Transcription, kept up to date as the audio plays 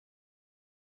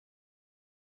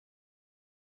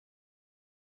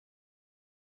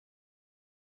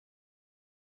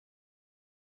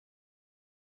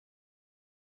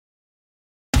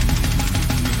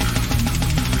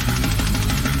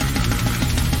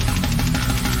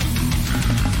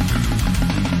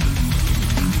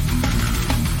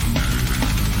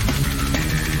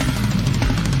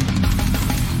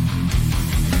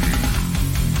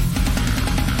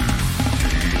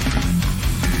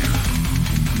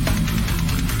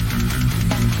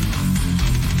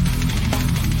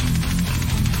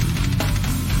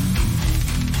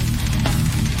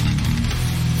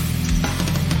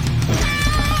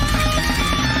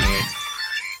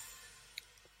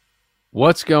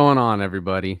What's going on,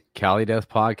 everybody? Cali Death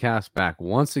Podcast back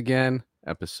once again,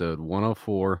 episode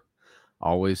 104.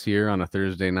 Always here on a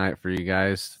Thursday night for you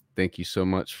guys. Thank you so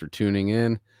much for tuning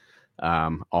in.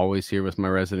 Always here with my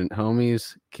resident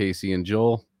homies, Casey and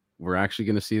Joel. We're actually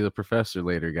going to see the professor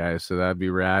later, guys, so that'd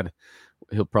be rad.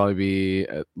 He'll probably be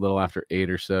a little after 8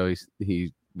 or so.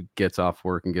 He gets off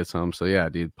work and gets home. So yeah,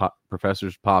 dude,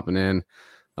 professor's popping in.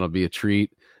 That'll be a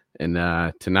treat. And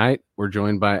tonight we're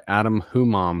joined by Adam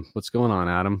Humam. What's going on,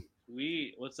 Adam?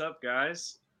 Sweet. What's up,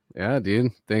 guys? Yeah,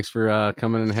 dude. Thanks for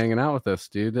coming and hanging out with us,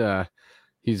 dude.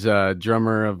 He's a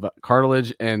drummer of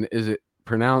Cartilage, and is it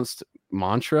pronounced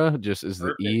Mantra? Just is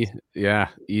the E? Yeah,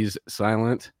 E's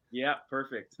silent. Yeah,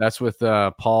 perfect. That's with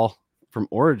Paul from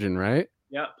Origin, right?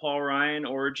 Yeah, Paul Ryan,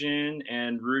 Origin,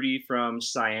 and Rudy from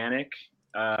Cyanic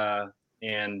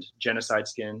and Genocide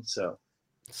Skin. So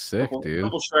sick, dude.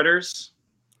 Couple shredders.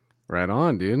 Right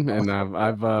on, dude. And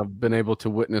I've been able to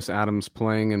witness Adam's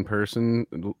playing in person.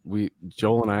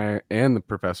 Joel and I and the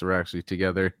professor were actually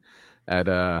together at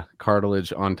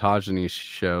Cartilage Ontogeny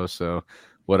show. So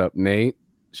what up, Nate?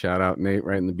 Shout out Nate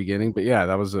right in the beginning. But yeah,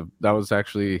 that was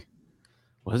actually,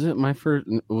 was it my first?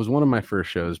 It was one of my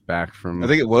first shows back from. I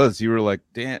think it was. You were like,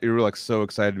 damn, you were like so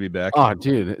excited to be back. Oh,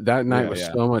 dude, that night was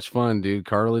so much fun, dude.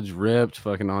 Cartilage ripped,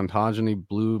 fucking Ontogeny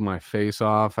blew my face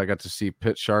off. I got to see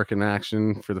Pit Shark in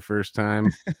action for the first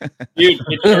time. Dude,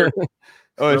 oh,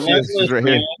 she's right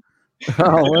here.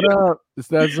 Oh, what up?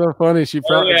 That's so funny. She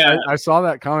probably I saw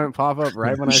that comment pop up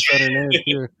right when I said her name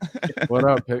too. What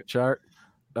up, Pit Shark?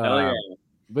 Yeah.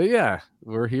 But yeah,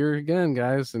 we're here again,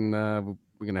 guys, and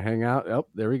we're gonna hang out. Oh,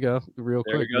 there we go. Real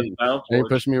quick. They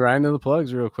pushed me right into the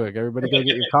plugs real quick. Everybody go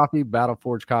get your coffee,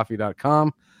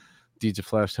 battleforgecoffee.com. DJ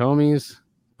Flash homies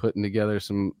putting together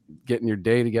getting your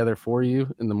day together for you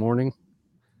in the morning.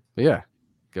 But yeah,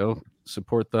 go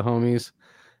support the homies.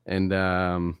 And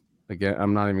again,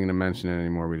 I'm not even gonna mention it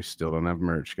anymore. We still don't have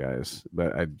merch, guys.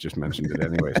 But I just mentioned it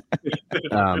anyway.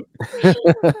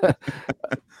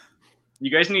 You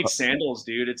guys need sandals,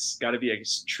 dude. It's got to be a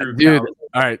true dude.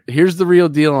 All right, here's the real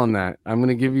deal on that. I'm going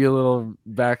to give you a little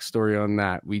backstory on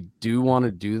that. We do want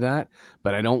to do that,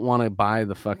 but I don't want to buy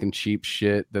the fucking cheap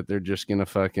shit that they're just going to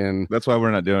fucking. That's why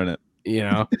we're not doing it. You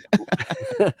know,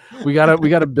 we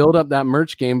gotta build up that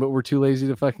merch game, but we're too lazy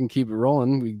to fucking keep it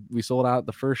rolling. We sold out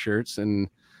the first shirts,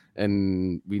 and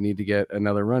we need to get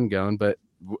another run going. But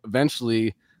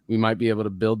eventually, we might be able to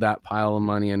build that pile of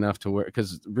money enough to where,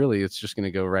 because really it's just going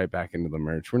to go right back into the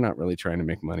merch. We're not really trying to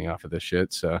make money off of this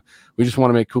shit. So we just want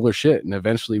to make cooler shit, and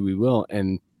eventually we will.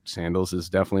 And sandals is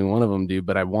definitely one of them, dude.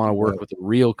 But I want to work with a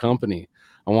real company.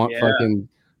 I want fucking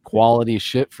quality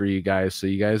shit for you guys. So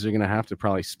you guys are going to have to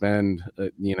probably spend,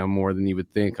 more than you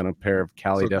would think on a pair of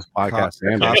Cali Death Podcast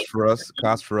sandals.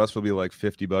 Cost for us will be like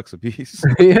 $50 a piece.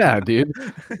 Yeah, dude.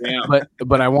 Yeah.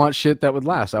 But I want shit that would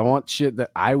last. I want shit that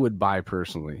I would buy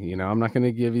personally. You know, I'm not going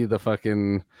to give you the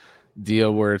fucking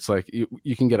deal where it's like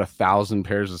you can get 1,000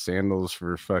 pairs of sandals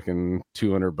for fucking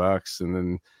 $200, and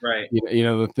then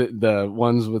the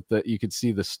ones with you could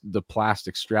see the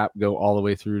plastic strap go all the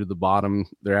way through to the bottom.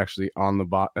 They're actually on the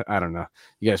bottom. I don't know.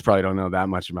 You guys probably don't know that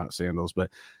much about sandals, but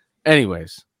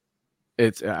anyways,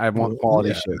 I want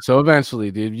quality shit. So eventually,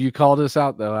 dude, you called us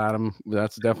out though, Adam.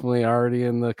 That's definitely already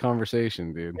in the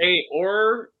conversation, dude. Hey,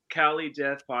 or Cali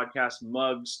Death Podcast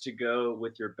mugs to go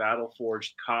with your Battle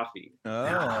Forged coffee.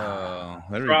 Oh,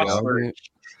 there we go.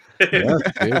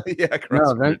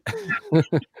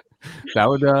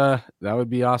 That would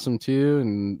be awesome too,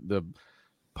 and the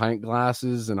pint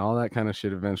glasses and all that kind of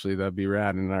shit. Eventually, that'd be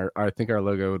rad. And I think our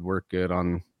logo would work good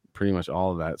on pretty much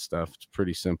all of that stuff. It's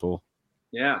pretty simple.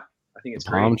 Yeah, I think it's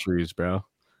palm trees, bro.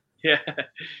 Yeah,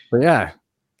 but yeah.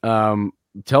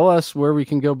 Tell us where we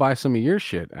can go buy some of your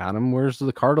shit, Adam. Where's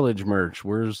the Cartilage merch?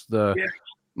 Where's the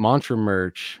Mantra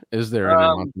merch? Is there any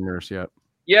Mantra merch yet?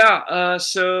 Yeah,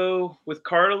 so with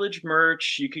Cartilage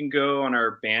merch, you can go on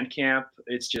our Bandcamp.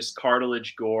 It's just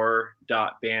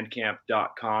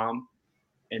cartilagegore.bandcamp.com.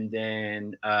 And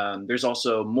then there's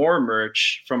also more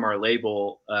merch from our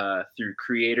label through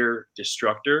Creator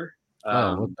Destructor.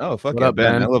 Fuck yeah,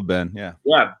 Ben. I love Ben. Yeah,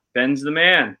 Ben's the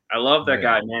man. I love that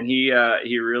guy, man. He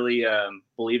really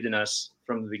believed in us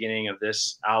from the beginning of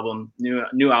this album,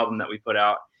 new album that we put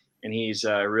out, and he's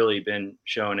really been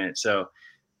showing it. So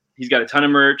he's got a ton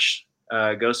of merch.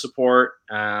 Go support.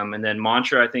 And then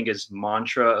Mantra, I think, is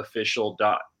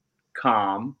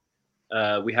mantraofficial.com.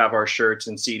 We have our shirts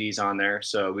and CDs on there,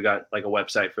 so we got like a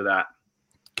website for that.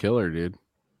 Killer, dude.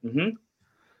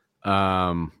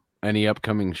 Mm-hmm. Any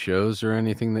upcoming shows or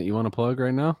anything that you want to plug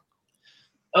right now?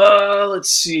 Let's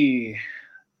see.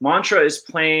 Mantra is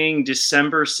playing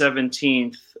December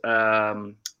 17th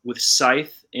with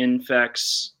Scythe,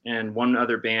 Infex, and one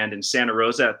other band in Santa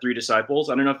Rosa at Three Disciples.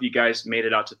 I don't know if you guys made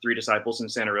it out to Three Disciples in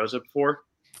Santa Rosa before.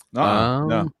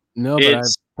 No, but I've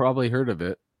probably heard of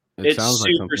it. It sounds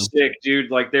super like sick,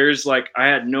 dude. Like there's like I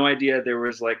had no idea there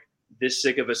was like this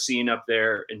sick of a scene up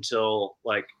there until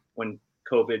like when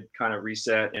COVID kind of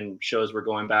reset and shows were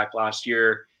going back last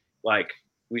year. Like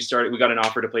we got an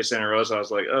offer to play Santa Rosa. I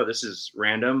was like, oh, this is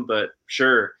random, but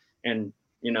sure. And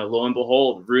lo and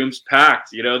behold, room's packed.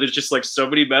 There's just like so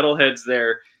many metalheads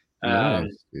there.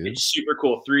 Nice, it's super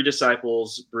cool. Three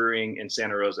Disciples Brewing in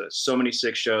Santa Rosa. So many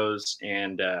sick shows,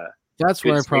 and that's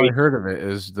where I probably heard of it.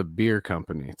 Is the beer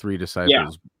company Three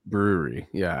Disciples Brewery?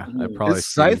 Yeah, I probably.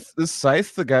 Is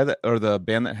Scythe the guy or the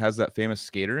band that has that famous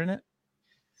skater in it?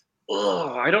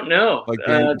 Oh, I don't know. Like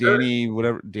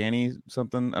Danny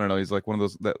something. I don't know. He's like one of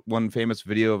those, that one famous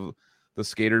video of the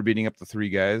skater beating up the three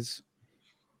guys.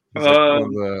 Like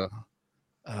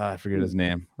I forget his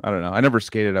name. I don't know. I never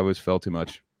skated. I always fell too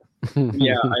much.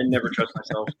 Yeah, I never trust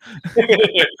myself.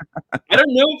 I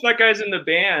don't know if that guy's in the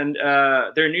band.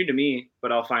 They're new to me,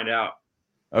 but I'll find out.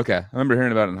 Okay, I remember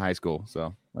hearing about it in high school,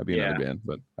 so might be another band.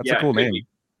 But that's a cool name.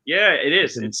 Yeah, it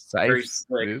is. It's very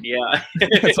slick. Dude. Yeah,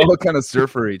 it's all kind of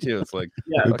surfery too. It's like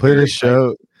we played a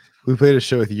show. We played a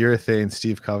show with Urethane,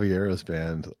 Steve Caballero's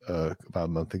band, about a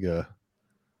month ago.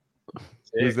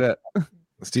 Who's that?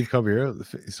 Steve Caballero.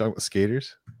 He's talking about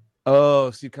skaters. Oh,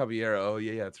 Steve Caballero. Oh,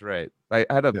 yeah, that's right. I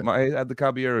had the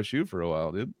Caballero shoe for a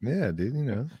while, dude. Yeah,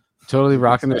 dude. Totally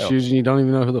rocking the shoes, and you don't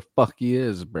even know who the fuck he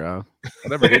is, bro.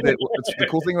 Whatever. The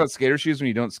cool thing about skater shoes when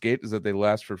you don't skate is that they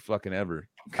last for fucking ever.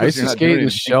 I used to skate in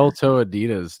shell toe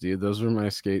Adidas, dude. Those were my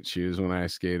skate shoes when I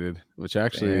skated. Which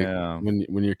actually,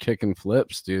 when you're kicking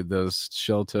flips, dude, those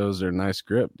shell toes are a nice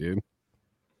grip, dude.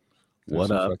 What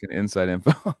up? Fucking inside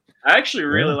info. I actually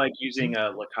really like using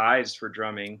Lakai's for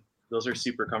drumming. Those are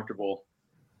super comfortable.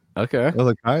 Okay.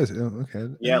 Oh, Lakai's. Okay.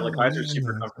 Yeah, Lakai's are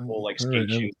super comfortable. Like skate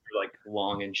shoes are like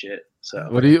long and shit. So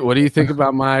what do you think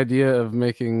about my idea of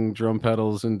making drum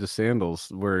pedals into sandals,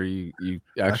 where you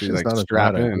actually like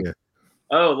strap in? Idea.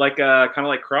 Oh, like kind of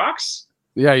like Crocs?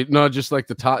 Yeah, no, just like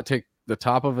the top. Take the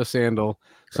top of a sandal,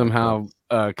 somehow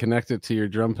connect it to your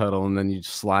drum pedal, and then you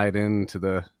slide into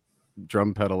the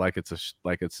drum pedal like it's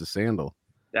a sandal.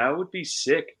 That would be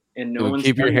sick. And it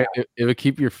would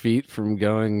keep your feet from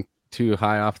going too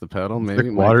high off the pedal. Maybe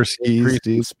like water skis,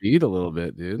 dude. Speed a little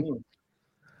bit, dude.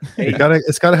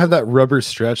 It's gotta have that rubber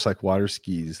stretch like water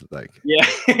skis, like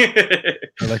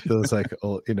or like those like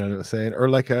old, you know what I'm saying, or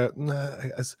like I'm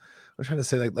trying to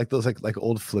say like those like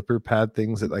old flipper pad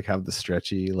things that like have the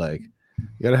stretchy, like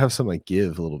you gotta have some like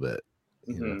give a little bit.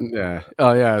 You know? Yeah.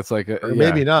 Oh yeah, it's like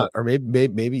maybe not, or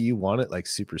maybe you want it like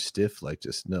super stiff, like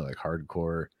just like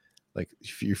hardcore. Like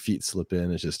if your feet slip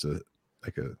in, it's just tight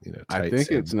I think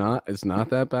sand. it's not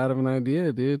that bad of an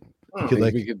idea, dude. You could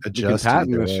like adjust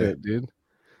patent this shit, dude.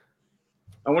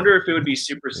 I wonder if it would be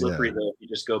super slippery though if you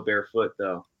just go barefoot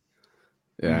though.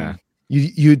 Yeah.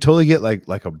 You totally get like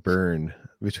a burn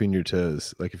between your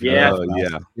toes. Like if you're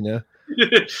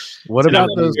What about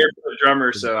those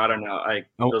drummers? So I don't know. I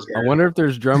wonder if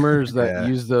there's drummers that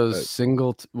use those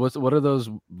single. What are those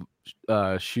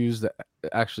shoes that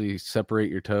actually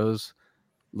separate your toes?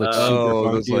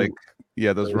 Those like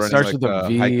those it running starts like with a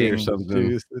V or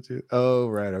something. Oh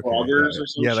right, okay. Or some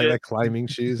shit. Like climbing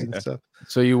shoes and stuff.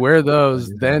 So you wear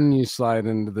those, then you slide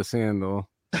into the sandal.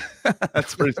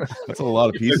 That's a lot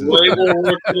of pieces. What's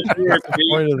the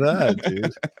point of that,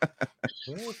 dude?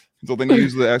 So then you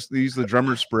use the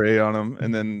drummer spray on them,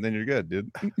 and then you're good,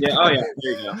 dude. Yeah. Oh yeah.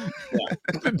 There you go. Yeah.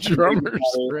 The drummer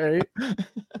spray.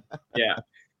 Yeah.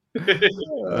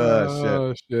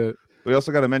 Oh shit. We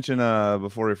also got to mention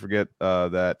before we forget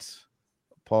that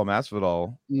Paul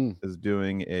Masvidal is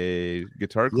doing a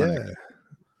guitar clinic.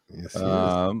 Yeah. Yes,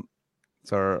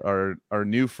 it's our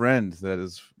new friend that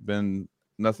has been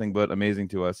nothing but amazing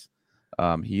to us.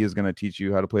 He is going to teach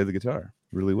you how to play the guitar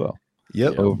really well.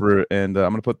 Yep. And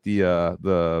I'm going to put the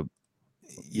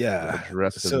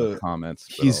rest of the comments.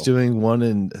 He's doing one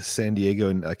in San Diego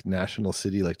in like National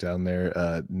City, like down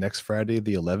there next Friday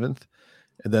the 11th,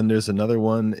 and then there's another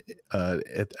one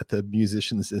at the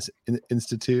Musicians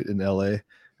Institute in LA,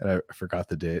 and I forgot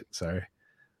the date. Sorry.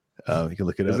 You can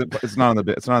look it up. It's not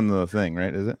on the thing,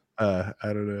 right? Is it? I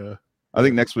don't know. I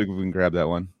think next week we can grab that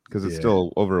one because it's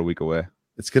still over a week away.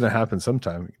 It's gonna happen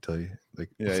sometime. I can tell you. Like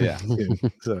yeah.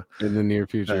 So in the near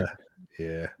future.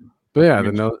 Yeah. But yeah,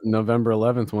 the November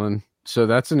 11th one. So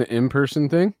that's an in-person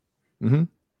thing. Mm-hmm.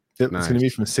 Yep, nice. It's gonna be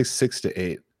from 6 to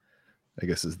 8. I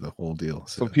guess is the whole deal.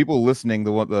 So people listening,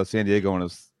 the San Diego one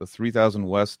is the 3000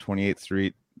 West 28th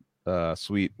Street,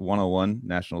 Suite 101,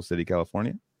 National City,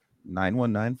 California.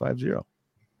 91950.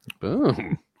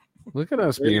 Boom. Look at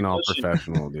us being all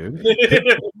professional, dude.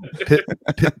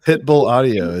 Pitbull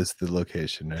Audio is the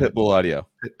location. Right? Pitbull Audio.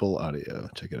 Pitbull Audio.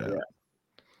 Check it out. Yeah.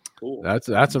 Cool. That's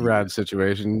a rad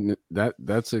situation. That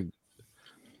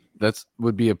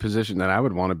would be a position that I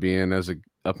would want to be in as a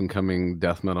up and coming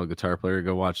death metal guitar player.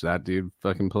 Go watch that dude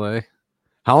fucking play.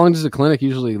 How long does the clinic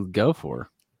usually go for?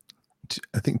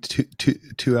 I think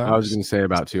two hours. I was going to say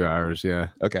about 2 hours. Yeah.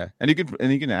 Okay, and you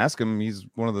can ask him. He's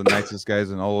one of the nicest guys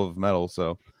in all of metal.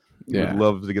 So Yeah. would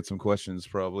love to get some questions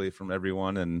probably from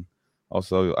everyone, and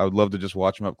also I would love to just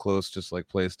watch him up close, just like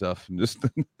play stuff, and just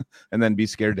and then be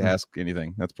scared to ask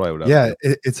anything. That's probably what. I would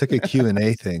do. It's like a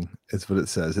Q&A thing. Is what it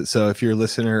says. So if you're a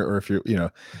listener, or if you're,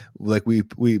 like we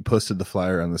posted the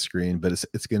flyer on the screen, but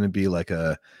it's going to be like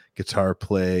a guitar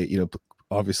play.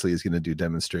 Obviously is going to do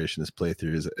demonstrations,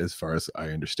 playthroughs, as far as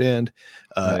I understand.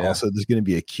 Also, there's going to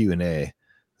be a Q&A.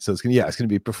 So it's going to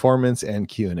be performance and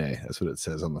Q&A. That's what it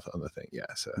says on the thing. Yeah.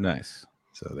 So Nice.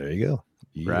 So there you go.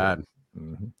 Rad.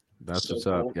 Mm-hmm. That's So what's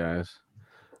cool. up, guys.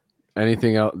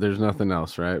 Anything else? There's nothing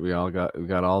else, right? We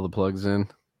got all the plugs in.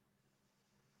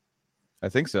 I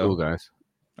think so. Cool, guys.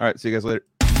 All right. See you guys later.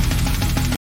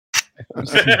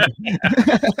 That's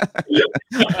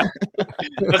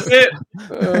it.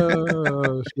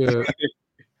 Oh shit!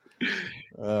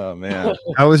 Oh man.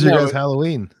 How was your Yeah, guys'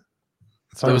 Halloween?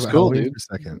 Let's talk it was about cool, Halloween dude. for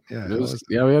a second.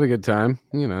 Yeah. We had a good time.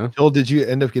 Joel, did you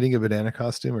end up getting a banana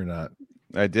costume or not?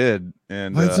 I did,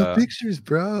 and Where's the pictures,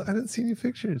 bro? I didn't see any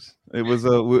pictures. it was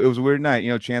a weird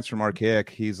night. Chance from Archaic,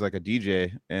 he's like a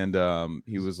DJ, and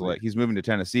he was like, he's moving to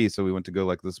Tennessee, so we went to go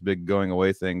like this big going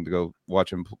away thing to go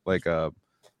watch him like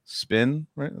spin,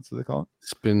 right? That's what they call it.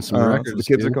 Spin some That's records. what the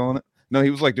kids are dude. calling it. No, he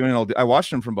was like doing all. I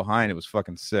watched him from behind. It was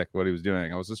fucking sick what he was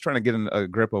doing. I was just trying to get a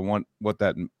grip on what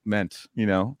that meant,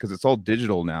 because it's all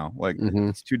digital now. Like Mhm.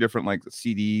 it's two different like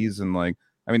CDs and like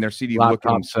they're CD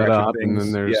Laptop looking set up, and things.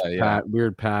 then there's yeah.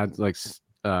 weird pads like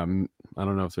I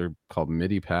don't know if they're called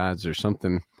MIDI pads or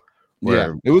something.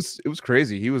 Yeah, it was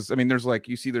crazy. He was, there's like,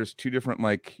 there's two different,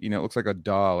 like, it looks like a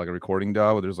DAW, like a recording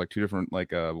DAW, where there's like two different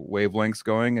like wavelengths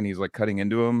going, and he's like cutting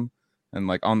into them and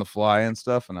like on the fly and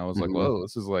stuff. And I was like, whoa,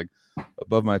 this is like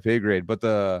above my pay grade. But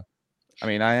I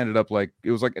ended up like,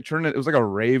 it was like a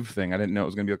rave thing. I didn't know it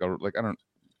was gonna be like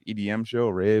EDM show,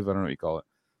 rave, I don't know what you call it.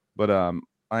 But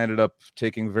I ended up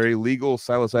taking very legal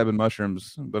psilocybin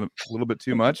mushrooms, but a little bit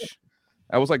too much.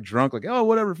 I was like drunk, like, oh,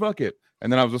 whatever, fuck it.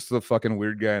 And then I was just the fucking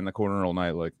weird guy in the corner all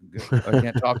night, like, I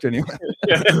can't talk to anyone.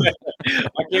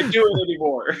 I can't do it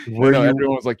anymore.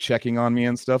 Everyone was like checking on me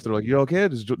and stuff. They're like, "You okay?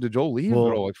 Did Joel leave?" Well,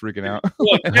 They're all like freaking out.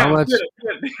 Look, How yeah, much-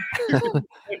 good.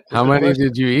 How many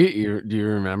did you eat? Do you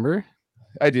remember?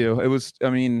 I do. It was.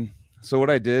 So what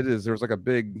I did is there was like a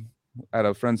big, at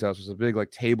a friend's house, was a big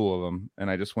like table of them, and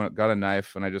I just got a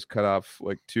knife and I just cut off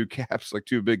like two caps, like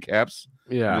two big caps.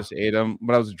 Yeah. And just ate them.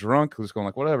 But I was drunk. I was going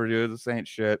like, "Whatever, dude. This ain't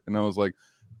shit." And I was like,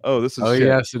 "Oh, this is shit."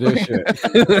 Yes, it is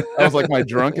shit. I was like, my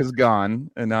drunk is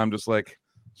gone, and now I'm just like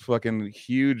fucking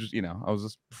huge. I was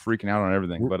just freaking out on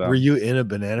everything. But were you in a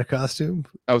banana costume?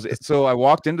 I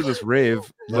walked into this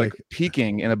rave like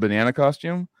peeking in a banana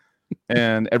costume,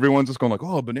 and everyone's just going like,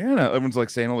 "Oh, banana!" Everyone's like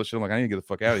saying all this shit. I'm like, I need to get the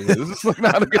fuck out of here. This is like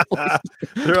not a good place.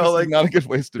 They're all like, not a good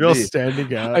place to they're all be.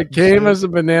 standing out. I came as a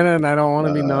banana, and I don't want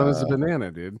to be known as a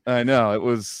banana, dude. I know it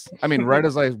was. Right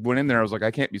as I went in there, I was like,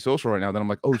 I can't be social right now. Then I'm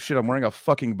like, oh shit, I'm wearing a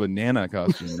fucking banana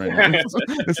costume right now.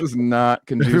 This is not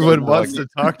conducive. Everyone wants like,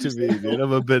 to talk to me, dude.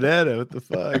 I'm a banana. What the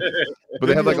fuck? But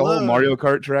they had like a whole alone. Mario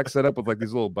Kart track set up with like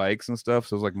these little bikes and stuff.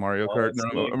 So it was like Mario Kart. that's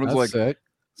And sick. everyone's That's like, sick.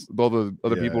 all the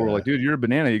other people were like, dude, you're a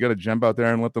banana. You got to jump out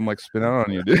there and let them like spin out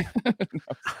on you, dude.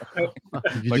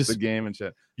 You like just, the game and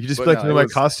shit. you just but be like, no, no, it my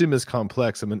was- costume is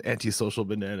complex. I'm an antisocial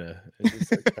banana. It's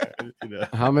just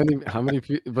like, How many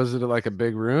was it like a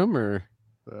big room or?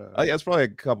 Yeah, it's probably a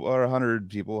couple or 100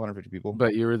 people, 150 people.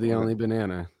 But you were the only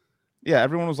banana. Yeah,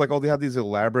 everyone was like, oh, they had these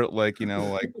elaborate, like,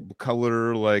 like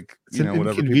color, like, It's an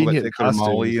whatever people that inconvenient take their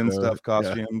Molly costume, and so, stuff yeah.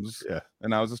 costumes. Yeah.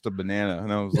 And I was just a banana,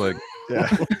 and I was like, Yeah.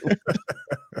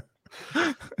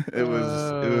 it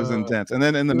was intense. And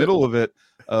then in the middle of it,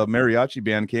 a mariachi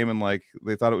band came and like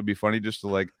they thought it would be funny just to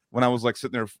like when I was like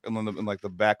sitting there in like the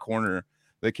back corner,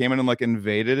 they came in and like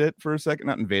invaded it for a second.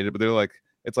 Not invaded, but they're like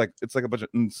it's like a bunch of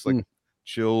like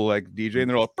chill like DJ, and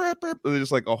they're all burp, burp. They're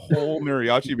just like a whole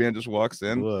mariachi band just walks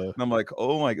in, and I'm like,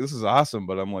 oh my, this is awesome,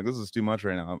 but I'm like, this is too much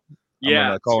right now. I'm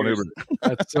gonna call an Uber.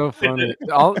 That's so funny.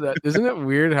 All that, isn't it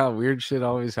weird how weird shit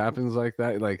always happens like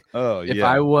that? Like, oh yeah, if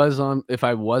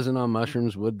I wasn't on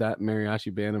mushrooms, would that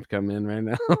mariachi band have come in right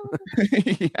now?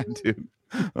 yeah, dude.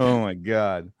 Oh my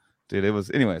god, dude. It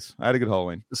was. Anyways, I had a good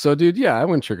Halloween. So, dude, yeah, I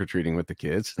went trick or treating with the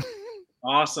kids.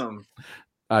 Awesome.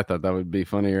 I thought that would be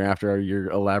funnier after your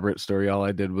elaborate story. All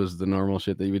I did was the normal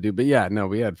shit that you would do. But yeah, no,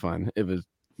 we had fun. It was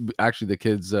actually the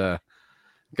kids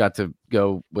got to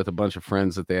go with a bunch of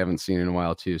friends that they haven't seen in a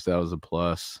while too. So that was a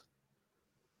plus.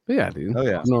 But yeah, dude. Oh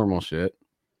yeah, normal shit.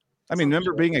 I mean,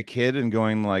 remember being a kid and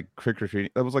going like trick or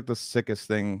treating? That was like the sickest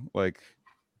thing. Like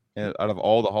out of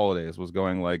all the holidays, was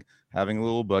going like having a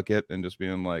little bucket and just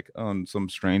being like, oh, and some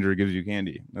stranger gives you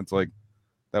candy. That's like,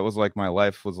 that was like my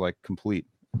life was like complete.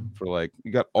 For like,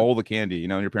 you got all the candy, you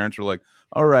know, and your parents were like,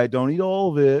 all right, don't eat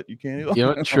all of it. You can't eat all You know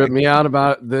what tripped me out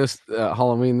about this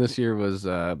Halloween this year was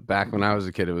back when I was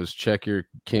a kid, it was check your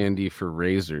candy for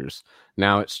razors.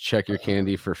 Now it's check your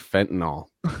candy for fentanyl.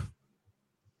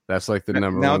 That's like the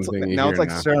number one thing. Now it's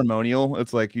like ceremonial.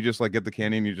 It's like you just like get the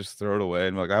candy and you just throw it away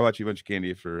and like, I bought you a bunch of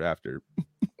candy for after.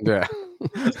 Yeah.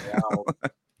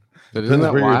 But isn't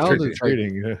that wild?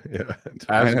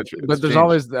 But there's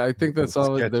always, I think that's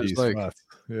always, there's like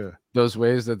those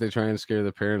ways that they try and scare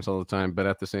the parents all the time. But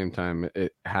at the same time,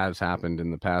 it has happened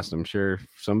in the past. I'm sure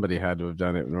somebody had to have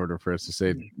done it in order for us to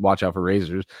say, watch out for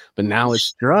razors. But now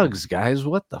it's drugs, guys.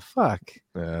 What the fuck?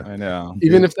 Yeah, I know.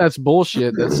 Even if that's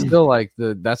bullshit, that's still like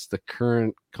that's the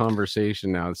current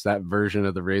conversation now. It's that version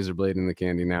of the razor blade and the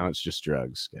candy. Now it's just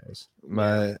drugs, guys.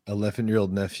 My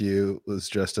 11-year-old nephew was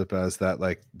dressed up as that,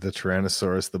 like the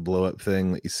Tyrannosaurus, the blow up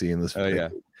thing that you see in this. Oh yeah.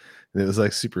 And it was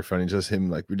like super funny. Just him,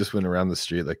 like we just went around the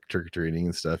street like trick or treating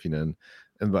and stuff, you know.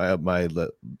 And my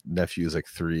nephew is like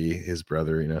 3, his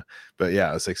brother, you know. But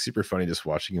yeah, it's like super funny just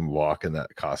watching him walk in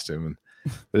that costume. And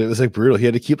but it was like brutal. He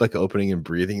had to keep like opening and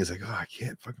breathing. He's like, oh, I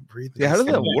can't fucking breathe. Yeah, how does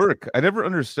that work? I never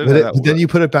understood that. But then you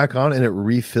put it back on and it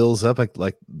refills up.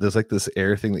 Like there's like this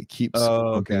air thing that keeps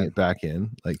pumping it back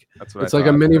in. Like that's what it's like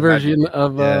a mini version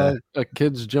of a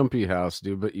kid's jumpy house,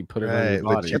 dude. But you put it in your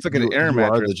body. It's like an air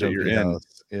mattress that you're in.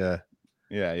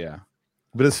 Yeah.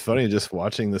 But it's funny just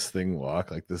watching this thing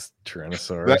walk, like this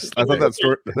Tyrannosaurus. I thought that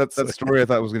story I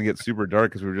thought was gonna get super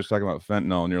dark because we were just talking about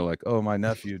fentanyl, and you're like, "Oh, my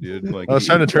nephew, dude!" Like, I was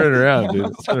trying to turn it around, dude. I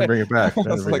was trying to bring it back. I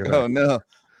was like, "Oh no!"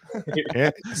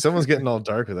 Yeah, someone's getting all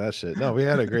dark with that shit. No, we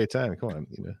had a great time. Come on,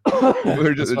 you know. We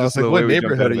were just like, what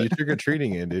neighborhood are you trick or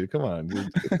treating in, dude? Come on, dude.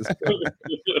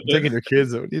 Taking your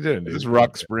kids. What are you doing, dude? Just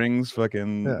Rock Springs,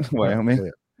 fucking Wyoming.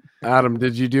 Adam,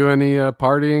 did you do any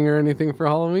partying or anything for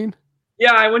Halloween?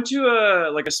 Yeah, I went to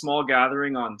a small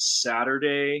gathering on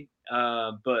Saturday,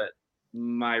 but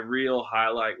my real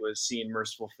highlight was seeing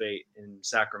Merciful Fate in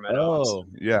Sacramento. Oh,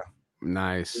 yeah.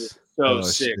 Nice. So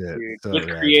sick, dude. So with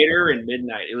Creator and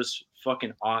Midnight. It was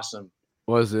fucking awesome.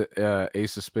 Was it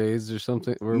Ace of Spades or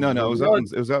something? No,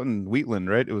 it was out in Wheatland,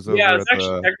 right? It was it was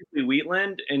actually technically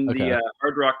Wheatland in the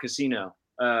Hard Rock Casino.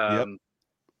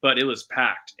 But it was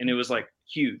packed and it was like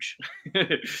huge.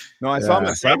 No, I saw him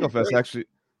at CycleFest actually.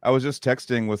 I was just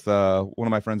texting with one of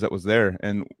my friends that was there,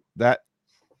 and that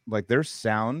like their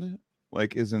sound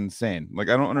like is insane. Like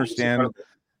I don't understand.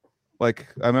 Like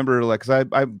I remember like because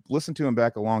I listened to him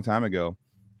back a long time ago,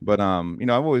 but you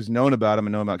know I've always known about him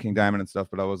and known about King Diamond and stuff.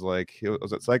 But I was like, I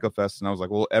was at CycleFest and I was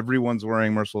like, well, everyone's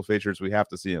wearing Merciful Fate shirts. We have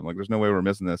to see him. Like there's no way we're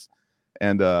missing this.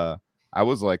 And I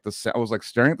was like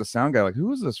staring at the sound guy, like,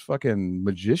 who is this fucking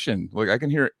magician? Like I can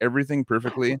hear everything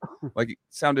perfectly. Like it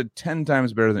sounded 10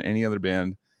 times better than any other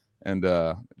band. And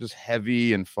just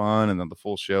heavy and fun, and then the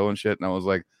full show and shit. And I was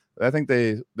like, I think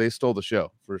they stole the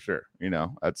show for sure, you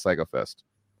know, at CycleFest.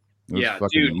 It was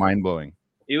fucking mind blowing.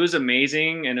 It was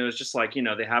amazing, and it was just like, you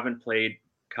know, they haven't played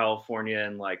California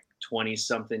in like 20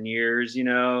 something years, you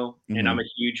know. Mm-hmm. And I'm a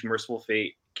huge Merciful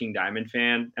Fate King Diamond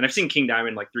fan, and I've seen King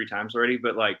Diamond like 3 times already.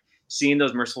 But like seeing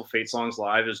those Merciful Fate songs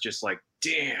live is just like,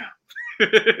 damn.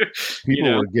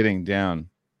 People were getting down.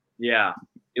 Yeah,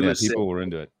 people sick. Were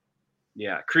into it.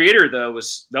 Yeah, Creator though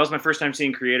that was my first time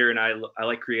seeing Creator, and I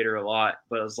like Creator a lot.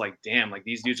 But I was like, damn, like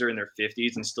these dudes are in their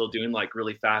 50s and still doing like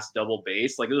really fast double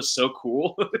bass. Like it was so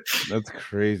cool. That's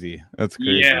crazy.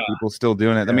 Yeah. People still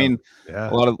doing it. Yeah. I mean,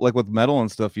 a lot of like with metal and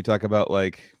stuff, you talk about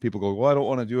like people go, well, I don't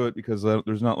want to do it because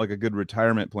there's not like a good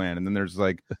retirement plan. And then there's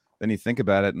like, then you think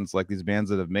about it, and it's like these bands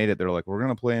that have made it, they're like, we're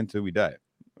gonna play until we die.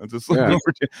 It's just like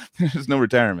there's no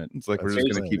retirement. It's like we're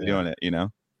just gonna keep doing it, you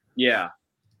know? Yeah.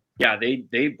 Yeah,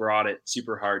 they brought it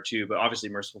super hard too, but obviously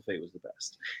Merciful Fate was the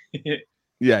best.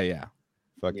 Yeah.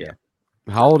 Fuck yeah.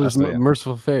 How old is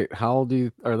Merciful Fate? How old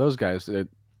are those guys?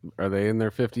 Are they in their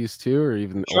 50s too, or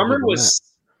even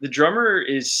the drummer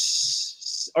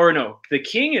is, or no, the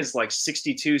King is like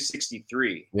 62,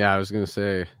 63. Yeah, I was gonna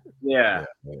say. Yeah.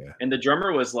 And the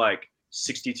drummer was like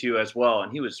 62 as well,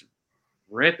 and he was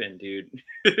ripping, dude.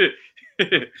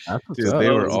 Dude,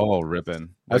 they were all ripping.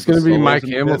 That's gonna be Mike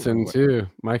Hamilton too.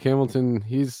 Mike Hamilton,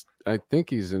 he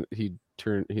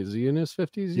Is he in his 50s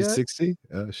He's yet? 60.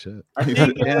 Oh shit. I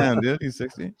think, Yeah, dude, he's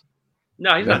 60.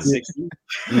 no, he's not 60.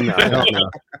 No, I don't know.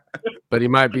 But he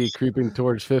might be creeping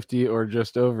towards 50 or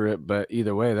just over it. But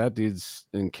either way, that dude's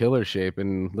in killer shape.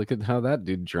 And look at how that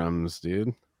dude drums,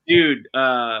 dude. Dude,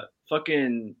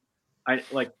 fucking,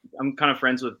 I'm kind of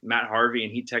friends with Matt Harvey,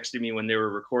 and he texted me when they were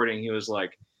recording. He was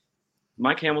like,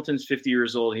 Mike Hamilton's 50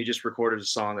 years old. He just recorded a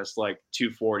song that's like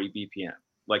 240 BPM,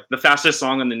 like the fastest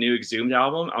song on the new Exhumed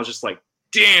album. I was just like,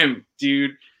 damn,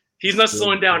 dude, he's not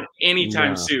slowing down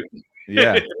anytime soon.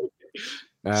 Yeah.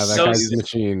 That So guy's sick. a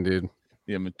machine, dude.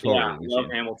 Yeah, Yeah, totally. I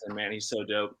love Hamilton, man. He's so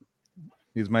dope.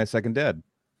 He's my second dad.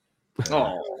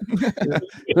 Oh, Definitely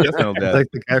It's dad. like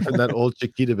the guy from that old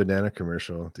Chiquita banana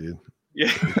commercial, dude. yeah.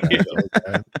 That old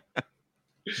guy.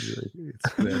 He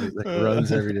like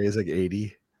runs every day. He's like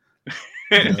 80.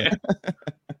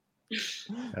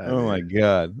 Oh my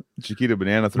god. Chiquita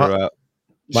banana throwout.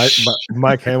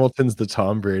 Mike Hamilton's the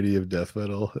Tom Brady of death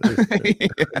metal. Fuck yeah,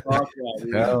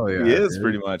 dude. Hell yeah. He is dude.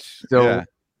 pretty much. So,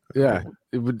 yeah.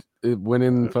 it went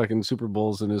in fucking Super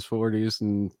Bowls in his 40s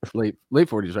and late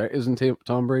 40s, right? Isn't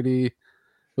Tom Brady?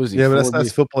 Was he? Yeah, but that's 40?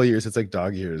 not football years. It's like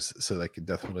dog years. So like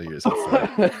death metal years.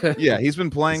 It's like, Yeah, he's been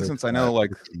playing it's since like I know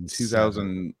like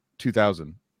 57.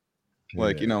 2000.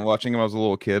 Like, Yeah. you know, watching him, I was a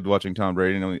little kid watching Tom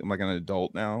Brady, and I'm like an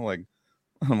adult now. Like,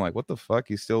 I'm like, what the fuck?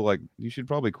 He's still like, you should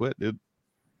probably quit, dude.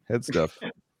 Head stuff.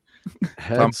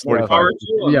 Head Tom stuff. 45. Power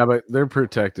to him. Yeah, but they're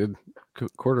protected.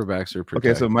 Quarterbacks are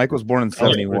protected. Okay, so Mike was born in Oh,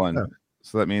 71. yeah.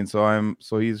 So that means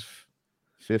so he's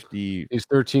 50, he's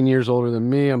 13 years older than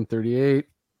me. I'm 38.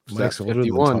 So Mike's that's older than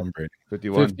 51. Tom Brady.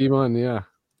 51. 51, yeah.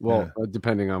 Well,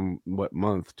 depending on what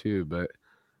month too, but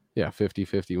yeah,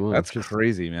 51. That's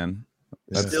crazy, man.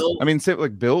 Yeah. Still, I mean, say,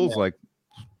 like Bill's like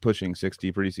pushing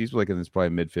 60 pretty. He's like in his probably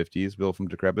mid 50s. Bill from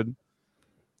Decrepit.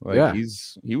 Like Yeah.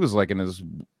 he was like in his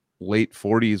late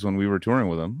 40s when we were touring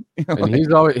with him. And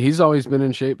he's always been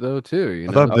in shape though too. You I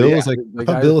know? thought Bill was like The I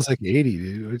thought guys- Bill was like 80,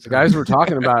 dude. The guys we're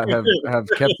talking about have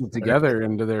kept it together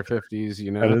into their 50s. You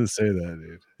I know, didn't say that,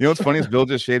 dude. You know what's funny is Bill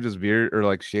just shaved his beard or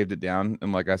like shaved it down,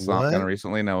 and like I saw him kind What? of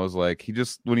recently, and I was like,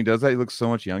 when he does that, he looks so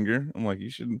much younger. I'm like, you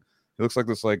should. He looks like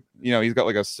this, like, you know, he's got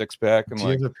like a six pack and Do you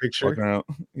like have a picture? walking around.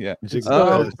 Yeah, Did you-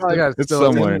 probably got it's still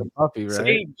somewhere. a puppy, right?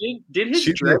 hey, did his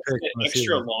Shoot me a dress pic, get let's see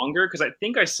extra that. longer? Because I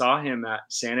think I saw him at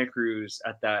Santa Cruz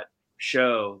at that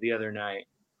show the other night.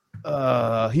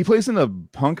 He plays in a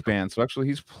punk band, so actually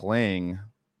he's playing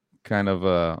kind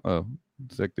of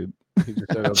sick dude. He just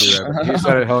said, "I'll be right back." He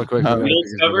said it hella quick.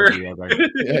 Wheels cover.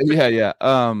 yeah.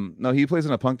 No, he plays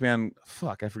in a punk band.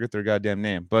 Fuck, I forget their goddamn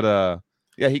name. But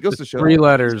yeah, he goes to show. 3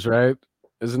 letters, right?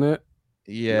 Isn't it?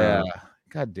 Yeah.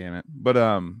 God damn it. But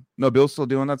no, Bill's still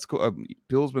doing that's cool.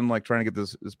 Bill's been like trying to get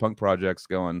his punk projects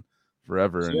going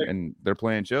forever, Sick. and they're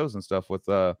playing shows and stuff with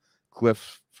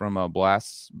Cliff from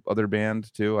Blast's other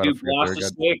band too. I don't Dude, forget Blast their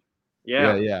is god- sick.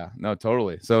 Yeah. yeah. No,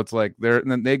 totally. So it's like and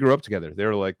then they grew up together. They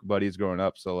were like buddies growing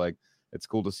up. So like it's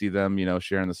cool to see them, you know,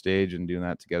 sharing the stage and doing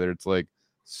that together. It's like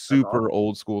super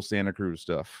old school Santa Cruz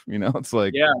stuff. You know, it's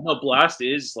like Yeah, no, Blast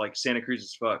is like Santa Cruz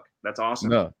as fuck. That's awesome.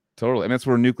 no, totally. I mean, that's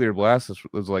where Nuclear Blast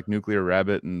was like Nuclear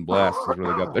Rabbit and Blast is where they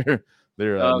got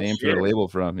their Oh, name for shit. their label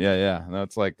from. Yeah. No,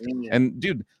 it's like, Yeah. and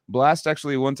dude, Blast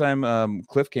actually one time,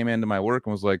 Cliff came into my work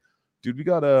and was like, dude, we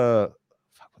got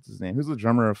what's his name? Who's the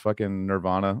drummer of fucking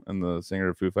Nirvana and the singer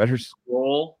of Foo Fighters? Dave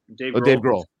Oh, Grohl. Dave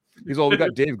Grohl. He's all, we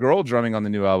got Dave Grohl drumming on the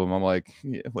new album. I'm like,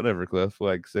 yeah, whatever, Cliff.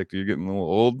 Like, sick. You're getting a little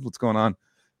old. What's going on?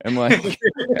 And like, and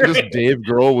just Dave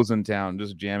Grohl was in town,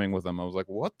 just jamming with him. I was like,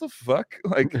 what the fuck?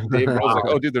 Like, Dave Grohl's like,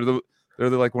 oh, dude, they're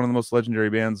like one of the most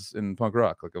legendary bands in punk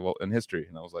rock, like in history.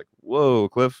 And I was like, whoa,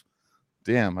 Cliff.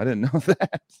 Damn, I didn't know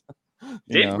that. You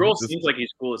Dave know, Grohl just- seems like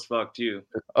he's cool as fuck too.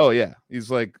 Oh yeah, he's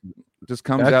like just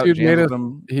comes That out, dude jams made with us-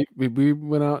 them. We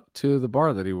went out to the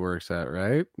bar that he works at,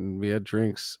 right? And we had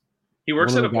drinks. He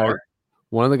works One at of a the guys- bar.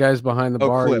 One of the guys behind the Oh,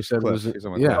 bar, you Cliff, said Cliff. was You're talking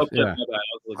about yeah, Oh, Cliff, yeah, my bad. I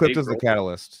was like, Cliff Dave does the Grohl.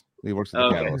 Catalyst. He works at the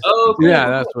Okay. Catalyst. Oh, cool. yeah.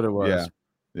 That's what it was.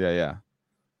 Yeah.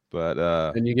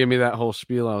 But And you gave me that whole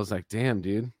spiel. I was like, damn,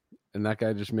 dude. And that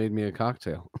guy just made me a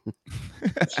cocktail.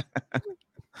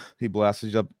 he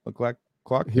blasted up a clock.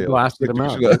 He blasted him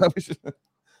out.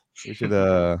 We should get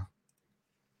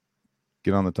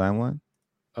on the timeline.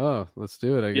 Oh, let's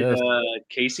do it. I Did guess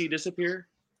Casey disappear?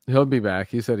 he'll be back.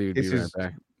 He said he would be right Casey's-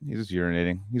 back. He's just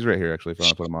urinating. He's right here actually. If I want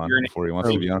to put him on Urinating. before he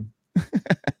wants to be on.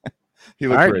 He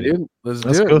All looks right, ready. dude. Let's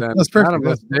That's do cool. it then. That's perfect.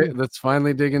 Adam, let's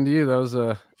finally dig into you. That was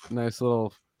a nice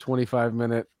little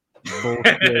 25-minute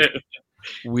bullshit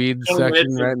weed 20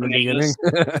 section minutes right of in the beginning.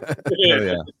 Oh,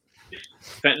 yeah.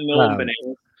 Fentanyl Wow. and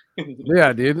bananas.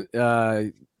 Yeah, dude.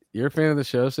 You're a fan of the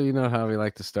show, so you know how we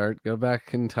like to start. Go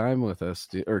back in time with us,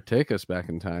 or take us back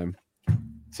in time.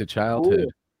 to childhood.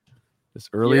 Cool. As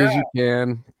early as you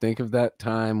can, think of that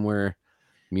time where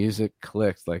music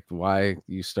clicked, like why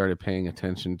you started paying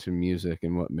attention to music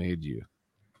and what made you.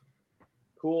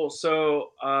 Cool.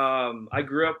 So I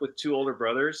grew up with 2 older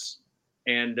brothers,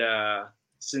 and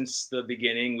since the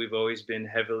beginning, we've always been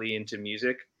heavily into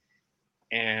music.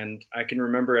 And I can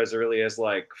remember as early as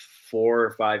like 4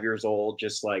 or 5 years old,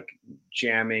 just like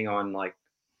jamming on like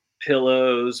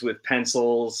pillows with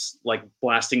pencils, like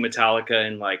blasting Metallica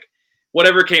and like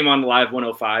whatever came on Live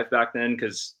 105 back then,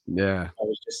 because Yeah, I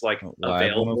was just like Live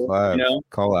available, 105. you know?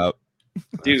 Call out.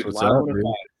 Dude, what's Live up,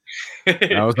 105.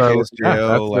 that was our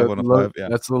KSJO, Live 105. Yeah.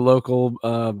 that's the local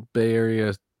Bay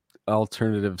Area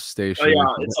alternative station. Oh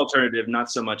yeah, it's alternative,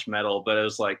 not so much metal, but it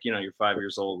was like, you know, you're 5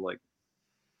 years old, like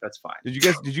that's fine. Did you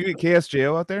get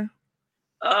KSJO out there?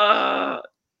 I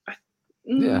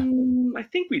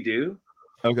think we do.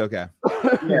 Okay.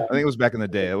 Yeah. I think it was back in the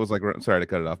day. It was like, sorry to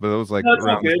cut it off, but it was like That's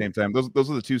around the okay. same time. Those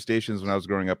are the 2 stations when I was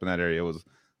growing up in that area. It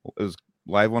was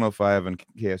Live 105 and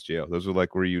KSJO. Those are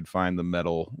like where you'd find the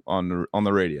metal on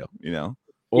the radio, you know.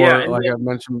 Or Yeah, like I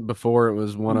mentioned before, it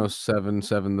was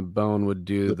 107.7. The Bone would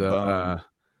do the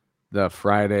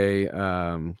Friday.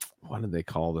 What did they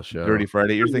call the show? Dirty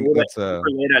Friday. You're thinking that's super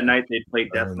late at night they'd play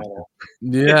death metal.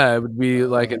 Yeah, it would be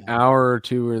like an hour or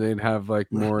 2 where they'd have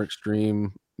like more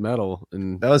extreme metal,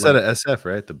 and That was at a SF,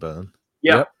 right? The Bone.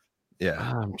 Yeah. Yep.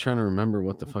 Yeah. I'm trying to remember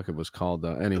what the fuck it was called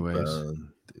though. Anyways,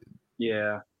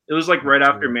 Yeah. It was like right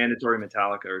after Mandatory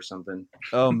Metallica or something.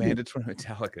 oh, Mandatory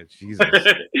Metallica. Jesus.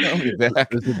 Tell me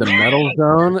back. is it the Metal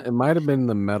Zone? It might have been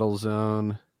the Metal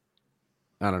Zone.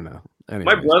 I don't know. Anyways.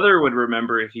 My brother would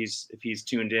remember if he's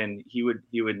tuned in. He would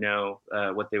know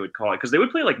what they would call it, because they would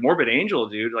play like Morbid Angel,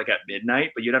 dude, like at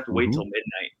midnight, but you'd have to wait till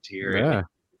midnight to hear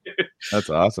it.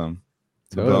 That's awesome.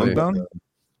 The Totally. Bone Zone?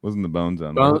 Wasn't the Bone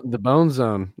Zone? The Bone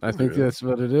Zone. I think that's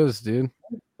what it is, dude.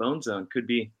 Bone Zone could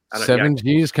be. 7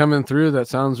 G's coming through. That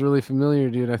sounds really familiar,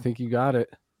 dude. I think you got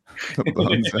it. The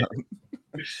Bone Zone.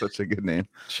 Such a good name.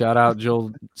 Shout out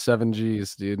Joel 7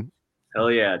 G's, dude.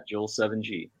 Hell yeah, Joel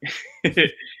 7G.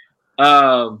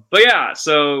 But yeah,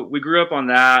 so we grew up on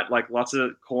that, like lots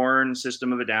of Korn,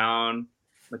 System of a Down,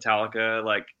 Metallica.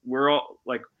 Like we're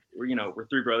 3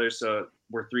 brothers, so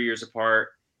we're 3 years apart.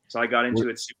 So I got into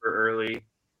it super early.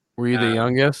 Were you the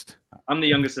youngest? I'm the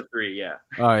youngest of 3, yeah.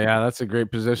 Oh yeah, that's a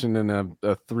great position in a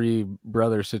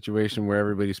 3-brother situation where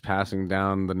everybody's passing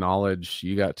down the knowledge.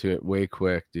 You got to it way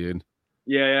quick, dude.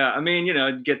 Yeah. I mean,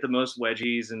 get the most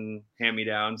wedgies and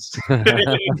hand-me-downs.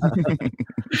 Totally.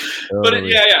 But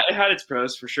it had its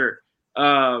pros for sure.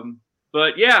 But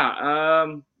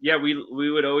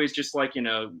we would always just like,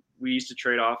 we used to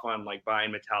trade off on like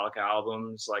buying Metallica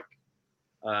albums. Like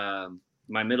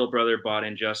my middle brother bought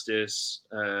Injustice.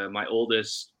 My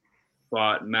oldest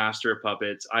bought Master of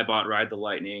Puppets. I bought Ride the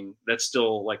Lightning. That's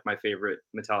still like my favorite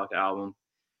Metallica album.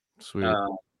 Sweet. And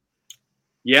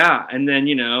then,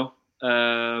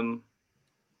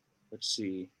 let's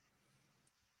see.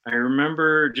 I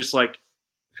remember just like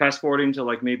fast forwarding to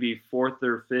like maybe 4th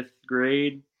or 5th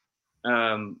grade.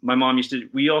 My mom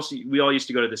we all used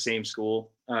to go to the same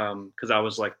school because I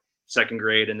was like 2nd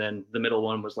grade, and then the middle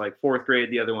one was like 4th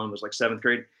grade. The other one was like 7th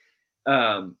grade.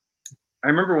 I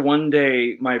remember one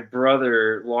day my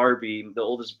brother Larby, the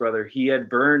oldest brother, he had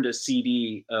burned a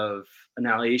CD of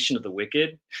Annihilation of the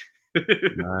Wicked.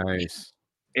 Nice.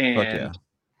 And Fuck yeah.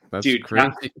 That's dude,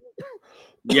 crazy.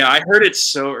 yeah, I heard it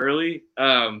so early.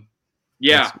 I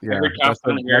heard that's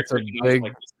a big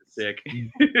like, this is sick.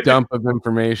 dump of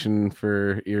information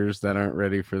for ears that aren't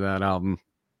ready for that album.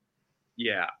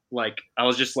 Yeah, like I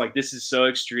was just like, this is so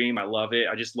extreme. I love it.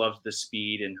 I just loved the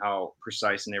speed and how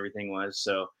precise and everything was.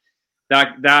 So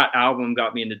that album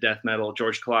got me into death metal.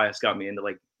 George Colias got me into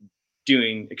like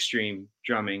doing extreme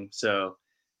drumming. So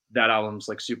that album's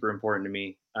like super important to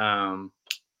me.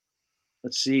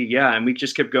 Let's see. Yeah. And we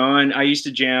just kept going. I used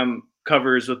to jam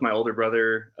covers with my older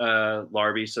brother,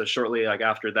 Larby. So shortly like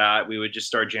after that, we would just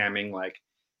start jamming like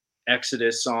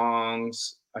Exodus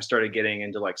songs. I started getting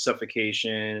into like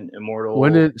Suffocation,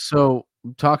 Immortal. So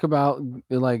talk about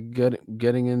like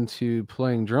getting into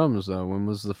playing drums though. When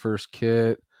was the first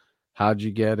kit? How'd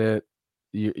you get it?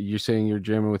 You're saying you're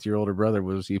jamming with your older brother.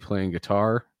 Was he playing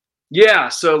guitar? Yeah.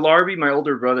 So Larby, my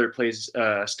older brother,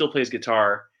 still plays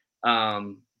guitar.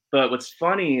 But what's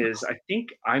funny is I think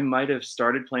I might have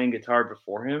started playing guitar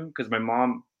before him because my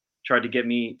mom tried to get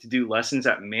me to do lessons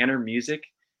at Manor Music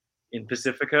in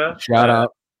Pacifica. Shout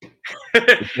out.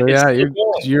 Yeah,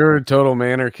 you're a total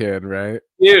Manor kid, right?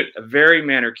 Dude, a very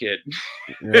Manor kid.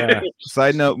 Yeah.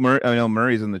 Side note, I know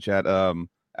Murray's in the chat.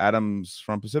 Adam's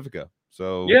from Pacifica.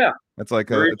 So yeah, it's like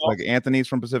very it's like Anthony's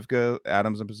from Pacifica,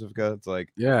 Adam's in Pacifica. It's like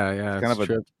yeah, kind of a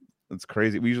trip. it's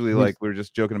crazy. We usually like we were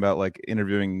just joking about like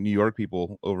interviewing New York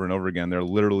people over and over again. They're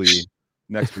literally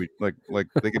next to each like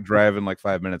they could drive in like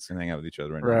 5 minutes and hang out with each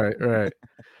other right now. Right.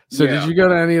 So did you go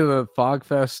to any of the Fog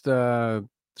Fest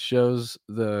shows,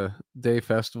 the day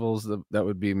festivals that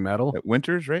would be metal? At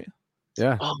Winters, right?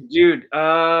 Yeah. Oh, dude.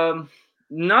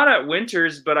 Not at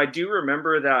Winters, but I do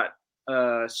remember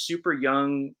that super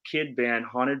young kid band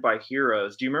Haunted by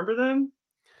Heroes. Do you remember them?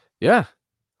 Yeah.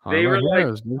 They were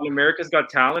Heroes, like on America's Got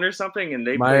Talent or something, and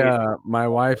they played. My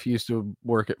wife used to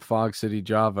work at Fog City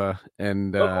Java,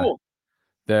 and cool.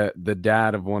 the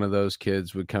dad of one of those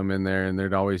kids would come in there, and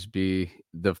there'd always be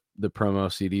the promo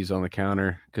CDs on the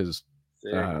counter because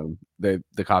the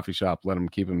coffee shop let them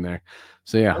keep them there.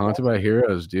 So yeah, Haunted by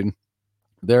Heroes, dude.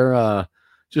 They're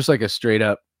just like a straight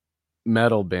up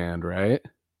metal band, right?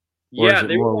 Or Yeah,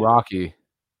 is it more rocky?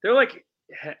 They're like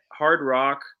hard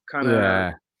rock kind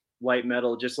of light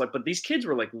metal, just like. But these kids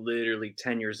were like literally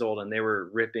 10 years old, and they were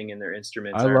ripping in their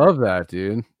instruments. I love that,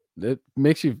 dude. It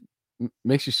makes you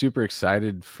super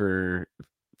excited for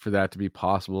that to be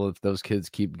possible. If those kids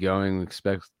keep going,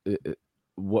 expect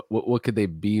what could they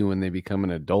be when they become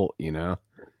an adult, you know?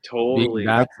 Totally.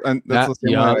 That's the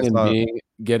same young and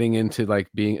getting into like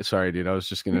being sorry, dude. I was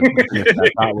just gonna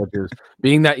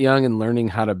being that young and learning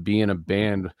how to be in a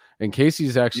band. And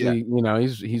Casey's actually, you know,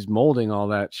 he's molding all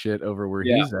that shit over where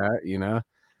he's at, you know.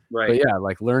 Right. But yeah,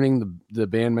 like learning the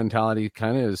band mentality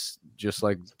kind of is just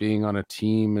like being on a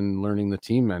team and learning the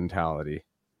team mentality.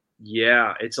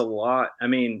 Yeah, it's a lot. I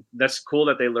mean, that's cool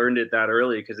that they learned it that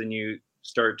early, because then you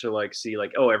start to like see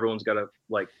like, oh, everyone's got a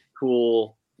like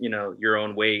cool, you know, your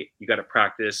own weight. You got to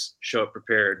practice, show up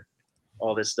prepared,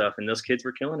 all this stuff. And those kids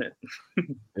were killing it.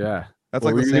 Yeah. That's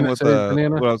like the same with what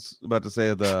I was about to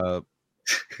say, the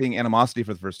seeing Animosity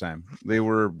for the first time. They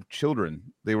were children.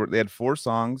 They had 4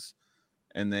 songs,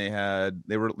 and they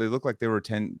looked like they were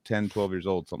 10, 12 years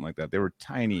old, something like that. They were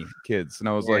tiny kids. And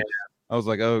I was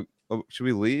like, oh, should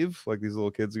we leave? Like these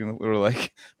little kids we're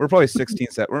probably 16,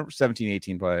 we're 17,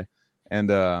 18 probably.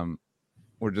 And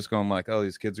we're just going like, oh,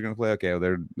 these kids are gonna play. Okay,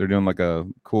 they're doing like a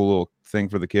cool little thing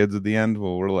for the kids at the end.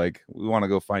 Well, we're like, we want to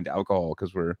go find alcohol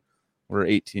because we're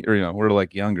 18, or you know, we're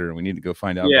like younger and we need to go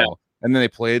find alcohol. Yeah. And then they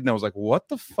played, and I was like, what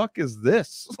the fuck is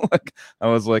this? Like, I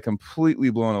was like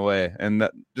completely blown away. And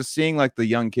that, just seeing like the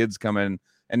young kids come in,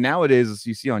 and nowadays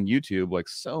you see on YouTube, like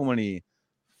so many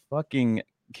fucking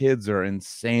kids are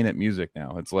insane at music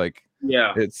now. It's like,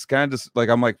 it's kind of just like,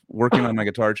 I'm like working on my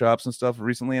guitar chops and stuff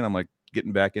recently, and I'm like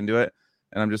getting back into it.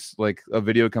 And I'm just like, a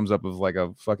video comes up of like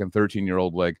a fucking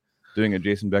 13-year-old like doing a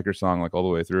Jason Becker song like all the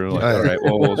way through. Like, all right,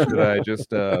 well, should I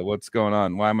just what's going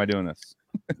on? Why am I doing this?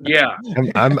 Yeah,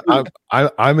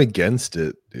 I'm against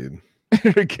it, dude.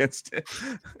 You're against it,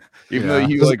 even though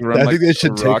you like run. I think they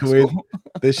should take away.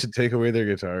 They should take away their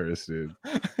guitarists, dude.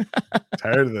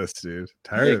 Tired of this, dude.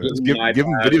 Tired of this. Give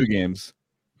them video games.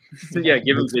 Yeah,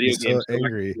 give them video games. So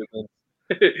angry.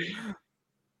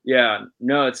 Yeah,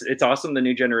 no, it's awesome, the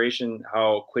new generation,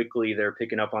 how quickly they're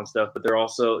picking up on stuff, but they're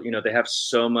also, you know, they have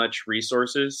so much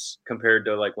resources compared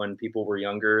to like when people were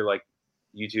younger. Like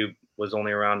YouTube was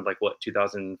only around like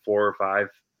 2004 or 5.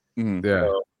 Mm-hmm. Yeah.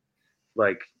 So,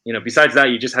 like, you know, besides that,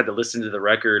 you just had to listen to the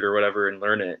record or whatever and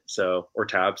learn it. So, or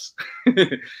tabs.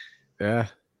 Yeah.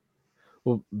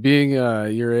 Well, being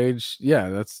your age, yeah,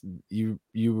 that's you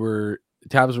were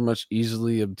tabs were much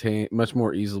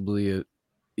more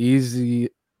easy.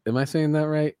 Am I saying that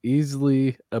right?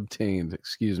 Easily obtained,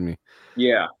 excuse me.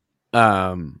 Yeah.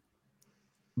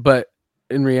 But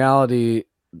in reality,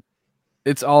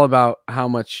 it's all about how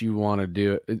much you want to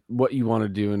do it, what you want to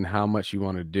do, and how much you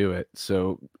want to do it.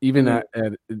 So even at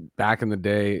back in the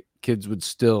day, kids would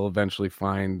still eventually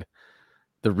find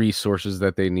the resources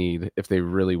that they need if they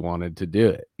really wanted to do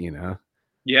it, you know?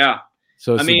 Yeah.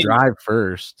 So it's the drive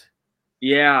first.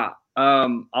 Yeah.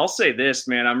 I'll say this,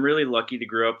 man, I'm really lucky to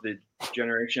grow up the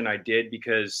generation I did,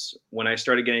 because when I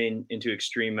started getting into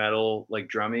extreme metal, like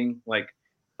drumming, like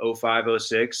 05,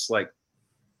 06, like,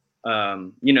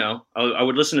 you know, I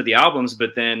would listen to the albums,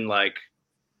 but then like,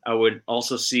 I would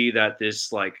also see that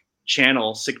this like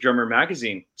channel, Sick Drummer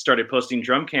Magazine, started posting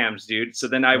drum cams, dude. So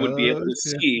then I would be able to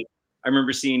see, I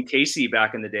remember seeing Casey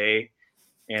back in the day,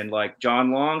 and like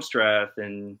John Longstreth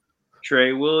and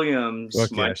Trey Williams.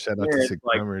 Shout out to Sick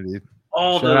Drummer, dude.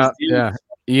 All those dudes. Yeah.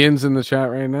 Ian's in the chat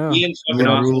right now. Ian's fucking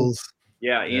awesome.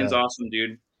 Yeah, Ian's awesome,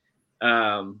 dude.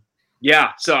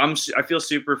 Yeah, so I feel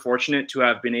super fortunate to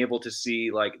have been able to see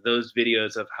like those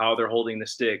videos of how they're holding the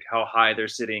stick, how high they're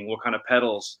sitting, what kind of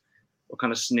pedals, what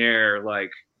kind of snare, like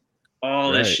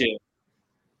all this shit.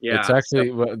 Yeah, it's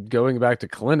actually going back to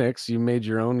clinics. You made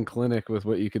your own clinic with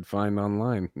what you could find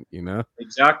online. You know,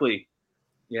 exactly.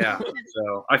 Yeah.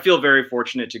 So I feel very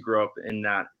fortunate to grow up in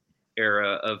that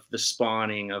era of the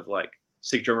spawning of like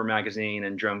Sick Drummer Magazine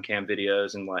and drum cam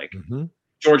videos and like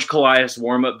George Colias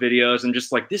warm up videos. And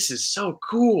just like, this is so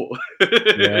cool.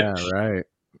 Yeah, right.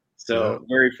 So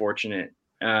very fortunate.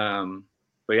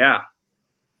 But yeah.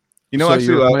 You know, So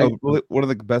actually, one of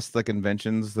the best like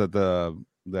inventions that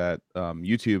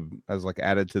YouTube has like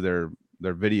added to their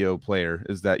video player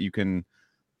is that you can,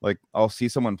 like, I'll see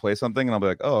someone play something and I'll be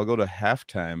like, oh, I'll go to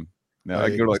halftime. No, I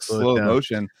go to like slow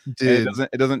motion. Dude. And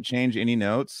it doesn't change any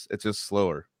notes. It's just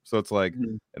slower. So it's like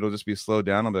it'll just be slowed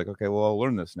down. I'll be like, okay, well, I'll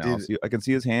learn this now. I can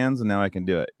see his hands and now I can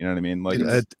do it. You know what I mean? Like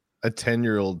dude, a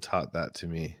 10-year-old taught that to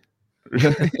me.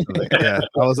 Yeah,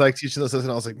 I was like teaching this, and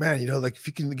I was like, man, you know, like if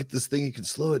you can get this thing, you can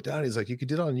slow it down. He's like, you could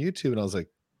do it on YouTube, and I was like,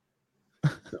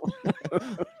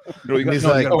 he's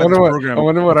like, I wonder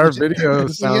what our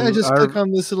videos sound. Yeah, just click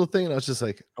on this little thing, and I was just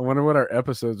like, I wonder what our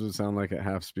episodes would sound like at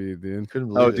half speed, dude. Couldn't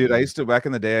believe it, dude, I used to back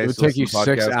in the day. It would take you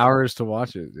 6 hours to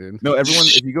watch it, dude. No, everyone,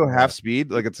 if you go half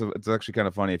speed, like it's actually kind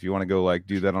of funny. If you want to go like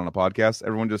do that on a podcast,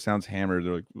 everyone just sounds hammered.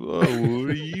 They're like, "Oh,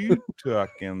 what are you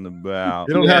talking about?"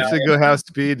 You don't have to go half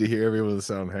speed to hear everyone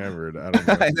sound hammered. I don't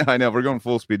know. I know. We're going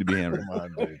full speed to be hammered. Come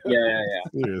on, dude. Yeah.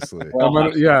 Seriously.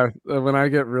 When I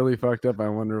get really fucked up, I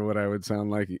wonder what I would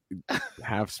sound like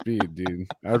half speed, dude.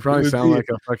 I would probably sound like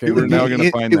a fucking.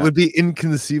 It would be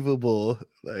inconceivable.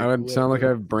 Like, I would sound like I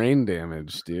have brain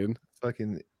damage, dude.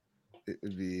 Fucking, it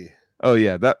would be. Oh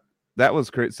yeah, that was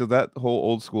crazy. So that whole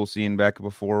old school scene back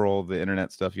before all the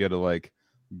internet stuff, you had to like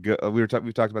go. We've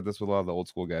talked about this with a lot of the old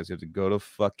school guys. You have to go to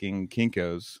fucking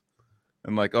Kinko's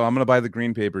and like, oh, I'm gonna buy the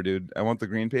green paper, dude. I want the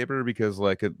green paper because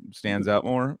like it stands out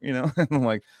more, you know, and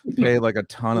like pay like a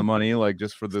ton of money like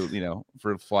just for the, you know,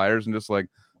 for flyers and just like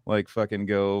fucking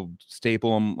go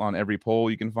staple them on every pole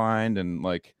you can find. And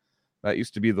like that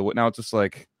used to be now it's just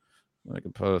like I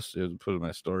can post it, put it in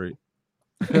my story.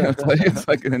 it's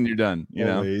like and then you're done, you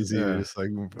know. Lazy, just like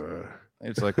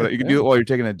it's like you can do it while you're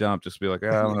taking a dump. Just be like,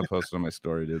 I want to post it on my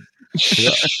story, dude.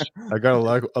 I got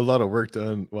a lot of work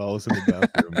done while I was in the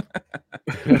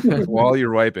bathroom. While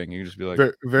you're wiping, you can just be like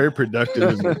very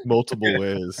productive in multiple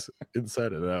ways,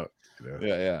 inside and out. You know?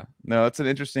 Yeah. No, it's an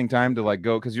interesting time to like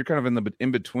go because you're kind of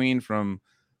in between from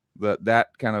that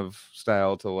kind of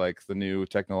style to like the new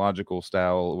technological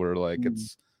style where like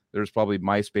there's probably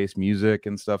MySpace music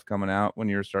and stuff coming out when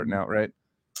you're starting out, right?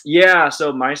 Yeah,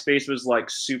 so MySpace was like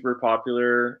super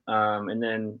popular, and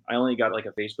then I only got like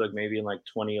a Facebook maybe in like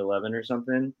 2011 or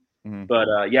something.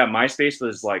 But yeah, MySpace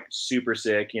was like super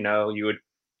sick. You know,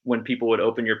 when people would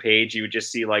open your page, you would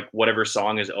just see like whatever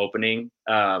song is opening.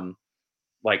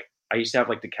 Like I used to have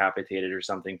like Decapitated or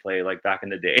something play like back in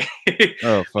the day.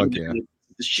 Oh fuck yeah,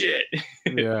 the shit.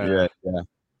 Yeah.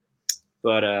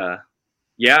 But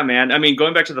yeah, man. I mean,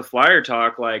 going back to the flyer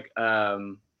talk, like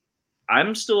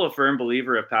I'm still a firm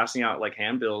believer of passing out like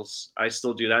handbills. I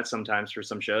still do that sometimes for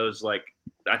some shows. Like,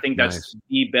 I think that's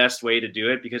the best way to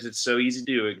do it because it's so easy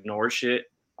to ignore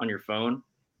shit on your phone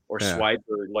or swipe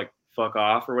or like fuck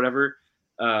off or whatever.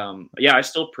 Yeah, I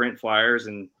still print flyers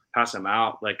and pass them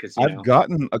out. Like, cause I've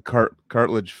gotten a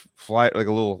cartilage flyer, like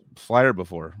a little flyer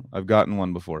before. I've gotten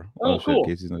one before. Oh, cool.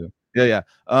 Casey's not yeah.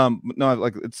 No,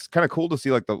 like it's kind of cool to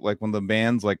see like when the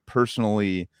bands like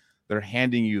personally. They're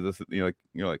handing you you're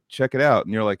like, check it out.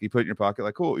 And you're like, you put it in your pocket,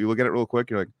 like, cool. You look at it real quick.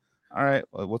 You're like, all right,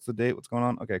 well, what's the date? What's going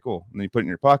on? Okay, cool. And then you put it in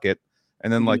your pocket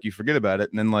and then like, you forget about it.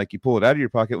 And then like, you pull it out of your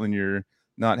pocket when you're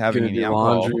not having any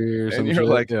alcohol. Laundry or something. You're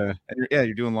like, and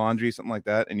you're doing laundry, something like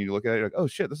that. And you look at it, you're like, oh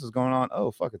shit, this is going on. Oh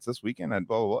fuck, it's this weekend. And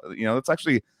blah, blah, blah. You know, it's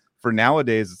actually for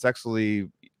nowadays, it's actually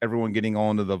everyone getting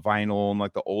all into the vinyl and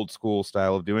like the old school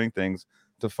style of doing things.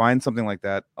 To find something like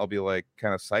that, I'll be like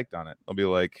kind of psyched on it. I'll be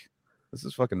like, this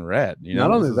is fucking rad. You know,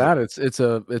 not only that,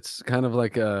 it's kind of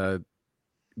like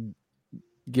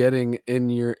getting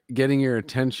your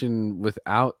attention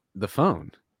without the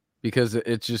phone, because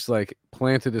it's just like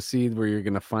planted a seed where you're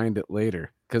gonna find it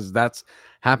later. Because that's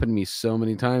happened to me so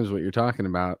many times. What you're talking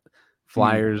about,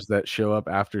 flyers that show up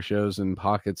after shows in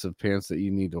pockets of pants that you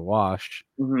need to wash,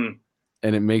 and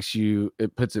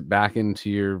it puts it back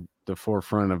into the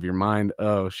forefront of your mind.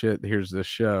 Oh shit, here's this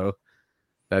show.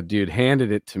 That dude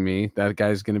handed it to me. That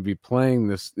guy's going to be playing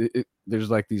this. There's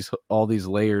like all these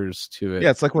layers to it. Yeah,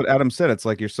 it's like what Adam said. It's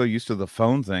like you're so used to the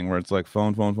phone thing where it's like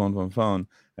phone,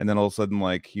 and then all of a sudden,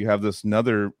 like you have this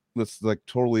like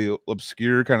totally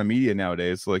obscure kind of media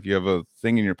nowadays. So, like you have a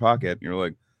thing in your pocket, and you're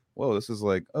like, whoa, this is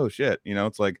like, oh shit, you know?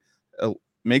 It's like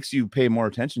makes you pay more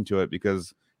attention to it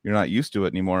because you're not used to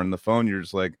it anymore. And the phone, you're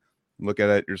just like look at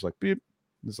it, you're just like beep,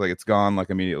 It's like it's gone like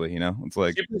immediately, you know. It's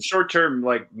like super short-term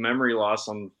like memory loss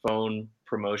on phone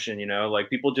promotion, you know, like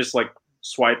people just like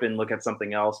swipe and look at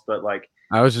something else, but like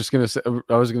I was gonna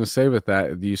say with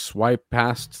that, you swipe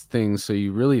past things, so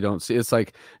you really don't see. It's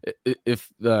like if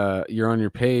you're on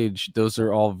your page, those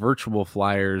are all virtual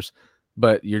flyers,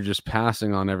 but you're just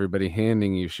passing on everybody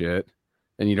handing you shit,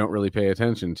 and you don't really pay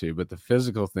attention to. But the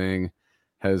physical thing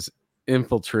has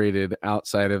infiltrated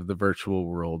outside of the virtual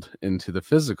world into the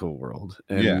physical world,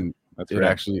 and that's it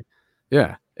right. actually,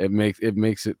 it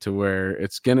makes it to where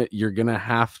you're gonna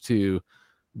have to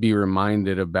be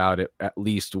reminded about it at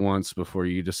least once before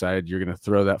you decide you're going to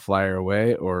throw that flyer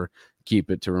away or keep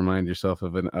it to remind yourself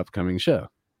of an upcoming show.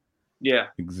 Yeah,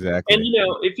 exactly. And you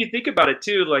know, if you think about it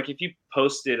too, like if you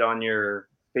post it on your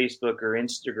Facebook or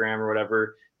Instagram or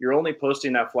whatever, you're only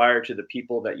posting that flyer to the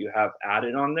people that you have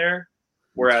added on there.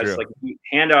 Whereas like if you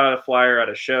hand out a flyer at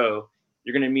a show,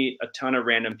 you're going to meet a ton of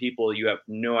random people you have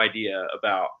no idea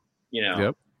about, you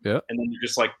know. Yep. And then you're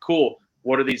just like, cool,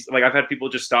 what are these? Like I've had people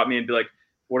just stop me and be like,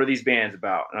 what are these bands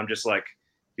about? And I'm just like,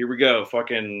 here we go,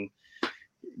 fucking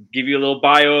give you a little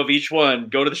bio of each one,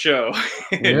 go to the show.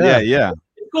 Yeah.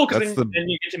 It's cool because then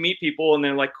you get to meet people and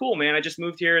they're like, cool, man, I just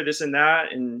moved here, this and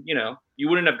that. And, you know, you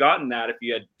wouldn't have gotten that if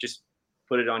you had just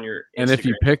put it on your Instagram. And if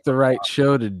you pick the right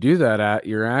show to do that at,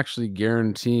 you're actually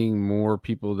guaranteeing more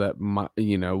people that,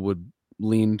 you know, would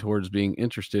lean towards being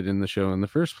interested in the show in the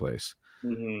first place.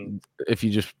 Mm-hmm. If you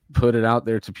just put it out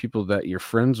there to people that you're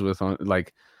friends with on,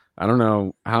 like, I don't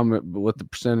know what the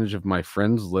percentage of my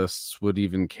friends lists would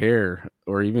even care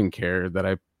that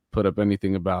I put up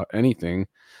anything about anything,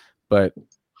 but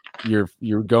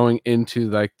you're going into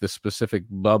like the specific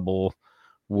bubble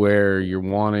where you're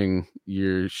wanting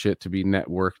your shit to be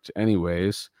networked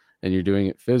anyways, and you're doing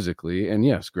it physically. And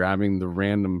yes, grabbing the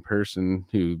random person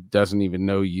who doesn't even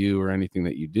know you or anything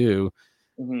that you do,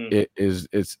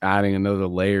 it's adding another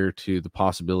layer to the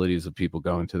possibilities of people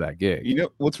going to that gig. You know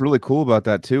what's really cool about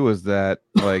that too is that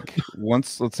like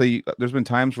once, let's say there's been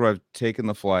times where I've taken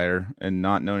the flyer and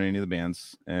not known any of the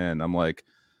bands, and I'm like,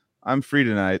 I'm free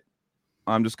tonight,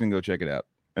 I'm just gonna go check it out.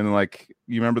 And then, like,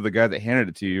 you remember the guy that handed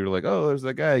it to you, you're like, oh, there's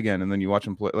that guy again. And then you watch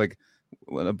him play, like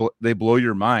they blow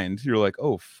your mind. You're like,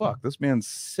 oh fuck, this man's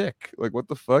sick. Like, what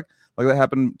the fuck? Like that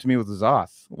happened to me with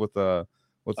Zoth, with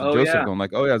Joseph going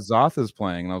like, oh yeah, Zoth is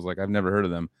playing, and I was like, I've never heard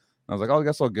of them. And I was like, oh, I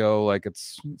guess I'll go. Like it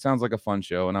sounds like a fun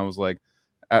show. And I was like,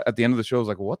 at the end of the show, I was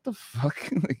like, what the fuck?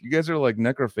 Like, you guys are like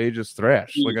necrophagous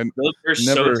thrash. Like I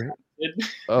never. So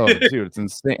oh, dude, it's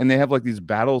insane. And they have like these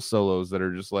battle solos that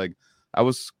are just like, I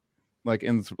was like,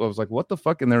 I was like, what the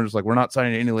fuck? And they're just like, we're not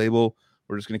signing any label.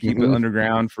 We're just gonna keep it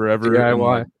underground forever. And,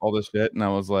 like, all this shit. And I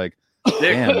was like,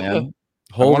 damn, man.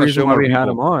 Whole reason why we had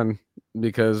him on,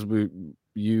 because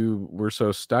you were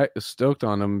so stoked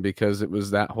on him, because it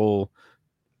was that whole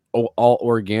all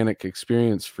organic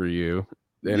experience for you,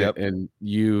 and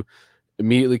you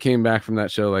immediately came back from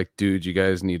that show like, dude, you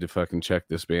guys need to fucking check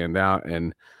this band out.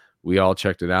 And we all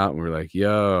checked it out, and we're like,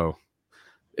 yo,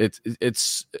 it's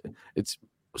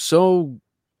so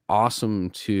awesome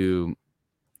to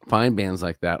find bands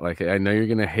like that. Like, I know you're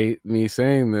gonna hate me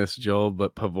saying this, Joel,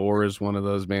 but Pavor is one of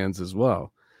those bands as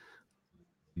well.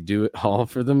 Do it all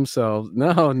for themselves.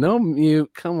 No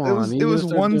mute. Come on. It was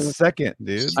 1 second,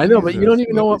 dude. I know, but you don't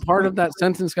even know what part of that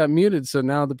sentence got muted. So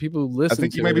now the people who listen, I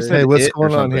think you maybe said, hey, what's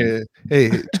going on here?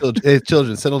 Hey,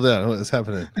 children, settle down. What's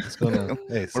happening? What's going on?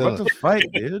 Hey, we're about to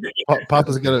fight, dude.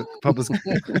 Papa's the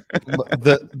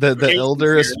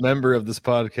eldest member of this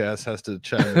podcast has to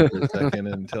chime in for a second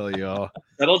and tell y'all,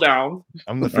 settle down.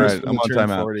 I'm the first one to turn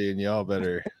 40, and y'all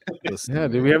better listen. Yeah,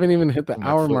 dude, we haven't even hit the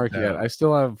hour mark yet. I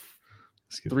still have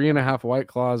 3.5 White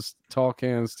Claws tall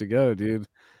cans to go, dude.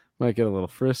 Might get a little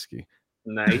frisky.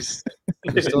 Nice.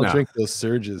 Just don't drink those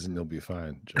surges and you'll be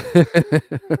fine.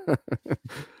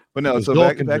 But no, so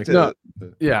back to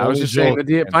I was just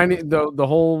saying finding the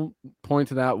whole point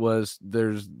to that was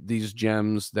there's these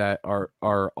gems that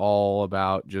are all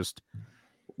about just,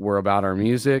 we're about our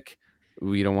music.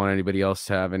 We don't want anybody else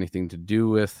to have anything to do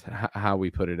with how we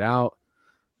put it out.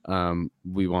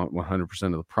 We want 100%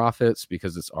 of the profits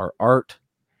because it's our art.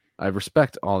 I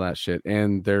respect all that shit,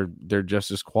 and they're just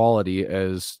as quality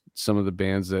as some of the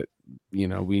bands that, you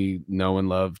know, we know and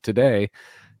love today.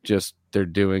 Just they're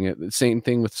doing it. The same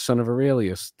thing with Son of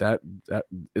Aurelius. That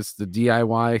it's the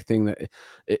DIY thing that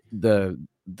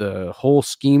the whole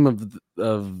scheme of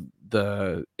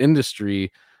the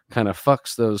industry kind of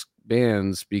fucks those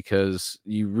bands, because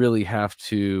you really have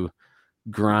to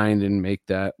grind and make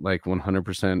that like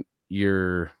 100%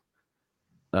 your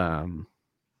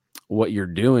what you're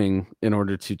doing in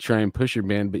order to try and push your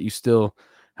band, but you still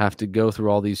have to go through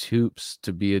all these hoops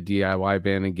to be a DIY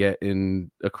band and get in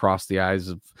across the eyes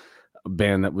of a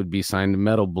band that would be signed to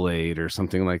Metal Blade or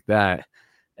something like that.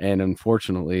 And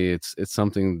unfortunately, it's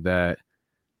something that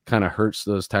kind of hurts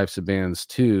those types of bands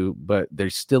too, but they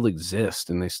still exist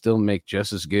and they still make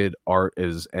just as good art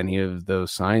as any of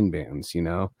those signed bands, you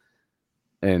know?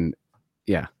 And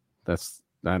yeah,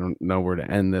 I don't know where to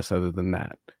end this other than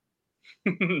that.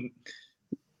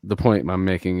 The point I'm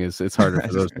making is it's harder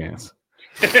for those bands.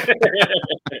 I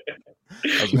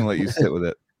was gonna let you sit with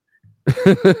it.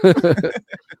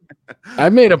 I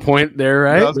made a point there,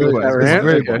 right?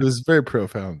 It was very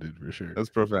profound, dude, for sure. That's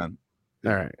profound.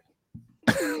 All right.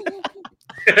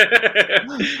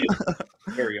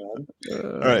 Carry on.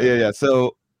 All right, yeah.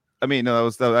 So, I mean, no,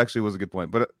 that actually was a good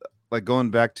point. But like going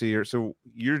back to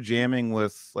you're jamming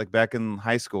with like back in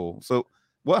high school. So,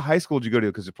 what high school did you go to?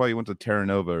 Because you probably went to Terra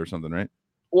Nova or something, right?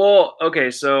 Well,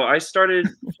 okay, so I started.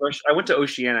 I went to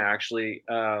Oceana actually,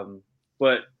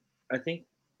 but I think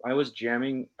I was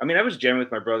jamming. I mean, I was jamming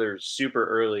with my brother super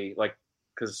early, like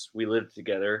because we lived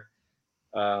together.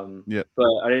 Yeah.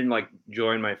 But I didn't like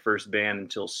join my first band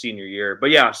until senior year.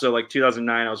 But yeah, so like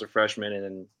 2009, I was a freshman, and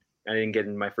then I didn't get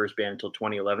in my first band until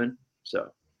 2011.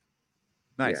 So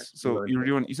nice. Yeah, so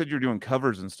you said you were doing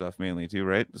covers and stuff mainly too,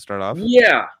 right? To start off.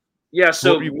 Yeah.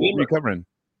 So what were you covering?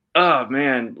 Oh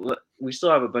man, we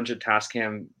still have a bunch of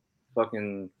Tascam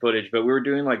fucking footage, but we were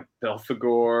doing like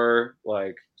Belphegor,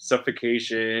 like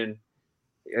Suffocation,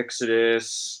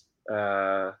 Exodus,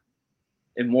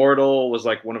 Immortal was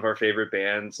like one of our favorite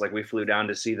bands. Like we flew down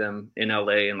to see them in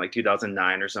LA in like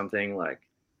 2009 or something. Like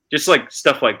just like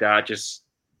stuff like that. Just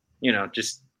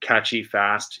just catchy,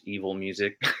 fast, evil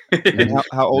music. And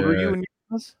how old were you when you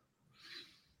were this?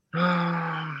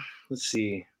 Let's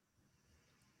see.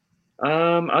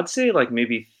 I'd say like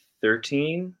maybe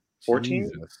 13, 14.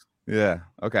 Jesus. Yeah.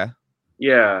 Okay.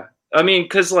 Yeah. I mean,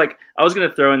 because like I was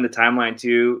gonna throw in the timeline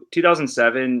too.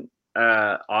 2007,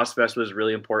 Ozfest was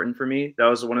really important for me. That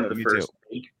was one of the first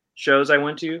big shows I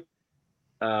went to.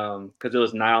 Because it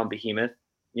was Nile and Behemoth,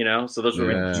 So those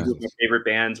were two of my favorite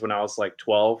bands when I was like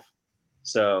 12.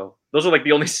 So those are like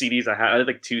the only CDs I had. I had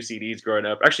like 2 CDs growing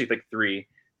up. Actually, like 3: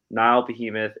 Nile,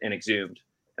 Behemoth, and Exhumed.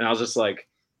 And I was just like,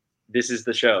 this is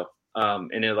the show.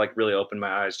 And it like really opened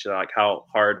my eyes to like how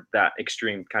hard that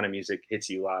extreme kind of music hits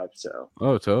you live. So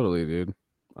totally, dude.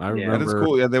 I remember. That is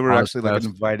cool. Yeah, they were actually like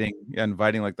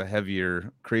inviting like the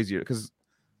heavier, crazier. Because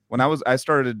when I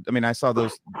started, I mean, I saw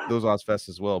those Ozfests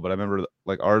as well, but I remember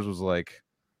like ours was like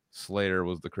Slayer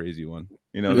was the crazy one.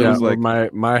 It was like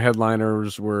my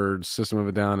headliners were System of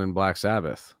a Down and Black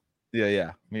Sabbath.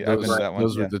 Yeah.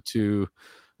 Those were the two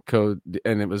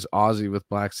and it was Ozzy with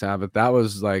Black Sabbath. That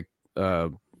was like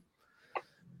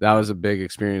that was a big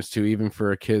experience too, even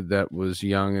for a kid that was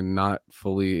young and not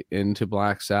fully into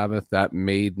Black Sabbath. That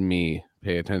made me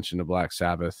pay attention to Black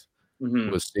Sabbath.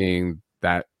 Was seeing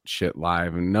that shit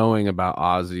live and knowing about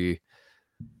Ozzy.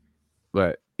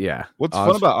 But yeah, what's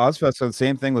fun about Ozfest? So the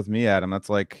same thing with me, Adam. That's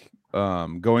like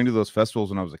going to those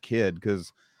festivals when I was a kid.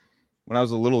 Because when I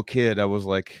was a little kid, I was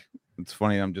like, it's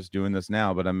funny, I'm just doing this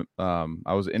now, but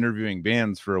I was interviewing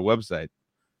bands for a website,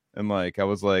 and like I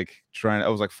was like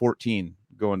 14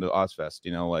 going to Ozfest.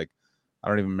 Like I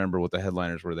don't even remember what the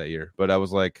headliners were that year, but I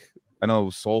was like, I know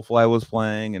Soulfly was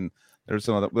playing, and there's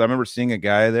some other. I remember seeing a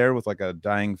guy there with like a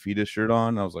Dying Fetus shirt on.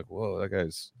 And I was like, whoa, that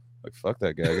guy's like, fuck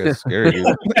that guy. That guy's scary, dude.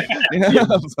 I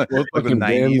was like the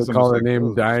 90s. Call the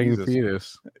name Dying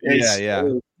Fetus. Yeah.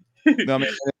 No, I mean,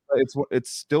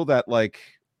 it's still that like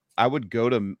I would go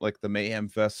to like the Mayhem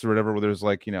Fest or whatever, where there's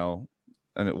like and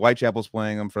Whitechapel's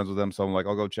playing. I'm friends with them, so I'm like,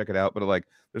 I'll go check it out. But like,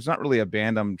 there's not really a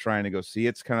band I'm trying to go see.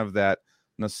 It's kind of that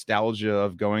nostalgia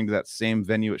of going to that same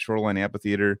venue at Shoreline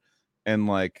Amphitheater and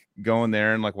like going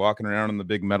there and like walking around in the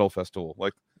big metal festival.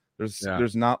 Like,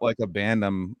 there's not like a band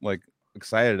I'm like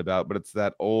excited about, but it's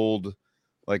that old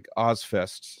like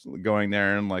Ozfest going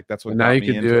there, and like that's what. And now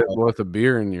you can do it with a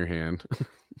beer in your hand.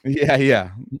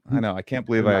 Yeah. I know. I can't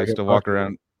believe I used to walk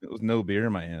around with no beer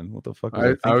in my hand. What the fuck?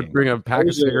 I would bring a pack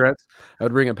of cigarettes. I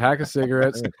would bring a pack of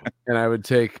cigarettes, and I would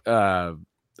take. I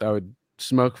would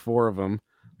smoke 4 of them,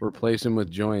 replace them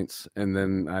with joints, and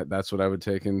then that's what I would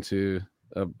take into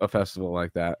a festival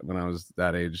like that. When I was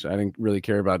that age, I didn't really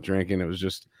care about drinking. It was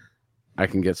just I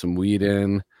can get some weed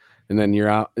in. And then you're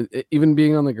out, even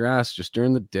being on the grass just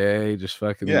during the day, just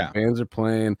fucking bands are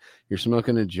playing. You're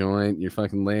smoking a joint. You're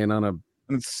fucking laying on a.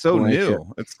 And it's so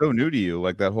new. It's so new to you.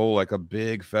 Like that whole like a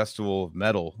big festival of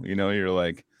metal. You're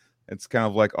like, it's kind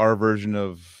of like our version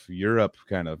of Europe,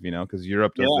 kind of. Because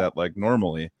Europe does that like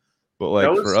normally, but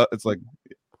like for us, it's like,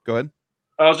 go ahead.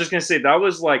 I was just gonna say that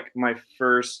was like my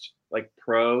first like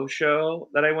pro show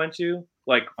that I went to,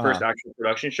 like first actual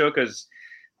production show, because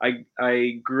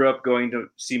I grew up going to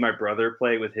see my brother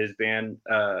play with his band.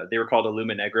 They were called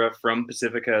Illuma Negra from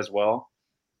Pacifica as well.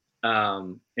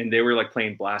 And they were like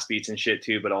playing blast beats and shit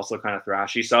too, but also kind of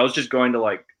thrashy. So I was just going to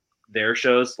like their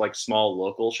shows, like small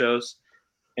local shows.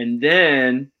 And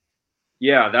then,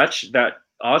 yeah, that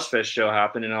Ozfest show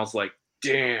happened, and I was like,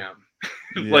 damn,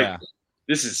 like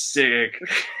this is sick.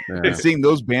 Yeah. And seeing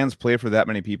those bands play for that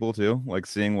many people too, like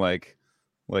seeing like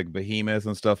Behemoth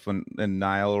and stuff, and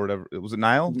Nile or whatever. Was it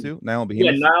Nile too? Nile and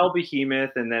Behemoth? Yeah, Nile,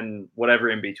 Behemoth, and then whatever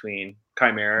in between.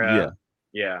 Chimera.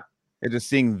 Yeah. And just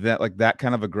seeing that, like that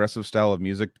kind of aggressive style of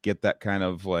music get that kind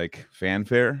of like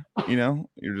fanfare, you know,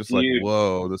 you're just like,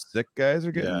 whoa, the sick guys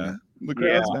are getting the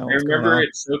crowds now. I remember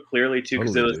it so clearly too,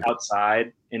 because it was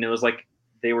outside, and it was like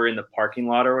they were in the parking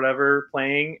lot or whatever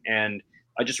playing, and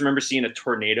I just remember seeing a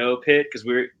tornado pit, because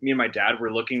me and my dad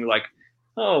were looking like,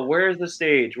 oh, where's the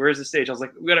stage? Where's the stage? I was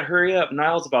like, we gotta hurry up.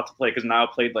 Nile's about to play, because Nile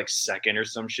played like second or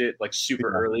some shit, like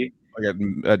super early. Like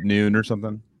at noon or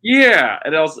something. Yeah.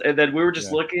 And then we were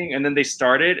just looking, and then they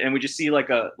started, and we just see like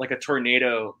a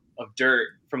tornado of dirt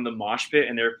from the mosh pit,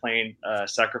 and they were playing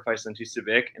Sacrifice Unto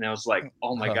Sabik, and I was like,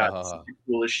 oh my God, this is the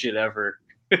coolest shit ever.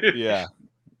 Yeah.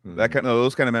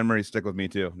 Those kind of memories stick with me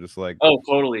too. Just like, oh,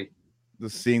 totally.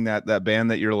 Just seeing that band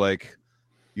that you're like,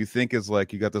 you think is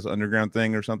like, you got this underground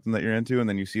thing or something that you're into, and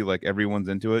then you see like everyone's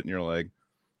into it, and you're like,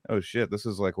 oh shit, this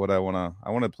is like what I want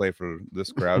to play for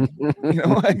this crowd. You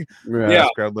know, like this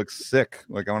crowd looks sick.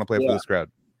 Like I want to play for this crowd.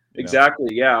 Exactly.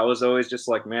 Know? Yeah. I was always just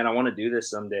like, man, I want to do this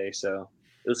someday. So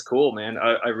it was cool, man.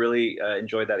 I really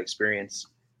enjoyed that experience.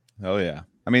 Oh yeah.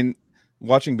 I mean,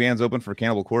 watching bands open for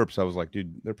Cannibal Corpse, I was like,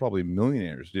 dude, they're probably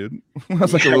millionaires, dude. I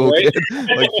was like a little kid,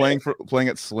 like playing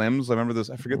at Slim's. I remember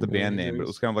this. I forget the band name, but it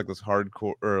was kind of like this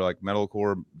hardcore or like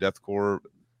metalcore, deathcore.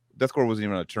 Deathcore wasn't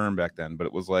even a term back then, but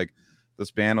it was like this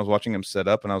band. I was watching them set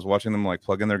up, and I was watching them like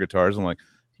plug in their guitars. I'm like,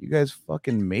 you guys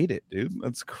fucking made it, dude.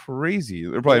 That's crazy.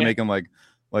 They're probably making like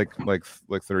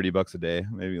 $30 a day,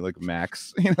 maybe like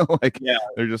max. You know, like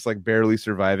they're just like barely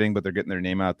surviving, but they're getting their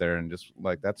name out there, and just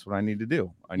like that's what I need to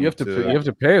do. You have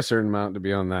to pay a certain amount to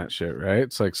be on that shit, right?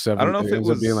 It's like $70. I don't know if it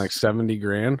was being like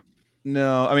 $70,000.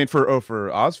 No, I mean for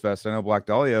Ozfest, I know Black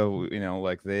Dahlia, you know,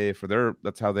 like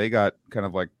that's how they got kind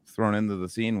of like thrown into the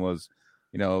scene was,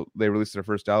 you know, they released their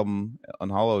first album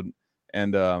Unhollowed,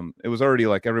 and it was already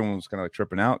like everyone was kind of like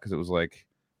tripping out because it was like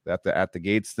at the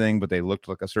Gates thing, but they looked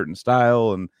like a certain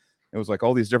style, and it was like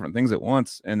all these different things at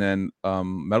once. And then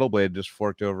Metal Blade just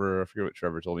forked over, I forget what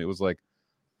Trevor told me, it was like,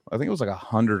 I think it was like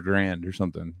 $100,000 or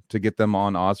something to get them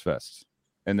on Ozfest.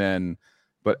 And then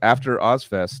but after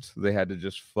Ozfest, they had to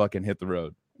just fucking hit the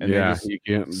road, and they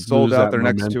just sold out their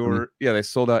next tour. Yeah, they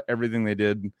sold out everything they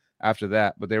did after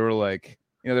that. But they were like,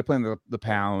 you know, they're playing the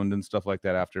Pound and stuff like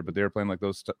that after, but they were playing like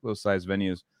those size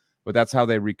venues. But that's how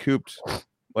they recouped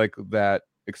like that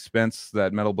expense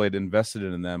that Metal Blade invested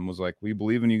in them. Was like, we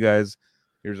believe in you guys.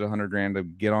 Here's $100,000 to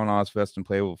get on Ozfest and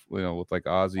play with, you know, with like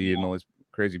Ozzy and all these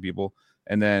crazy people.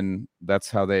 And then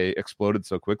that's how they exploded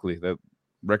so quickly. That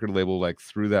record label like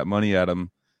threw that money at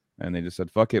them, and they just said,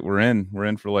 fuck it, we're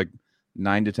in for like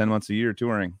 9 to 10 months a year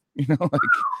touring. You know, like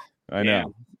I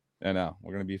know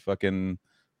we're gonna be fucking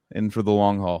in for the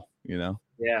long haul, you know.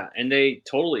 Yeah, and they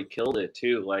totally killed it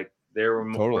too. Like they were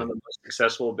one of the most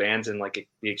successful bands in like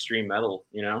the extreme metal,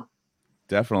 you know.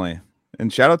 Definitely.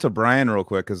 And shout out to Brian real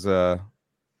quick, because that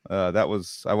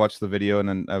was, I watched the video, and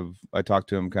then I talked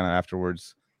to him kind of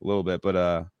afterwards a little bit,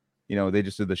 but you know, they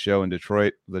just did the show in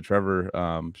Detroit, the Trevor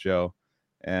show,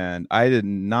 and I did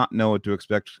not know what to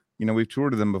expect. You know, we've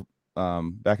toured with them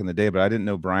back in the day, but I didn't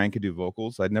know Brian could do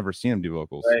vocals. I'd never seen him do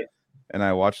vocals. Right. And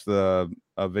I watched the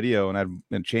video,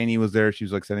 and Cheney was there. She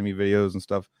was like sending me videos and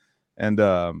stuff,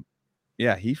 and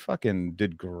yeah, he fucking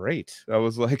did great. I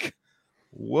was like,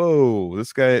 whoa,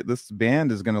 this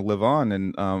band is gonna live on.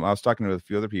 And I was talking to a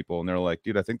few other people, and they're like,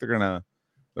 dude, I think they're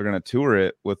gonna tour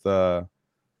it with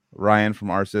Ryan from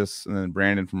Arsis, and then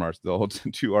Brandon from Arsis, the old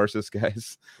two Arsis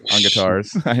guys on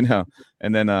guitars. I know.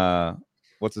 And then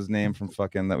what's his name from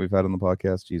fucking that we've had on the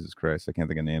podcast? Jesus Christ, I can't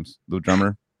think of names. The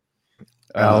drummer.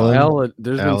 Alan.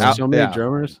 There's been so many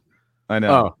drummers. I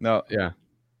know. No,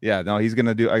 yeah. No, he's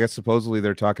gonna do. I guess supposedly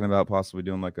they're talking about possibly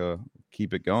doing like a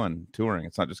keep it going touring.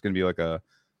 It's not just gonna be like a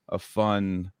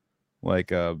fun,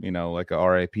 like you know, like a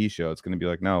RIP show. It's gonna be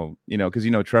like, no, you know, because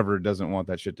you know Trevor doesn't want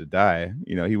that shit to die.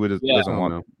 You know, he doesn't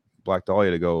want Black Dahlia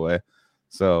to go away.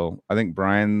 So I think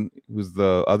Brian, who's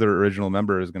the other original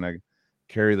member, is gonna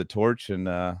carry the torch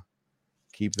and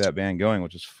keep that band going,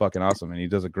 which is fucking awesome. And he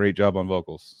does a great job on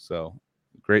vocals. So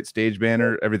great stage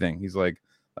banner, everything. He's like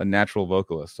a natural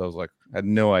vocalist. So I was like, I had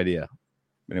no idea.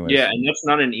 Anyways. Yeah, and that's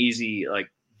not an easy like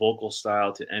vocal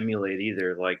style to emulate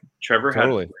either. Like Trevor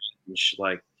Totally. had range,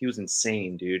 like he was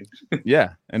insane, dude.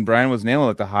 Yeah, and Brian was nailing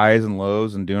like the highs and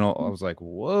lows and doing all. I was like,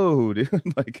 whoa, dude,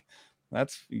 like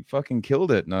that's you fucking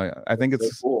killed it. No, I think That's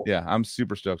it's so cool. yeah, I'm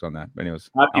super stoked on that. But anyways,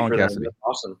 Happy Alan for them. Cassidy. That's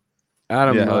awesome.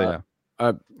 Adam, Yeah, hell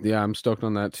yeah. Yeah, I'm stoked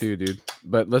on that too, dude.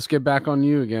 But let's get back on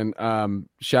you again.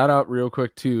 Shout out real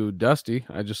quick to Dusty.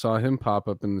 I just saw him pop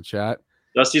up in the chat.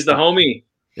 Dusty's the homie.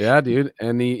 Yeah, dude.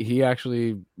 And he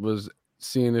actually was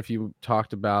seeing if you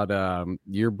talked about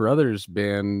your brother's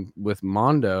band with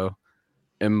Mondo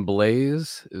and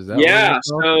Blaze. Is that Yeah,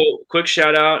 so quick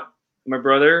shout out. My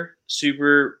brother,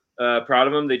 super proud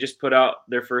of him. They just put out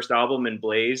their first album, and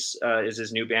Blaze is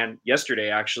his new band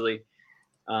yesterday, actually.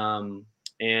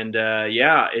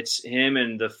 Yeah, it's him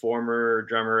and the former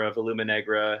drummer of Illuma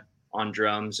Negra on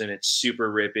drums, and it's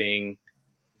super ripping,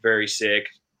 very sick.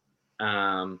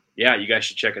 Yeah, you guys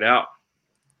should check it out.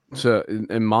 So,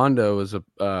 and Mondo is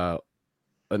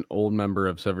an old member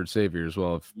of Severed Savior as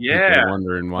well. If people Yeah, are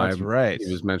wondering why That's right.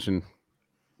 he was mentioned.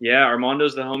 Yeah,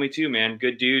 Armando's the homie too, man.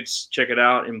 Good dudes. Check it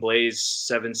out. And Blaze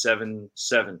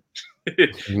 777.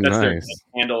 That's their Nice.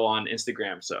 handle on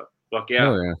Instagram. So fuck yeah.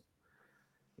 Oh yeah.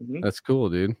 Mhm. That's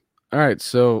cool, dude. All right,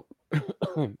 so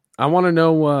I want to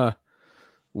know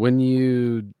when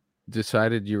you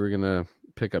decided you were gonna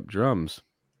pick up drums.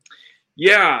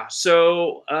 Yeah.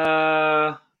 So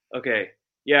okay.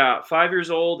 Yeah, 5 years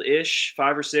old ish,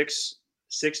 5 or 6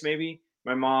 maybe.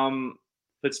 My mom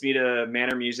puts me to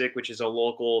Manor Music, which is a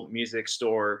local music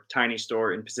store, tiny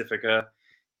store in Pacifica.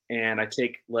 And I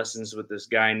take lessons with this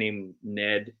guy named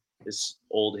Ned, this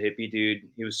old hippie dude.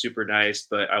 He was super nice,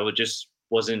 but I just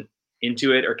wasn't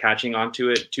into it or catching on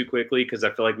to it too quickly because I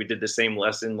feel like we did the same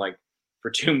lesson like for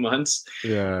 2 months.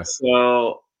 Yeah.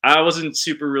 So I wasn't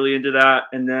super really into that.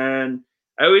 And then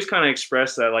I always kind of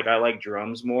expressed that like I like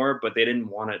drums more, but they didn't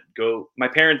want to go. My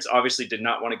parents obviously did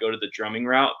not want to go to the drumming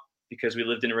route because we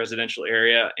lived in a residential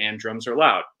area and drums are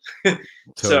loud.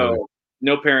 So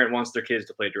no parent wants their kids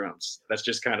to play drums. That's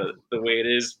just kind of the way it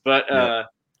is. But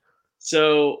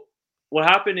so what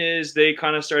happened is they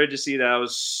kind of started to see that I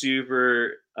was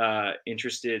super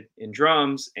interested in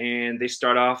drums, and they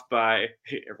start off by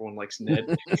everyone likes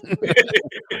Ned.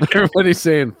 Everybody's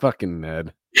saying fucking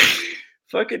Ned.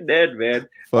 Fucking Ned, man.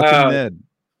 Fucking Ned.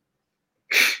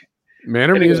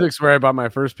 Manor Anyway. Music's where I bought my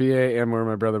first PA and where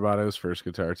my brother bought his first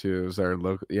guitar too. It was our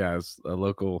local, yeah, it's a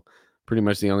local, pretty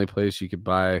much the only place you could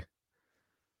buy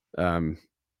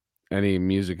any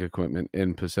music equipment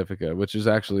in Pacifica, which is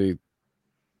actually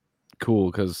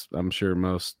cool because I'm sure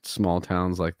most small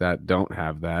towns like that don't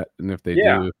have that, and if they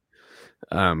do,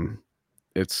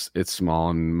 it's small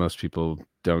and most people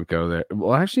don't go there.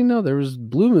 Well, actually, no, there was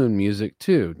Blue Moon Music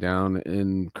too down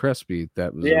in Crespi.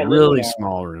 That was a really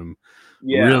small room.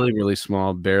 Yeah. Really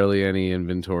small, barely any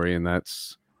inventory, and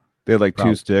that's They had like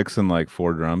 2 sticks and like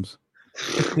 4 drums.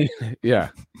 yeah,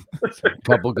 a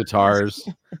couple guitars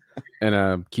and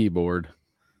a keyboard.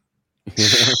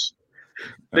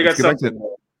 They got something.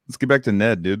 Let's get back to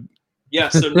Ned, dude. Yeah,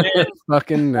 so Ned,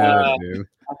 Fucking Ned, dude.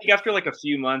 I think after like a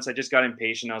few months, I just got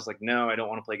impatient. I was like, no, I don't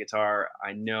want to play guitar.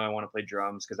 I know I want to play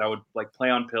drums because I would like play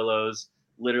on pillows,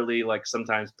 literally like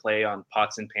sometimes play on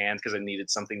pots and pans because I needed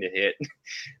something to hit.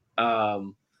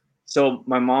 So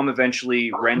my mom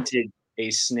eventually rented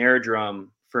a snare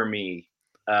drum for me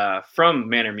from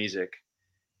Manor Music,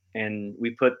 and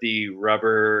we put the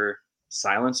rubber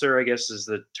silencer, I guess is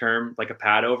the term, like a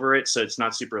pad over it, so it's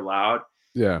not super loud.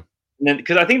 Yeah. And then,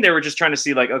 because I think they were just trying to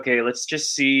see, like, okay, let's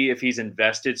just see if he's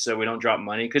invested, so we don't drop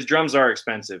money. Because drums are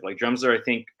expensive. Like drums are, I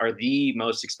think, are the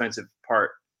most expensive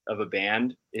part of a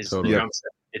band. Is Totally. the drum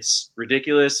set. It's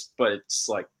ridiculous, but it's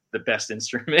like the best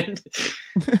instrument.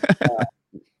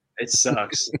 It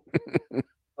sucks.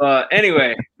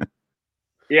 Anyway,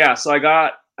 yeah. So I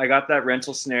got that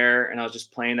rental snare, and I was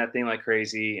just playing that thing like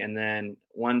crazy. And then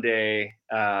one day,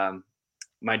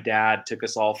 my dad took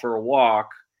us all for a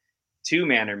walk to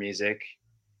Manor Music,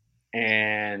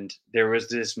 and there was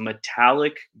this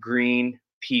metallic green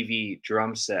PV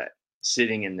drum set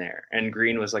sitting in there, and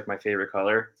green was like my favorite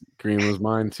color. Green was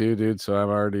mine too, dude. So I'm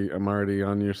already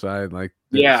on your side. Like,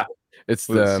 it's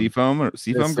Was the it seafoam or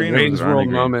seafoam green? Wayne's or was it army World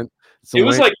green? moment. It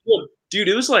was like, dude,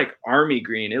 it was like army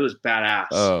green. It was badass.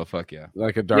 Oh fuck yeah!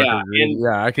 like a darker green. and-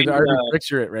 Yeah, I can and, already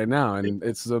picture it right now, and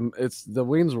it's the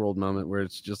Wayne's World moment where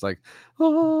it's just like,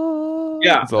 oh,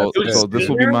 Yeah. It's all, It was it's all, this sitting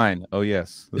will be there. mine. Oh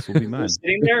yes, this will be It mine. was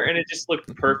sitting there, and it just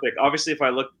looked perfect. Obviously, if I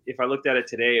looked at it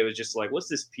today, it was just like, what's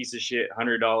this piece of shit,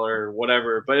 $100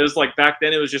 whatever. But it was like back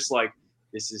then, it was just like,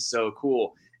 this is so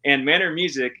cool. And Manor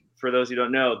Music, for those who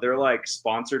don't know, they're like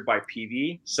sponsored by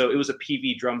PV, so it was a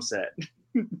PV drum set.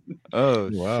 Oh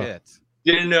wow. Shit!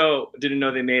 Didn't know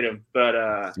they made them,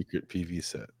 but secret PV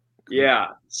set. Cool. Yeah.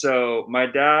 So my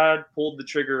dad pulled the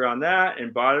trigger on that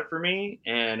and bought it for me,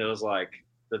 and it was like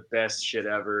the best shit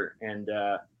ever. And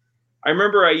I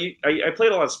remember I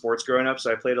played a lot of sports growing up,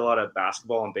 so I played a lot of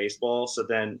basketball and baseball. So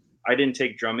then I didn't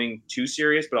take drumming too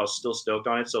serious, but I was still stoked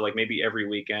on it. So like maybe every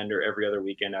weekend or every other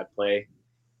weekend I'd play.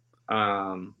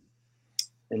 And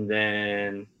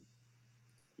then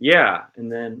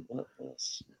what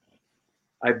else?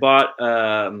 I bought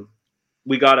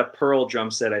we got a Pearl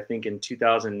drum set, I think in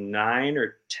 2009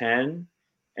 or 10.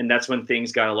 And that's when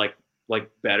things got like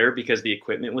better because the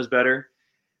equipment was better.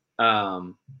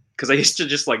 Because I used to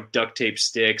just like duct tape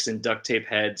sticks and duct tape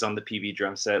heads on the PV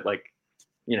drum set. Like,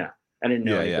 you know, I didn't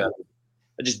know any better.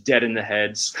 I just dead in the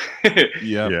heads.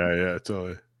 Yeah,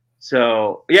 totally.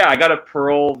 So yeah, I got a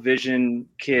Pearl Vision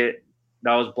kit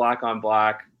that was black on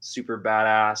black, super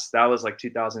badass. That was like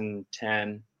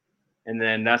 2010. And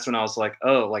then that's when I was like,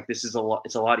 oh, like this is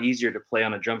it's a lot easier to play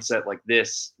on a drum set like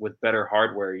this with better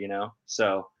hardware, you know?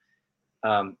 So,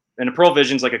 and a Pearl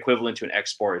Vision's like equivalent to an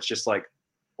X-Sport. It's just like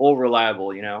all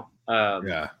reliable, you know?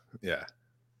 Yeah.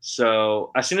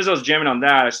 So as soon as I was jamming on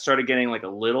that, I started getting like a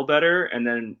little better. And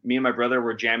then me and my brother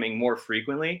were jamming more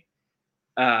frequently.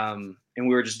 And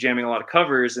we were just jamming a lot of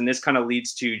covers. And this kind of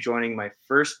leads to joining my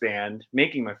first band,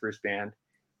 making my first band.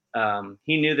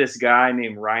 He knew this guy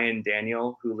named Ryan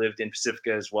Daniel who lived in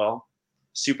Pacifica as well.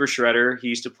 Super shredder. He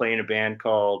used to play in a band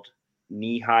called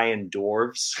Knee High and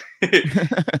Dwarves.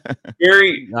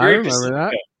 very I remember Pacifica.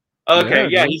 That. Okay,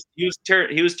 yeah, he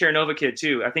was Terra Nova kid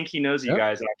too. I think he knows you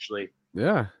guys actually.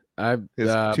 Yeah, I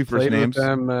two first names. With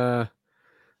them, I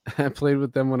played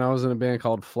with them when I was in a band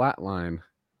called Flatline.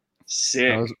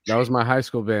 Sick. That was my high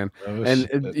school band.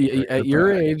 At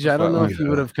your age, I don't know if you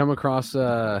would have come across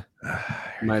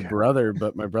my brother,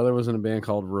 but my brother was in a band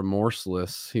called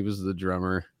Remorseless. He was the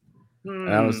drummer.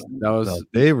 That was. No,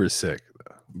 they were sick.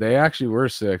 They actually were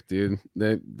sick, dude.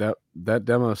 That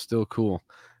demo is still cool.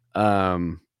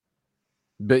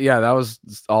 But yeah, that was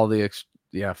all the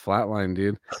Flatline,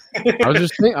 dude.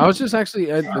 I was just actually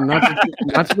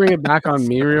not to bring it back on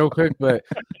me real quick, but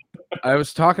I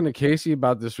was talking to Casey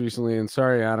about this recently, and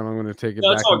sorry, Adam, I'm going to take it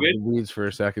back into the weeds for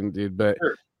a second, dude. But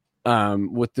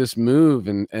with this move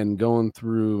and going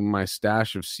through my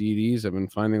stash of CDs, I've been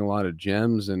finding a lot of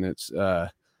gems, and it's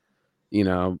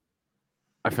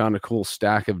I found a cool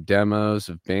stack of demos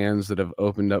of bands that have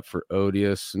opened up for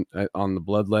Odious on the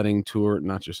Bloodletting tour.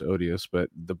 Not just Odious, but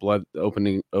the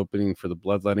opening for the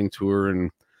Bloodletting tour.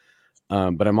 And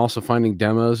but I'm also finding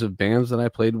demos of bands that I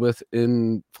played with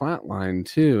in Flatline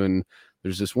too. And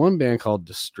there's this one band called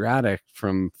Distratic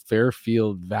from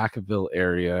Fairfield, Vacaville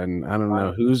area. And I don't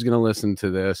know who's going to listen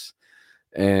to this.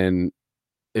 And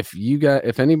if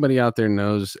anybody out there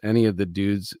knows any of the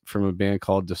dudes from a band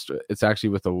called it's actually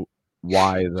with a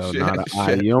Y though, not an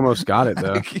I. You almost got it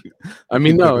though. I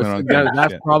mean, no,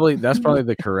 that's probably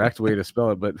the correct way to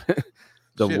spell it, but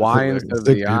the Y instead of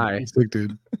the I. Sick,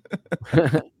 dude.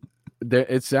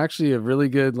 It's actually a really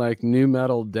good like new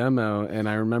metal demo, and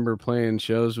I remember playing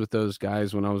shows with those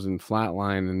guys when I was in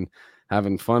Flatline and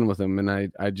having fun with them,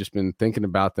 and I just been thinking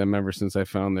about them ever since I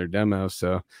found their demo.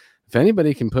 So if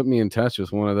anybody can put me in touch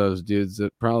with one of those dudes,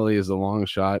 that probably is a long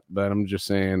shot, but I'm just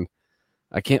saying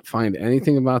I can't find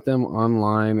anything about them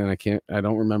online, and I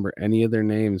don't remember any of their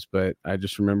names, but I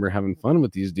just remember having fun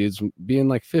with these dudes, being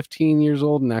like 15 years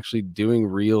old and actually doing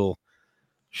real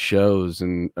shows.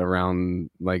 And around,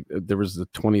 like, there was the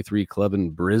 23 Club in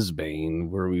Brisbane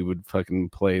where we would fucking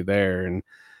play there, and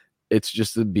it's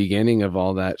just the beginning of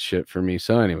all that shit for me.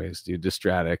 So anyways, dude,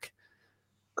 Distratic.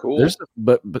 Cool.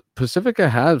 But Pacifica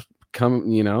has come,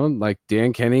 like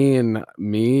Dan Kenny and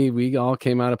me, we all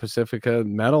came out of Pacifica.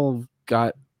 Metal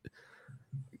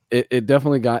it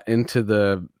definitely got into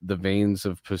the veins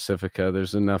of Pacifica.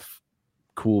 There's enough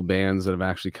cool bands that have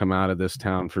actually come out of this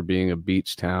town for being a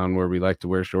beach town where we like to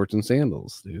wear shorts and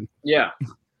sandals, dude. Yeah.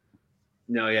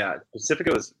 No, yeah.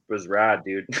 Pacifica was rad,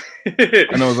 dude.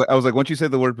 And I was like, once you say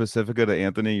the word Pacifica to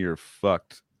Anthony, you're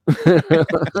fucked. I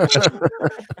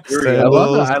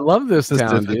love this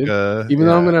town, dude. Even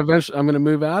though I'm gonna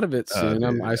move out of it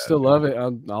soon. I still love it.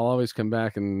 I'll always come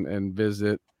back and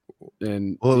visit.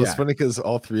 And it was funny because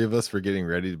all three of us were getting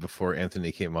ready before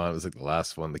Anthony came on. It was like the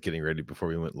last one, like getting ready before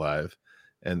we went live,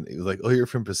 and he was like, "Oh, you're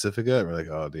from Pacifica?" And we're like,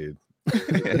 "Oh, dude."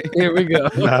 Here we go.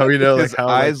 Now we know. His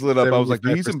eyes lit up. I was like,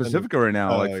 "He's in Pacifica right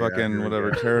now, like fucking whatever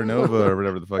Terra Nova or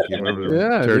whatever the fuck."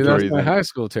 Dude, that's my high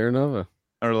school, Terra Nova.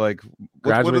 Or like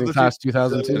graduating class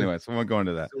 2002. Anyway, so I'm going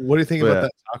to that. What do you think about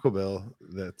that Taco Bell?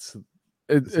 That's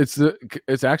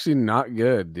It's actually not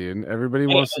good, dude. Everybody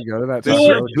wants to go to that. They Taco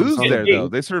serve Bell. booze there, though.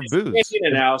 They serve booze.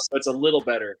 In now, so it's a little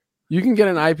better. You can get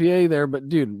an IPA there, but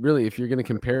dude, really, if you're gonna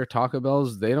compare Taco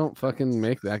Bells, they don't fucking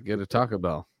make that good a Taco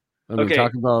Bell. I mean, Okay.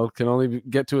 Taco Bell can only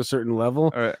get to a certain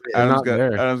level. All right, They're not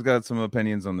there. Adam's got some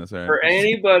opinions on this. All right. For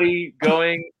anybody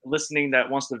listening that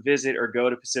wants to visit or go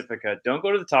to Pacifica, don't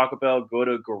go to the Taco Bell. Go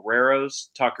to Guerrero's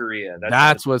Taqueria.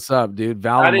 That's what's up, dude.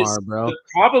 that is Valimar, bro.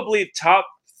 probably top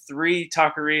 3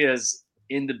 taquerias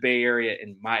in the Bay Area,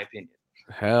 in my opinion.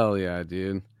 Hell yeah,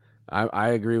 dude. I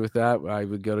agree with that. I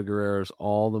would go to Guerrero's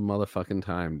all the motherfucking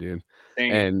time, dude.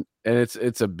 And it's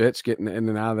a bitch getting in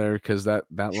and out of there because that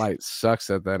light sucks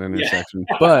at that intersection.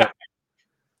 But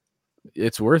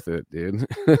it's worth it, dude.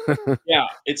 Yeah,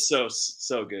 it's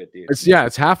so good, dude.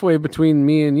 It's halfway between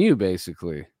me and you,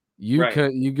 basically.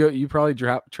 Right. You probably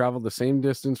travel the same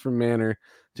distance from Manor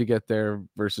to get there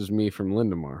versus me from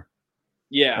Lindemar.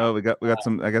 Yeah. Oh, we got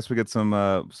some. I guess we got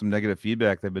some negative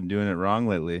feedback. They've been doing it wrong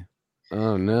lately.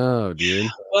 Oh no,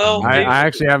 dude. Well, I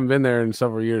actually haven't been there in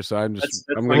several years, so I'm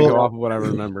gonna go off of what I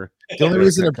remember. The only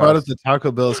reason I brought up the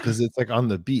Taco Bell is because it's like on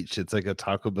the beach. It's like a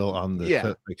Taco Bell on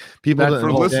the like, people That,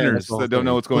 for listeners that don't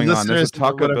know what's going on. There's a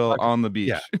Taco Bell on the beach.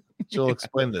 Yeah. She'll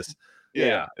explain this.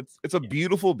 Yeah. It's a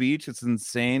beautiful beach. It's an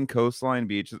insane coastline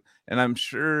beach, and I'm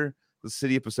sure the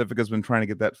city of Pacifica has been trying to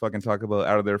get that fucking Taco Bell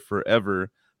out of there forever.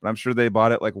 But I'm sure they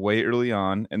bought it like way early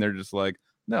on, and they're just like,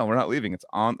 no, we're not leaving.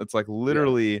 It's like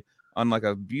literally on like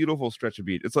a beautiful stretch of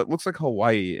beach. It's like looks like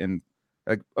Hawaii, and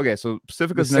like okay, so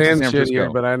Pacifica's next to San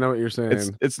Francisco, but I know what you're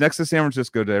saying. It's next to San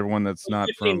Francisco to everyone that's not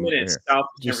 15 from minutes here. south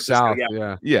of San Just Francisco.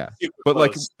 south, Yeah, Super but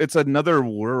like close. it's another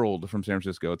world from San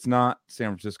Francisco. It's not San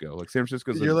Francisco. Like San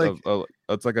Francisco's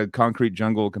it's like a concrete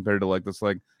jungle compared to like this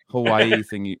like Hawaii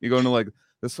thing. You go into like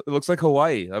this. It looks like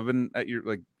Hawaii. I've been at your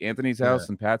like Anthony's house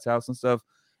and Pat's house and stuff,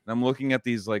 and I'm looking at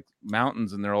these like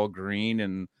mountains, and they're all green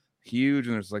and huge,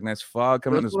 and there's like nice fog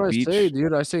coming on this beach. I say,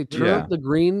 dude. I say turn up the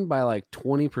green by like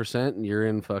 20%, and you're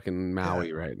in fucking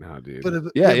Maui right now, dude.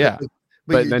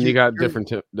 But then you got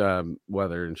different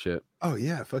weather and shit. Oh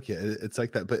yeah, fuck yeah, it's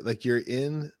like that. But like you're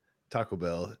in Taco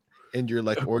Bell and you're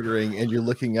like ordering and you're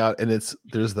looking out and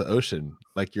there's the ocean,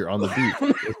 like you're on the beach.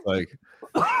 It's like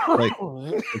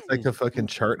it's like a fucking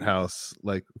chart house,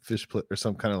 like fish plate or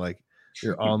some kind of like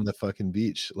you're on the fucking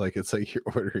beach. Like it's like you're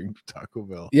ordering Taco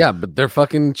Bell. Yeah, but their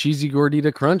fucking cheesy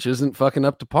gordita crunch isn't fucking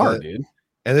up to par, dude.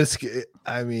 And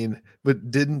I mean,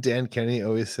 but didn't Dan Kenny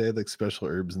always say like special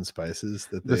herbs and spices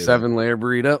that the 7-layer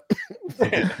burrito?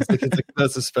 it's like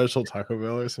that's a special Taco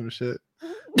Bell or some shit.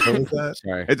 What was that?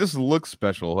 Sorry, it just looks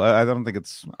special. I don't think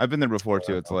it's. I've been there before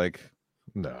too. It's like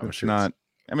no, it's sure not.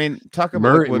 I mean, Taco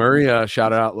Bell. Murray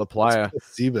shout out La Playa.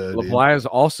 La Playa is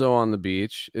also on the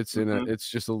beach. It's it's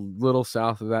just a little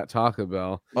south of that Taco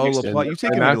Bell. Oh, La Playa! You've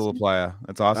taken me to La Playa.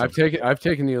 That's awesome. I've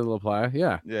taken you to La Playa.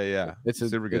 Yeah. It's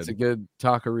super good. It's a good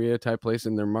taqueria type place,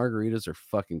 and their margaritas are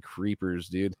fucking creepers,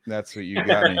 dude. That's what you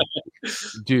got me,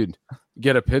 dude.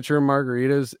 Get a pitcher of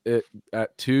margaritas.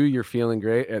 At 2, you're feeling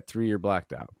great. At 3, you're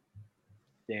blacked out.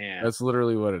 Damn, that's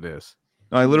literally what it is.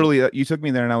 No, I literally, you took me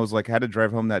there, and I was like, I had to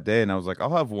drive home that day, and I was like,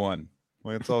 I'll have one.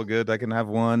 Like, it's all good. I can have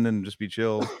one and just be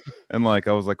chill. And like,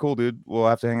 I was like, cool, dude. We'll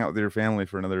have to hang out with your family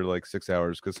for another like 6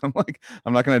 hours because I'm like,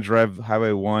 I'm not gonna drive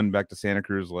Highway 1 back to Santa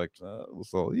Cruz like,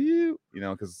 so you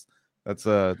know, because that's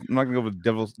I'm not gonna go with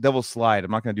Devil's Slide.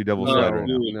 I'm not gonna do Devil's Slide right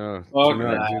now. No, do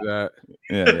not do that.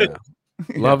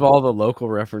 Yeah. Love all the local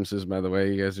references, by the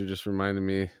way. You guys are just reminding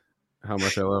me how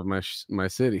much I love my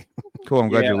city. Cool. I'm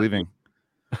glad you're leaving.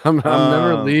 I'm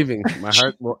never leaving. My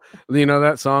heart. Well, you know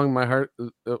that song. My heart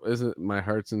isn't. My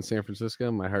heart's in San Francisco.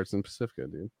 My heart's in Pacifica,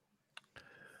 dude.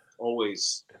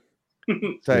 Always.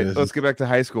 Tight. Let's get back to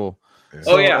high school.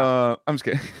 Oh yeah. I'm just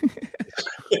kidding.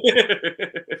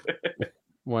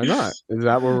 Why not? Is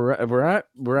that where we're at?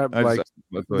 We're at like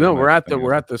no. We're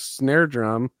at the snare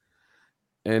drum,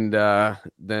 and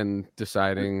then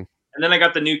deciding. And then I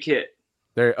got the new kit.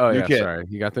 There. Oh yeah. Sorry,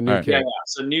 you got the new kit. Yeah.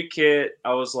 So new kit.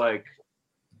 I was like.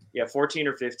 14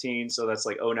 or 15. So that's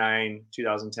like 09,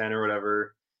 2010 or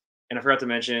whatever. And I forgot to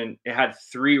mention it had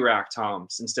 3 rack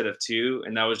toms instead of 2.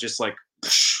 And that was just like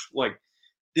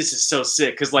this is so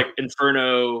sick. Cause like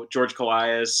Inferno, George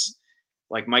Colias,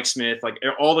 like Mike Smith, like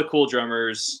all the cool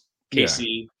drummers,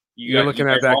 Casey. Yeah. You're looking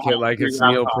at that kit like it's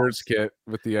Neil Peart's kit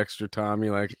with the extra tom.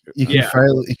 You like you can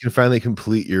finally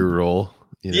complete your role.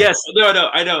 You know? Yes. No,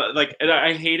 I know. Like, and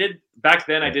I hated back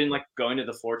then. I didn't like going to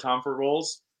the 4 tom for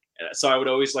rolls. So I would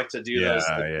always like to do those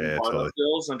totally.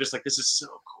 Fills. I'm just like, this is so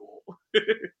cool.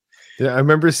 Yeah, I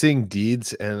remember seeing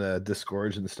Deeds and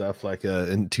Disgorge and stuff like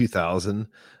in 2000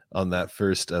 on that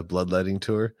first bloodletting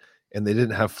tour, and they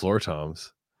didn't have floor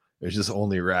toms, There's just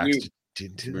only racks.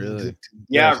 Really?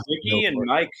 Yeah, Ricky and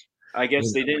Mike, I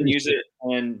guess they didn't use it.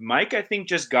 And Mike, I think,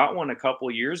 just got one a couple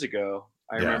years ago.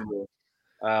 I remember.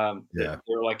 They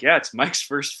were like, yeah, it's Mike's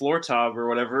first floor top or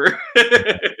whatever.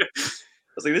 I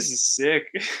was like, this is sick.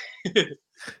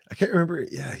 I can't remember.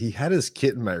 Yeah, he had his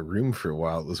kit in my room for a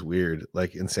while. It was weird,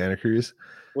 like in Santa Cruz.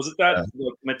 Was it that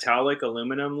metallic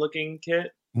aluminum looking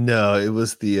kit? No, it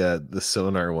was the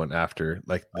Sonar one after,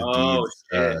 like the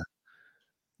Deeds,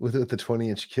 with the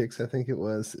 20-inch kicks. I think it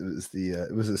was.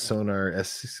 It was a Sonar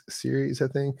S series. I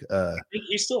think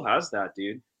he still has that,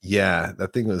 dude. Yeah,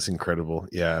 that thing was incredible.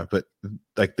 Yeah, but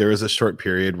like there was a short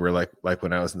period where like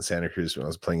when I was in Santa Cruz when I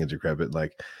was playing in Decrepit,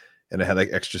 like, and I had like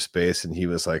extra space, and he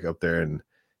was like up there, and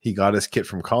he got his kit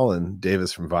from Colin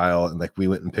Davis from Vile, and like we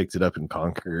went and picked it up in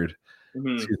Concord.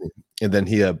 Mm-hmm. And then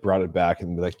he brought it back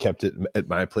and like kept it at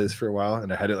my place for a while,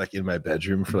 and I had it like in my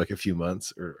bedroom for like a few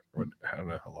months, or I don't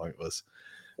know how long it was.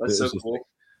 That's so cool. Like,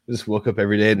 I just woke up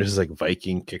every day and there's just like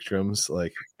Viking kick drums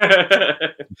like in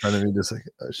front of me, just like,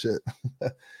 oh shit.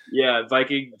 Yeah,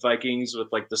 Vikings with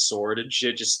like the sword and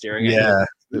shit just staring at you. Yeah,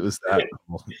 it was that.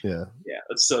 Yeah,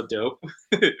 that's so dope.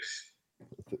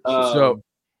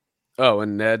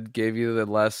 And Ned gave you the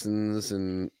lessons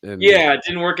and yeah, it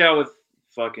didn't work out with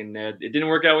fucking Ned. It didn't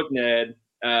work out with Ned.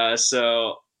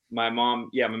 So my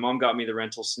mom got me the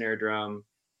rental snare drum,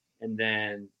 and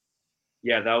then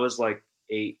that was like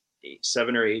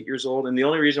 7 or 8 years old. And the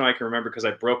only reason I can remember because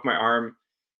I broke my arm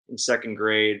in second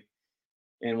grade,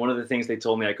 and one of the things they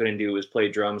told me I couldn't do was play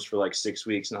drums for like 6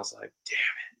 weeks, and I was like,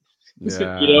 damn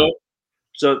it. Yeah.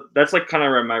 So that's like kind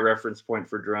of my reference point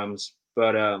for drums.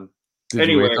 But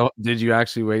did you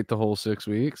actually wait the whole 6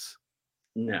 weeks?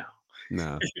 No.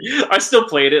 I still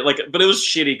played it, but it was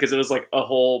shitty because it was like a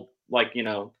whole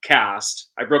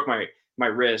cast. I broke my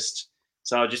wrist,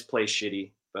 so I would just play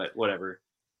shitty, but whatever.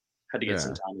 Had to get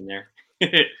some time in there.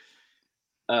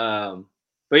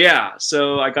 But yeah,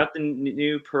 so I got the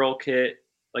new Pearl kit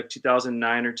like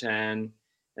 2009 or 10,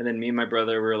 and then me and my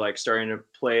brother were like starting to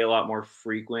play a lot more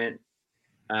frequent.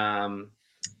 And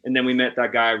then we met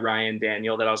that guy Ryan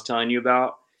Daniel that I was telling you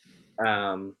about.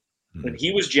 And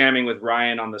he was jamming with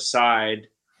Ryan on the side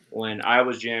when I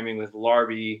was jamming with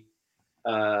Larby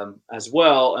as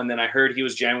well. And then I heard he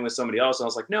was jamming with somebody else. And I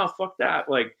was like, no, fuck that.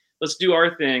 Like, let's do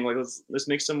our thing. Like, let's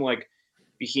make some like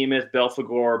Behemoth,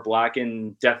 Belphegor,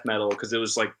 Blackened death metal. Cause it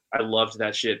was like, I loved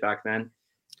that shit back then.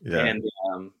 Yeah.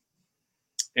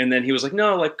 And then he was like,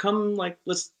 no, like, come, like,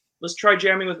 let's try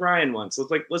jamming with Ryan once.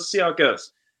 Let's see how it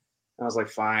goes. And I was like,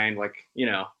 fine. Like,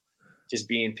 just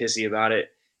being pissy about it.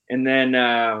 And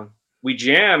then, we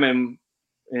jam and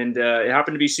it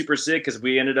happened to be super sick because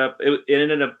it ended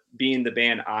up being the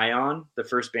band Ion, the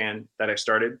first band that I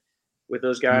started with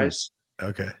those guys.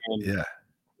 Okay. And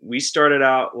we started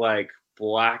out like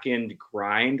Blackened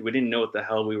grind. We didn't know what the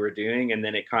hell we were doing, and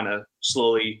then it kind of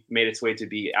slowly made its way to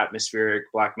be atmospheric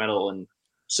black metal and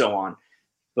so on.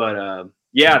 But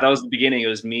that was the beginning. It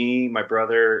was me, my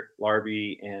brother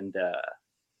Larby, and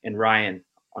Ryan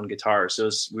on guitar. So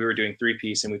we were doing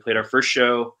 3-piece, and we played our first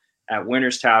show at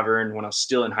Winter's Tavern when I was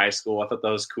still in high school. I thought that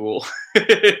was cool.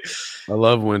 I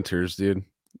love Winters, dude.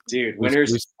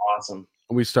 Winters is awesome.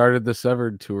 We started the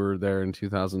Severed tour there in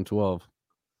 2012.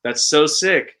 That's so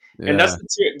sick. Yeah. And that's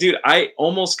dude, I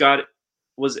almost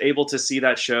was able to see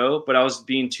that show, but I was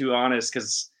being too honest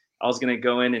because I was going to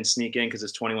go in and sneak in because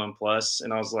it's 21 plus.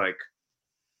 And I was like,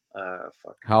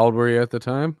 fuck. How old were you at the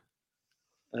time?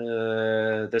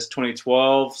 That's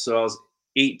 2012. So I was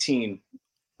 18.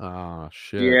 Oh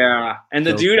shit! Yeah, and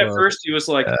the dude at first he was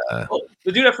like,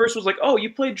 "Oh,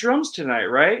 you played drums tonight,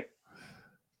 right?"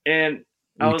 And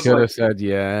I was like, could have said,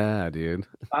 "Yeah, dude."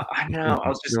 I know. I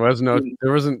was just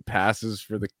there wasn't passes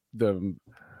for the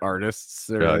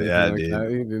artists. Or dude. That.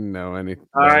 He didn't know anything.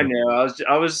 I know.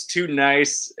 I was too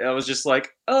nice. I was just like,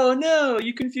 "Oh no,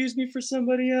 you confused me for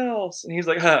somebody else." And he's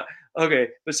like, "Huh, okay,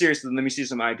 but seriously, let me see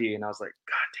some ID." And I was like,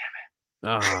 "God damn it."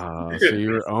 Oh, so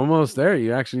you were almost there.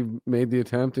 You actually made the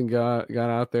attempt and got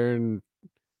out there, and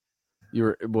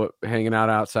you were hanging out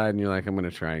outside, and you're like, I'm gonna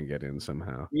try and get in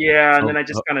somehow. Yeah, and then I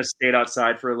just kind of stayed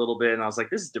outside for a little bit, and I was like,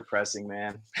 this is depressing,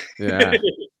 man. Yeah.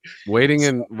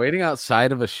 waiting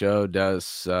outside of a show does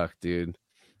suck, dude.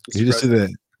 You just do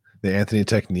the Anthony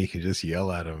technique. You just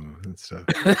yell at him and stuff.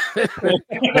 Well,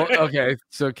 okay,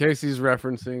 so Casey's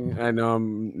referencing. I know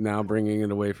I'm now bringing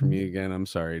it away from you again. I'm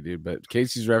sorry, dude, but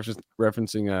Casey's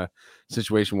referencing a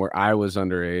situation where I was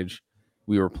underage.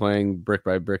 We were playing Brick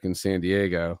by Brick in San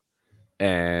Diego,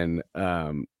 and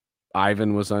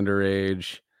Ivan was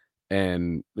underage,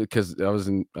 and because I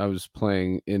was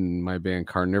playing in my band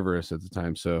Carnivorous at the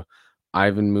time, so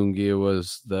Ivan Mungia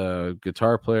was the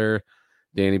guitar player,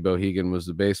 Danny Bohegan was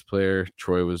the bass player,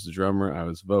 Troy was the drummer, I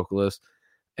was the vocalist,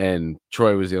 and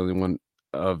Troy was the only one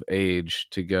of age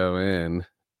to go in,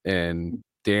 and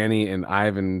Danny and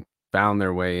Ivan found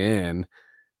their way in,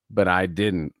 but I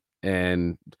didn't.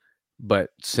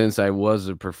 But since I was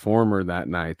a performer that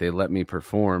night, they let me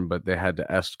perform, but they had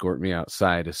to escort me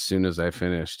outside as soon as I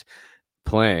finished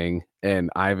playing,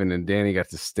 and Ivan and Danny got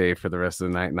to stay for the rest of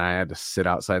the night, and I had to sit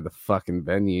outside the fucking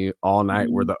venue all night.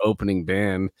 We're the opening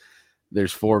band.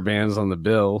 There's 4 bands on the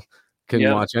bill.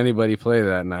 Couldn't watch anybody play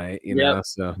that night, you know.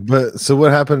 So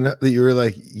what happened that you were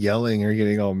like yelling or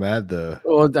getting all mad though?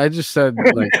 Well, I just said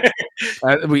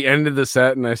like we ended the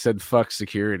set and I said fuck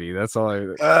security. That's all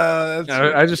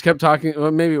I just kept talking.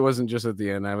 Well, maybe it wasn't just at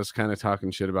the end. I was kind of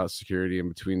talking shit about security in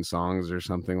between songs or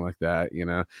something like that, you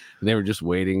know. And they were just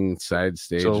waiting side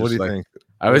stage. So what do you think?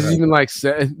 I was even like,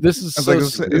 this is so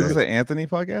is this an Anthony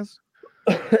podcast?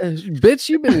 Bitch,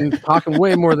 you've been talking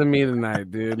way more than me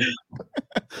tonight, dude.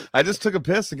 I just took a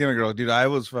piss again, girl. Dude, I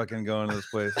was fucking going to this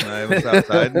place and I was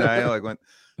outside and I like went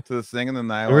to this thing and then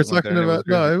I was talking about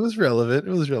it was relevant.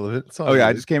 It was relevant. Oh yeah,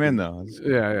 I just came in though.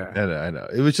 Yeah. I know.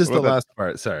 It was just the last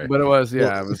part. Sorry. But it was, yeah.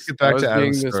 Well, it was, let's get back to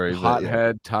Adam's story.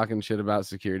 Hothead talking shit about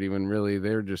security when really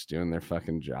they're just doing their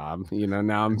fucking job. You know,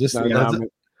 now I'm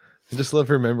I just love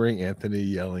remembering Anthony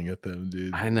yelling at them,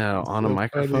 dude. I know, on a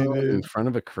microphone in front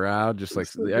of a crowd, just like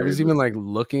I was even like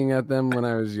looking at them when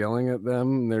I was yelling at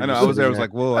them. I know, I was there. I was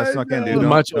like, "Whoa!" I snuck in, dude.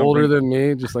 Much older than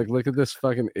me, just like look at this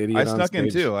fucking idiot. I snuck in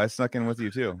too. I snuck in with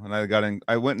you too, and I got in.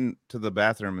 I went into the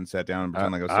bathroom and sat down and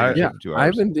pretend like I was staying for 2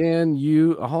 hours. Ivan, Dan,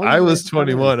 I was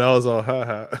 21. I was all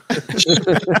haha.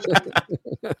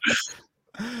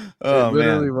 Oh it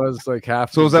literally man, was like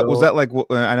half. So was that like?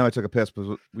 I know I took a piss,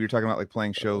 but we were talking about like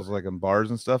playing shows like in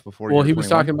bars and stuff before. Well, he was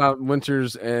talking about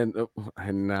Winters, and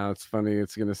now it's funny.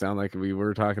 It's gonna sound like we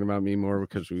were talking about me more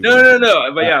because we. No.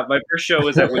 But yeah, my first show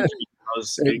was at Winters.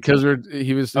 Because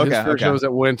his first show was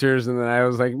at Winters, and then I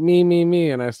was like me,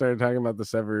 and I started talking about the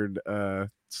Severed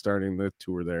starting the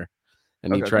tour there,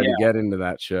 and he tried to get into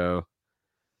that show,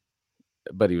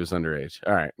 but he was underage.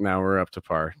 All right, now we're up to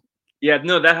par. Yeah,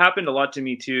 no, that happened a lot to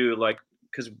me too. Like,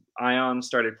 because Ion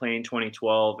started playing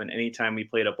 2012, and anytime we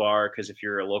played a bar, because if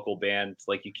you're a local band,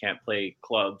 like you can't play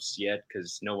clubs yet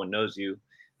because no one knows you.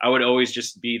 I would always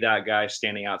just be that guy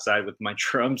standing outside with my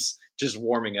drums, just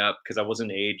warming up because I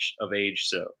wasn't of age.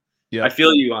 So yeah, I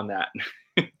feel you on that.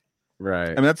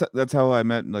 Right. I mean, that's how I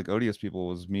met like Odious people.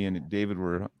 Was me and David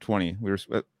were 20. We were,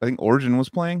 I think Origin was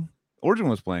playing.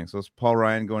 So it's Paul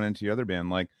Ryan going into your other band,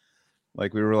 like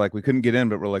we were like we couldn't get in,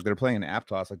 but we're like they're playing an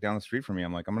Aptos like down the street from me.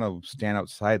 I'm like I'm gonna stand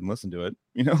outside and listen to it,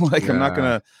 you know. Like I'm not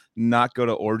gonna not go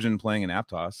to Origin playing an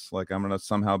Aptos. Like I'm gonna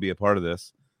somehow be a part of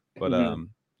this. But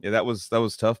yeah, that was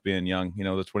tough being young, you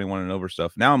know, the 21 and over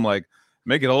stuff. Now I'm like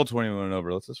make it all 21 and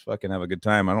over. Let's just fucking have a good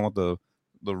time. I don't want the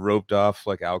roped off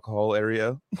like alcohol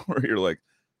area where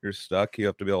you're stuck. You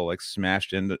have to be all like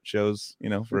smashed into shows, you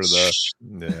know, for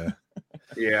the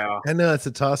Yeah, I know it's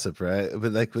a toss up, right?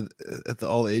 But like at the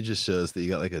all ages shows that you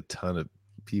got like a ton of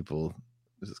people,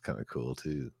 which is kind of cool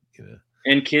too, you know.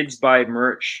 And kids buy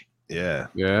merch. Yeah,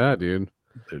 dude.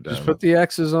 Just put the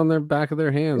X's on their back of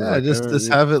their hands. Yeah, like,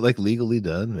 just have it like legally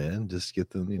done, man. Just get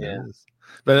them, you know.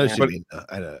 But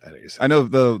I know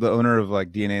the owner of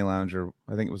like DNA Lounge, or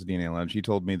I think it was DNA Lounge. He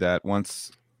told me that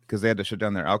once because they had to shut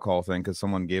down their alcohol thing because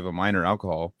someone gave a minor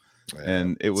alcohol,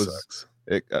 and it was. Sucks.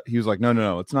 He was like,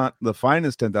 no, it's not. The fine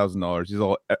is $10,000. He's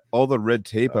all the red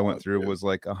tape I went through was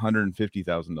like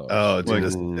 $150,000. Oh, dude,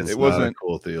 like, it wasn't a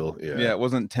cool deal. Yeah, it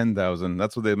wasn't 10,000.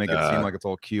 That's what they make it seem like. It's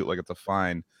all cute, like it's a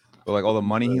fine. But like all the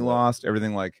money he lost,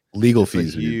 everything like legal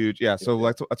fees, like, huge. Yeah, so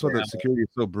like that's why the security is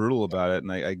so brutal about it,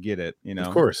 and I get it. You know,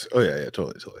 of course. Oh yeah,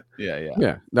 totally.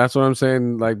 Yeah. That's what I'm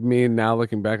saying. Like me now,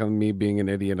 looking back on me being an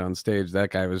idiot on stage, that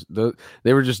guy was.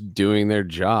 They were just doing their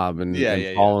job and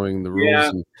following the rules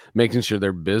and making sure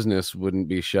their business wouldn't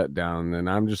be shut down. And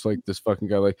I'm just like this fucking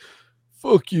guy, like,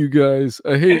 fuck you guys,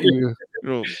 I hate you.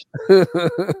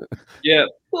 Yeah,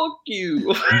 fuck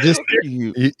you.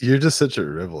 You're just such a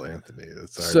rebel, Anthony.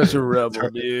 It's hard, such a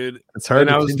rebel, dude. It's hard. And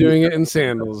I was doing it in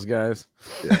sandals, guys.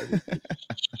 Yeah,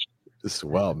 just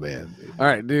wild man. Dude. All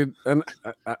right, dude. And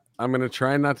I'm gonna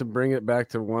try not to bring it back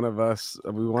to one of us.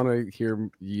 We want to hear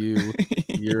you.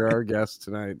 You're our guest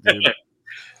tonight, dude.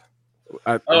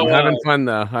 I'm having fun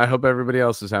though. I hope everybody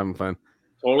else is having fun.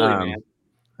 Totally, man.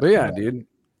 But yeah, dude.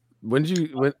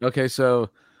 Okay,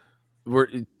 so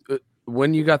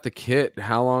when you got the kit,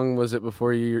 how long was it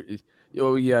before you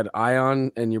had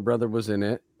Ion and your brother was in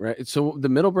it, right? So the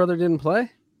middle brother didn't play?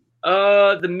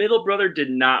 The middle brother did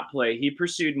not play. He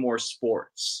pursued more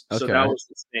sports. So Okay. that was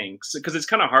his thing. Because it's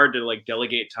kind of hard to like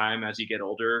delegate time as you get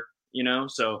older, you know?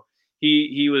 So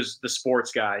he was the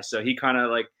sports guy. So he kind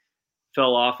of like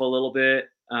fell off a little bit.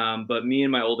 But me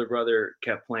and my older brother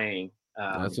kept playing.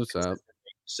 That's what's up.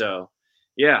 So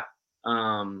yeah.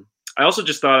 I also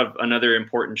just thought of another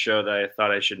important show that I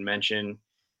thought I should mention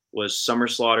was Summer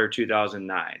Slaughter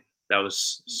 2009. That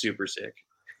was super sick.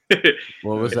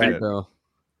 What was that, Bill?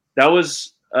 That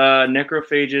was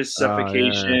Necrophages, Oh, yeah.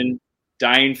 Suffocation,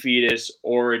 Dying Fetus,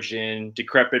 Origin,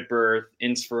 Decrepit Birth,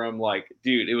 Inspirum. Like,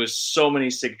 dude, it was so many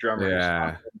sick drummers.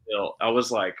 Yeah. I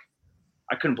was like,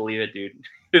 I couldn't believe it, dude.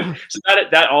 So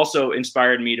that also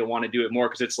inspired me to want to do it more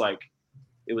because it's like,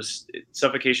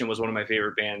 Suffocation was one of my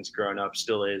favorite bands growing up,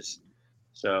 still is.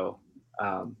 So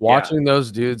watching those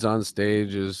dudes on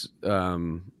stage is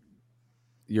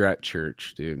you're at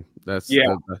church, dude. That's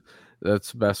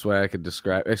that's the best way I could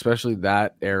describe, especially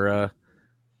that era.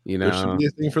 You know, there should be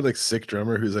a thing for like sick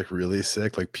drummer who's like really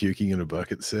sick, like puking in a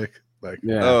bucket sick. Like,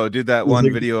 oh, dude, that one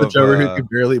like video the of drummer who could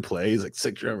barely play. He's like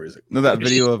sick drummer. He's like, no, that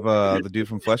video of the dude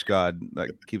from Flesh God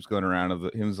that keeps going around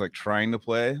of him like trying to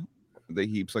play. That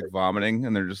he keeps like vomiting,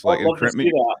 and they're just like, yeah,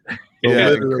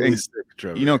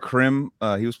 you know, Krim.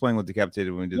 He was playing with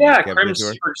Decapitated when we did. Yeah, Krim's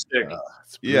super sick.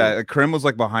 Yeah, Krim was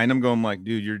like behind him, going like,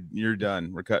 "Dude, you're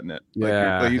done. We're cutting it."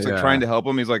 Like, he's like trying to help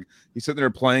him. He's sitting there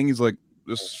playing. He's like,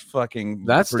 just fucking.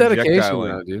 That's dedication,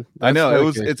 though, dude. I know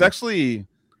dedication.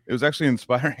 It was actually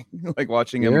inspiring, like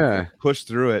watching him push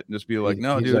through it and just be like,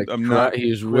 "No, dude, like, I'm not."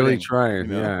 He's really trying.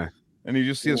 You know? Yeah. And you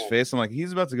just see his face. I'm like,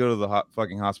 he's about to go to the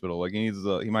fucking hospital. Like he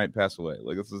might pass away.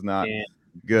 Like this is not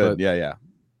good. But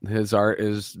his art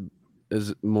is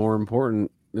more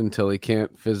important until he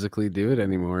can't physically do it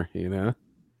anymore. You know.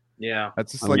 Yeah,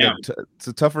 that's just like it's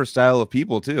a tougher style of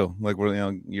people too. Like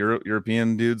we're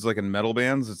European dudes like in metal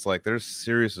bands. It's like they're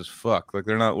serious as fuck. Like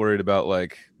they're not worried about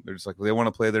like they're just like they want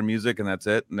to play their music and that's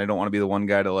it. And they don't want to be the one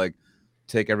guy to like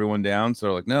take everyone down. So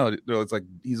they're like, no, it's like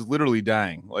he's literally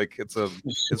dying. Like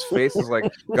his face is like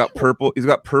got purple. He's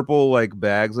got purple like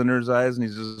bags under his eyes, and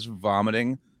he's just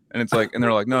vomiting. And it's like, and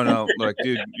they're like, no, they're like,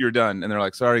 dude, you're done. And they're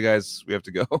like, sorry guys, we have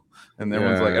to go. And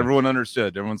everyone's like, everyone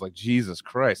understood. Everyone's like, Jesus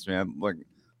Christ, man, like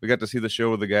we got to see the show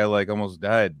where the guy like almost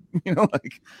died. You know,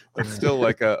 like it's still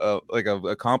like a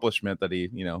accomplishment that he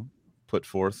put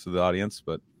forth to the audience.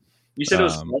 But you said it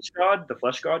was the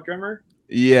Flesh God drummer.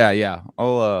 Yeah.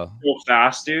 So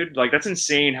fast, dude. Like that's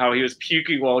insane how he was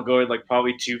puking while going like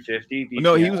probably 250. BPM.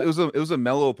 No, it was a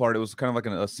mellow part. It was kind of like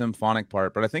a symphonic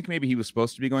part, but I think maybe he was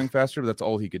supposed to be going faster, but that's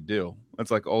all he could do.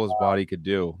 That's like all his body could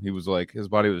do. He was like his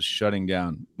body was shutting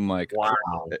down. I'm like,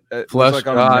 wow. Flesh like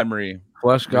God, on memory.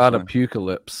 Flesh God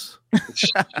apocalypse.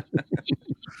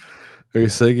 Are you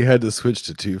saying you had to switch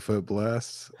to 2 foot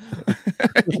blasts?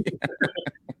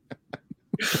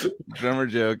 Drummer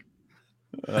joke.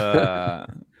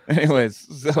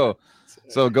 Anyways, I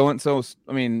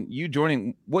mean, you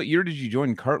joining, what year did you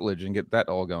join Cartilage and get that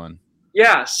all going?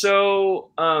 Yeah, so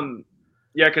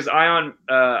because Ion,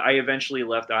 I eventually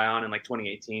left Ion in like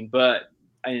 2018, but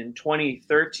in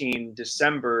 2013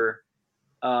 December,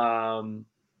 because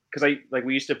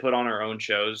we used to put on our own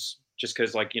shows just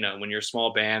because when you're a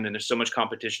small band and there's so much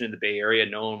competition in the Bay Area,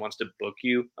 no one wants to book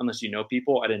you unless you know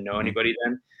people. I didn't know anybody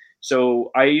then. So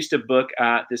I used to book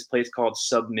at this place called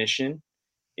Submission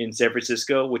in San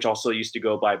Francisco, which also used to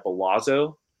go by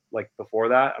Balazzo, like before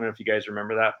that. I don't know if you guys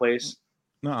remember that place.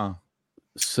 No.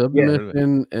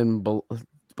 Submission and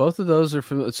both of those are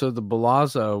from. So the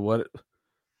Balazzo,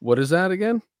 what is that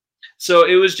again? So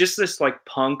it was just this like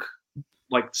punk,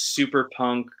 like super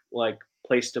punk, like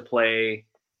place to play,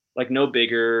 like no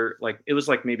bigger. Like it was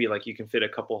like maybe like you can fit a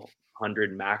couple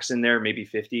hundred max in there, maybe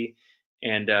 50.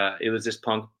 And it was this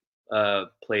punk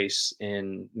place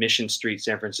in Mission Street,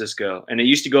 San Francisco, and it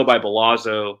used to go by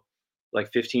Balazzo like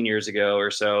 15 years ago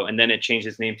or so, and then it changed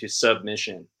its name to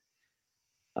Submission.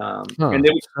 And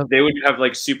they would have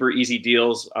like super easy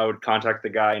deals. I would contact the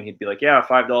guy, and he'd be like, "Yeah,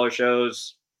 $5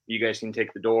 shows. You guys can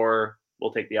take the door.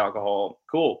 We'll take the alcohol.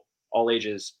 Cool, all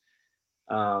ages."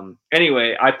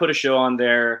 Anyway, I put a show on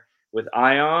there with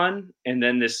Ion, and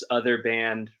then this other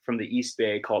band from the East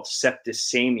Bay called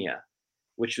Septicemia,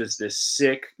 which was this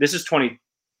sick. This is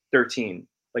 2013,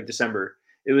 like December.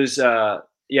 It was Ion,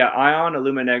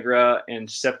 Illuma Negra, and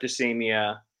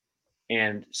Septicemia.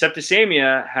 And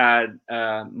Septicemia had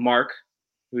Mark,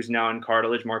 who's now in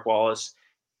Cartilage, Mark Wallace,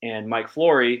 and Mike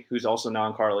Flory, who's also now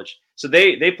in Cartilage. So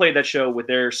they played that show with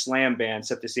their slam band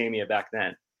Septicemia back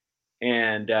then.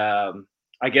 And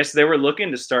I guess they were looking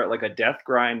to start like a death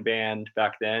grind band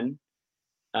back then.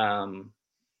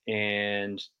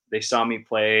 And they saw me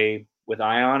play with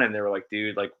Ion, and they were like,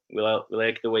 dude, like we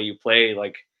like the way you play,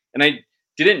 like. And I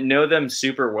didn't know them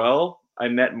super well. I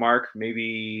met Mark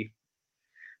maybe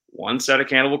once at a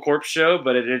Cannibal Corpse show,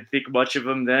 but I didn't think much of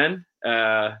him then.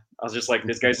 I was just like,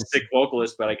 this guy's a sick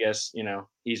vocalist, but I guess, you know,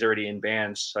 he's already in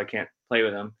bands, so I can't play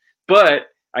with him. But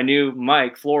I knew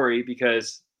Mike Flory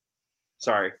because,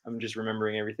 sorry, I'm just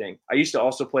remembering everything. I used to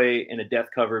also play in a death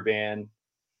cover band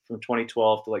from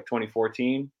 2012 to like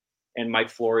 2014, and Mike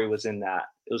Flory was in that.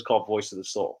 It was called Voice of the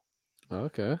Soul.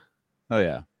 Okay. Oh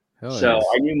yeah. Hell So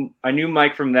yes. I knew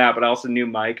Mike from that, but I also knew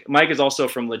Mike. Mike is also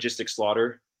from Logistic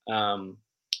Slaughter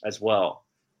as well.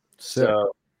 Sick.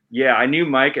 So yeah, I knew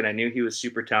Mike and I knew he was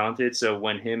super talented. So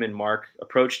when him and Mark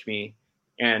approached me,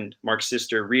 and Mark's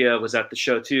sister Rhea was at the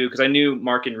show too, because I knew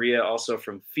Mark and Rhea also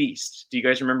from Feast. Do you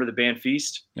guys remember the band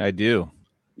Feast? I do.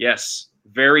 Yes,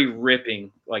 very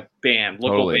ripping like band,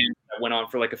 local Totally. band that went on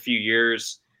for like a few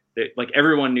years. That like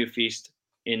everyone knew Feast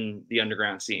in the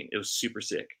underground scene. It was super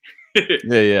sick.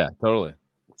 Yeah, totally.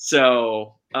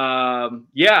 So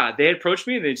yeah, they approached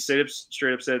me and they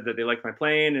straight up said that they liked my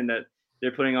playing and that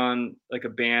they're putting on like a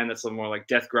band that's a little more like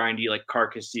death grindy, like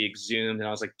Carcassy, Exhumed. And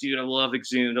I was like, dude, I love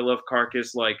Exhumed, I love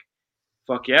Carcass, like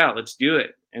fuck yeah, let's do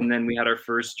it. And then we had our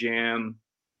first jam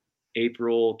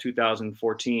April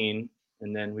 2014,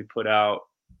 and then we put out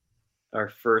our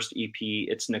first EP,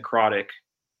 It's Necrotic,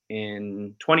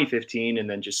 in 2015, and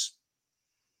then just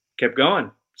kept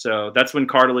going. So that's when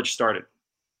Cartilage started.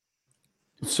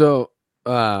 So,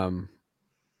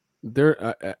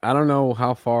 there, I don't know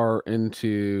how far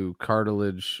into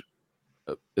Cartilage.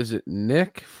 Is it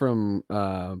Nick from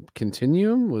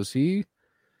Continuum? Was he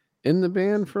in the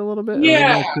band for a little bit?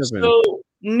 Yeah. So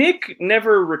Nick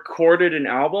never recorded an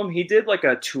album. He did like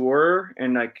a tour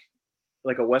and like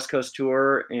a West Coast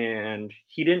tour, and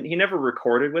he never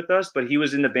recorded with us, but he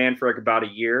was in the band for like about a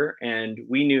year, and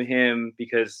we knew him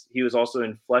because he was also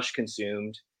in Flesh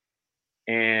Consumed.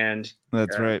 And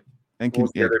that's right. And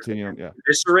Continuum, yeah.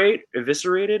 Eviscerate. Oh,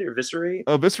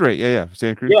 Eviscerate, yeah.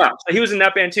 Santa Cruz. Yeah, so he was in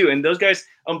that band too. And those guys,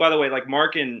 by the way, like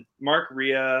Mark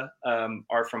Rhea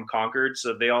are from Concord,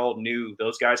 so they all knew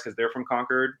those guys because they're from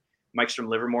Concord. Mike's from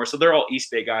Livermore, so they're all East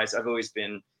Bay guys. I've always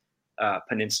been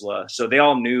Peninsula, so they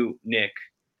all knew Nick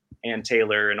and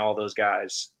Taylor and all those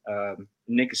guys.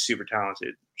 Nick is super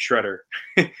talented, shredder.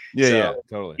 Yeah,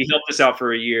 totally. He helped us out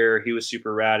for a year. He was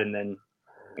super rad, and then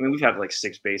I mean we've had like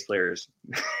 6 bass players.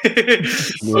 So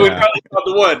we probably got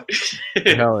the one.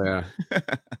 Hell yeah.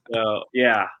 So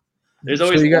yeah, there's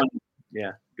always one.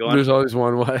 Yeah, go on. There's always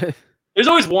one. What? There's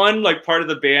always one like part of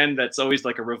the band that's always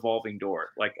like a revolving door.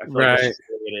 Like I feel like that's just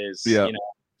what it is. Yeah. You know.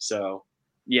 So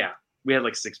yeah, we had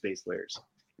like 6 bass players.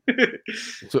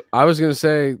 So I was gonna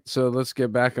say, so let's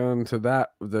get back onto that,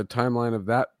 the timeline of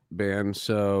that band.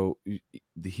 So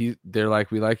they're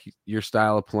like, we like your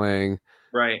style of playing,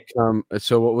 right?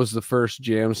 So what was the first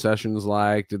jam sessions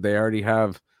like? Did they already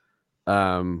have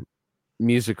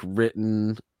music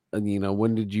written? And you know,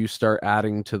 when did you start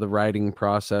adding to the writing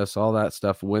process? All that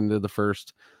stuff. When did the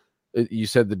first? You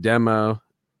said the demo.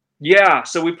 Yeah,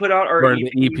 so we put out our EP.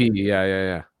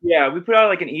 Yeah. Yeah, we put out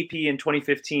like an EP in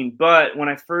 2015. But when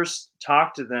I first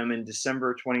talked to them in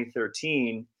December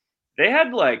 2013, they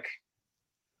had like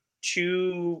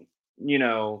 2,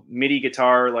 MIDI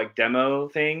guitar like demo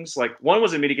things. Like one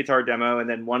was a MIDI guitar demo, and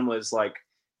then one was like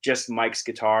just Mike's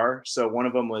guitar. So one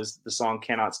of them was the song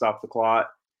 "Cannot Stop the Clot,"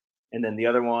 and then the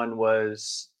other one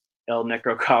was El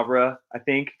Necrocabra, I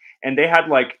think. And they had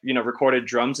like, recorded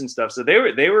drums and stuff. So they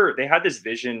had this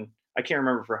vision. I can't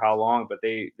remember for how long, but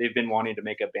they've been wanting to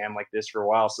make a band like this for a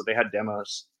while. So they had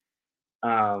demos.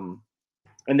 And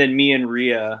then me and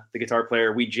Rhea, the guitar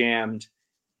player, we jammed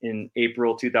in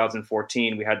April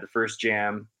 2014. We had the first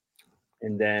jam.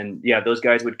 And then, those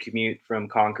guys would commute from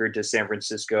Concord to San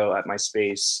Francisco at my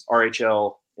space,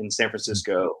 RHL in San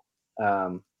Francisco,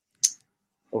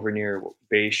 over near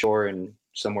Bayshore and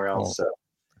somewhere else. So.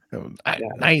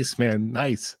 Nice, man.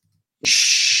 Nice.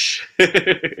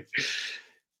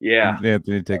 Yeah.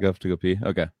 Anthony, take off to go pee.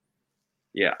 Okay.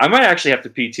 Yeah, I might actually have to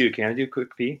pee too. Can I do a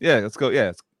quick pee? Yeah, let's go.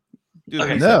 Yeah.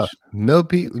 Okay. No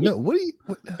pee. No. What are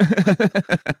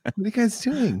you guys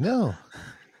doing? No.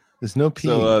 There's no pee.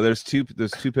 So there's two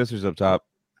pissers up top,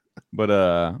 but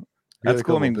that's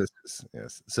cool. I mean,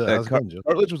 yes. So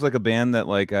Cartilage was like a band that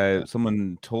like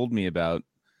someone told me about.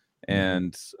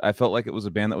 And I felt like it was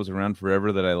a band that was around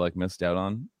forever that I like missed out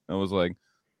on. I was like,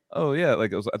 oh yeah,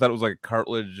 like I thought it was like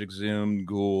Cartilage, Exhumed,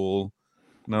 Ghoul,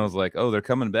 and I was like, oh, they're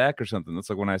coming back or something. That's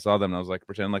like when I saw them, and I was like,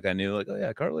 pretend like I knew, like, oh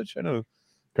yeah, Cartilage, I know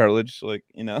Cartilage, like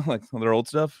like their old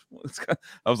stuff.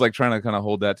 I was like trying to kind of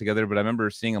hold that together, but I remember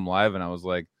seeing them live, and I was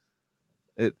like,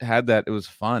 it had that. It was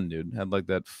fun, dude. It had like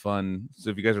that fun. So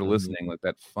if you guys are listening, like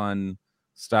that fun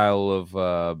style of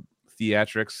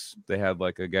theatrics. They had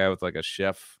like a guy with like a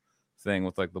chef thing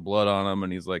with like the blood on him,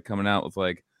 and he's like coming out with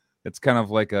like, it's kind of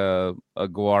like a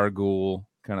Gwar Ghoul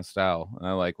kind of style, and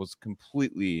I like was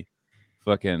completely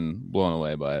fucking blown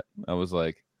away by it. I was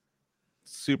like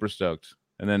super stoked.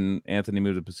 And then Anthony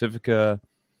moved to Pacifica.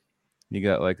 You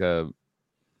got like a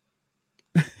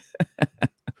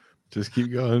just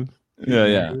keep going.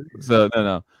 Yeah. So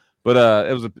no. But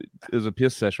it was a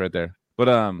piss sesh right there. But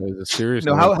it was a serious.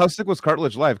 How sick was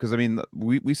Cartilage live? Because I mean,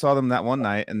 we saw them that one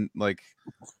night, and like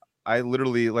I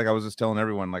literally, like, I was just telling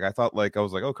everyone, like, I thought, like, I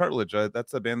was like, oh, Cartilage,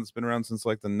 that's a band that's been around since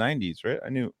like the 90s, right? I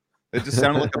knew it just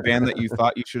sounded like a band that you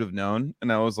thought you should have known.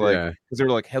 And I was like, because they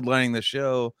were like headlining the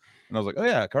show, and I was like, oh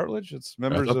yeah, Cartilage, it's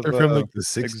members of they're from like the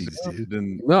 60s, dude.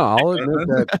 And no, I'll admit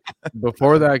that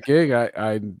before that gig,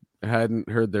 I hadn't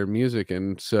heard their music,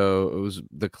 and so it was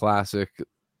the classic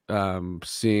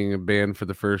seeing a band for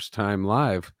the first time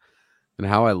live, and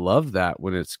how I love that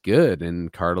when it's good.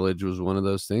 And Cartilage was one of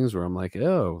those things where I'm like,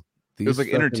 oh, it was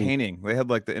like entertaining. They had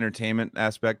like the entertainment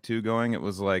aspect too going. It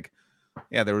was like,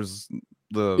 yeah, there was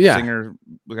the singer,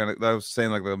 kind of, I was saying,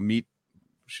 like the meat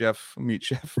chef, the meat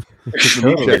chef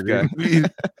guy. The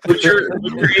butcher,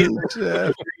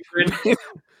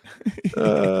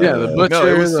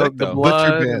 the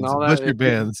blood, bands, and all that. Butcher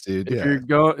bands, dude. If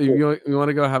you want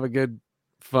to go have a good,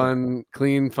 fun,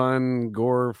 clean, fun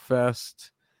gore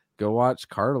fest, go watch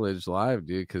Cartilage live,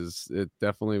 dude, because it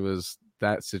definitely was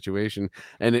that situation.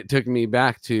 And it took me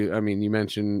back to, I mean, you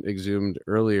mentioned Exhumed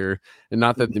earlier, and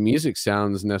not that the music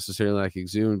sounds necessarily like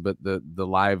Exhumed, but the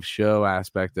live show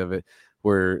aspect of it,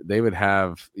 where they would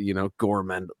have, you know, gore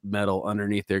metal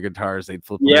underneath their guitars. They'd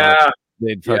flip them out.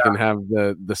 They'd fucking have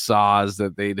the saws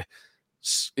that they'd,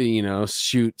 you know,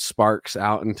 shoot sparks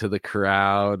out into the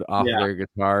crowd off of their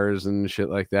guitars and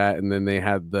shit like that. And then they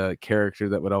had the character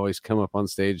that would always come up on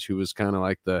stage who was kind of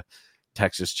like the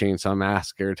Texas Chainsaw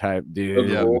Massacre type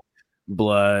dude,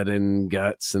 blood and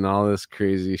guts and all this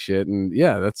crazy shit. And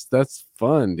yeah, that's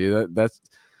fun, dude. That's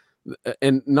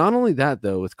and not only that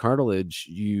though, with Cartilage,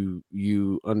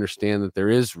 you understand that there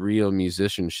is real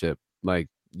musicianship, like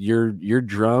your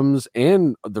drums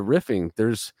and the riffing.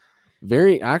 There's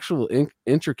very actual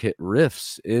intricate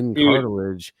riffs in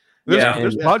Cartilage.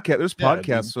 There's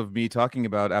podcasts of me talking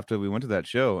about after we went to that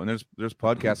show, and there's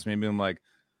podcasts maybe I'm like,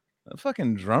 the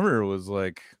fucking drummer was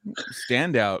like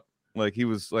standout. Like he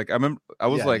was like, I remember I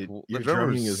was like, dude, the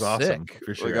drumming is awesome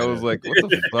for sure. Like I was like,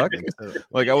 what the fuck?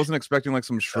 Like I wasn't expecting like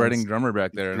some shredding drummer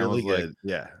back there, and really I was good.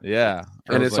 like, yeah.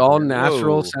 And it's like, all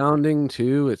natural sounding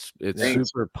too. It's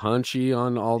super punchy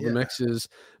on all the mixes.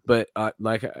 But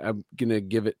like I'm gonna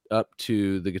give it up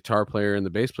to the guitar player and the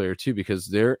bass player too, because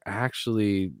there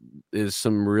actually is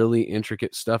some really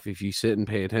intricate stuff if you sit and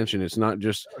pay attention. It's not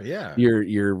just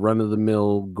your run of the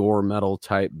mill gore metal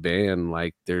type band.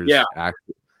 Like there's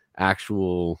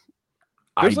actual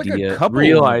there's idea, like a couple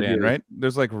real idea, right?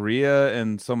 There's like Rhea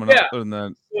and someone else, and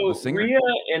the singer. Rhea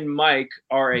and Mike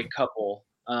are a couple.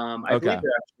 I believe they're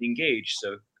actually engaged,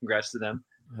 so congrats to them.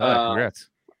 Congrats.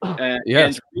 And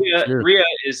Rhea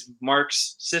is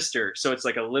Mark's sister, so it's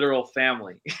like a literal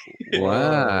family.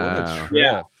 Wow.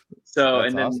 Yeah. So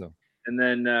that's awesome. And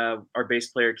then our bass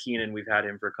player Keenan, we've had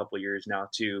him for a couple of years now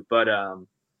too. But I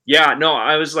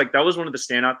was like, that was one of the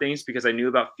standout things, because I knew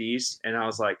about Feast, and I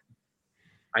was like,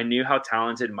 I knew how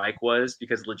talented Mike was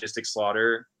because Logistic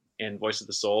Slaughter and Voice of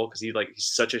the Soul, because he's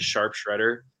such a sharp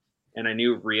shredder, and I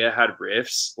knew Rhea had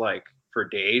riffs like for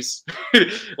days,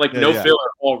 like filler,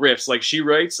 all riffs. Like she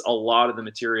writes a lot of the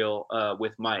material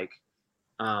with Mike,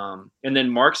 and then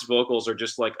Mark's vocals are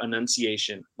just like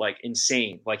enunciation, like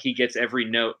insane. Like he gets every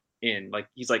note in. Like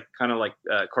he's like kind of like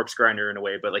Corpse Grinder in a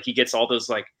way, but like he gets all those,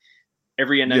 like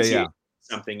every enunciation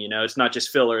something. You know, it's not just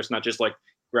filler. It's not just like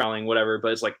growling whatever,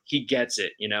 but it's like he gets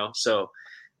it. You know, so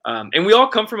and we all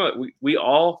come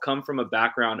from a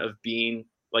background of being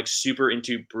like super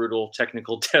into brutal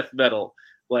technical death metal.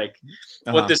 Like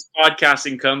what this podcast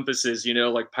encompasses, you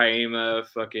know, like Paema,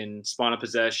 fucking Spawn of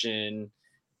Possession,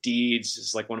 Deeds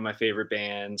is like one of my favorite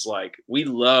bands. Like we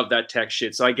love that tech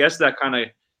shit. So I guess that kind of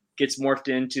gets morphed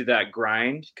into that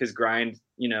grind, because grind,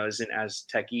 you know, isn't as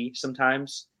techy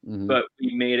sometimes, but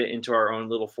we made it into our own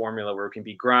little formula where it can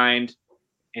be grind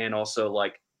and also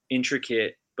like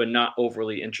intricate, but not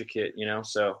overly intricate, you know?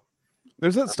 So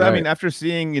there's that stuff. I mean, after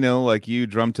seeing, you know, like you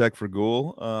drum tech for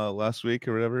Ghoul last week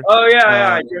or whatever. Oh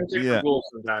yeah, I drum tech for Ghoul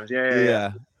sometimes.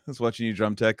 Yeah. I was watching you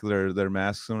drum tech their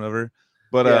masks and whatever.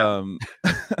 But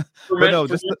but no,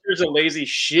 just there's a lazy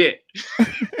shit.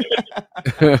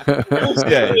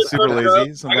 Super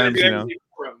lazy sometimes, you know.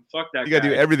 Fuck that. You gotta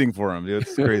do everything for him, dude.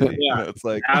 It's crazy. Yeah, it's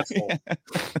like asshole.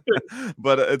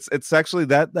 But it's actually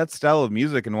that style of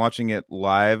music, and watching it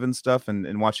live and stuff,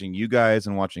 and watching you guys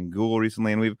and watching Ghoul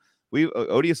recently, and we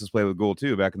Odious has played with Ghoul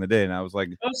too back in the day, and I was like,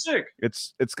 oh, sick.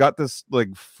 It's got this like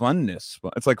funness.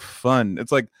 It's like fun.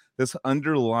 It's like this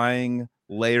underlying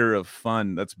layer of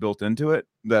fun that's built into it,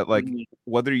 that like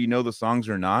whether you know the songs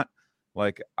or not,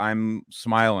 like I'm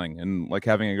smiling and like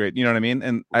having a great, you know what I mean?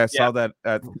 And I saw that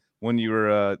at when you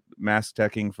were mask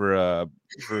teching for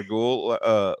Ghoul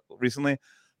recently.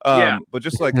 But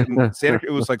just like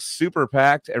it was like super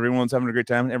packed. Everyone's having a great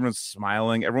time. Everyone's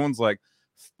smiling. Everyone's like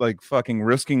fucking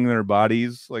risking their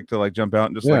bodies like to like jump out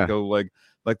and just like go like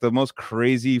the most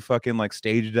crazy fucking like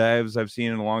stage dives I've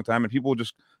seen in a long time. And people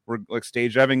just were like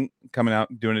stage diving, coming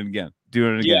out, doing it again.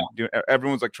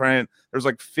 Everyone's like trying. There's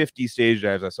like 50 stage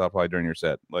dives I saw probably during your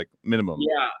set, like minimum.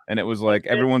 Yeah. And it was like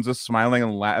everyone's just smiling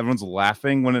and everyone's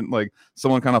laughing when it like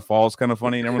someone kind of falls, kind of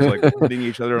funny, and everyone's like hitting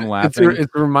each other and laughing.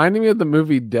 It's reminding me of the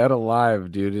movie Dead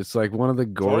Alive, dude. It's like one of the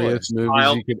goriest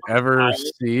movies you could ever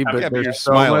see, but you're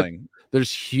smiling.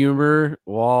 There's humor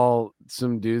while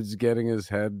some dude's getting his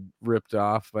head ripped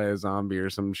off by a zombie or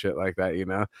some shit like that, you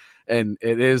know? And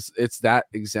it's that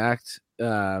exact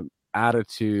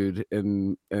attitude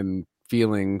and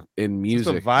feeling in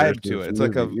music. It's a vibe to it. It's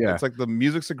like it's like the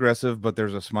music's aggressive, but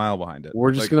there's a smile behind it.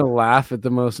 We're just gonna laugh at the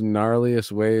most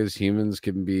gnarliest ways humans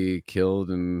can be killed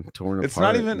and torn apart. It's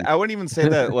not even, I wouldn't even say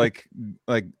that like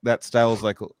that style is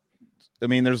like, I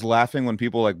mean, there's laughing when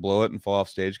people like blow it and fall off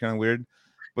stage, kind of weird.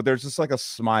 But there's just like a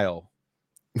smile,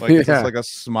 like it's just like a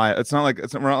smile. It's not like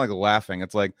we're not like laughing.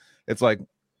 It's like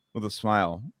with a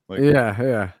smile. Like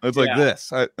It's like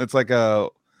this. It's like I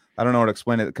don't know how to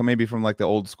explain it. Maybe from like the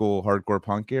old school hardcore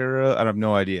punk era. I have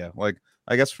no idea. Like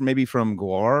I guess maybe from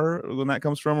Gwar when that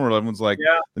comes from, where everyone's like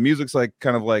the music's like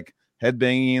kind of like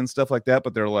headbanging and stuff like that,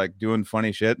 but they're like doing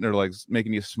funny shit and they're like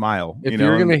making you smile. If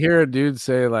you're gonna hear a dude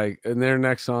say like, and their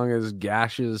next song is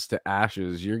gashes to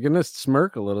ashes, you're gonna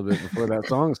smirk a little bit before that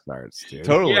song starts, dude.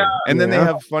 Totally. And then they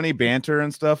have funny banter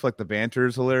and stuff. Like the banter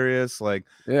is hilarious. Like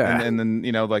and then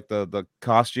you know, like the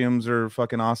costumes are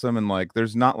fucking awesome. And like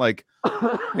there's not like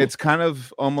it's kind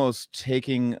of almost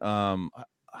taking how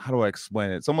do I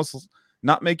explain it? It's almost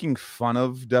not making fun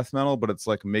of death metal, but it's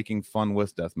like making fun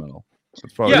with death metal.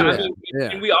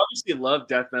 And we obviously love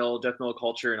death metal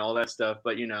culture and all that stuff,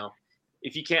 but you know,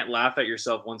 if you can't laugh at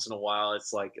yourself once in a while,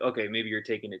 it's like, okay, maybe you're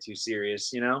taking it too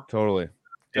serious, you know? Totally.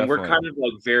 And we're kind of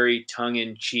like very tongue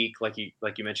in cheek, like you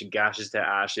mentioned, gashes to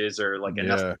ashes, or like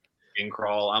enough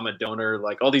crawl. I'm a donor,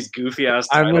 like all these goofy ass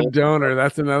titles. I'm a donor.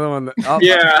 That's another one.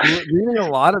 That, reading a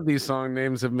lot of these song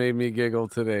names have made me giggle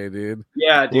today, dude.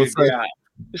 Yeah, dude.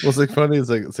 What's like funny is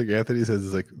like it's like Anthony says,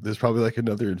 is like there's probably like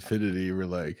another infinity where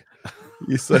like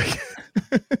he's like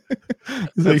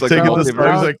he's like taking the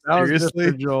songs like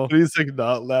seriously, but he's like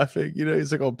not laughing, you know,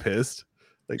 he's like all pissed.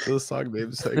 Like those song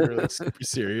names like are like super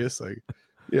serious, like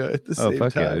at the same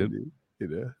time, dude, you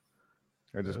know.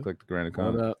 I just clicked the Grand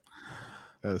Con.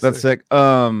 That's sick.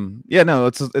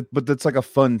 No, but it's like a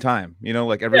fun time, you know,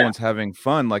 like everyone's having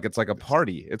fun, like it's like a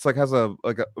party. It's like I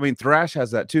mean, thrash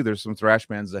has that too. There's some thrash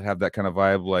bands that have that kind of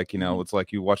vibe, like, you know, it's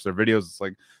like you watch their videos, it's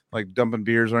like dumping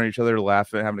beers on each other,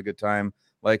 laughing, having a good time.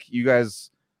 Like you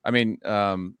guys, I mean,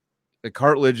 the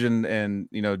Cartilage and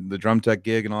you know, the Drum Tech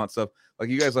gig and all that stuff, like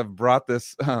you guys have brought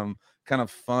this kind of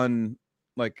fun,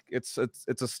 like it's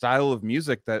a style of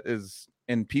music that is,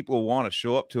 and people want to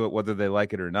show up to it whether they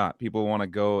like it or not. People want to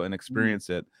go and experience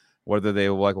it whether they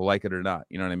like it or not,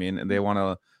 you know what I mean? And they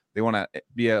want to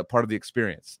be a part of the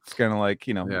experience. It's kind of like,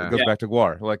 you know, it goes back to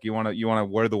Gwar. Like you want to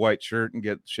wear the white shirt and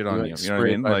get shit on you. You know what I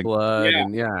mean? Like blood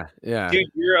and Dude,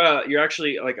 you're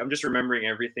actually like, I'm just remembering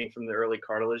everything from the early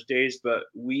Cartilage days, but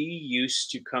we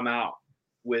used to come out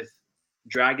with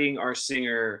dragging our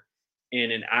singer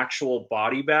in an actual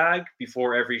body bag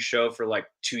before every show for like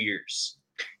 2 years.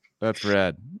 That's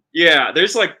rad. Yeah,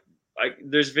 there's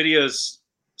there's videos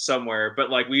somewhere, but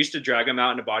like we used to drag him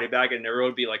out in a body bag, and everyone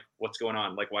would be like, "What's going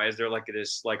on? Like, why is there like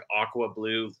this like aqua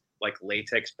blue like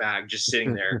latex bag just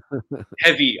sitting there,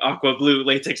 heavy aqua blue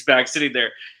latex bag sitting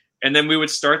there?" And then we would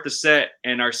start the set,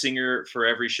 and our singer for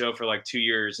every show for like 2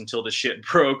 years until the shit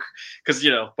broke, because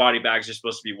you know body bags are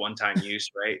supposed to be one-time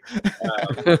use, right?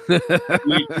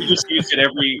 We just used it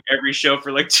every show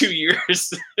for like 2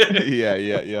 years. No,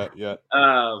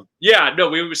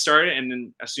 we would start it, and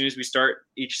then as soon as we start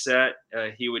each set,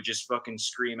 he would just fucking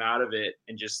scream out of it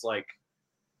and just like,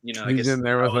 you know, he's in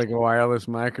there with like a wireless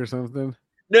mic or something.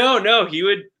 No, he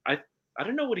would. I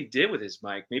don't know what he did with his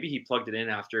mic. Maybe he plugged it in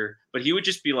after, but he would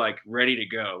just be like ready to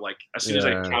go. Like as soon as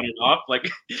I counted off, like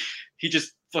he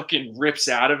just fucking rips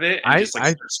out of it and just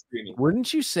like starts screaming.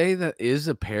 Wouldn't you say that is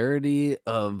a parody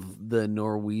of the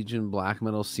Norwegian black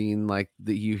metal scene? Like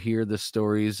that you hear the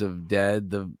stories of Dead,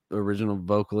 the original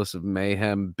vocalist of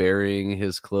Mayhem, burying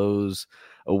his clothes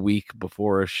a week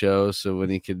before a show, so when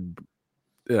he could,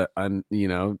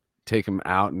 take him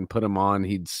out and put him on,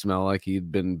 he'd smell like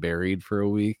he'd been buried for a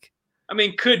week. I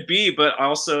mean, could be, but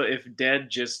also if Dead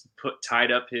just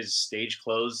tied up his stage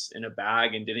clothes in a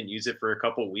bag and didn't use it for a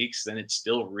couple weeks, then it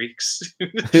still reeks.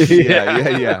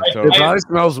 Yeah. Totally. It probably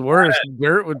smells worse.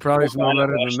 Dirt would probably smell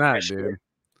better than that, dude.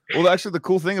 Well, actually, the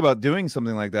cool thing about doing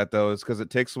something like that, though, is because it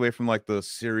takes away from like the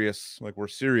serious, like we're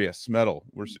serious metal.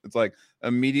 It's like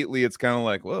immediately it's kind of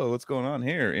like, whoa, what's going on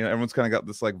here? Everyone's kind of got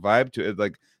this like vibe to it,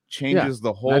 like changes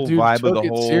the whole vibe of the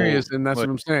whole. Serious, and that's what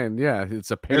I'm saying. Yeah,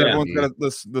 it's a parody. Everyone's got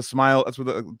the smile. That's what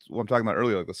I'm talking about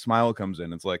earlier. Like the smile comes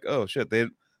in. It's like, oh shit,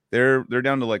 they're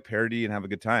down to like parody and have a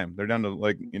good time. They're down to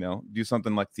like do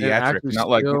something like theatric, not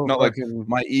like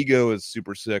my ego is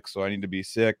super sick, so I need to be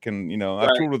sick. And I've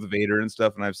toured with Vader and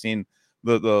stuff, and I've seen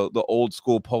the old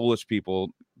school Polish people.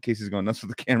 Casey's going nuts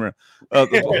with the camera.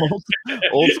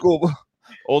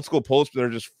 Old school Polish, they're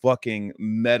just fucking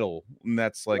metal, and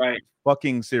that's like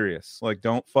fucking serious. Like,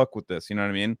 don't fuck with this. You know what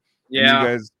I mean? Yeah. And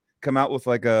you guys come out with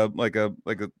like a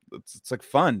it's like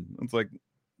fun. It's like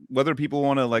whether people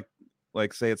want to like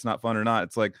say it's not fun or not.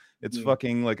 It's like it's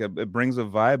fucking like it brings a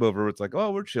vibe over. It's like,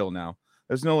 oh, we're chill now.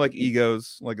 There's no like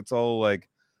egos. Like it's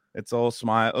all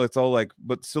smile. It's all like,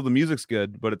 but still the music's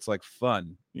good, but it's like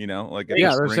fun. Like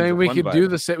they're saying we could do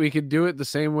we could do it the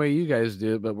same way you guys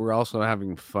do it, but we're also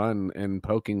having fun and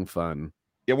poking fun.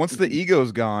 Yeah, once the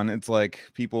ego's gone, it's like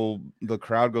the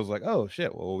crowd goes like, oh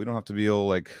shit, well, we don't have to be all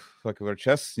like fuck with our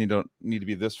chests. You don't need to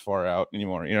be this far out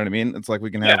anymore. You know what I mean? It's like we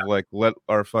can have like let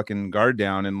our fucking guard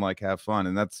down and like have fun.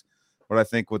 And that's what I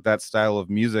think with that style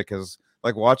of music is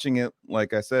like watching it,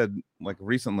 like I said, like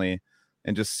recently,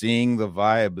 and just seeing the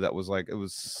vibe that was like, it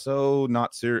was so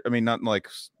not serious. I mean, not like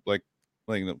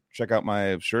check out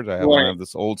my shirt. I have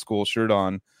this old school shirt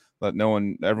on that no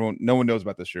one knows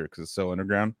about this shirt because it's so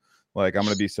underground. Like, I'm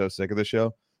gonna be so sick of the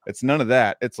show. It's none of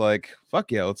that. It's like, fuck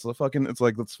yeah, let's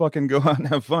fucking go out and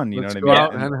have fun. You know what I mean?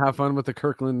 Out and have fun with the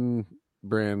Kirkland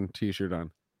brand t-shirt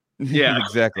on. Yeah,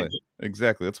 exactly.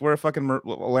 Let's wear a fucking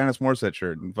Alanis Morissette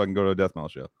shirt and fucking go to a death metal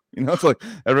show. It's like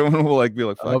everyone will like be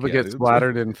like, fuck I hope it gets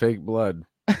splattered in fake blood.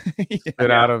 Spit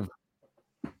out of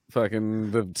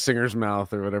fucking the singer's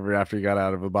mouth or whatever after you got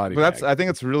out of a body. But I think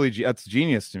it's really that's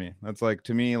genius to me. That's like,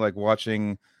 to me, like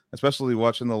especially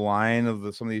watching the line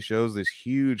of some of these shows, these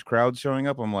huge crowds showing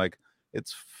up. I'm like,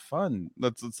 it's fun.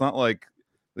 It's not like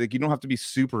you don't have to be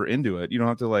super into it. You don't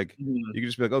have to like, you can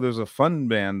just be like, oh, there's a fun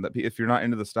band that if you're not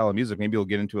into the style of music, maybe you'll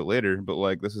get into it later. But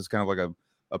like, this is kind of like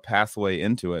a pathway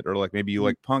into it. Or like maybe you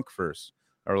like punk first,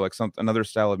 or like another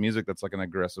style of music that's like an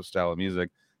aggressive style of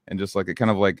music. And just like, it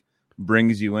kind of like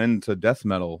brings you into death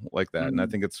metal like that. And I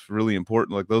think it's really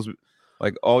important. Like those,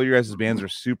 like all your guys' bands are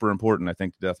super important, I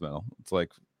think, to death metal. It's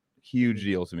like huge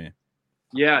deal to me.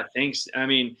 Yeah, thanks. I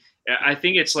mean, I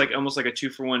think it's like almost like a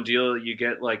 2-for-1 deal. You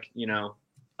get like,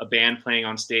 a band playing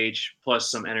on stage plus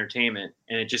some entertainment,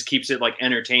 and it just keeps it like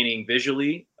entertaining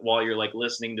visually while you're like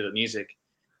listening to the music.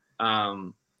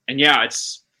 And yeah,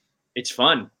 it's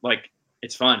fun. Like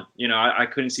it's fun. I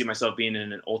couldn't see myself being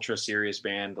in an ultra serious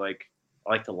band. Like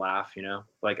I like to laugh,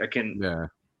 like I couldn't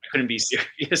be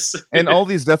serious. And all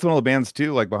these death metal bands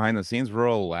too, like behind the scenes, we're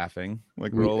all laughing.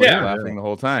 Like we're all laughing the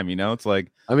whole time. It's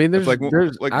like, I mean, there's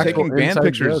taking band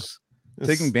pictures.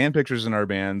 Taking band pictures in our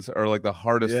bands are like the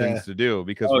hardest things to do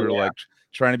because we're like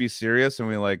trying to be serious, and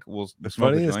we'll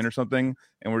smoke a joint or something,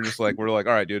 and we're like,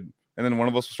 all right, dude. And then one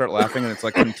of us will start laughing, and it's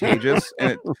like contagious,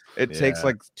 and it takes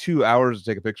like 2 hours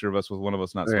to take a picture of us with one of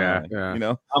us not smiling. I'm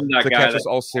that to guy catch us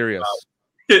all serious.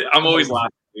 I'm always laughing,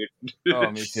 dude.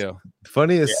 Oh, me too.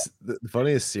 The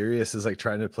funniest serious is like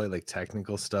trying to play like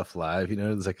technical stuff live.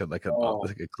 It's like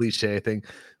a cliche thing,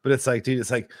 but it's like,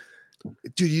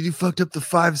 dude, you fucked up the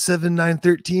 5, 7, 9,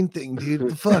 13 thing, dude. What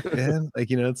the fuck, man?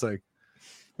 Like, it's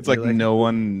like no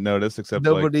one noticed except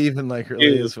nobody even like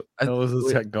really knows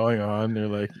what's going on. They're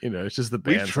like, it's just the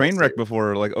band. We've train wrecked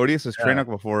before. Like Odious has train wrecked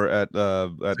before at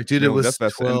dude, it was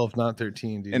 12, not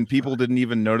 13, dude. And people didn't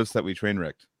even notice that we train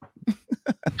wrecked.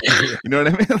 You know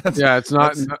what I mean? It's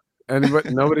not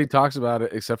anybody. Nobody talks about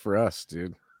it except for us,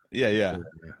 dude. Yeah.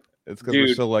 It's because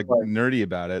we're so like nerdy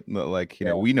about it. Like,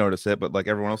 we notice it, but like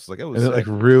everyone else is like, oh, it like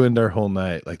ruined our whole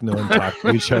night. Like no one talked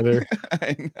to each other.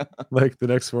 I know. Like the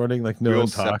next morning, like no one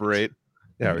talked. Separate.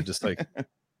 Yeah, we're just like,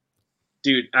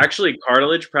 dude, actually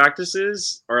cartilage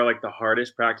practices are like the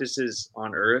hardest practices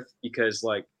on earth because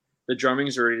like the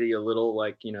drumming's already a little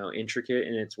like, intricate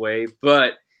in its way,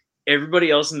 but everybody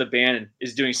else in the band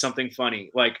is doing something funny.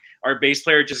 Like our bass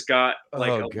player just got like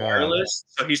a wireless,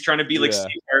 so he's trying to be like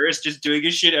Steve Harris, just doing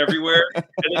his shit everywhere. And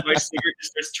then my singer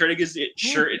just starts turning his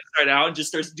shirt inside out and just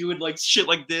starts doing like shit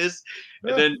like this.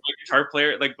 And then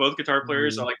both guitar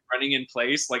players are like running in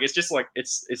place. Like it's just like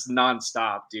it's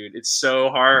nonstop, dude. It's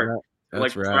so hard.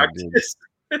 That's like rad, practice.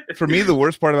 For me, the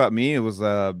worst part about me was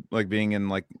like being in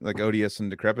like Odious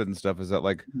and Decrepit and stuff is that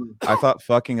like I thought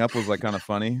fucking up was like kind of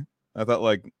funny. I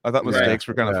thought mistakes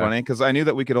were kind of funny because I knew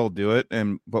that we could all do it,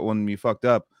 but when we fucked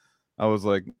up, I was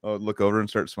like, I would look over and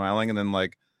start smiling, and then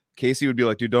like Casey would be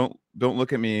like, dude, don't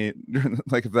look at me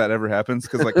like if that ever happens,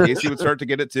 because like Casey would start to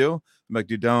get it too. I'm like,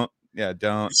 dude, don't do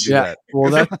that.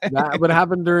 Well, that would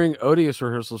happen during Odious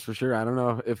rehearsals for sure. I don't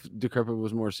know if Decrepit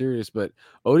was more serious, but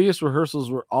Odious rehearsals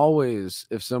were always,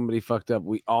 if somebody fucked up,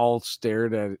 we all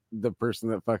stared at the person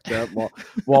that fucked up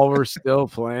while we're still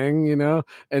playing,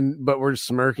 but we're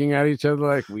smirking at each other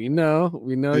like we know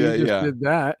you just did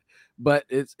that. But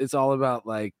it's all about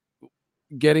like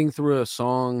getting through a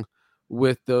song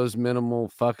with those minimal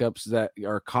fuck ups that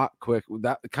are caught quick.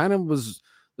 That kind of was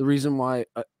the reason why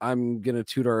I'm gonna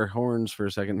toot our horns for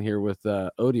a second here with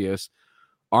Odious.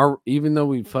 Even though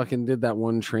we fucking did that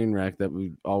one train wreck that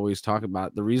we always talk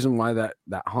about, the reason why that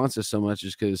haunts us so much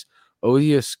is because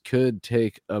Odious could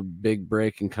take a big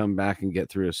break and come back and get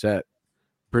through a set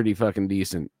pretty fucking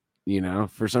decent.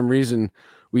 For some reason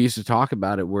we used to talk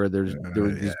about it where there were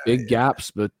these big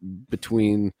gaps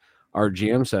between our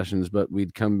jam sessions, but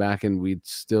we'd come back and we'd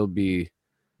still be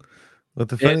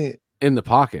in the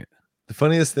pocket. The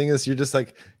funniest thing is you're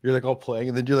like all playing,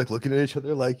 and then you're like looking at each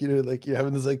other like like you're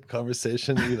having this like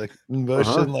conversation, and you're like in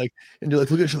motion, like, and you're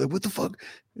like looking at each other like, what the fuck?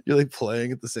 You're like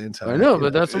playing at the same time. I know,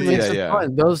 but that's what makes it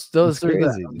fun. Those are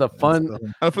the fun.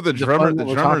 For the drummer, the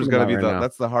drummer's got to be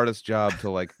that's the hardest job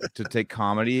to take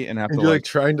comedy and have to you're like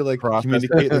trying to like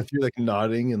communicate. Like you're like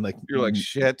nodding and like you're like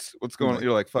shit. What's going on?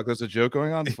 You're like fuck. There's a joke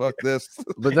going on. Fuck this.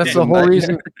 But that's the whole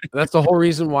reason. That's the whole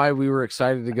reason why we were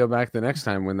excited to go back the next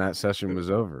time when that session was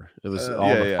over. It was all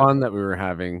the fun that we were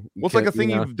having. Well, it's like a thing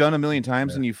you've done a million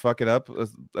times and you fuck it up.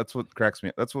 That's what cracks me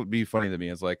up. That's what would be funny to me.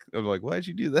 Is like, I'm like, why'd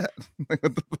you do that?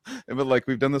 But like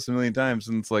we've done this a million times,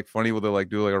 and it's like funny when they like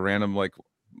do like a random like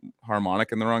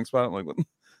harmonic in the wrong spot. I'm like,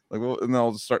 what? And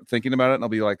I'll just start thinking about it, and I'll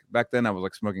be like, back then I was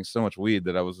like smoking so much weed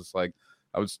that I was just like,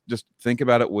 I was just think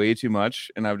about it way too much,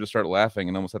 and I would just start laughing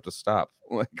and almost have to stop.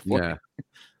 Like,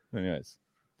 anyways.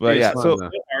 But it's so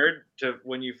hard to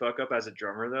when you fuck up as a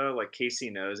drummer though. Like Casey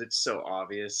knows, it's so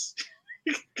obvious.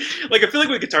 Like I feel like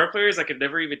with guitar players, I could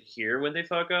never even hear when they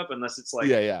fuck up unless it's like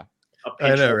a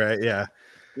I know, right? Yeah.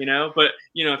 But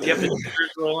if you have the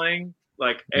fingers rolling,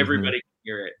 like everybody can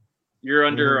hear it. You're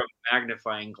under a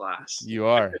magnifying glass. You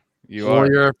are.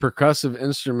 You're a percussive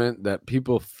instrument that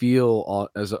people feel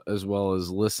as well as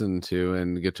listen to,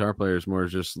 and guitar players more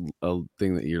just a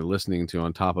thing that you're listening to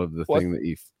on top of the thing that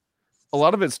you. A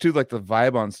lot of it's too like the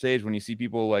vibe on stage when you see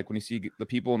people like when you see the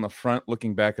people in the front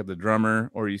looking back at the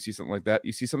drummer, or you see something like that.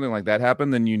 You see something like that happen,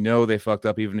 then they fucked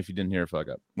up even if you didn't hear a fuck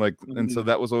up. Like, and so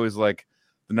that was always like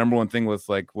the number one thing with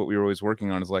like what we were always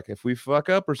working on is like if we fuck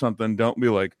up or something, don't be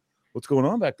like, what's going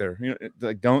on back there?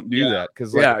 Like don't do that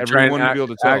because like everyone will be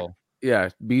able to tell.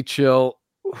 Be chill.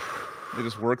 They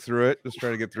just work through it. Just try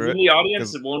to get through it. The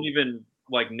audience won't even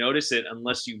like notice it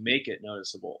unless you make it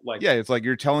noticeable. Like it's like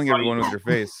you're telling everyone with your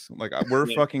face, like we're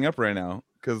fucking up right now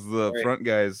because the front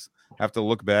guys have to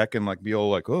look back and like be all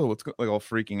like, oh, what's like all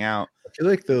freaking out. I feel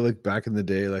like like back in the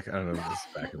day, like I don't know, this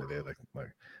back in the day, like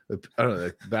I don't know,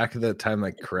 like back in that time,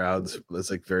 like crowds was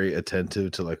like very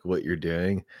attentive to like what you're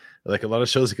doing. Like a lot of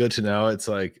shows I go to now, it's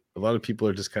like a lot of people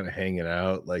are just kind of hanging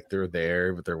out, like they're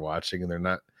there, but they're watching and they're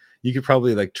not. You could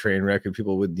probably like train wreck and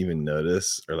people wouldn't even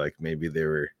notice, or like maybe they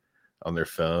were on their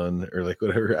phone or like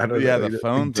whatever. I don't know. Yeah, the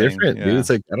phone like, different, dude. It's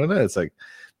like I don't know. It's like,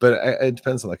 but it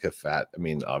depends on like a fat. I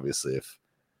mean, obviously, if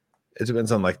it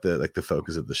depends on like the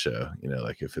focus of the show,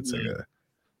 like if it's like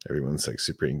everyone's like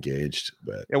super engaged.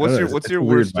 But what's your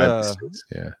worst?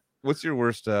 What's your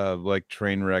worst like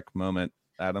train wreck moment,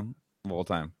 Adam, of all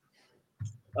time?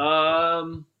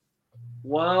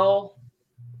 Well,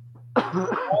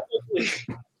 probably.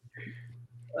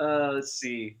 Let's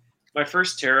see. My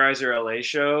first Terrorizer LA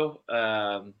show,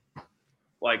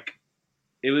 like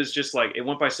it was just like it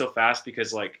went by so fast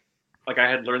because like I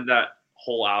had learned that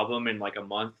whole album in like a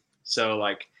month, so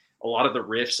like a lot of the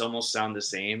riffs almost sound the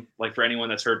same. Like for anyone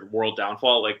that's heard World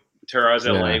Downfall, like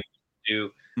Terrorizer LA,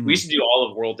 we used to do all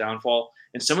of World Downfall,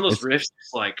 and some of those riffs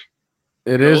like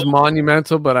It is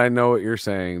monumental, but I know what you're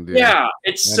saying, dude. Yeah,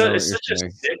 it's such a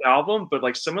sick album, but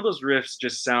like some of those riffs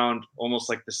just sound almost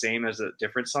like the same as a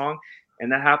different song,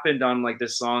 and that happened on like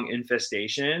this song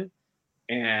Infestation,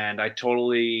 and I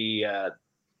totally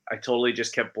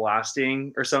just kept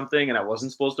blasting or something, and I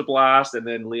wasn't supposed to blast, and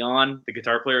then Leon, the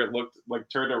guitar player, looked like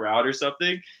turned around or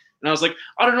something, and I was like,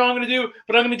 I don't know what I'm gonna do,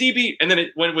 but I'm gonna D beat, and then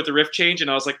it went with the riff change,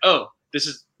 and I was like, oh, this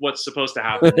is what's supposed to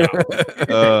happen now.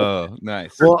 Oh,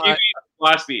 nice. Well,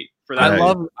 blast beat for that.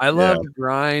 I love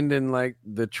grind and like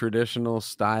the traditional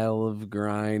style of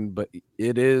grind, but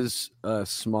it is a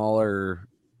smaller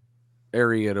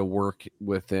area to work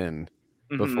within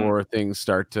before things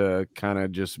start to kind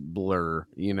of just blur,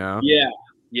 you know?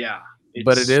 Yeah.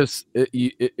 But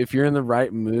if you're in the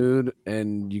right mood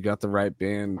and you got the right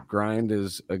band, grind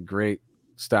is a great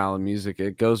style of music.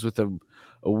 It goes with a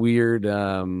weird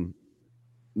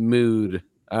mood.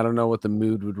 I don't know what the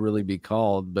mood would really be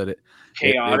called, but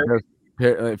chaotic.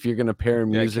 If you're going to pair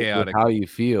music with how you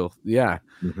feel,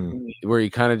 where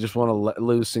you kind of just want to let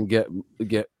loose and get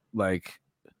like,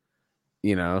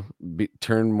 you know,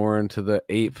 turn more into the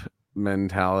ape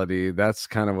mentality. That's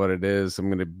kind of what it is. I'm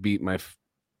going to beat my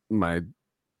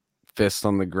fist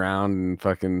on the ground and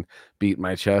fucking beat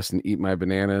my chest and eat my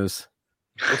bananas.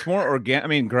 It's more organic. I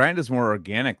mean, grind is more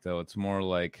organic though. It's more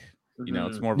like, you know,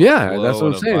 it's more that's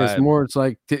what I'm saying. It's more, it's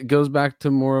like it goes back to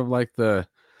more of like the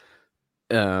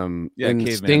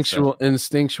instinctual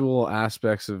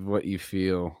aspects of what you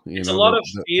feel. It's a lot of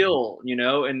feel, you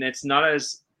know, and it's not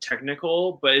as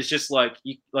technical, but it's just like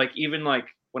even like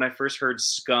when I first heard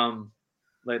Scum,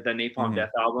 like that Napalm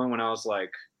Death album, when I was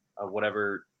like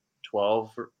whatever 12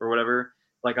 or whatever,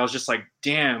 like I was just like,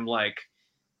 damn, like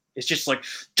it's just like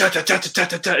da, da, da, da,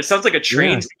 da, da. It sounds like a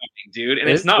train coming, dude, and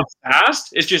it's not fast.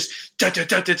 It's just da, da,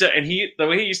 da, da, da. And the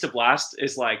way he used to blast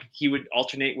is like he would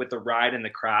alternate with the ride and the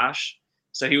crash.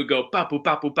 So he would go bapu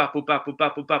bapu bapu bapu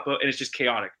bapu bapu, and it's just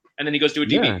chaotic. And then he goes to a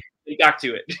DB, back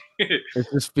to it.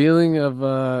 It's this feeling of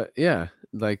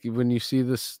like when you see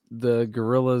the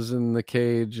gorillas in the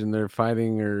cage and they're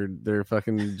fighting or they're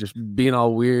fucking just being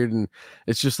all weird, and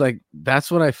it's just like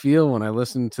that's what I feel when I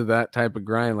listen to that type of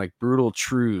grind, like Brutal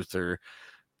Truth or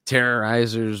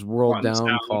Terrorizers, World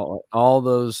Downfall, all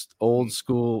those old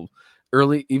school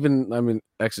early, even, I mean,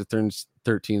 Exit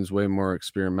 13 is way more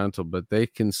experimental, but they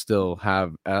can still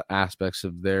have aspects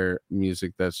of their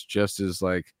music that's just as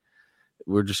like,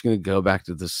 we're just going to go back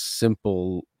to the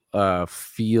simple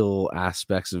feel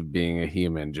aspects of being a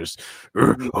human. Just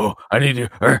I need to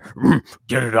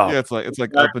get it off. Yeah, it's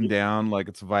like up and down, like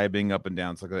it's vibing up and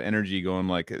down. It's like the energy going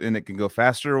like, and it can go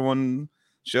faster one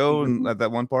show and at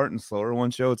that one part and slower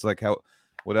one show. It's like how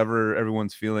whatever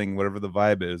everyone's feeling, whatever the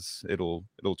vibe is, it'll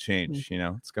change. You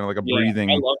know, it's kind of like a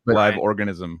breathing live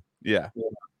organism. Yeah,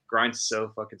 grind's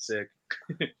so fucking sick.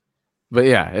 But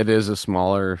yeah, it is a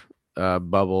smaller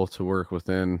bubble to work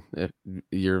within. If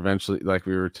you're eventually, like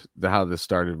we were how this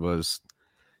started was,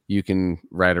 you can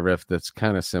write a riff that's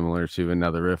kind of similar to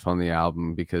another riff on the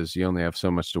album because you only have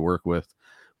so much to work with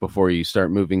before you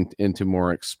start moving into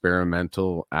more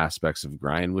experimental aspects of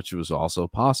grind, which was also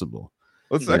possible.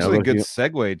 Well, it's actually a good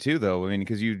segue too, though. I mean,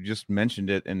 because you just mentioned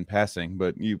it in passing,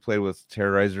 but you played with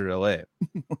Terrorizer LA.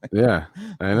 Yeah,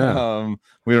 I know.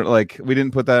 We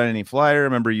didn't put that on any flyer. I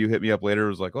remember you hit me up later.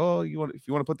 It was like, oh, if you want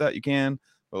to put that, you can.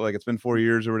 But like, it's been 4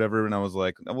 years or whatever, and I was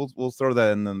like, we'll throw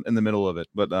that in the middle of it.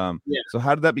 But so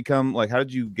how did that become? Like, how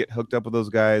did you get hooked up with those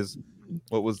guys?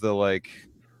 What was the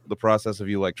process of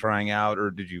you like trying out,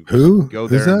 or did you go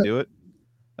there and do it?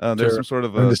 There's some sort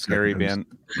of a scary band,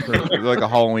 like a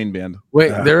Halloween band.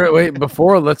 Wait,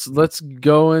 before let's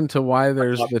go into why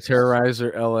there's the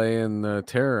Terrorizer LA and the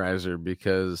Terrorizer,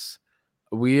 because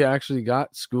we actually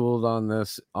got schooled on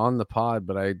this on the pod,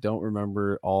 but I don't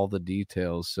remember all the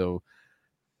details. So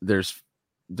there's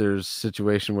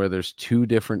situation where there's two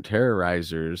different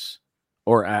Terrorizers,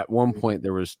 or at one point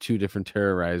there was two different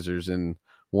Terrorizers, and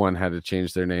one had to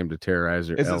change their name to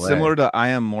Terrorizer. Is it similar to I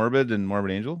Am Morbid and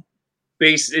Morbid Angel?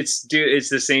 It's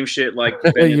the same shit. Like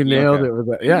you nailed it with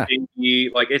that. Yeah,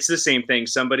 like it's the same thing.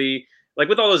 Somebody, like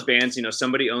with all those bands, you know,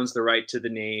 somebody owns the right to the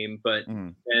name, but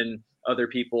then other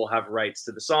people have rights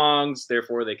to the songs.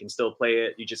 Therefore, they can still play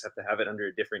it. You just have to have it under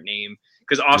a different name.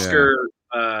 Because Oscar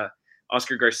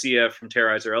Garcia from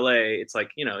Terrorizer LA, it's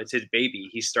like, you know, it's his baby.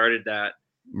 He started that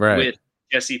with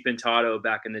Jesse Pintado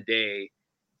back in the day,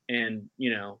 and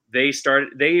you know, they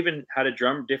even had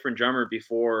a different drummer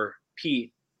before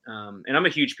Pete. And I'm a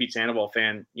huge Pete Sandoval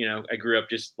fan. You know, I grew up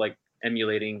just like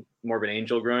emulating Morbid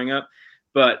Angel growing up.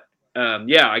 But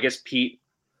I guess Pete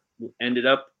ended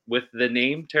up with the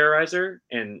name Terrorizer,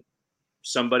 and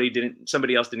somebody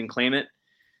else didn't claim it.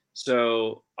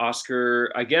 So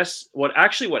Oscar, I guess what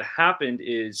happened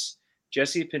is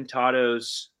Jesse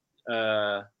Pintado's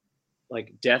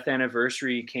like death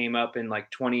anniversary came up in like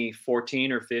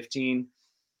 2014 or 15,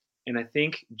 and I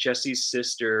think Jesse's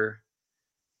sister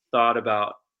thought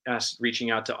about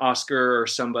reaching out to Oscar or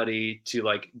somebody to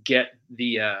like get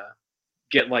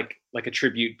like a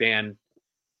tribute band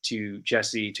to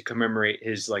Jesse to commemorate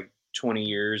his like 20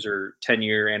 years or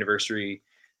 10-year anniversary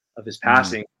of his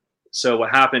passing. So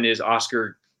what happened is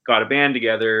Oscar got a band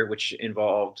together, which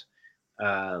involved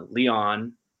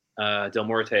Leon Del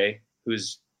Muerte,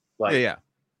 who's like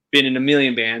been in a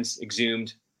million bands,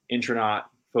 Exhumed, Intronaut,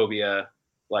 Phobia,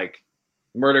 like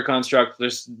Murder Construct.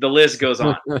 The list goes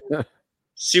on.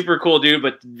 Super cool dude,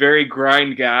 but very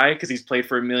grind guy because he's played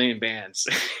for a million bands.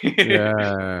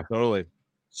 Yeah, totally.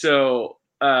 So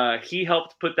he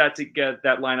helped put that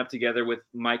lineup together with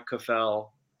Mike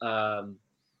Caffell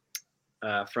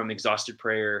from Exhausted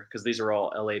Prayer, because these are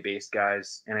all LA-based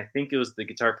guys, and I think it was the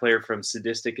guitar player from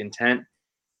Sadistic Intent,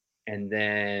 and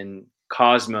then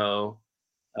Cosmo,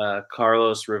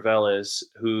 Carlos Reveles,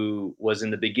 who was in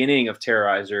the beginning of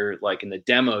Terrorizer, like in the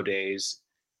demo days,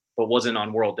 but wasn't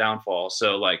on World Downfall.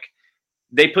 So like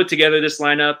they put together this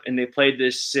lineup and they played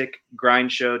this sick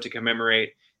grind show to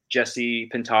commemorate Jesse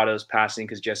Pintado's passing,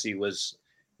 because Jesse was,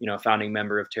 a founding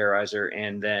member of Terrorizer.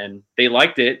 And then they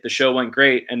liked it. The show went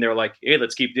great. And they're like, hey,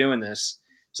 let's keep doing this.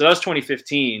 So that was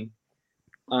 2015.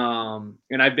 And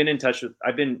I've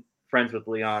been friends with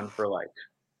Leon for like,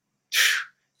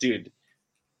 dude,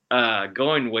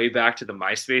 going way back to the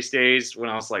MySpace days when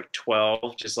I was like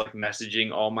 12, just like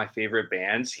messaging all my favorite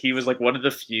bands. He was like one of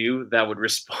the few that would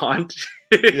respond.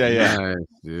 Yeah.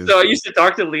 So I used to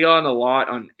talk to Leon a lot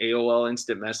on AOL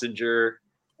Instant Messenger.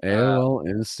 AOL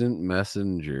Instant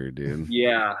Messenger, dude.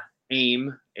 Yeah,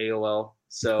 AIM, AOL.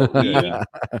 So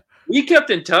we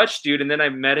kept in touch, dude. And then I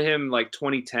met him like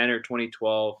 2010 or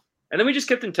 2012. And then we just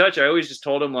kept in touch. I always just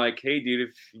told him like, hey, dude,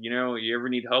 if you ever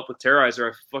need help with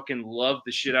Terrorizer, I fucking love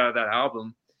the shit out of that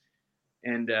album.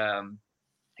 And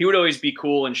he would always be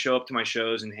cool and show up to my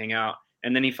shows and hang out.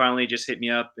 And then he finally just hit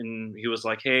me up and he was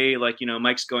like, hey, like,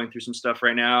 Mike's going through some stuff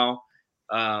right now.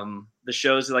 The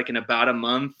show's like in about a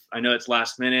month. I know it's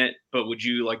last minute, but would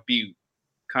you like be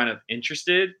kind of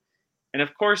interested? And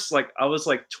of course, like I was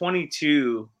like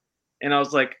 22 and I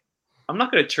was like, I'm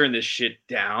not going to turn this shit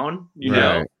down, you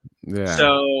know? Yeah.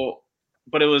 So,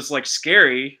 but it was like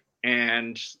scary.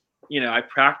 And, I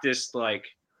practiced like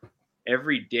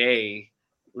every day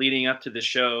leading up to the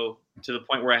show to the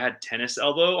point where I had tennis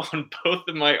elbow on both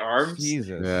of my arms.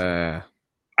 Jesus. Yeah.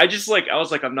 I was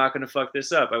like, I'm not going to fuck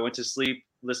this up. I went to sleep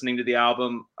listening to the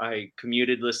album. I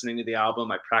commuted listening to the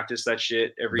album. I practiced that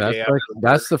shit every day.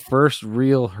 That's the first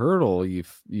real hurdle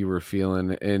you were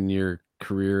feeling in your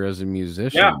career as a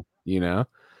musician, Yeah.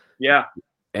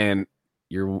 And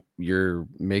you're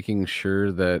making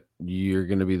sure that you're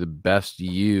going to be the best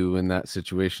you in that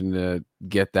situation to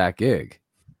get that gig.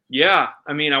 Yeah.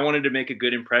 I mean, I wanted to make a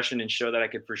good impression and show that I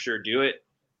could for sure do it.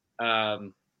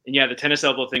 And yeah, the tennis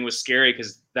elbow thing was scary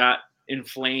because that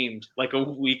inflamed like a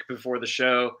week before the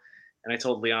show. And I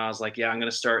told Leon, I was like, yeah, I'm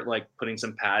going to start like putting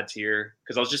some pads here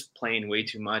because I was just playing way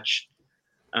too much.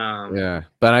 Yeah,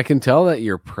 but I can tell that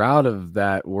you're proud of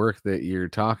that work that you're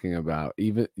talking about.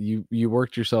 Even you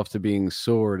worked yourself to being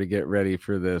sore to get ready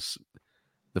for the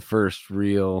first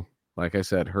real, like I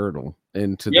said, hurdle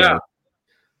into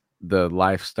the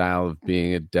lifestyle of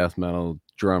being a death metal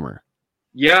drummer.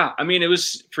 Yeah, I mean, it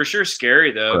was for sure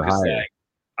scary though, because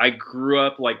I grew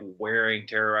up like wearing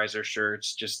Terrorizer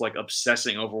shirts, just like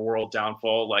obsessing over World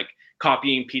Downfall, like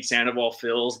copying Pete Sandoval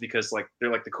fills because like they're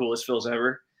like the coolest fills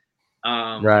ever.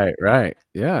 Right,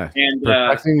 yeah,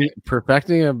 and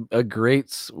perfecting a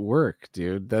great's work,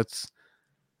 dude. That's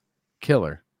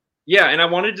killer. Yeah, and I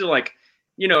wanted to like,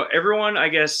 everyone I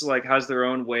guess like has their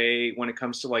own way when it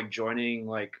comes to like joining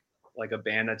like a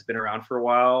band that's been around for a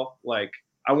while. Like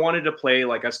I wanted to play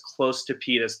like as close to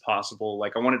Pete as possible.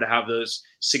 Like I wanted to have those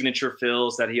signature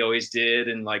fills that he always did,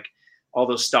 and like all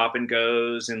those stop and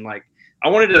goes, and like I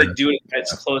wanted to like, do it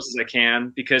as close as I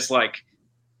can because like.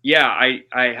 Yeah, I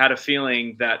had a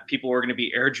feeling that people were going to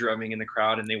be air drumming in the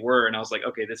crowd, and they were. And I was like,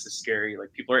 okay, this is scary.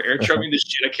 Like, people are air drumming this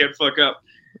shit. I can't fuck up.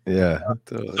 Yeah.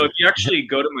 Totally. So if you actually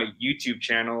go to my YouTube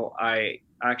channel, I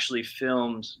actually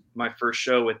filmed my first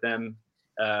show with them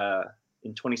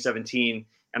in 2017.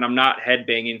 And I'm not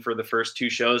headbanging for the first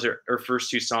two shows or first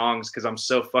two songs because I'm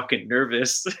so fucking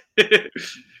nervous.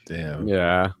 Damn.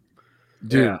 Yeah.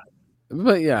 Dude. Yeah.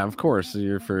 But yeah, of course,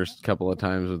 your first couple of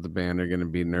times with the band are going to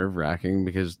be nerve wracking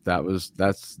because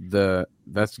that's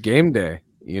game day,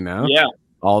 Yeah.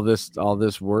 all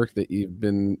this work that you've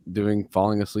been doing,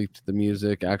 falling asleep to the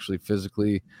music, actually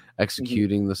physically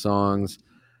executing the songs,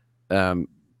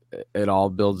 it all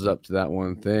builds up to that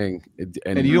one thing.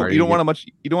 And you don't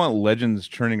want legends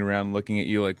turning around looking at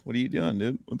you like, what are you doing,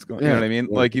 dude? What's going on? You know what I mean?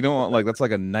 Like, you don't want, like, that's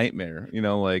like a nightmare, you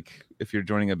know, like if you're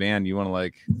joining a band, you want to,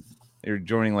 like, you're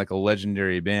joining like a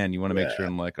legendary band, you want to make sure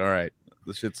I'm like, all right,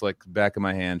 this shit's like back of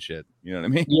my hand shit. You know what I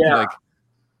mean? Yeah. Like,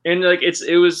 and like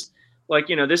it was like,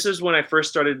 you know, this is when I first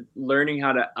started learning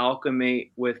how to alchemate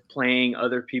with playing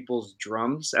other people's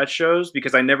drums at shows,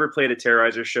 because I never played a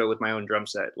Terrorizer show with my own drum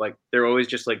set. Like they're always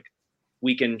just like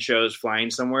weekend shows flying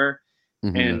somewhere.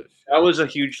 Mm-hmm. And that was a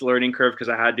huge learning curve because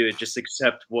I had to just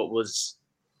accept what was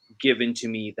given to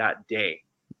me that day.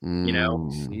 You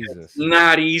know, Jesus. It's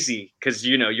not easy because,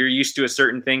 you know, you're used to a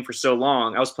certain thing for so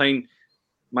long. I was playing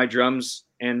my drums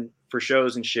and for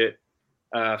shows and shit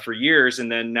for years,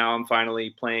 and then now I'm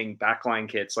finally playing backline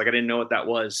kits. Like I didn't know what that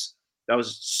was. That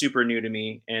was super new to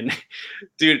me. And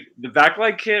dude, the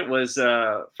backline kit was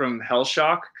from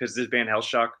Hellshock, because this band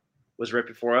Hellshock was right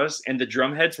before us, and the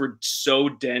drum heads were so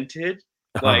dented.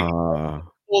 Like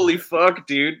holy fuck,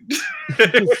 dude.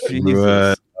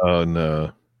 Jesus. Oh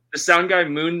no. The sound guy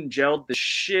moon gelled the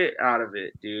shit out of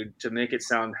it, dude, to make it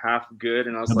sound half good.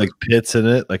 And I was like pits in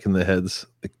it, like in the heads,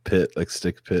 like pit, like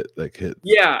stick pit, like hit.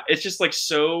 Yeah, it's just like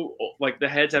so, like the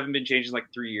heads haven't been changed in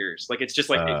like 3 years. Like it's just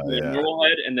like a normal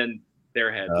head and then their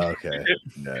head. Okay.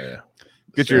 Yeah.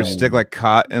 Get your stick like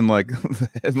caught and like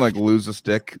and like lose a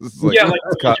stick. Like, yeah, like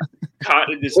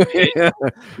caught in this pit.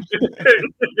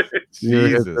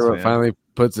 Jesus, what finally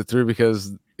puts it through,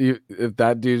 because if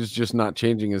that dude's just not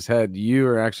changing his head, you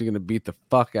are actually going to beat the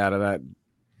fuck out of that,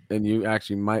 and you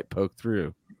actually might poke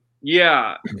through.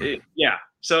 Yeah, yeah.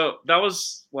 So that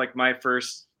was like my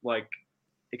first like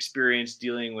experience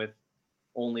dealing with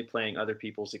only playing other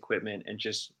people's equipment and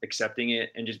just accepting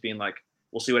it and just being like,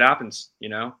 we'll see what happens, you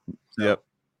know? So, yep.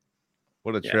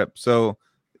 What a trip. So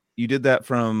you did that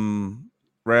from.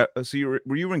 So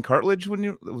were you in Cartilage when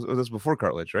you was this before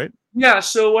Cartilage, right? Yeah.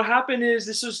 So what happened is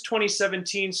this was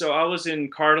 2017. So I was in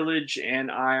Cartilage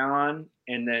and Ion,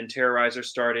 and then Terrorizer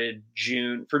started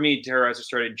June. For me, Terrorizer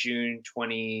started June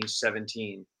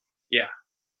 2017. Yeah.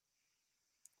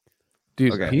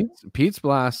 Dude, okay. Pete's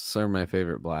blasts are my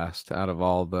favorite blast out of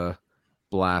all the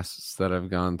blasts that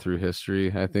have gone through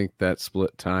history. I think that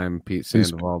split time Pete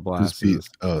Sandoval blast.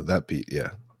 Oh, that Pete, yeah.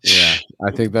 Yeah.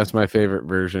 I think that's my favorite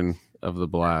version of the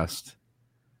blast.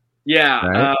 Yeah.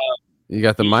 Right? You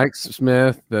got the Mike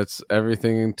Smith, that's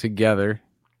everything together.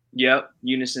 Yep.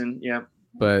 Unison. Yep.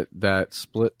 But that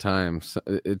split time,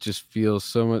 it just feels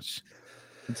so much.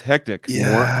 It's hectic.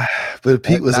 Yeah. But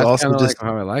Pete was also just like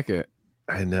how I like it.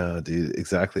 I know, dude.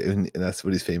 Exactly. And that's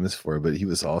what he's famous for. But he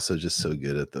was also just so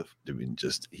good at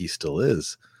he still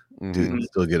is. Dude, he's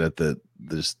still good at the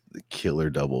killer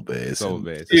double bass.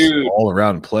 Dude, all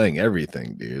around playing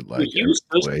everything, dude. Like he was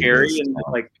so scary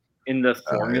in the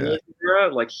Formula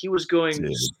era. Like he was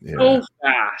going so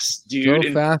fast, dude.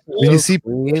 So fast. When you see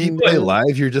Pete play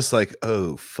live, you're just like,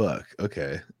 oh fuck,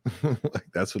 okay. Like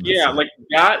that's what. Yeah, like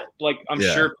that. Like I'm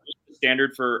sure the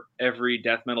standard for every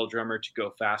death metal drummer to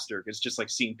go faster. It's just like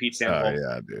seeing Pete Sandoval. Oh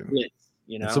yeah, dude. Blitz,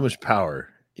 you know, and so much power.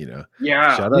 You know,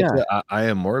 shout out to I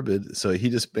Am Morbid. So he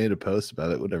just made a post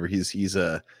about it. Whatever, he's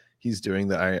doing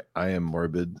the I Am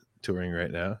Morbid touring right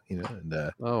now. You know,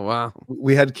 and oh wow,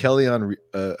 we had Kelly on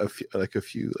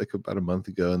about a month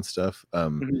ago and stuff.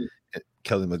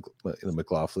 Kelly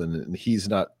McLaughlin, and he's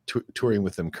not touring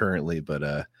with them currently,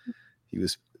 but he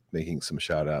was making some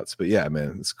shout outs. But yeah,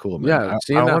 man, it's cool, man. Yeah,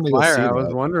 seeing that flyer, I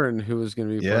was wondering who was going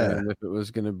to be playing. If it was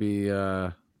going to be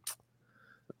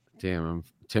Tim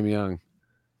Young.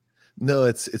 No,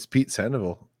 it's Pete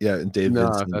Sandoval. Yeah, and Dave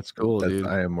Vincent. That's cool, dude.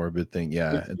 I Am Morbid thing.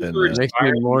 Yeah, and then makes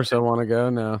me more so want to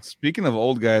go now. Speaking of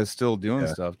old guys still doing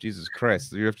stuff, Jesus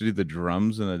Christ, you have to do the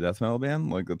drums in a death metal band.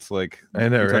 Like it's like I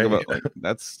know, right? About, like,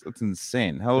 that's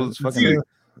insane. How old is fucking?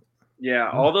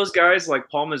 Yeah, all those guys like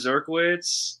Paul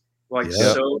Mazurkiewicz, like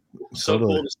so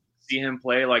cool to see him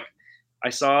play. Like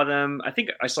I saw them. I think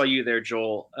I saw you there,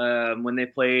 Joel, when they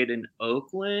played in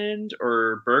Oakland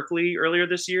or Berkeley earlier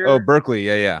this year. Oh, Berkeley,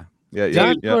 yeah. So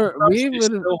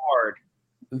hard.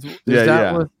 Is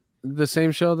that the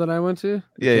same show that I went to?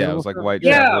 Yeah. It was like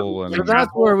Whitechapel. So that's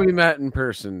where we met in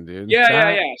person, dude.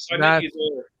 Yeah. So I met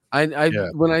you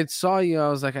there. When I saw you, I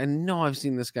was like, I know I've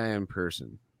seen this guy in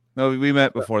person. No, we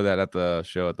met before that at the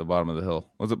show at the bottom of the hill.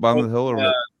 Was it bottom of the hill or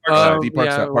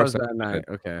Parkside that night?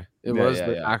 Okay, it was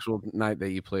the actual night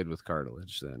that you played with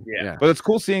Cartilage. Then, But it's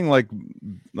cool seeing like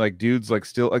dudes like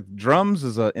still like drums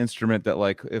is an instrument that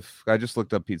like if I just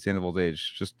looked up Pete Sandoval's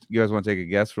age. Just you guys want to take a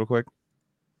guess real quick?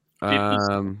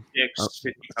 56,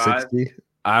 55. 60,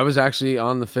 I was actually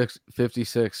on the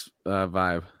 56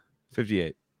 vibe.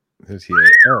 58.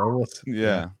 58. Oh, almost.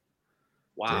 Yeah.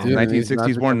 Wow. Dude, 1960.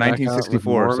 He's born about to come back out with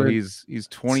 1964, so Morbid. he's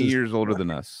 20 years older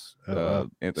than us. Oh, wow.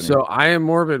 Anthony. So I Am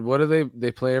Morbid. What do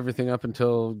they play everything up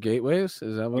until Gateways?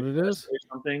 Is that what it is? Or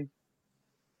something.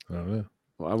 I don't know.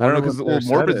 I don't know because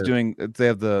Morbid's doing. They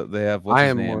have what's I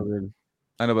his Am name? Morbid.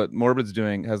 I know, but Morbid's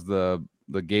has the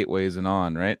Gateways and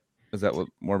On, right? Is that what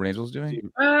Morbid Angel's doing?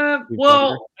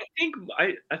 Well,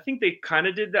 I think they kind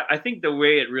of did that. I think the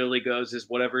way it really goes is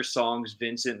whatever songs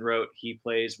Vincent wrote, he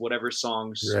plays. Whatever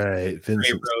songs Right,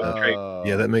 Vincent. Trey.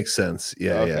 Yeah, that makes sense.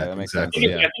 Yeah, Okay, yeah, that makes exactly.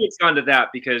 sense. I think it's gone to that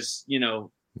because Yeah,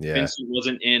 Vincent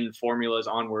wasn't in Formula's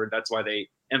Onward. That's why they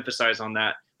emphasize on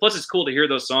that. Plus, it's cool to hear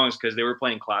those songs because they were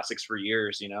playing classics for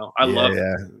years. I love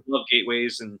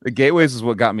Gateways, and the Gateways is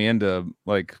what got me into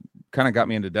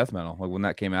death metal. Like when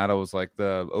that came out, I was like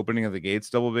the opening of the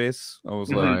Gates double bass. I was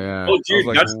like, dude,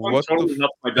 like, that's what totally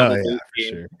helped my double bass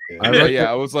game. Sure.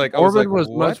 yeah, I was like, Morbid was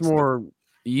what? much more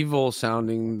evil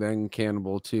sounding than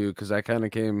Cannibal too, because I kind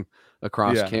of came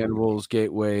across Cannibals,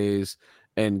 Gateways,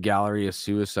 and Gallery of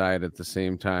Suicide at the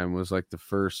same time. Was like the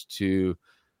first two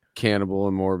Cannibal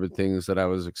and Morbid things that I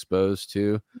was exposed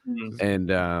to.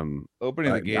 And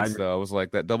opening the Gates though, I was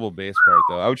like that double bass part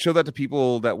though. I would show that to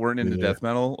people that weren't into death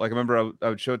metal. Like I remember I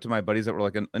would show it to my buddies that were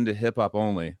like into hip hop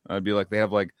only. I'd be like, they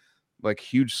have like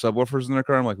huge subwoofers in their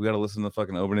car. I'm like, we got to listen to the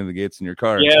fucking Opening the Gates in your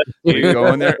car. Yeah, you go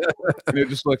in there and they're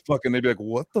just like fucking. They'd be like,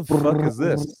 what the fuck is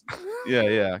this?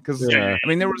 Yeah. Because I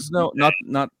mean, there was not.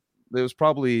 It was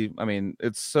probably. I mean,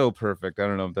 it's so perfect. I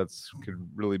don't know if that's could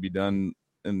really be done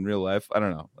in real life. I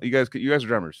don't know. You guys are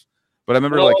drummers, but I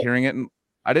remember like hearing it, and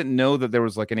I didn't know that there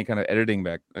was like any kind of editing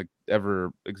back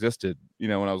ever existed.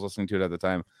 When I was listening to it at the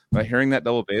time, but hearing that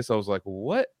double bass, I was like,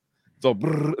 what?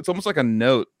 It's almost like a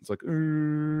note. It's like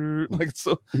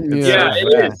so.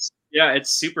 It is. Yeah,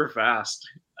 it's super fast.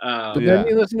 But then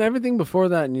you listen to everything before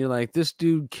that, and you're like, this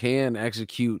dude can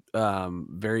execute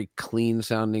very clean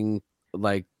sounding,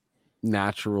 like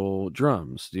natural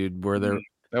drums, dude. Where they're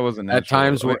that wasn't at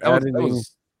times we're editing.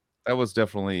 That was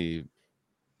definitely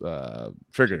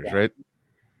triggers, right?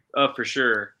 Oh, for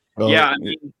sure. Well, yeah, I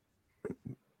mean,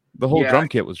 the whole drum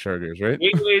kit was triggers, right?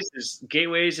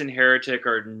 Gateways and Heretic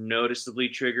are noticeably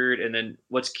triggered, and then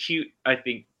what's cute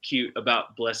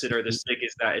about Blessed Are the Sick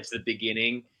is that it's the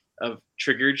beginning of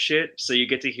triggered shit. So you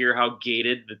get to hear how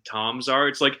gated the toms are.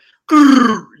 It's like,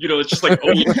 it's just like,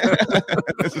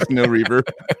 this is no reverb.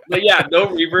 But yeah, no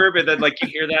reverb, and then like you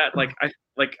hear that,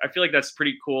 I feel like that's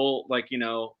pretty cool. Like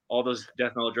all those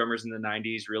death metal drummers in the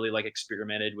 '90s really like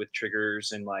experimented with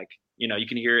triggers, and like you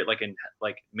can hear it like in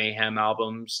like Mayhem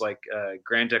albums, like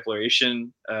Grand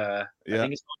Declaration. I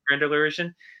think it's called Grand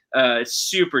Declaration. It's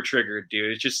super triggered,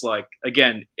 dude. It's just like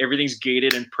again, everything's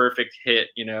gated and perfect hit.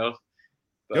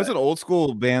 It was an old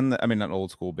school band. Not old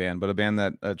school band, but a band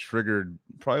that triggered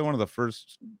probably one of the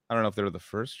first. I don't know if they were the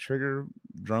first trigger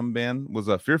drum band. Was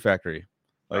a Fear Factory,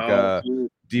 like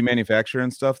Demanufacture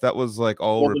and stuff. That was like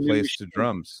all replaced to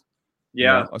drums.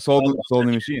 Yeah, Soul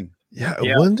New Machine. Yeah,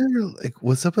 I wonder like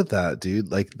what's up with that, dude.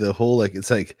 Like the whole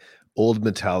it's like old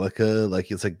Metallica.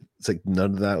 Like it's like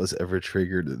none of that was ever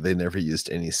triggered. They never used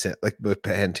any like with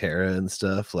Pantera and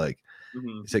stuff. Like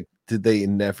it's like. Did they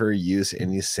never use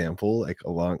any sample like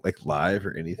along like live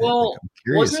or anything? Well, I'm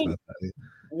curious about that.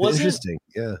 Interesting.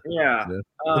 Yeah.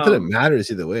 Not that it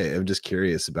matters either way. I'm just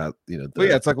curious about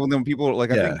it's like when people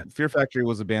like I think Fear Factory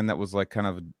was a band that was like kind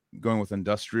of going with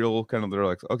industrial kind of. They're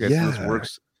like, okay, so this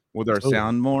works with our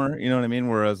sound more. You know what I mean?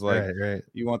 Whereas like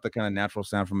you want the kind of natural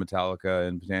sound from Metallica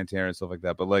and Pantera and stuff like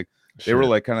that. But like they were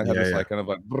like kind of had this like kind of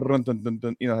like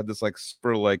had this like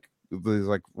spur like. These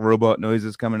like robot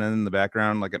noises coming in the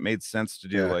background, like it made sense to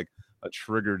do like a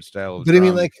triggered style of but drum.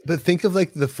 I mean but think of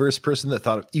like the first person that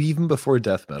thought of, even before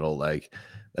death metal, like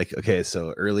okay,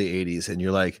 so early 80s, and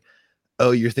you're like,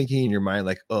 oh, you're thinking in your mind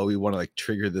like, oh, we want to like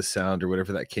trigger this sound or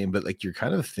whatever that came, but like you're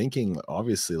kind of thinking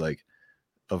obviously like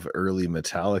of early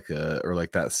Metallica or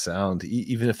like that sound,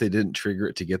 even if they didn't trigger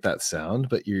it to get that sound,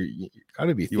 but you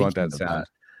gotta be you want that sound.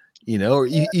 Or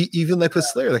even like with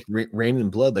Slayer, like Rain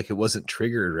and Blood, like it wasn't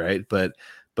triggered, right? But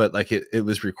like it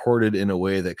was recorded in a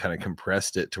way that kind of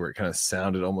compressed it to where it kind of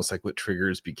sounded almost like what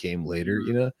triggers became later,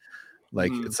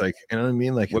 like it's like, you know what I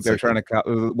mean? Like what they're trying to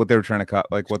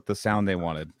cut, like what the sound they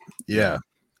wanted. Yeah.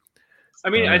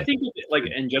 I mean, I think like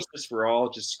Injustice for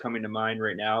All just coming to mind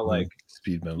right now, like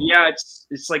speed metal. Yeah,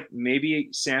 it's like maybe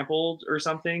sampled or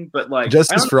something, but like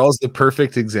Justice for All is the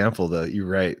perfect example, though. You're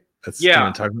right. That's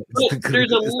there's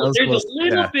a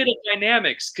little bit of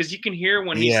dynamics because you can hear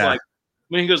when he's like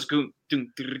when he goes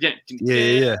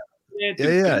yeah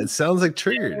Yeah. It sounds like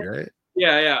Triggered, right?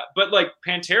 Yeah. But like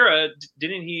Pantera,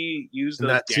 didn't he use those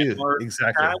that too? Danmar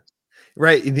Exactly. pads?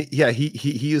 Right. Yeah. He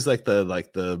used like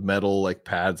the metal like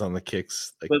pads on the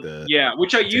kicks, like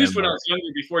which I used when I was younger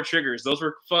before triggers. Those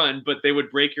were fun, but they would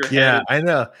break your head. Yeah, I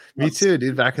know. Me too,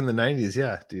 dude. Back in the 90s.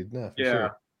 Yeah, dude. No, for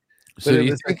sure. So do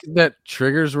you think that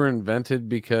triggers were invented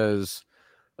because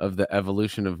of the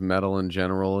evolution of metal in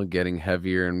general and getting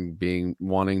heavier and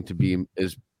wanting to be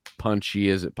as punchy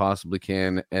as it possibly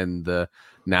can, and the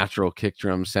natural kick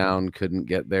drum sound couldn't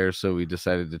get there, so we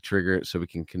decided to trigger it so we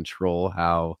can control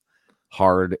how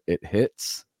hard it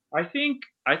hits? I think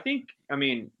I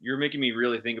mean, you're making me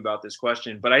really think about this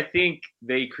question, but I think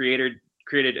they created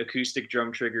acoustic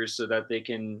drum triggers so that they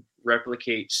can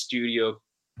replicate studio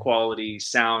quality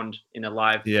sound in a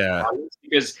live audience,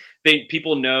 because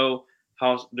people know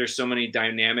how there's so many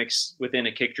dynamics within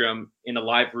a kick drum in a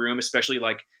live room, especially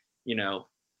like, you know,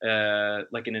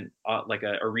 like in an like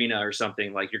an arena or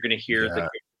something. Like you're gonna hear the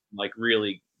like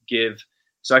really give.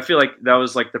 So I feel like that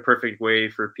was like the perfect way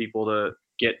for people to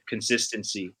get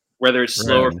consistency, whether it's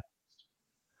slow or.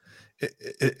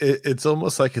 It's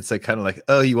almost like it's like kind of like,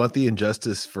 oh, you want the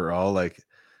injustice for all like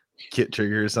kit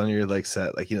triggers on your like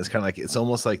set, like, you know, it's kind of like, it's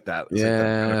almost like that. It's yeah, like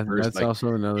that kind of first, that's like,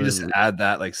 also another. You just add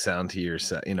that like sound to your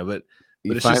set, you know, but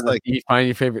it's just like you find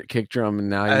your favorite kick drum and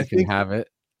now you can have it.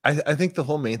 I think the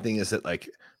whole main thing is that like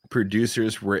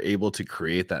producers were able to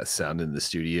create that sound in the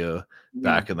studio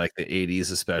back in like the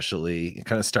 80s, especially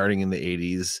kind of starting in the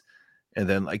 80s. And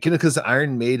then like, you know, because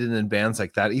Iron Maiden and bands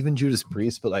like that, even Judas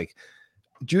Priest, but like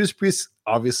Judas Priest,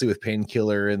 obviously with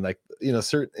Painkiller and like, you know,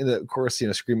 certain, of course, you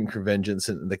know, Screaming for Vengeance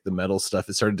and like the metal stuff,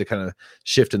 it started to kind of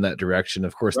shift in that direction.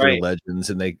 Of course, they're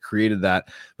legends and they created that,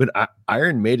 but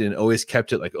Iron Maiden always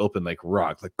kept it like open, like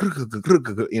rock, like,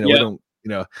 you know, we don't, you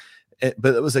know,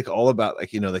 but it was like all about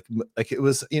like, you know, like it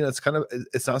was, you know, it's kind of,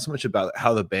 it's not so much about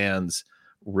how the bands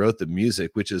wrote the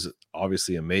music, which is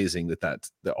obviously amazing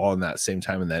that's all in that same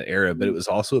time in that era, but it was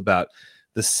also about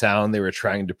the sound they were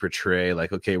trying to portray.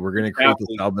 Like, okay, we're going to create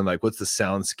this album. Like, what's the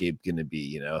soundscape going to be,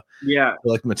 you know? Yeah. So,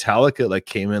 like Metallica, like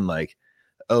came in like,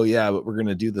 oh yeah, but we're going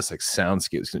to do this like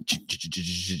soundscape. It's gonna,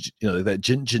 you know, that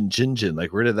jin, jin, jin, jin.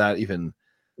 Like, where did that even,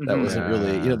 that wasn't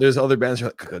really, you know, there's other bands who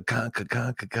are like,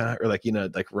 or like, you know,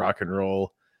 like rock and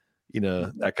roll, you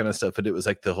know, that kind of stuff. But it was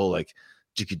like the whole, like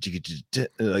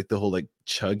the whole like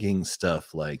chugging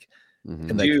stuff, like,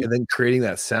 and like, and then creating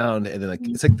that sound, and then like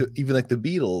it's like even like the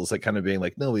Beatles, like kind of being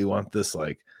like, no, we want this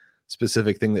like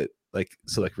specific thing that like,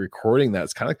 so like recording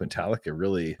that's kind of like Metallica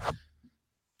really.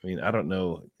 I mean, I don't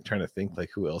know, I'm trying to think like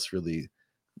who else really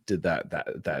did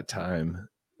that time.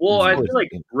 Well, I feel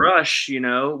like Rush, you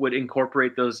know, would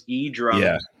incorporate those E drums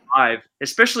live,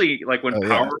 especially like when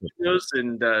Power Radios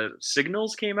and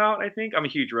Signals came out. I think I'm a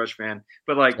huge Rush fan,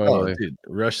 but like, dude,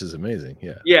 Rush is amazing.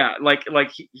 Yeah,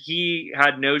 like he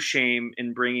had no shame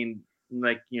in bringing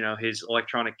like, you know, his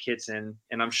electronic kits in,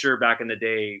 and I'm sure back in the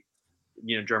day,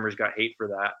 you know, drummers got hate for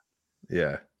that.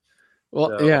 Yeah.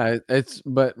 Well, so.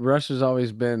 But Rush has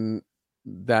always been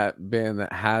that band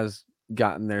that has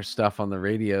gotten their stuff on the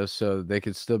radio, so they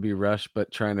could still be Rush,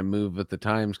 but trying to move with the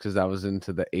times, because that was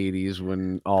into the 80s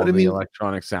when all the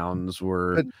electronic sounds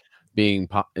were being,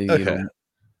 you know.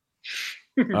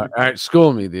 All right,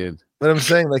 school me, dude. But I'm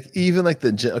saying, like, even like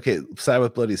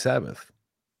Sabbath, Bloody Sabbath.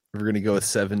 We're gonna go with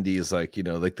 70s, like, you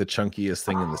know, like the chunkiest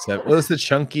thing in the 70s. What was the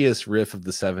chunkiest riff of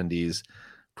the 70s?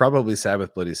 Probably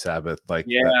Sabbath, Bloody Sabbath, like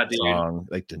that song,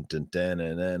 like dun dun dun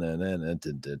dun dun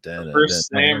dun dun dun. First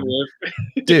slam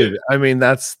riff, dude. I mean,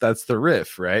 that's the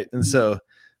riff, right? And so,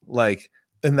 like,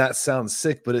 and that sounds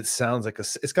sick, but it sounds like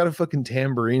it's got a fucking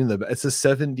tambourine in the. It's a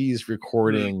 70s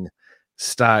recording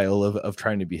style of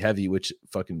trying to be heavy, which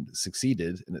fucking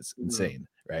succeeded, and it's insane,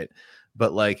 right?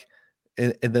 But like.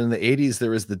 And then in the 80s,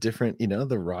 there was the different, you know,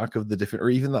 the rock of the different, or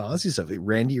even the Aussie stuff, like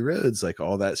Randy Rhoads, like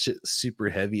all that shit, super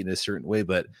heavy in a certain way.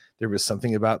 But there was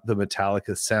something about the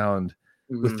Metallica sound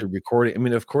with the recording. I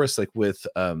mean, of course, like with,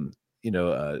 you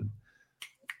know,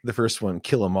 the first one,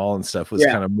 Kill 'Em All and stuff was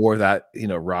kind of more that, you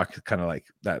know, rock, kind of like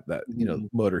that, you know,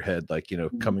 Motorhead, like, you know,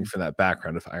 coming from that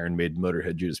background of Iron Maiden,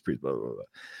 Motorhead, Judas Priest, blah, blah, blah.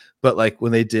 But like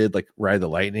when they did like Ride the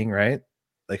Lightning, right?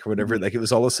 Like whatever, like it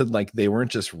was all of a sudden, like they weren't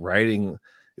just writing.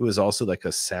 It was also like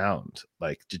a sound,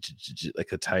 like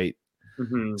a tight.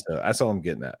 So that's all I'm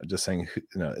getting at. I'm just saying,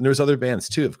 you know, and there's other bands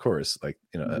too, of course, like,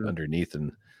 you know, underneath,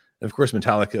 and of course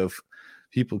Metallica.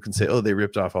 People can say, oh, they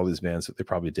ripped off all these bands, but they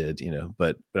probably did, you know.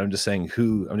 But I'm just saying,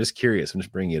 I'm just curious. I'm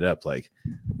just bringing it up. Like,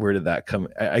 where did that come?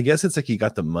 I guess it's like you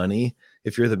got the money.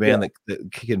 If you're the band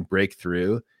that can break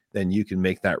through, then you can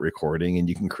make that recording and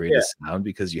you can create a sound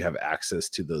because you have access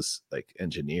to those like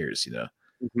engineers, you know.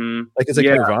 Like it's like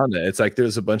Nirvana. It's like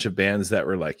there's a bunch of bands that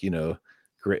were like,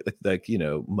 great, like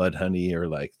Mudhoney or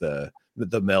like the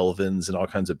Melvins and all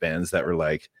kinds of bands that were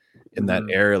like in that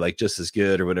era, like Just As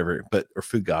Good or whatever, or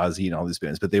Fugazi and all these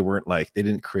bands, but they weren't like, they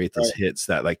didn't create those hits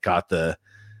that like got the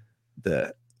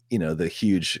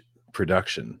huge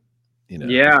production,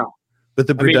 but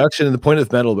the production and the point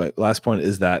of metal, but last point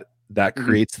is that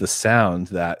creates the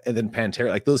sound and then Pantera,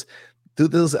 like those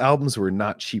albums were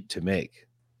not cheap to make.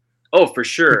 Oh, for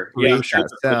sure. Yeah,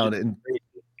 that sound and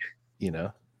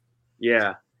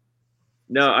yeah.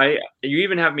 No, you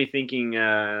even have me thinking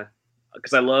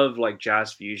because I love like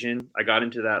jazz fusion. I got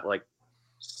into that like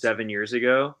 7 years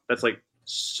ago. That's like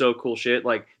so cool shit.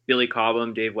 Like Billy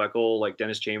Cobham, Dave Weckl, like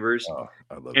Dennis Chambers. Oh,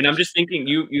 I love and I'm just thinking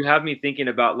you have me thinking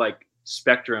about like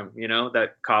Spectrum,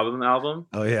 that Cobham album.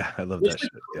 Oh yeah, I love that shit.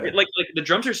 Yeah. Like the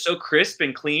drums are so crisp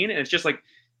and clean, and it's just like,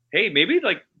 hey, maybe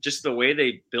like just the way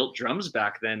they built drums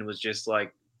back then was just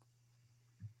like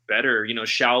better,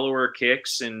 shallower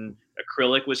kicks, and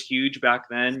acrylic was huge back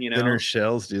then, Thinner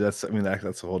shells, dude. That's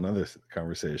a whole nother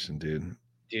conversation, dude.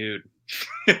 I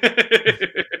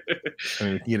mean,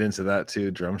 we can get into that too.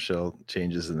 Drum shell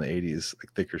changes in the 80s,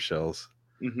 like thicker shells.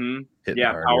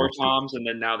 Power toms, and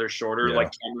then now they're shorter. Yeah.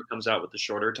 Like Tamer comes out with the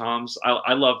shorter toms.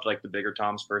 I loved like the bigger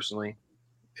toms personally.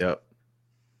 Yep.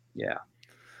 Yeah.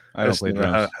 I don't play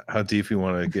drums. How deep you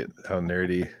want to get, how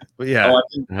nerdy. But yeah.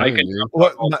 I can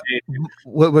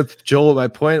what Joel, my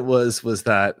point was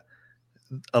that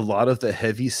a lot of the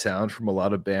heavy sound from a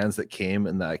lot of bands that came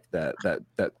in that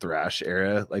thrash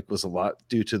era, like, was a lot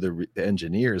due to the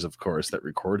engineers, of course, that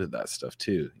recorded that stuff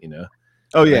too.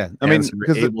 Oh yeah, I mean,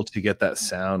 because able to get that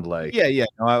sound, like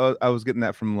No, I was getting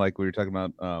that from like we were talking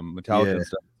about Metallica and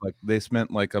stuff. Like they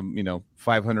spent like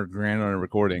 $500,000 on a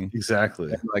recording.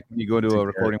 Exactly. And, like you go to a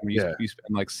recording where you spend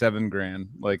like $7,000.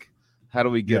 Like, how do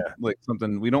we get like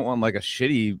something? We don't want like a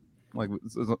shitty, like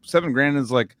 $7,000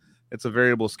 is like, it's a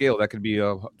variable scale. That could be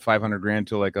a $500,000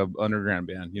 to like a underground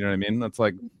band. You know what I mean? That's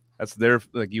like, that's their,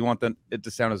 like, you want it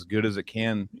to sound as good as it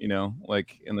can,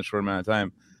 like in the short amount of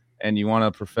time. And you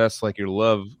want to profess like your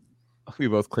love. We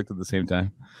both clicked at the same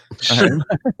time.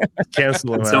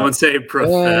 Cancel him. Someone say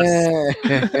profess.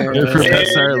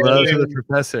 Professor, love to the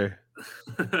professor.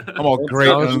 I'm all great.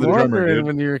 I was wondering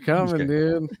when you were coming,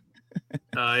 dude.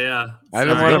 Yeah. I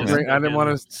didn't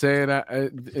want to say it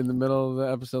in the middle of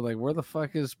the episode, like, where the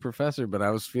fuck is Professor? But I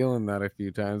was feeling that a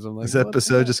few times. I'm like, this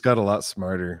episode just got a lot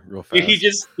smarter real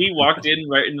fast. He walked in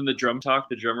right into the drum talk.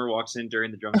 The drummer walks in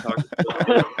during the drum talk.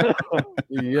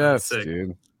 Yes, sick.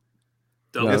 Dude.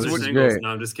 Double singles. No,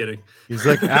 I'm just kidding. He's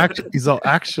like, he's all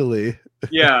actually.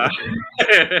 Yeah.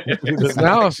 It's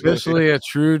now officially a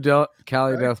true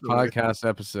Cali Death podcast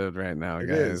episode right now,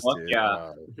 guys.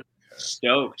 Yeah.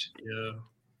 Stoked. Yeah.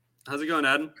 How's it going,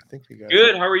 Adam? I think we got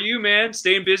good. How are you, man?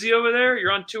 Staying busy over there?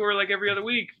 You're on tour like every other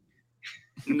week.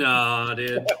 No,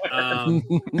 dude. I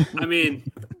mean,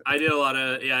 I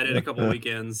did a couple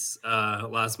weekends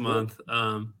last month.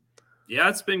 Yeah,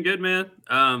 it's been good, man.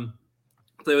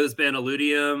 Played with this band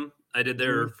Illudium. I did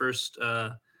their first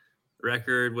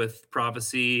record with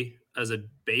Prophecy as a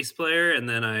bass player, and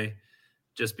then I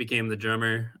just became the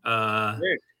drummer.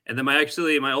 And then my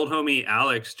old homie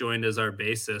Alex joined as our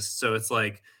bassist. So it's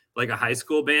like a high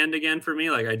school band again for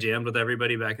me. Like I jammed with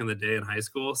everybody back in the day in high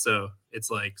school. So it's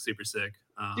like super sick.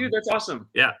 Dude, that's awesome.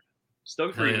 Yeah.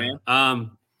 Stoked for you, man.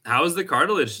 How was the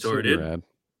Cartilage tour, Super dude? rad.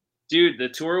 Dude, the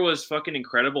tour was fucking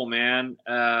incredible, man.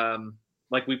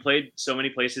 Like we played so many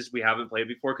places we haven't played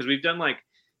before because we've done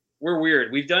we're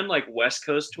weird. We've done like West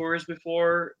Coast tours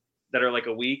before that are like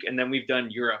a week, and then we've done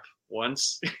Europe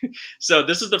once. So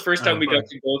this is the first time we got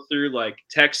to go through like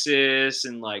Texas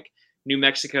and like New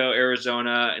Mexico,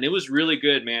 Arizona, and it was really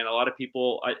good, man. A lot of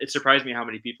people, it surprised me how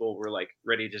many people were like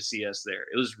ready to see us there.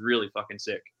 It was really fucking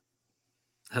sick.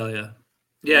 Hell yeah.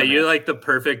 Yeah, you're like the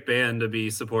perfect band to be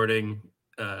supporting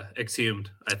Exhumed,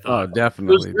 I thought. Oh,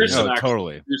 definitely. Gruesome,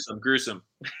 totally. Gruesome.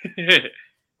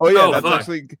 Oh yeah, that's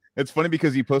actually, it's funny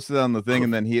because he posted it on the thing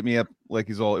and then he hit me up like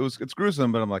it's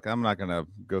gruesome, but I'm like, I'm not gonna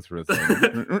go through a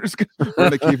thing. We're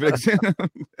gonna keep it.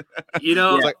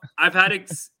 I've had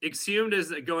Exhumed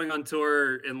is going on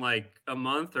tour in like a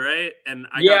month, right? And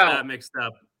I got that mixed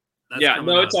up. That's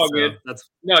it's all good.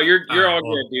 You're all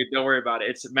good, dude. Don't worry about it.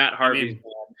 It's Matt Harvey.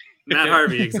 Matt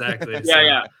Harvey, exactly.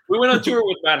 Yeah. We went on tour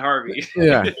with Matt Harvey.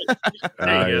 Yeah.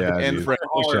 And Frank,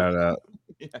 shout out.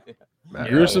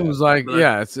 Gruesome's like,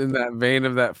 it's in that vein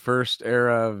of that first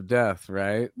era of death,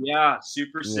 right? Yeah,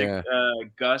 super sick.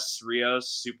 Gus Rios,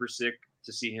 super sick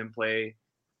to see him play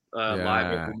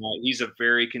live every night. He's a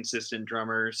very consistent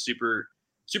drummer, super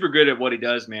good at what he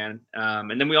does, man.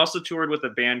 And then we also toured with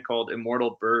a band called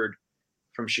Immortal Bird,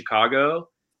 from Chicago,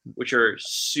 which are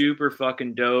super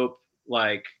fucking dope.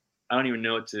 Like, I don't even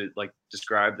know what to like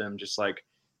describe them, just like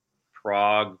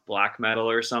prog black metal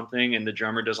or something. And the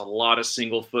drummer does a lot of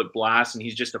single foot blasts, and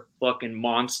he's just a fucking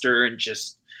monster, and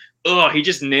just he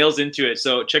just nails into it.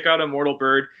 So check out Immortal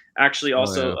Bird. Actually,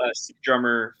 also Sick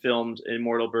Drummer filmed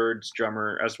Immortal Bird's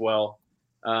drummer as well.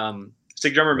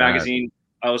 Sick Drummer Magazine.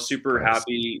 I was super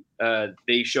happy.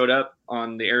 They showed up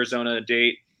on the Arizona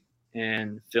date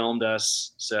and filmed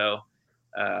us. So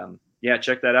yeah,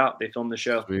 check that out. They filmed the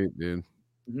show. Sweet, dude.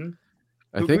 Mm-hmm.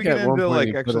 I think at one point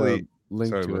like actually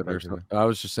link to it or something. I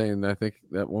was just saying, I think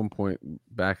at one point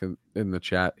back in the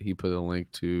chat, he put a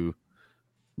link to,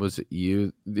 was it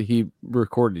you? He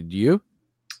recorded you?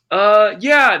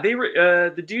 Yeah, they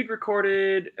were, the dude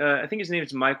recorded, I think his name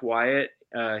is Mike Wyatt.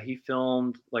 He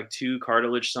filmed like 2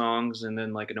 Cartilage songs and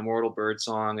then like an Immortal Bird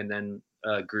song and then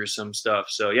gruesome stuff.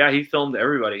 So yeah, he filmed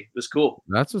everybody. It was cool.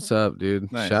 That's what's up,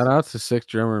 dude. Nice. Shout out to Sick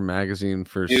Drummer Magazine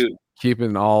for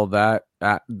keeping all that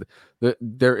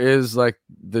there is like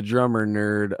the drummer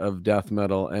nerd of death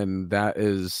metal, and that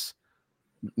is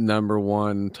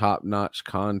 #1 top-notch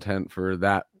content for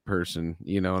that person,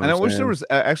 you know. And I wish there was,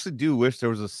 I actually do wish there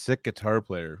was a Sick Guitar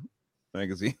Player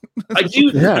magazine. I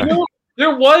do. Yeah. You know,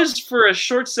 there was for a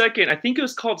short second. I think it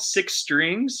was called Six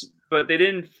Strings, but they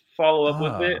didn't follow up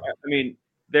with it. I mean,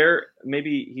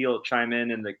 maybe he'll chime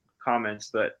in the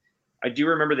comments, but I do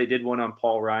remember they did one on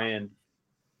Paul Ryan.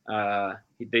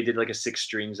 They did like a 6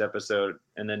 Strings episode,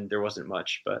 and then there wasn't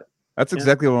much. But that's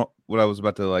exactly what I was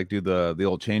about to like do the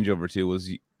old changeover to. Was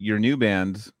your new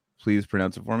band? Please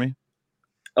pronounce it for me.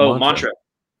 Oh, Mantra.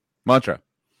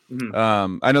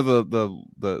 Mm-hmm. I know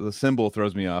the symbol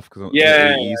throws me off because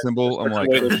the E symbol. I'm like,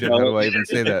 oh, shit, how do I even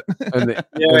say that? And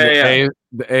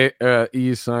the A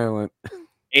E silent.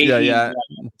 Yeah.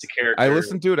 It's a character. I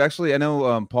listened to it actually. I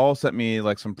know Paul sent me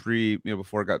like some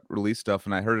before it got released stuff,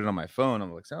 and I heard it on my phone.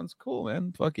 I'm like, sounds cool,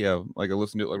 man. Fuck yeah! Like I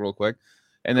listened to it like real quick,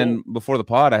 and then before the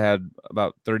pod, I had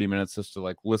about 30 minutes just to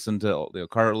like listen to the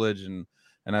Cartilage, and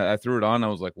I threw it on. I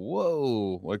was like,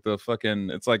 whoa! Like the fucking,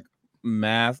 it's like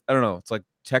math. I don't know. It's like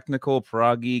technical,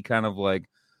 proggy, kind of like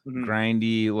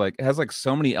grindy. Like it has like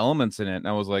so many elements in it, and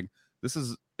I was like,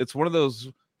 it's one of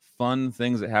those fun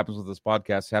things that happens with this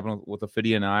podcast. Happened with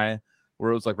Ophidia and I,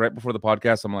 where it was like right before the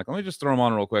podcast, I'm like, let me just throw them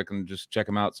on real quick and just check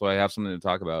them out so I have something to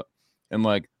talk about. And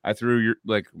like I threw your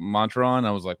like Mantra on, I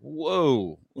was like,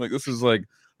 whoa, like this is like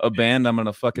a band I'm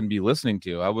gonna fucking be listening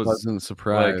to. I wasn't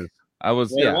surprised. Like, I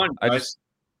was and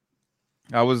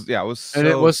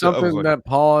it was something that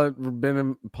Paul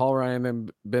Ryan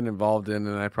had been involved in,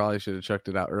 and I probably should have checked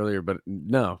it out earlier, but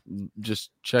no, just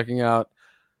checking out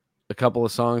a couple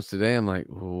of songs today, I'm like,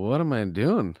 what am I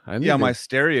doing? My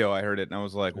stereo, I heard it and I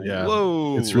was like,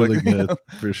 whoa, it's really good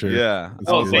for sure. Yeah.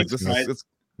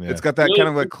 It's got that kind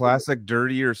of like classic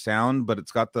dirtier sound, but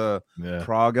it's got the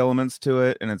prog elements to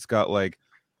it, and it's got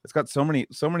so many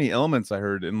elements I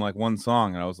heard in like one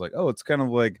song, and I was like, oh, it's kind of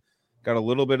like got a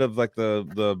little bit of like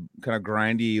the kind of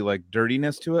grindy like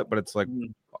dirtiness to it, but it's like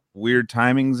weird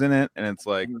timings in it, and it's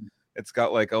like it's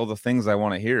got like all the things I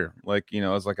want to hear, like, you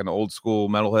know, as like an old school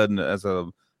metalhead and as a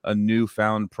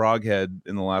newfound prog head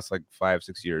in the last like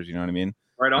 5-6 years, you know what I mean?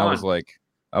 Right on. I was like,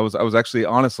 I was actually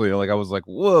honestly like, I was like,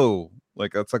 whoa,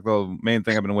 like that's like the main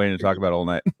thing I've been waiting to talk about all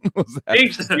night.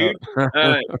 Thanks, dude.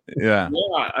 Yeah.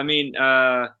 I mean,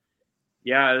 it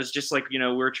was just like, you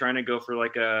know, we're trying to go for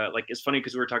like it's funny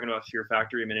because we were talking about Fear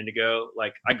Factory a minute ago.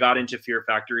 Like I got into Fear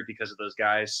Factory because of those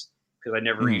guys, because I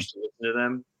never used to listen to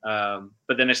them.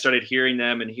 But then I started hearing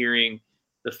them and hearing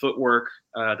the footwork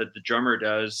that the drummer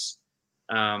does.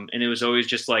 And it was always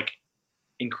just like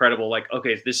incredible. Like,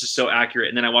 okay, this is so accurate.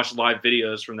 And then I watched live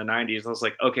videos from the 90s. I was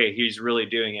like, okay, he's really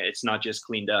doing it. It's not just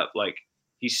cleaned up. Like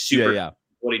he's super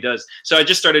what he does. So I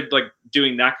just started like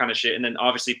doing that kind of shit. And then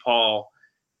obviously Paul,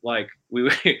 like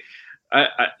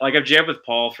I've jammed with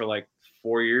Paul for like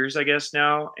 4 years, I guess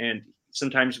now. And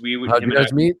sometimes we would. How'd you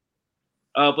guys meet?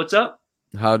 What's up?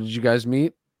 How did you guys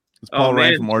meet? It's Paul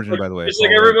Ryan from Origin, by the way. It's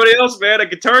like everybody else, man. A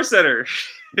Guitar Center.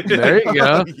 There you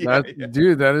go.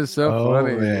 Dude, that is so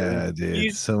funny. Yeah,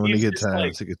 dude. So many good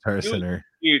times at Guitar Center.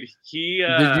 Dude, he.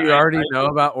 Did you already know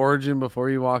about Origin before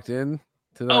you walked in?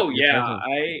 To that? Oh yeah,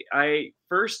 I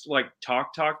first like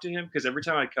talked to him because every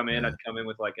time I'd come in, I'd come in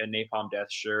with like a Napalm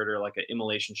Death shirt or like an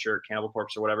Immolation shirt, Cannibal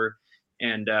Corpse or whatever,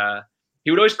 and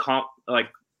he would always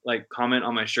comment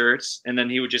on my shirts, and then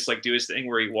he would just like do his thing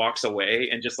where he walks away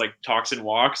and just like talks and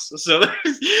walks. So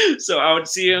I would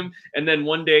see him, and then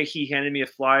one day he handed me a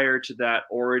flyer to that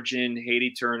Origin Hate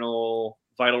Eternal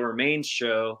Vital Remains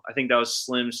show. I think that was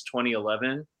Slim's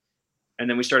 2011, And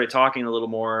then we started talking a little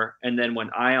more. And then when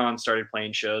Ion started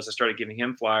playing shows, I started giving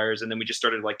him flyers, and then we just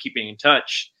started like keeping in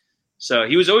touch. So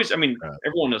he was always, I mean,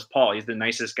 everyone knows Paul. He's the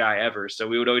nicest guy ever. So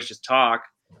we would always just talk.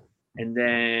 And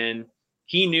then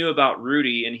he knew about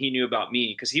Rudy and he knew about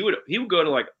me because he would go to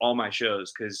like all my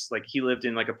shows because like he lived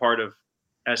in like a part of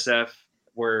SF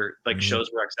where like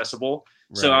shows were accessible.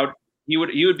 Right. So he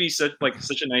would be such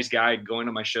a nice guy going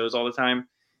to my shows all the time.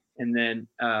 And then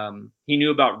he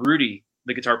knew about Rudy,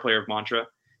 the guitar player of Mantra,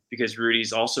 because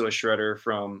Rudy's also a shredder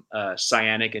from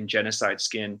Cyanic and Genocide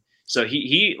Skin. So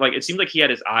he like, it seemed like he had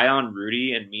his eye on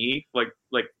Rudy and me, like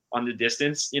on the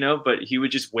distance, you know, but he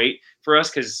would just wait for us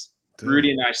because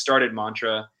Rudy and I started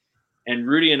Mantra, and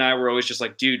Rudy and I were always just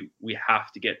like, dude, we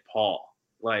have to get Paul.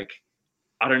 Like,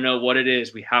 I don't know what it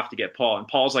is. We have to get Paul. And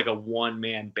Paul's like a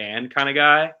one-man band kind of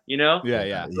guy, you know?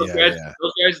 Yeah. Those guys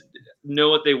know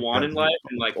what they want in life.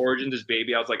 And like Origin's his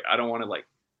baby. I was like, I don't want to like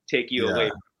take you away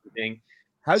from everything.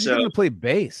 How'd you get him to play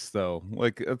bass though?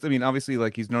 Like, I mean, obviously,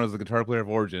 like he's known as the guitar player of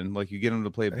Origin. Like, you get him to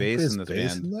play bass in this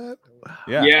band. Wow.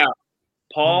 Yeah.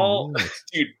 Paul,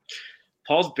 dude.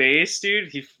 Paul's bass, dude,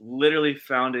 he literally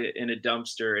found it in a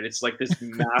dumpster, and it's like this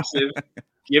massive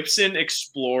Gibson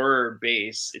Explorer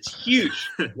bass. It's huge.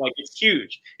 Like, it's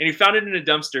huge. And he found it in a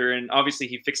dumpster, and obviously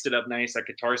he fixed it up nice at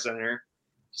Guitar Center,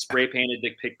 spray painted the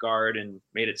pick guard, and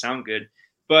made it sound good.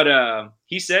 But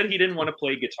he said he didn't want to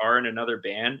play guitar in another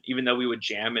band, even though we would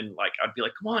jam, and like I'd be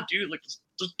like, come on, dude, like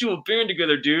let's do a band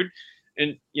together, dude.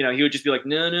 And, you know, he would just be like,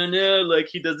 no. Like,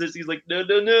 he does this. He's like, no.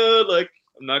 Like,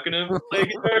 I'm not going to play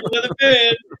guitar in another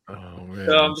band. Oh, man.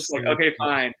 So I'm just like, okay,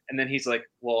 fine. And then he's like,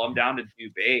 well, I'm down to do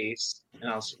bass.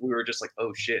 And we were just like,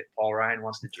 oh, shit, Paul Ryan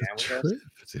wants to jam with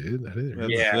us. Dude, that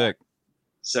is sick.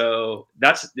 So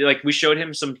that's like, we showed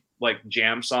him some like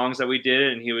jam songs that we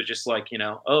did. And he was just like, you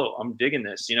know, oh, I'm digging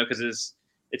this, you know, because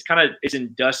it's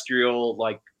industrial,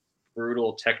 like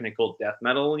brutal, technical death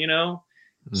metal, you know?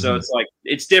 So it's like,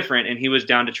 it's different. And he was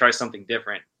down to try something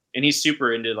different. And he's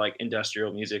super into like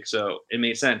industrial music, so it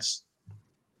made sense.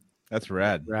 That's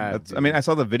rad. I mean, I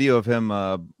saw the video of him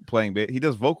playing bass. He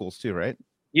does vocals too, right?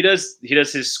 He does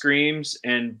his screams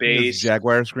and bass. His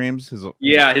Jaguar screams. His like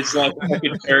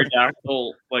fucking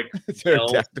pterodactyl, like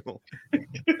pterodactyl.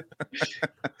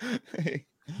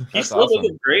 He's still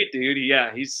looking great, dude.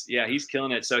 He's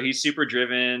killing it. So he's super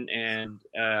driven, and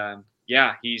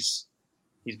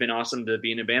he's been awesome to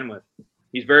be in a band with.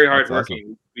 He's very hardworking.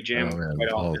 Awesome. We jam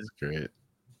quite often. That's great.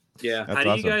 Yeah.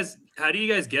 How do you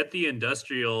guys get the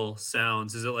industrial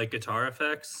sounds? Is it like guitar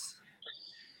effects?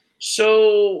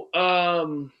 So,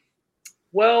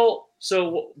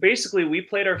 so basically we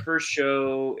played our first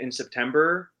show in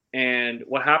September, and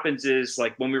what happens is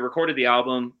like when we recorded the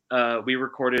album, we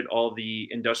recorded all the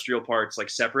industrial parts like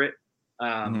separate.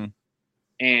 And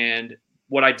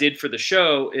what I did for the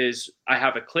show is I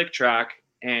have a click track,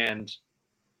 and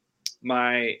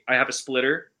I have a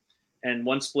splitter, and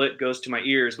one split goes to my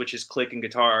ears, which is click and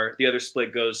guitar. The other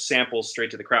split goes samples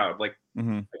straight to the crowd. Like,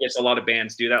 I guess a lot of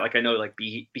bands do that. Like, I know like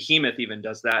Behemoth even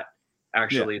does that,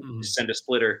 actually. Send a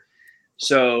splitter.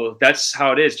 So that's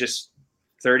how it is. Just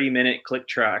 30-minute click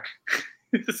track.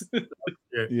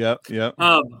 Yep.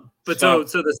 But so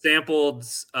the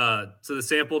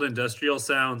sampled industrial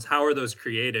sounds, how are those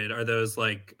created? Are those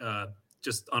like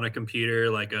just on a computer,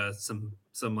 like some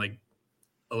like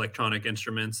electronic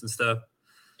instruments and stuff?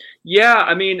 Yeah,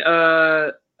 I mean,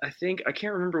 I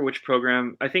can't remember which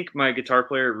program. I think my guitar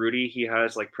player Rudy, he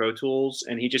has like Pro Tools,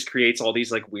 and he just creates all these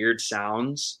like weird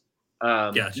sounds.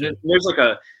 Gotcha. There's like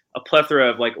a plethora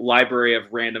of like library of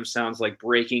random sounds, like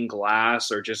breaking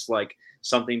glass or just like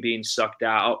something being sucked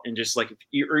out, and just like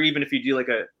or even if you do like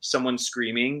someone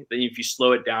screaming, then if you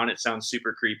slow it down, it sounds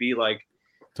super creepy, like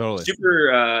totally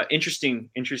super interesting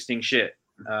shit.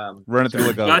 Run it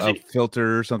through like a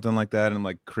filter or something like that, and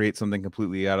like create something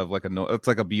completely out of like it's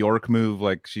like a Bjork move,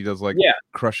 like she does like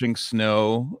crushing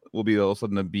snow will be all of a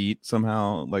sudden a beat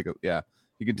somehow, like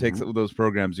you can take those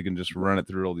programs, you can just run it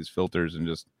through all these filters and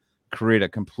just create a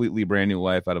completely brand new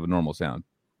life out of a normal sound.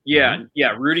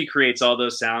 Rudy creates all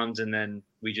those sounds, and then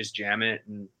we just jam it,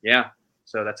 and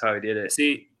so that's how I did it.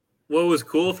 See, what was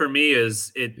cool for me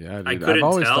is I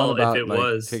couldn't tell if it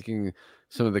was taking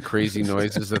some of the crazy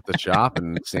noises at the shop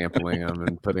and sampling them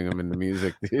and putting them into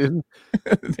music, dude.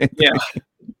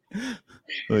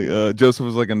 Like Joseph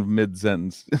was like in mid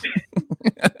sentence.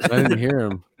 I didn't hear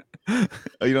him.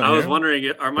 Oh, you don't I was wondering,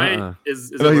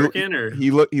 is it working? Or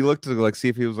he looked to like see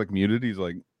if he was like muted. He's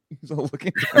all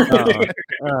looking.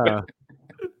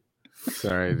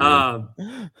 Sorry. No,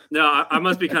 I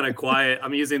must be kind of quiet.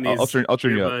 I'm using these. I'll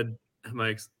turn you up.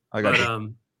 mics. I got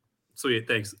you. Sweet,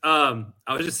 thanks. I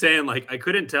was just saying, like, I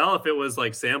couldn't tell if it was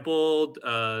like sampled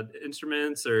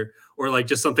instruments or like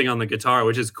just something on the guitar,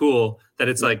 which is cool that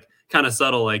it's like kind of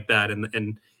subtle like that,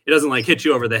 and it doesn't like hit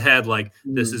you over the head like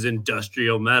this is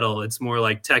industrial metal. It's more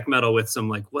like tech metal with some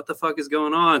like what the fuck is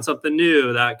going on, something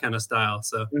new, that kind of style.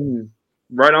 So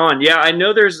right on. Yeah, I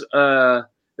know there's a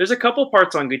couple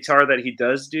parts on guitar that he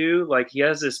does do. Like he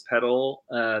has this pedal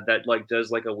that like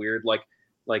does like a weird like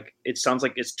it sounds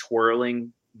like it's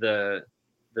twirling the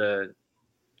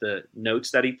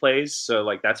notes that he plays. So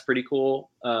like that's pretty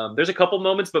cool. There's a couple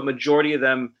moments, but majority of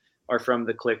them are from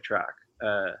the click track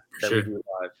that we do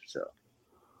live. So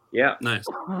yeah, nice.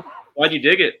 Why'd you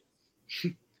dig it?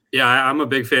 Yeah, I'm a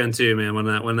big fan too, man.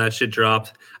 When that shit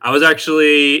dropped, I was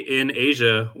actually in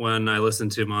Asia when I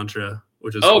listened to Mantra,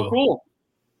 which was cool.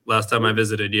 Last time I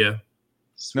visited, yeah.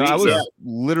 Sweet. No, I was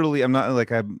literally. I'm not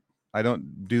like I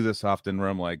don't do this often where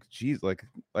I'm like, geez, like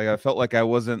I felt like I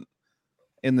wasn't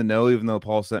in the know, even though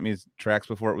Paul sent me tracks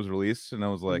before it was released, and I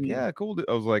was like, yeah, cool.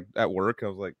 I was like at work, I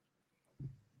was like,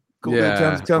 cool.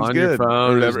 Yeah, sounds on good. Your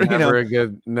phone or whatever,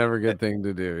 never a good thing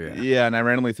to do. Yeah, and I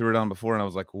randomly threw it on before, and I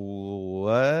was like,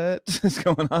 what is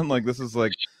going on? Like this is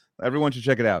like everyone should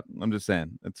check it out. I'm just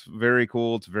saying, it's very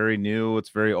cool. It's very new. It's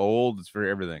very old. It's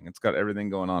very everything. It's got everything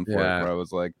going on for it. Where I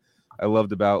was like. I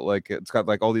loved about like it's got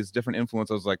like all these different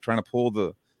influences. I was like trying to pull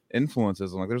the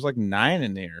influences. I'm like, there's like 9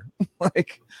 in here.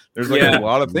 Like there's like a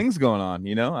lot of things going on.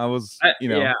 You know, I was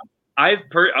I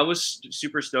was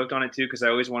super stoked on it too because I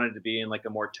always wanted to be in like a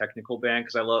more technical band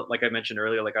because I love, like I mentioned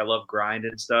earlier, like I love grind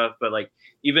and stuff. But like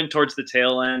even towards the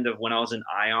tail end of when I was in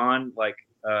Ion, like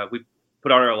we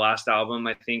put out our last album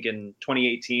I think in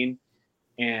 2018,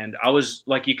 and I was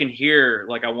like, you can hear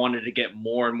like I wanted to get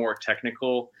more and more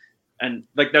technical. And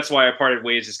like that's why I parted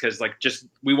ways is because like just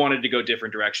we wanted to go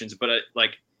different directions, but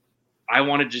like I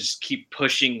wanted to just keep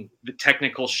pushing the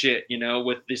technical shit, you know,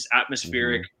 with this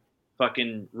atmospheric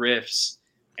fucking riffs.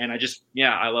 And I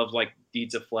love like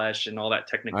Deeds of Flesh and all that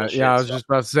technical shit. Yeah, I was just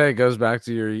about to say it goes back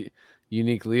to your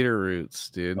Unique Leader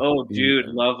roots, dude. Oh, dude,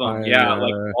 love them.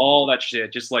 Like all that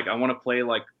shit. Just like I want to play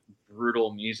like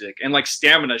brutal music and like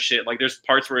stamina shit. Like there's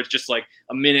parts where it's just like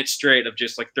a minute straight of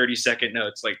just like 30-second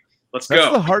notes. Like let's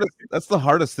go. That's the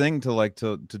hardest thing to like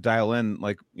to dial in,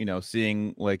 like, you know,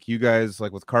 seeing like you guys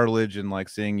like with Cartilage and like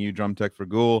seeing you drum tech for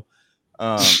Ghoul,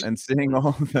 and seeing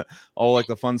all like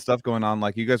the fun stuff going on.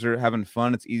 Like you guys are having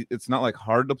fun. It's not like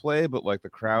hard to play, but like the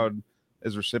crowd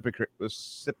is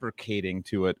reciprocating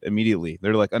to it immediately.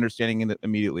 They're like understanding it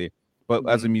immediately. But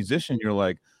as a musician, you're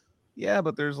like, yeah,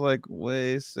 but there's like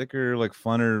way sicker, like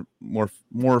funner,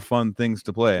 more fun things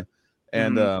to play.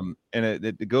 And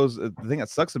it goes. The thing that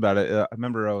sucks about it, I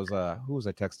remember I was who was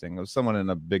I texting? It was someone in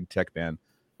a big tech band.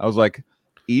 I was like,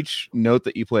 each note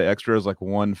that you play extra is like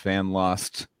one fan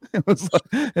lost. It's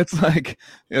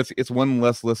one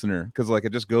less listener because like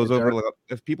it just goes over. Like,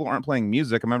 if people aren't playing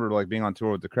music, I remember like being on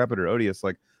tour with Decrepit or Odious,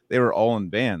 like they were all in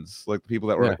bands. Like the people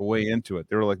that were like way into it,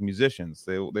 they were like musicians.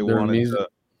 They wanted to.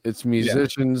 It's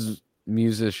musicians.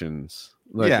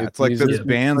 Like, it's like this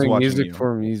band's watching music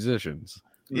for musicians.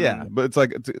 Yeah, but it's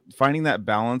like finding that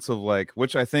balance of like,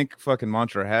 which I think fucking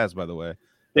Mantra has, by the way,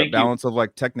 that balance of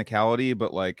like technicality,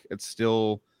 but like it's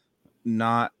still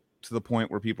not to the point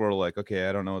where people are like, okay,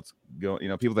 I don't know what's going. You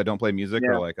know, people that don't play music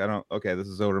are like, okay, this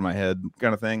is over my head,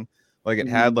 kind of thing. Like it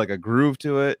had like a groove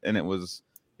to it, and it was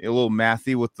a little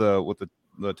mathy with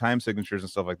the time signatures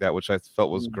and stuff like that, which I felt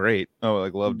was great. Oh,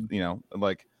 like loved, you know,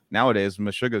 like nowadays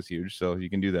Meshuggah's huge, so you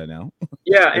can do that now.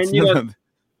 Yeah, and you know.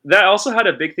 That also had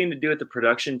a big thing to do with the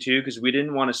production too, because we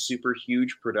didn't want a super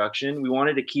huge production. We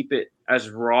wanted to keep it as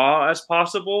raw as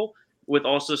possible, with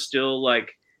also still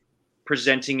like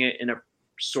presenting it in a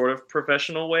sort of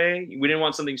professional way. We didn't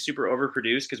want something super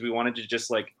overproduced because we wanted to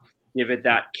just like give it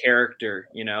that character,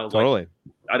 you know. Totally.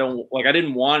 Like I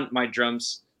didn't want my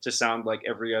drums to sound like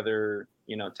every other,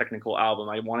 you know, technical album.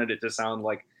 I wanted it to sound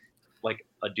like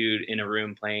a dude in a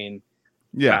room playing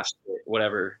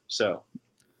whatever. So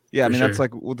yeah, I mean, that's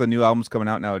like with the new albums coming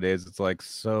out nowadays, it's like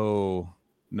so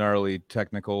gnarly,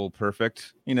 technical,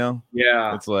 perfect, you know?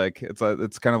 Yeah.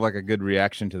 It's kind of like a good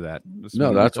reaction to that.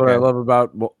 No, that's what I love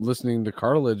about listening to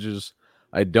Cartilage is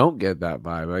I don't get that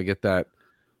vibe. I get that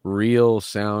real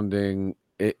sounding,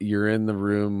 you're in the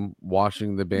room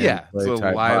watching the band play. It's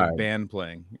a live band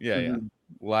playing. Yeah.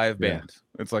 Live band.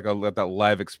 It's like that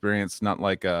live experience, not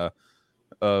like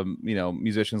you know,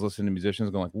 musicians listening to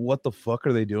musicians going like, what the fuck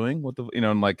are they doing? What the, you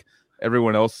know, and like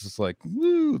everyone else is just like,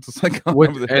 woo, it's just like,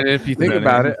 and if you think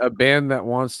about it, a band that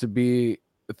wants to be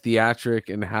theatric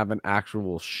and have an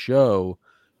actual show,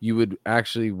 you would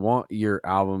actually want your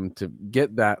album to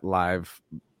get that live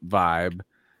vibe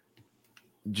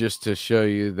just to show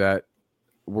you that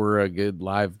we're a good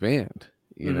live band,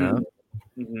 you know.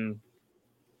 Mm-hmm.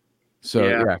 So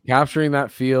yeah, capturing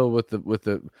that feel with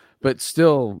the, but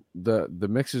still the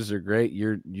mixes are great.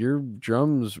 Your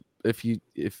drums, if you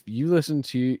listen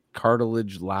to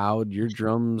Cartilage loud, your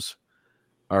drums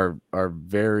are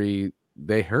very,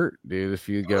 they hurt, dude, if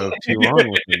you go too long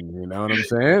with them. You know what I'm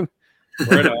saying?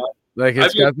 Right on. Like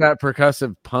it's got that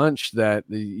percussive punch that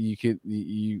you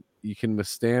can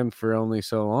withstand for only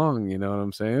so long. You know what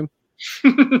I'm saying?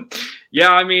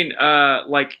 Yeah, I mean,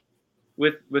 like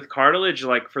with Cartilage,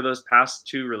 like for those past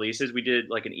 2 releases, we did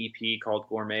like an EP called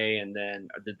Gourmet, and then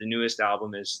the newest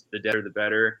album is The Deader the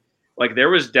Better. Like there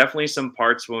was definitely some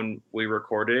parts when we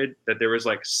recorded that there was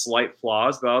like slight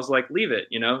flaws, but I was like, leave it,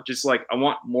 you know, just like I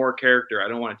want more character. I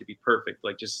don't want it to be perfect.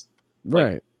 Like just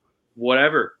right.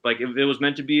 Whatever. Like if it was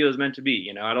meant to be, it was meant to be.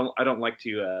 You know, I don't like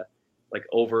to like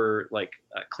over like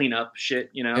clean up shit.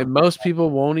 You know, and most people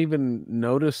won't even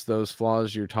notice those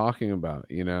flaws you're talking about.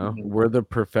 You know, we're the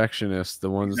perfectionists, the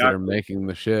ones that are making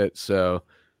the shit. So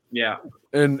yeah,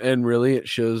 and really, it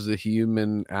shows the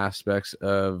human aspects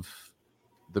of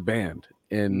the band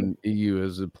and you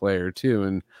as a player too,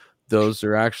 and those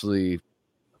are actually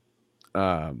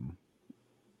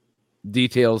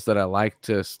details that I like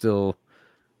to still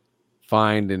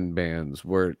find in bands,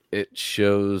 where it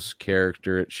shows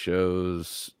character, it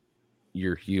shows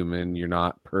you're human, you're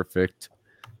not perfect,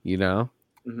 you know.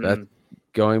 That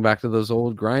going back to those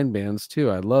old grind bands too,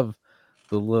 I love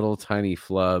the little tiny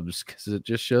flubs because it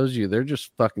just shows you they're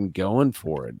just fucking going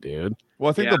for it, dude. Well,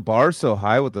 I think the bar's so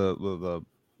high with the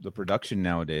production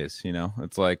nowadays, you know.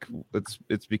 It's like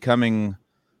it's becoming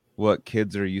what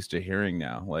kids are used to hearing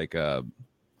now. Like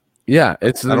yeah,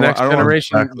 it's the next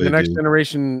generation. Exactly, the next dude.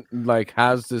 generation like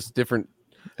has this different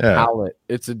palette.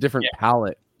 It's a different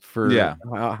palette for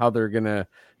how they're gonna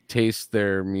taste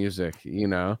their music. You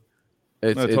know,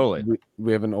 totally.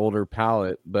 We have an older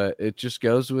palette, but it just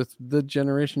goes with the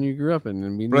generation you grew up in.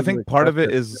 And but I think part of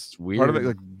it is weird. Part of it,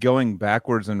 like going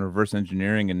backwards and reverse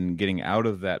engineering and getting out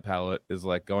of that palette is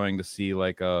like going to see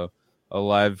like a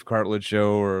live Cartilage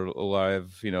show or a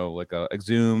live, you know, like a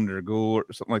Exhumed or Ghoul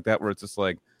or something like that, where it's just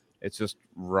like. It's just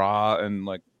raw and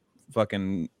like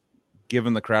fucking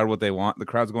giving the crowd what they want. The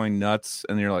crowd's going nuts,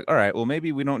 and you're like, all right, well,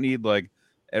 maybe we don't need like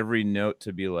every note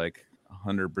to be like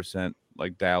 100%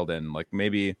 like dialed in. Like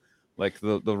maybe like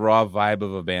the raw vibe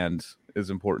of a band is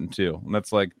important too. And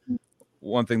that's like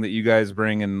one thing that you guys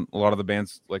bring in a lot of the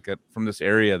bands like from this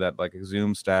area, that like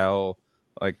Exhumed style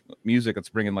like music. It's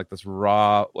bringing like this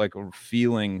raw like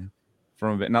feeling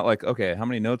from it. Not like, okay, how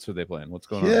many notes are they playing? What's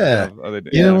going on? Yeah,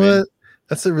 you know what?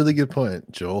 That's a really good point,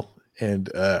 Joel. And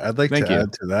I'd like to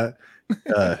add to that.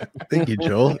 Thank you,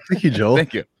 Joel. Thank you, Joel.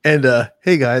 Thank you. And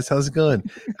hey, guys, how's it going?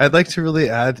 I'd like to really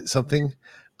add something.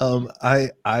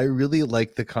 I really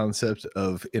like the concept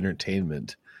of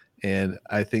entertainment. And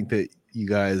I think that you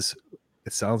guys,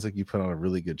 it sounds like you put on a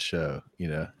really good show. You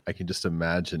know, I can just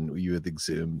imagine you with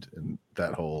Exhumed and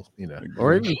that whole, you know.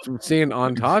 Or even seeing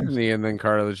Ontogeny and then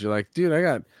Cartilage, you're like, dude, I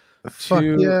got fuck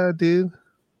yeah, dude.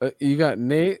 You got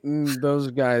Nate and those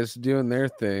guys doing their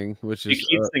thing, which is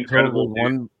incredible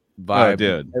one vibe,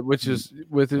 dude. Which is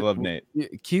with I love Nate.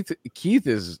 Keith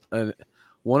is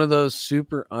one of those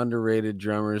super underrated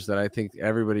drummers that I think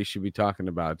everybody should be talking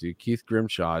about, dude. Keith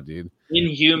Grimshaw, dude.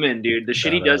 Inhuman, dude. The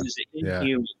shit he does is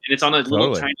inhuman, and it's on a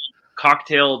little tiny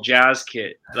cocktail jazz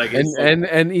kit. Like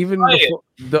and even before,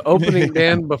 the opening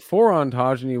band before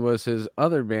Ontogeny was his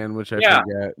other band, which I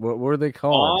forget. What were they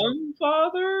called?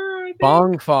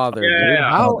 Bongfather,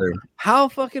 dude. How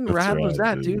fucking rad was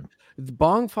that, dude?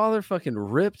 Bongfather fucking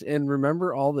ripped, and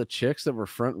remember all the chicks that were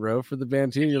front row for the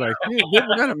band too. You're like, dude,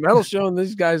 what kind of metal show? And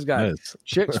these guys got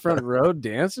chicks front row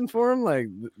dancing for him. Like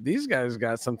these guys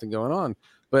got something going on.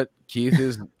 But Keith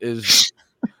is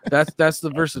that's the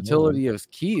versatility of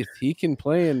Keith. He can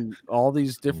play in all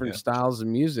these different styles of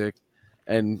music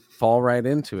and fall right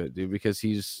into it, dude, because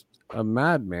he's a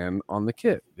madman on the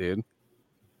kit, dude.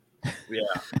 Yeah,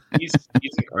 he's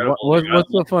incredible.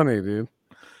 What's so funny, dude?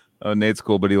 Oh, Nate's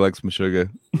cool, but he likes Meshuggah.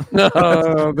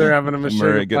 Oh, they're having a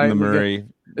Meshuggah getting the Murray.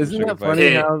 Isn't that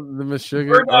funny how the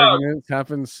Meshuggah arguments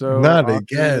happen so not often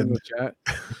again in the chat?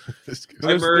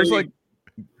 there's like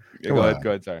go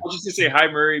ahead. Sorry. I'll just say hi,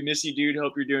 Murray. Miss you, dude.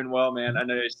 Hope you're doing well, man. I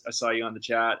know I saw you on the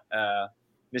chat.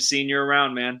 Miss seeing you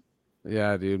around, man.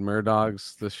 Yeah, dude.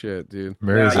 Murdog's the shit, dude.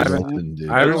 Murray's I dude.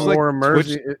 I haven't worn a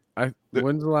Mersey.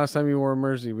 When's the last time you wore a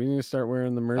Mersey? We need to start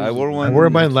wearing the Mersey. I wore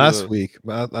mine last week.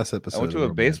 Last episode. I went to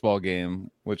a baseball game,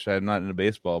 which I'm not into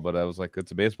baseball, but I was like, it's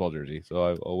a baseball jersey,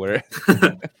 so I'll wear it.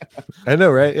 I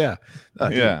know, right? Yeah.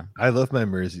 Yeah. I love my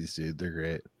Merseys, dude. They're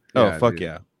great. Oh, fuck dude.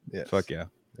 Yeah. Yes. Fuck yeah.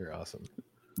 They're awesome.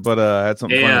 But I had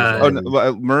something Yeah. funny.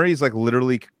 Oh, no, Murray's like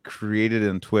literally created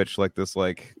in Twitch like this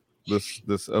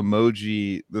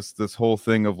emoji, this whole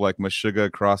thing of like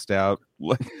Meshuggah crossed out,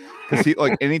 like because he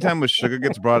like anytime Meshuggah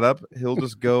gets brought up, he'll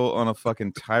just go on a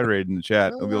fucking tirade in the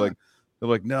chat. He'll be like, they're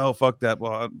like, no, fuck that,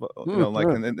 blah, blah, you know, like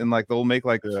and like they'll make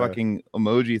like fucking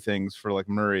emoji things for like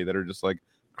Murray that are just like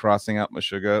crossing out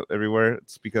Meshuggah everywhere.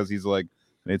 It's because he's like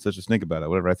made such a stink about it.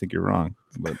 Whatever, I think you're wrong,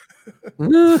 but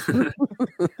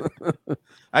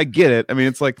I get it. I mean,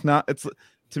 it's like not. It's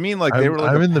to me like they were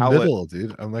like I'm in palette. the middle,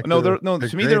 dude. I'm like No, they're no.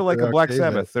 To me, they're like a Black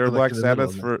Sabbath. They're a Black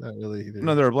Sabbath for really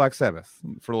no. They're a Black Sabbath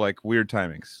for like weird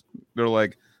timings. They're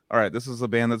like, all right, this is a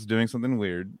band that's doing something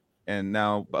weird, and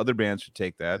now other bands should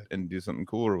take that and do something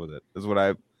cooler with it. Is what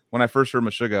I when I first heard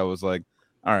Meshuggah, I was like,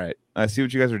 all right, I see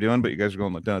what you guys are doing, but you guys are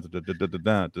going like I like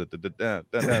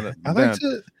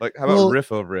to like how about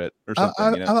riff over it or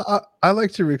something. I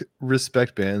like to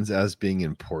respect bands as being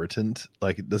important.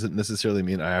 Like it doesn't necessarily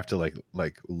mean I have to like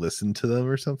listen to them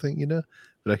or something, you know.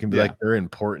 But I can be like they're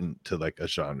important to like a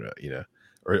genre, you know,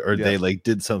 or they like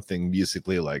did something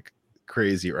musically like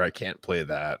crazy, or I can't play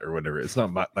that or whatever. It's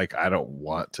not like I don't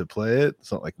want to play it. It's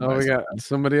not like we got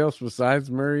somebody else besides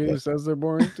Murray who says they're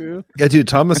boring too. Yeah, dude,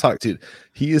 Thomas Hawk, dude,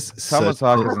 he is Thomas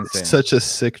Hawk is insane. Such a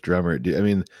sick drummer, dude. I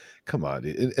mean, come on,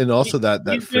 dude. And also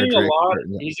he's doing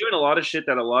a lot of shit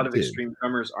that a lot of extreme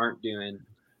drummers aren't doing.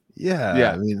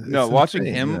 Yeah. I mean, no, watching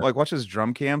him like watch his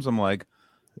drum cams, I'm like,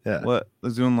 what?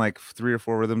 He's doing like 3 or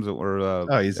 4 rhythms or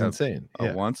he's insane.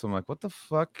 At once. I'm like, what the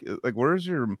fuck? Like, where's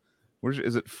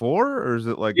is it 4 or is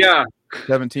it like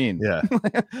 17? Yeah.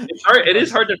 It's hard. It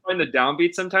is hard to find the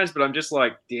downbeat sometimes, but I'm just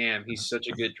like, damn, he's such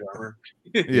a good drummer.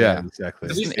 Yeah, exactly.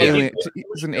 He's an alien.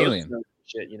 He's an alien.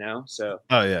 Shit, you know. So.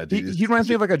 Oh yeah, dude, he reminds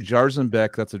me of like a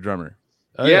Jarzenbeck that's a drummer.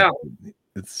 Yeah.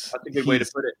 That's a good way to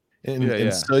put it.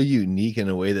 And so unique in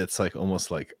a way that's like almost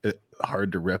like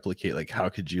hard to replicate. Like, how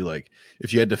could you like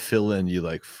if you had to fill in, you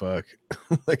like fuck,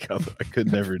 like how I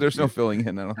could never. There's no filling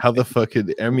in. How the fuck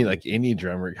could I mean like any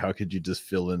drummer? How could you just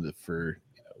fill in for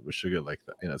Meshuggah like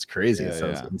that? You know, it's crazy. It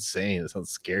sounds insane. It sounds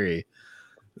scary,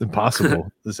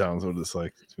 impossible. It sounds what it's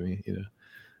like to me. You know.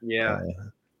 Yeah. What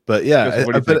But do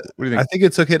you think? I think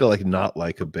it's okay to like not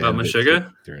like a band.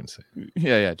 Meshuggah? They're insane.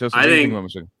 Yeah. Joseph, I think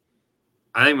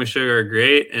Meshuggah are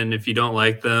great, and if you don't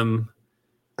like them,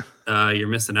 you're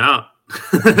missing out.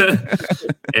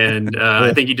 And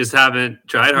I think you just haven't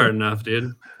tried hard enough,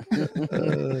 dude.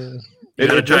 You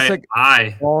gotta try like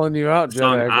I. Calling you out,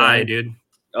 song I, dude.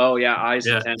 Oh yeah, I's.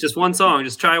 Yeah, just one song.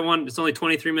 Just try one. It's only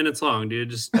 23 minutes long, dude.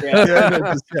 Just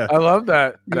I love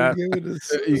that.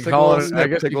 You call it. I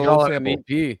guess you call it an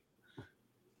EP.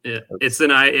 Yeah, it's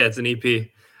an EP.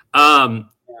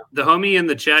 The homie in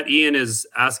the chat, Ian, is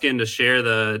asking to share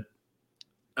the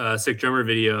Sick Drummer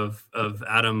video of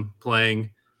Adam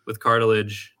playing with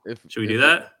Cartilage. Should we do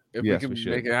that? If we can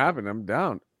make it happen, I'm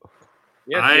down.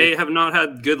 Yeah, I have not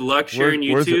had good luck sharing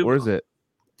YouTube. Where's it?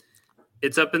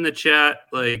 It's up in the chat,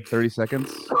 like 30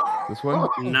 seconds. This one?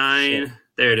 9.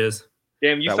 There it is.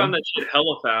 Damn, you found that shit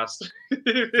hella fast.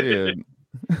 Dude.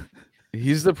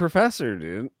 He's the professor,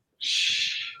 dude.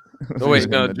 Oh wait,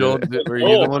 no, Joel, were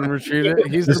you the one who retrieved it?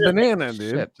 He's the banana,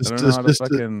 dude.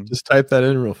 Just type that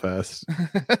in real fast.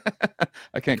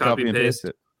 I can't copy and paste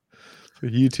it.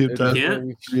 YouTube time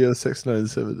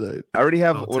 30697. I already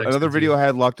have another video I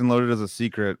had locked and loaded as a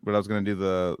secret, but I was going to do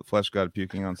the Flesh God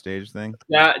puking on stage thing.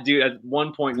 Yeah, dude. At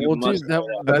one point, at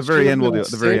the very end, we'll do it.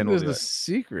 At the very end, we'll do it.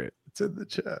 Secret. It's in the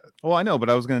chat. Well, I know, but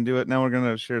I was going to do it. Now we're going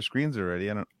to share screens already.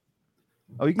 I don't.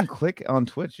 Oh, you can click on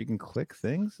Twitch. You can click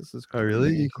things. This is crazy. Oh,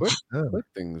 really? You click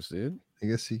things, dude. I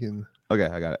guess you can. Okay,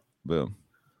 I got it. Boom.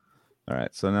 All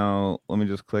right. So now let me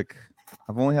just click.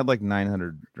 I've only had like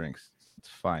 900 drinks. It's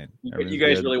fine. You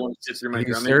guys really want to sit through my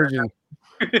drumming? Surgeon.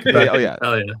 Oh yeah.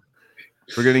 Oh yeah.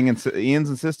 We're getting Ian's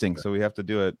insisting, so we have to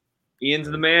do it. Ian's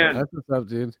the man. That's what's up,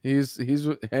 dude. He's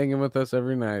hanging with us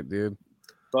every night, dude.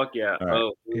 Fuck yeah. Right.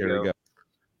 Oh, here we go.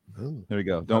 There we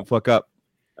go. Don't fuck up.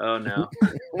 Oh no.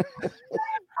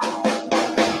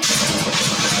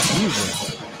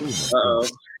 Uh-oh.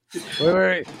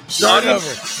 Wait. Start over.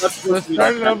 Let's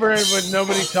start it over when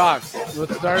nobody talks.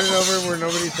 Let's start it over where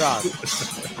nobody talks.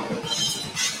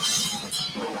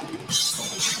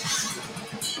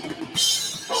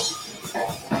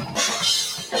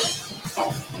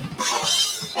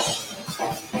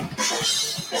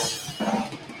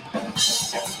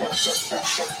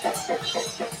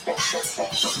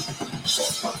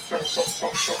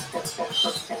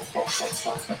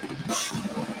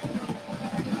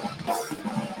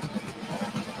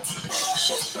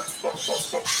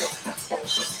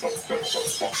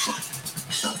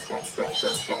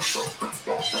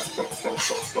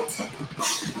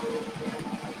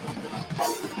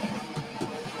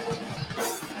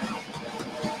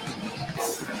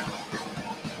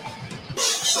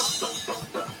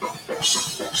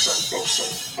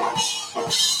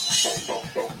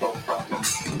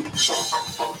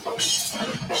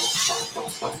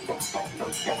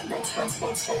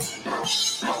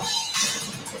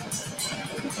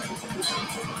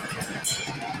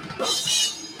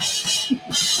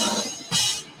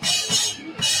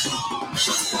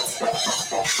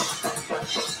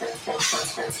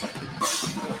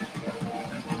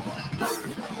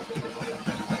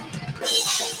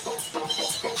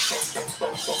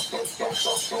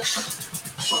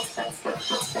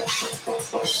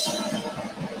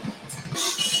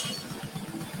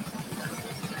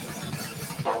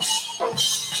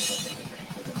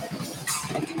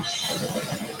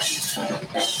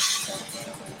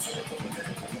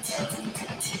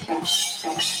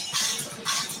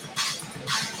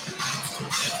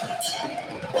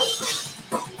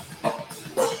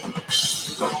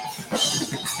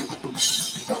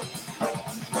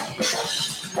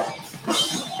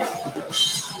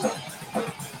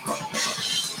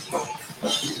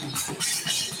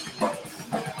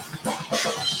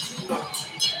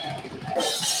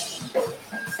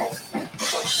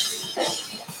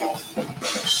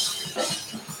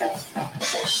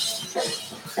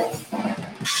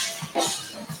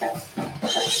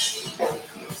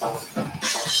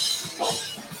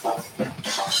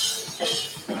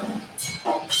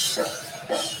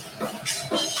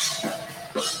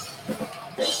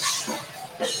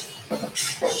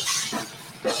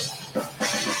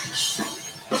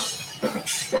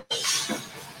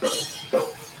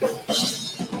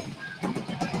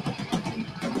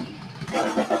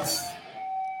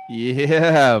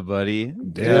 Yeah, buddy.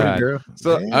 Yeah, God. girl.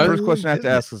 So Yeah. first question I have to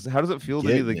ask is, how does it feel to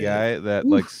be Getting the it. guy that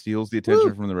like steals the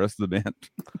attention from the rest of the band?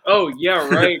 Oh yeah,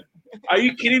 right. Are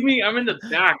you kidding me? I'm in the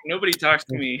back. Nobody talks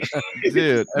to me.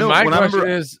 Dude, And no, my when I question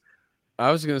remember, is,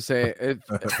 I was gonna say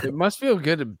it must feel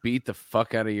good to beat the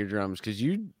fuck out of your drums because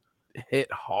you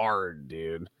hit hard,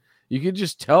 dude. You could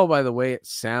just tell by the way it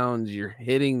sounds, you're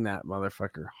hitting that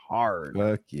motherfucker hard.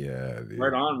 Fuck yeah, dude.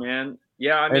 Right on, man.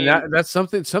 Yeah, I mean, And that's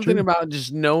something True. about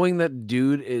just knowing that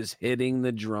dude is hitting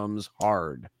the drums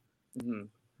hard mhm.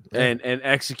 and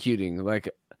executing like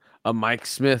a Mike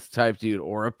Smith type dude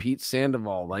or a Pete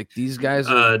Sandoval. Like these guys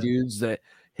are dudes that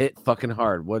hit fucking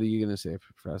hard. What are you gonna say,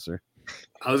 Professor?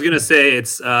 I was gonna say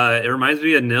it reminds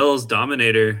me of Nils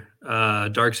Dominator,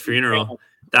 Dark's Funeral.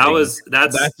 That's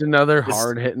another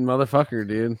hard hitting motherfucker,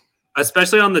 dude.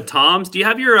 Especially on the toms. Do you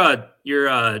have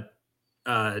your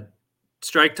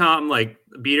strike tom like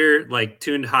beater like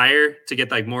tuned higher to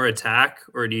get like more attack,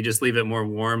 or do you just leave it more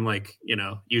warm? Like, you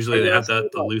know, usually they have the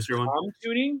looser one. Tom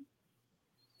tuning?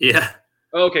 Yeah.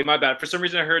 Oh, okay, my bad. For some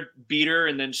reason, I heard beater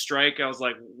and then strike. I was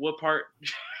like, "What part?"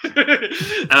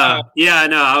 Yeah,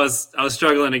 no, I was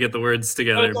struggling to get the words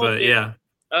together, but okay. yeah.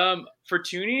 For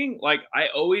tuning, like I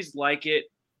always like it,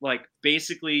 like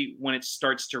basically when it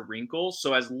starts to wrinkle,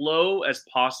 so as low as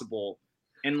possible.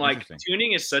 And like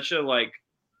tuning is such a like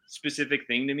specific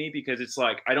thing to me because it's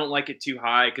like I don't like it too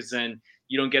high because then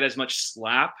you don't get as much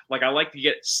slap. Like I like to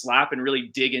get slap and really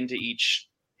dig into each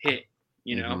hit,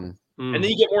 you know. Mm-hmm. And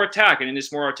then you get more attack and then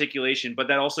it's more articulation. But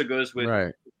that also goes with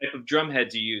right. the type of drum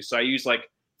heads you use. So I use like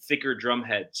thicker drum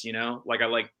heads, you know, like I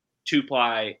like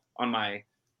 2-ply on my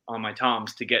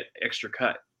toms to get extra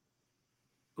cut.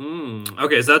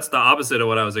 Okay, so that's the opposite of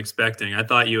what I was expecting. I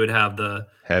thought you would have the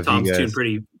toms tuned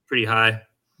pretty high.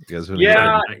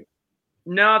 Yeah.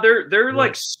 No, they're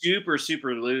like super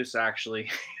loose actually.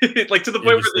 Like to the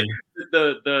point where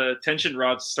the tension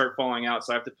rods start falling out,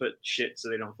 so I have to put shit so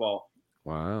they don't fall.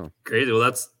 Wow. Crazy.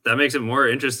 Well, that makes it more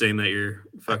interesting that you're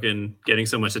fucking getting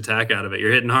so much attack out of it.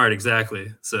 You're hitting hard,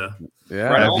 exactly. So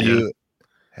yeah.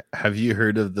 Have you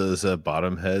heard of those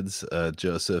bottom heads,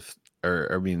 Joseph?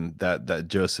 Or I mean that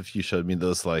Joseph you showed me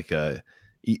those like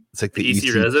it's like the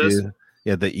EC Rezos.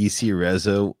 Yeah, the EC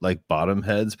Rezo like bottom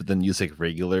heads, but then use like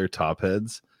regular top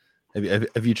heads.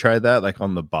 Have you tried that like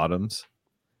on the bottoms?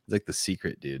 It's like the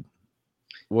secret, dude.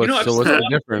 What's the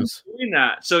difference? Doing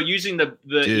that. So using the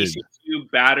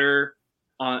EC2 batter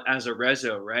as a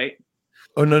Rezo, right?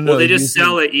 Oh no! Well, they just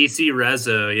sell an EC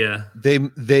Rezo, yeah.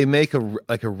 They make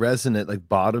a resonant like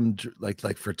bottom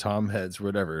like for tom heads,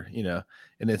 whatever, you know.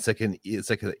 And it's like an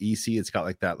EC. It's got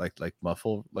like that like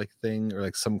muffle like thing or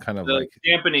like some kind of like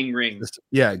dampening ring.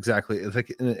 Yeah, exactly. It's like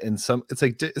in some. It's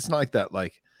like it's not like that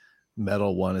like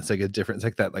metal one. It's like a different. It's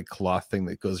like that like cloth thing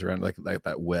that goes around like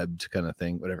that webbed kind of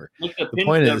thing. Whatever. The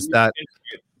point is that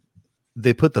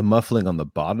they put the muffling on the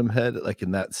bottom head, like in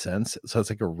that sense. So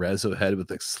it's like a Rezo head with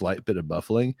a slight bit of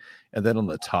muffling. And then on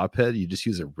the top head, you just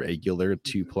use a regular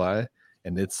 2-ply.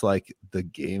 And it's like the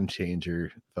game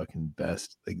changer fucking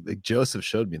best. Like Joseph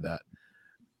showed me that.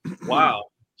 Wow.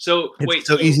 So it's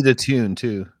so easy to tune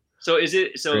too. So is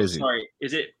it, so crazy. Sorry,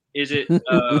 is it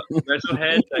Rezo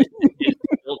head that is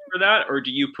built for that, or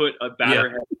do you put a batter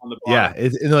head on the bottom? Yeah,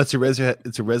 it's a reso head.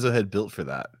 It's a reso head built for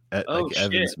that. Oh, shit.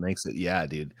 Evans makes it. Yeah,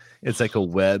 dude. It's like a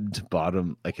webbed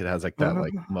bottom. Like it has like that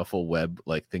like muffle web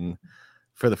like thing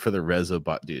for the reso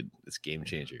bot, dude. It's game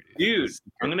changer, dude.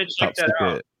 I'm gonna check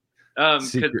that out.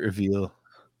 Secret reveal.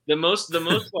 The most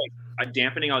like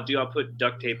dampening I'll do, I'll put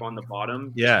duct tape on the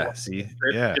bottom. Yeah, see,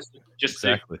 yeah, just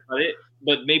exactly. To cut it,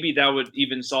 but maybe that would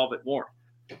even solve it more.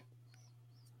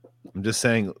 I'm just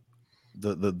saying,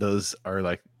 those are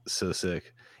like so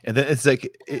sick, and then it's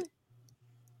like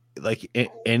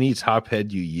any top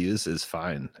head you use is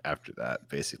fine after that.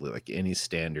 Basically, like any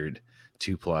standard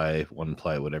 2-ply,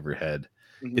 1-ply, whatever head,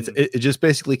 it just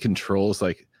basically controls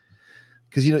like.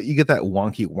 Because you get that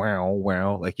wonky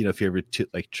wow, like if you ever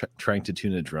trying to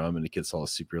tune a drum and it gets all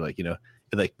super like it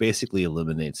like basically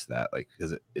eliminates that, like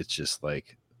because it's just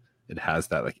like it has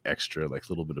that like extra like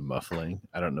little bit of muffling.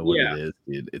 I don't know what it is,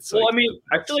 dude. It's well, I mean,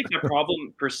 I feel like that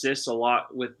problem persists a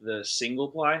lot with the single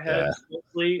ply heads.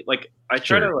 Mostly, like I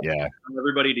try to tell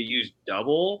everybody to use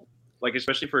double, like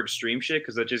especially for extreme shit,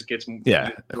 because that just gets of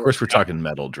course we're talking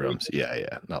metal drums,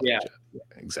 not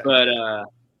exactly, but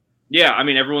yeah, I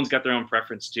mean, everyone's got their own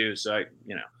preference too. So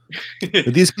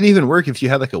but these can even work if you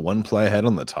had like a 1-ply head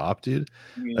on the top, dude.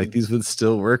 Like these would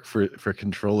still work for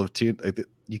control of tune. Like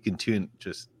you can tune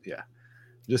just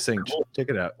saying, check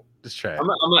it out. Just try it.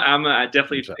 I'm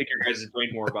definitely pick your guys'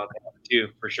 brain more about that too,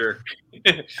 for sure.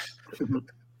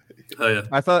 Oh yeah.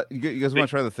 I thought you guys want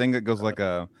to try the thing that goes like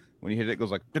when you hit it, it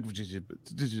goes like. I'm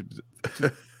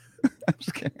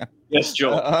just kidding. Yes,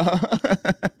 Joel.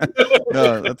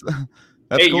 No, that's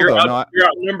hey, cool, you're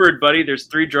outnumbered, buddy. There's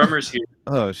 3 drummers here.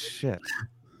 Oh shit!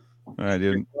 All right,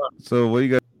 dude. So what do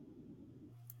you got?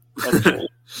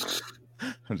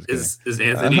 Is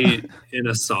Anthony in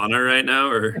a sauna right now,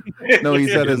 or no?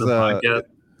 He's at his. No,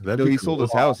 he sold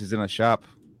his house. He's in a shop.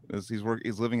 He's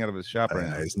living out of his shop right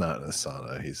now. He's not in a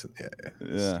sauna. He's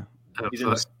He's in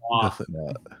a spa.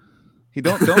 He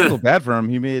don't feel bad for him.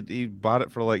 He bought it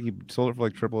for he sold it for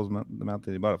triple the amount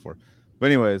that he bought it for. But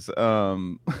anyways,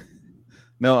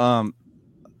 no,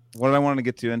 what I wanted to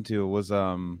get into was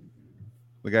the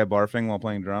guy barfing while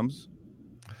playing drums.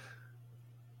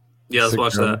 Yeah, let's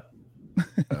watch that.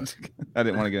 I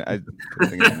didn't want to get. I couldn't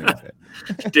think of anything to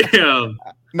say. Damn.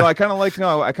 No, I kind of like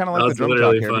the drum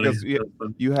talk here funny. because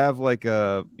you have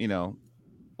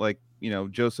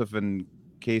Joseph and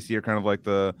Casey are kind of like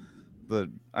the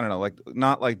I don't know, like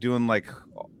not like doing like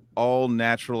all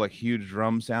natural like huge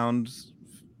drum sounds,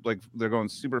 like they're going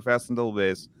super fast and double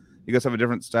bass. You guys have a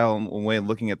different style and way of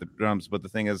looking at the drums, but the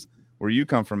thing is, where you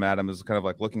come from, Adam, is kind of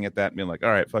like looking at that and being like,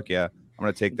 all right, fuck yeah, I'm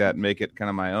gonna take that and make it kind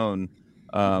of my own.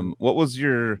 What was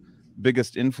your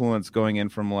biggest influence going in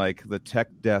from like the tech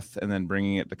death and then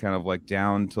bringing it to kind of like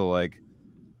down to like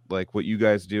what you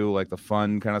guys do, like the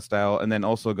fun kind of style, and then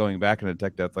also going back into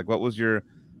tech death? Like, what was your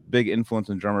big influence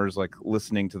in drummers, like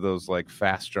listening to those like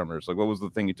fast drummers? Like, what was the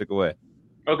thing you took away?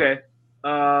 Okay,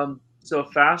 so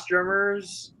fast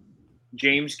drummers,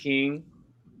 James King,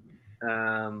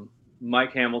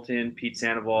 Mike Hamilton, Pete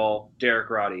Sandoval, Derek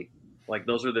Roddy. Like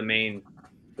those are the main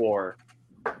 4.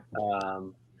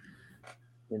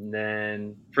 And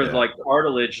then for like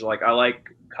cartilage, like I like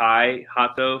Kai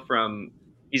Hato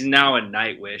he's now in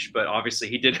Nightwish, but obviously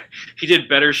he did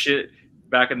better shit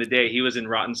back in the day. He was in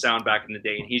Rotten Sound back in the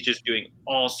day, and he's just doing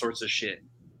all sorts of shit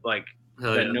like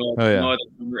no other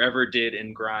drummer ever did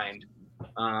in grind.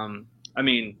 I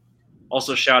mean,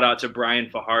 also shout out to Brian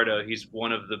Fajardo. He's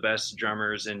one of the best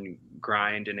drummers in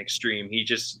grind and extreme. He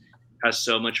just has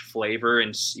so much flavor,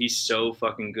 and he's so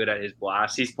fucking good at his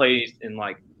blast. He's played in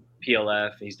like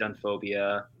PLF. He's done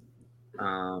Phobia.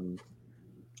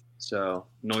 So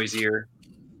Noisier.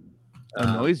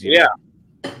 Noisier. Yeah.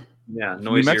 Noisier.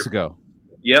 New Mexico.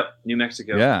 Yep, New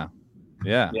Mexico. Yeah.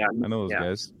 I know those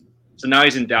guys. So now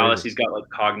he's in Dallas. He's got like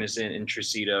Cognizant and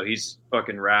Tricito. He's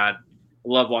fucking rad. I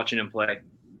love watching him play.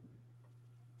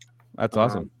 That's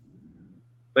awesome.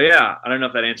 But yeah, I don't know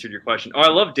if that answered your question. Oh, I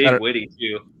love Dave Whitty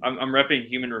too. I'm repping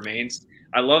Human Remains.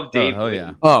 I love Dave. Oh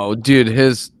yeah. Oh, dude,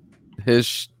 his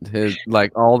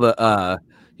like all the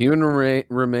Human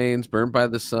Remains, Burned by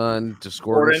the Sun,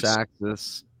 Discordance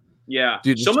Axis. Yeah,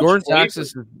 dude, Discordance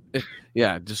Axis.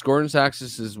 Discordance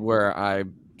Axis is where I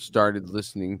started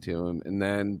listening to him, and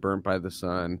then Burned by the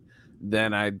Sun.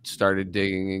 Then I started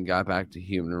digging and got back to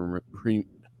Human Remains.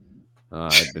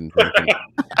 I've been drinking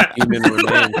Human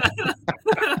Remains.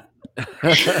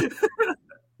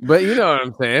 But you know what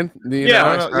I'm saying.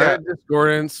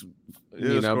 Discordance,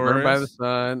 Burned by the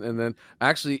Sun, and then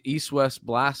actually East West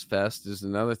Blast Fest is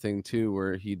another thing too,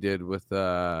 where he did with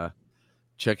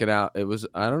check it out. It was,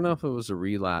 I don't know if it was a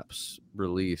Relapse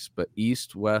release, but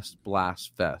East West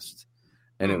Blast Fest,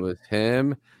 and it was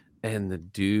him and the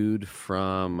dude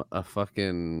from a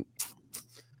fucking,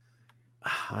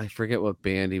 I forget what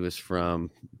band he was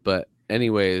from, but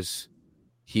anyways,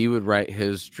 he would write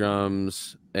his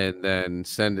drums and then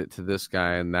send it to this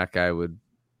guy, and that guy would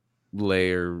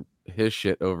layer his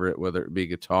shit over it, whether it be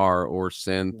guitar or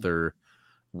synth or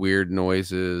weird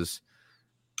noises.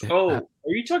 Oh, are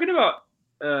you talking about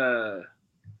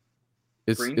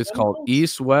it's called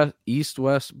East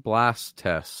West Blast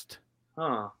Test.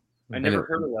 Huh. I never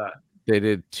heard of that. They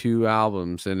did 2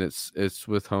 albums, and it's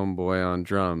with Homeboy on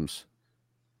drums.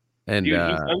 And dude,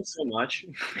 he's done so much.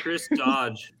 Chris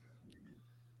Dodge.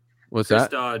 What's Chris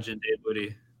that? Dodge and Dave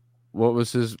Woody. What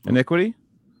was his Iniquity?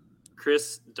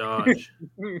 Chris Dodge.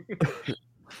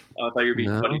 Oh, I thought you were being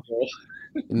funny, Joel.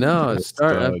 No, it's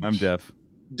I'm deaf.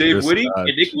 Dave Chris Woody? Dodge.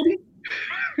 Iniquity?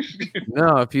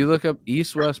 No, if you look up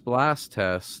East West Blast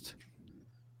Test,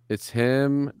 it's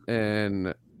him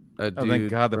and a dude. Oh, thank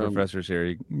God the from, professor's here.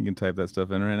 You can type that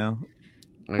stuff in right now.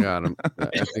 I got him. I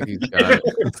think he's got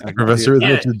it. Professor with a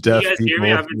Yeah, bunch of deaf you guys people. hear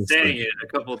me? I've been saying it a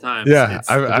couple times. Yeah, It's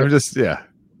I'm just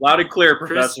Loud and clear, Chris-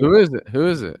 Professor. Who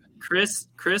is it?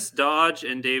 Chris Dodge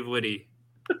and Dave Woody.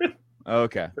 Oh,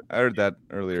 okay, I heard that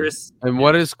earlier. Chris. And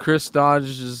what is Chris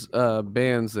Dodge's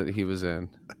bands that he was in?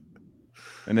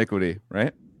 Iniquity,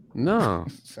 right? No, No,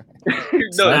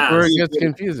 that's where it Spaz. gets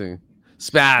confusing.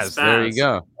 Spaz. There you Spaz.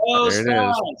 go. Oh, There it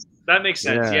Spaz. That makes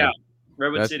sense. Yeah. Yeah.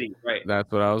 Redwood That's- City, right.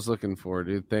 That's what I was looking for,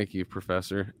 dude. Thank you,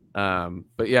 Professor.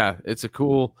 But yeah, it's a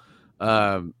cool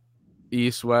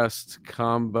East-West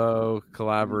combo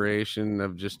collaboration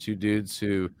of just 2 dudes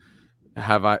who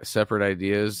have separate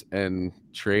ideas and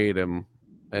trade them,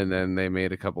 and then they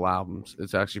made a couple albums.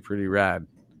 It's actually pretty rad.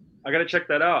 I got to check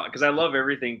that out because I love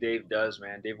everything Dave does,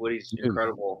 man. Dave Woody's Dude.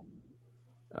 incredible.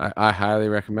 I highly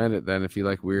recommend it. Then, if you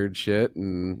like weird shit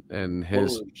and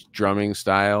his Totally. drumming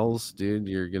styles, dude,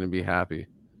 you're gonna be happy.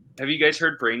 Have you guys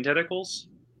heard Brain Tentacles?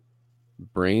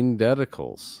 Brain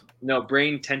Dedicals. No,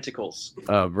 Brain Tentacles.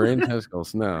 Brain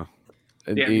Tentacles. No.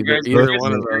 Yeah, either you guys- either both-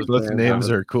 one of those. both bands names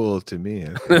have are cool to me.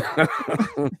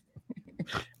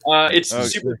 It's Oh,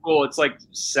 super cool. It's like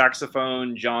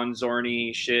saxophone, John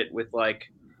Zorny shit with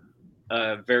like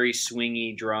very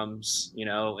swingy drums, you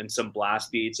know, and some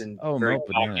blast beats and Oh, very Melt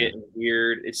pocket Banana. and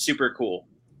weird. It's super cool.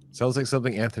 Sounds like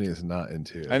something Anthony is not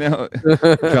into. I know.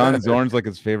 John Zorn's like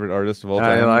his favorite artist of all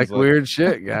time. I like He's weird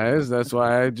shit, guys. That's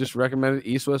why I just recommended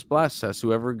East West Blast Test.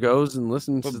 Whoever goes and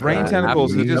listens But to Brain that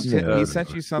Tentacles, he happy just episode, he sent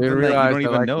you they something that you realize don't I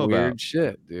even like know weird about.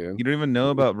 shit, dude. You don't even know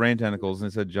about Brain Tentacles, and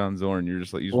it said John Zorn. You're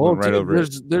just like, you just Well, went right dude, over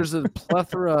it. there's a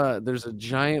plethora. There's a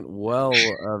giant well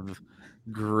of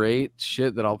great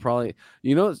shit that I'll probably,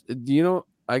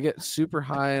 I get super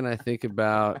high and I think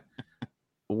about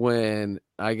when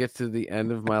I get to the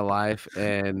end of my life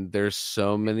and there's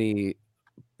so many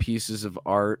pieces of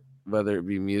art, whether it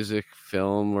be music,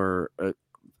 film, or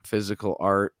physical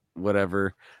art,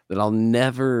 whatever, that I'll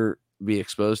never be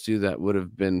exposed to that would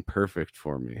have been perfect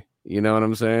for me. You know what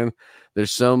I'm saying?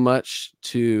 There's so much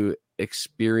to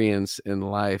experience in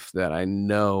life that I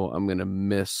know I'm going to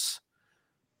miss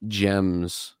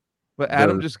gems. But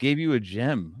Adam those- just gave you a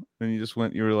gem, and you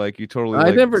totally.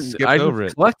 I skipped I over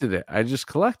just it. collected it. I just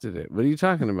collected it. What are you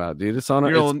talking about, dude? It's on.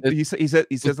 You're all- It's he says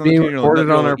on the being tune, recorded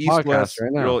on our East podcast West,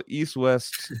 right now. You're all East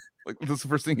West. Like that's the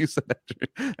first thing you said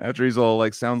after he's all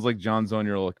like sounds like John Zone.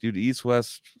 You're all like, dude, East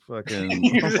West,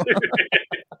 fucking.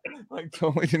 Like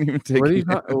totally didn't even take. what are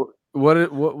you?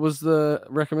 it. What was the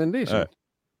recommendation?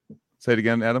 Say it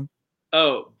again, Adam.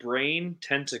 Oh, Brain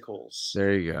Tentacles.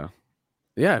 There you go.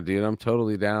 Yeah, dude, I'm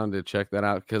totally down to check that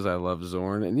out because I love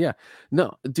Zorn. And yeah,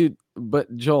 no, dude,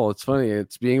 but Joel, it's funny.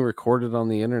 It's being recorded on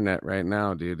the internet right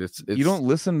now, dude. It's You don't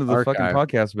listen to the fucking archived.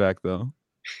 podcast back though.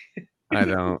 I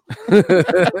don't.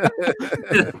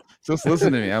 Just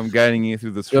listen to me. I'm guiding you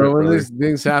through the script. So when brother. these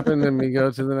things happen and we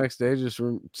go to the next day, just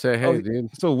say, "Hey, Oh, dude."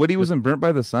 So Woody was in Burnt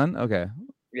by the Sun. Okay.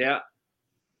 Yeah.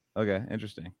 Okay.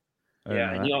 Interesting. I didn't Yeah.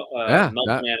 know And that. you know, Yeah, Melt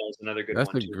that- Banana is another good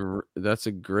That's one. Too. that's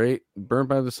a great Burnt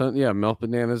by the Sun. Yeah, Melt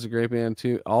Banana is a great band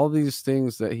too. All these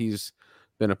things that he's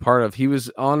been a part of. He was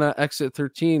on a Exit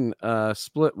 13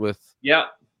 split with Yeah.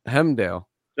 Hemdale.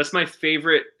 That's my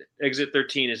favorite Exit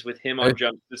 13 is with him on It-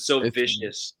 drums. It's so it's-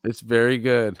 vicious. It's very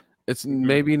good. It's Mhm.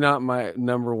 maybe not my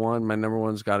number one. My number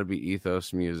one's got to be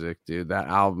Ethos Music, dude. That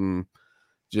album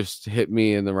just hit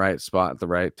me in the right spot at the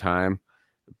right time.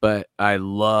 But I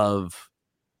love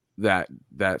that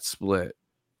split.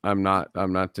 I'm not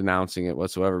denouncing it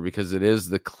whatsoever because it is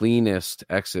the cleanest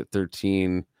Exit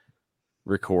 13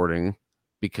 recording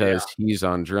because he's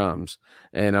on drums,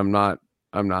 and I'm not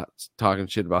I'm not talking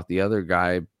shit about the other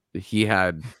guy. He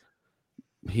had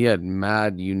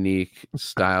mad unique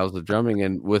styles of drumming,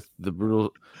 and with the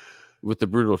brutal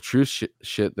truth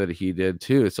shit that he did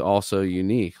too, it's also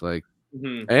unique. Like,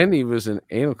 and he was an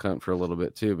anal cunt for a little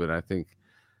bit too, but I think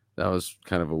that was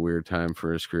kind of a weird time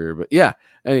for his career. But yeah,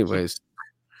 anyways,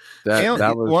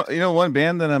 that was one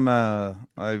band that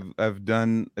I've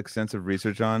done extensive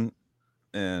research on,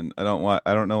 and I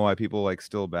don't know why people like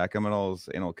still back him at all, is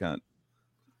Anal Cunt.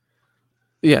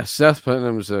 Yeah, Seth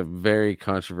Putnam is a very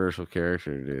controversial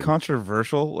character, dude.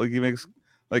 Controversial? Like, he makes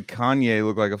like Kanye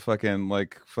look like a fucking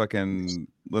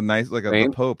nice, like a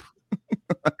pope.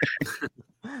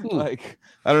 Like,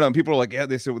 I don't know. People are like, yeah,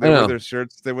 they wear their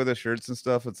shirts, and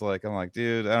stuff. It's like, I'm like,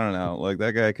 dude, I don't know. Like,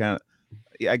 that guy kind of.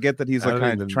 I get that he's like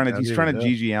he's trying to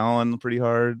Gigi Allen pretty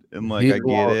hard, and like I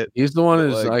get it. He's the one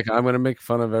who's like, I'm gonna make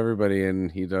fun of everybody,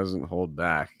 and he doesn't hold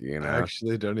back. You know, I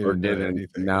actually don't even know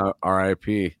anything. Now,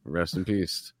 R.I.P. Rest in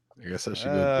peace. I guess I should.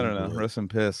 I don't know. Rest in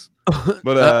piss.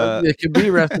 But it could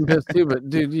be rest in piss too. But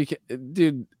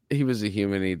dude, he was a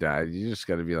human. He died. You just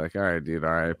got to be like, all right, dude,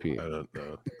 R.I.P. I don't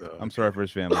know. No. I'm sorry for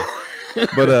his family.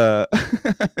 But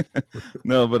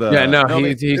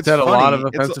he said a lot of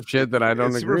offensive shit that I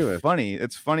don't agree with. Funny.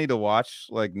 It's funny to watch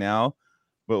like now,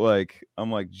 but like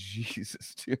I'm like,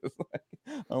 Jesus, dude.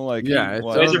 I'm like, yeah. You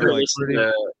guys ever listened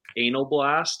to Anal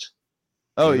Blast?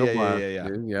 Oh, Anal yeah, Blast, yeah.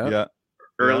 Dude, yeah.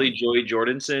 Early Joey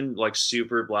Jordison, like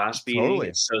super blast beating. Totally.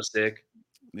 It's so sick.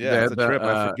 Yeah, it's a trip.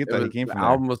 I forget that he came from the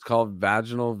album was called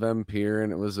Vaginal Vampire,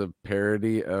 and it was a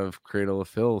parody of Cradle of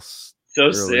Filth's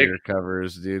sick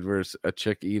covers, dude, where it's a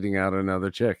chick eating out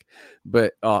another chick.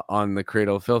 But on the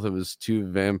Cradle of Filth, it was two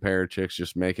vampire chicks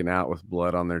just making out with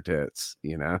blood on their tits,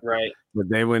 you know? Right. But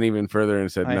they went even further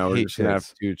and said, no, we're just gonna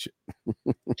have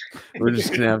we're just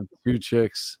gonna have two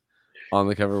chicks on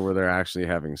the cover where they're actually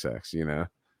having sex, you know?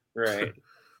 Right.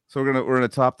 So we're gonna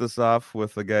top this off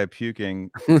with the guy puking,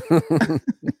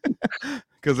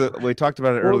 because we talked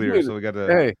about it earlier. Dude, so we got to.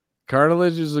 Hey,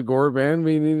 Cartilage is a gore band.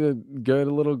 We need to get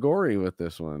a little gory with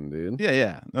this one, dude.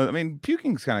 Yeah. No, I mean,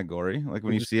 puking's kind of gory. Like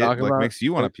when you see it, like makes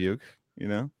you want to puke. You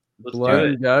know, blood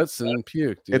and guts and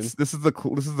puke. Dude. This is the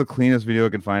cleanest video I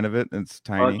can find of it. It's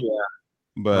tiny.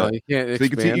 But you can't. So you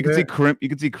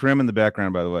can see Krim in the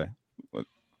background. By the way, that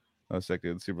was sick,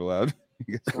 dude. It's super loud.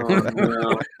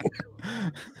 No.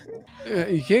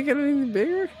 You can't get anything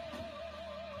bigger.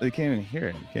 You can't even hear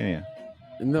it, can you?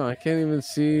 No, I can't even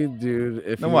see, dude.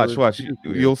 If watch.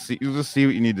 You'll see. You'll just see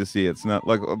what you need to see. It's not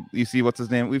like you see what's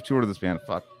his name. We've toured this band.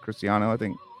 Fuck, Cristiano, I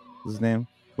think is his name.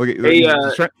 Look at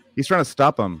he's trying to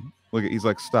stop him. Look at he's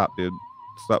like, stop, dude,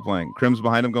 stop playing. Krim's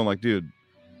behind him, going like, dude.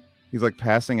 He's like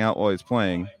passing out while he's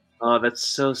playing. Oh, that's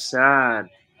so sad.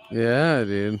 Yeah,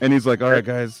 dude. And he's like, all right,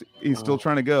 guys. He's still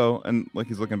trying to go, and like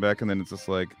he's looking back, and then it's just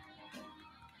like.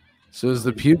 So is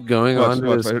the puke going on?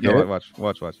 Watch.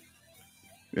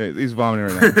 Yeah, he's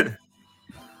vomiting right now.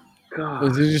 God.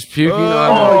 Is he just puking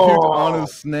on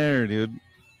his snare, dude?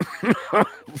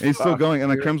 He's still going, and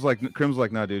like Krim's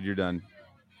like, no, dude, you're done.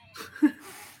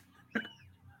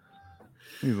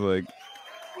 He's like,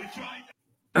 we tried.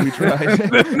 We tried.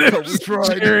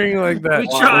 Cheering like that. We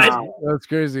tried. That's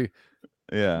crazy.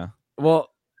 Yeah. Well,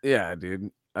 yeah, dude.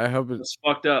 I hope it's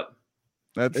fucked up.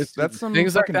 That's some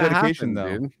things like that dedication,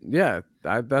 happen, dude. Yeah,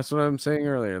 that's what I'm saying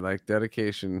earlier. Like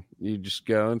dedication, you just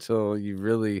go until you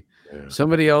really.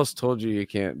 Somebody else told you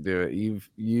can't do it.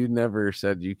 You never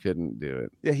said you couldn't do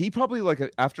it. Yeah, he probably like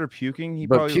after puking.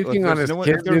 Puking on his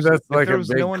kid, dude. That's like a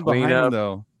big cleanup.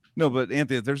 Though. No, but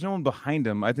Anthony, if there's no one behind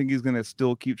him, I think he's gonna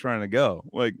still keep trying to go.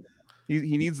 Like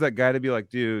he needs that guy to be like,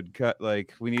 dude, cut.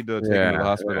 Like we need to take him to the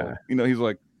hospital. Yeah. You know, he's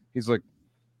like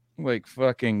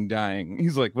fucking dying.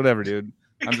 He's like, whatever, dude.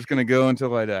 I'm just gonna go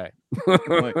until I die.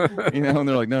 Like, you know, and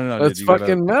they're like, no. That's dude,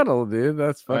 fucking metal, dude.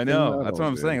 That's fucking. I know. Metal, that's what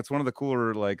I'm dude. saying. It's one of the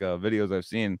cooler like videos I've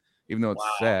seen, even though it's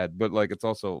sad, but like it's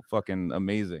also fucking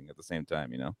amazing at the same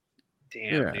time. You know.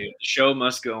 Damn, dude. The show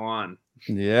must go on.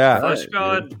 Yeah.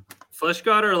 Flesh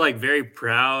God are like very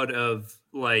proud of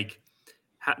like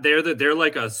they're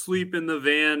like a sleep in the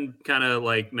van kind of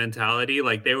like mentality.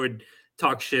 Like they would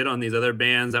talk shit on these other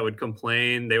bands that would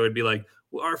complain. They would be like,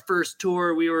 our first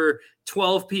tour, we were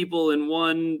 12 people in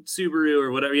one Subaru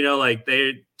or whatever, you know, like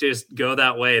they just go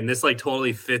that way. And this like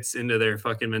totally fits into their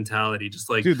fucking mentality. Just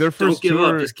like, dude, their first don't give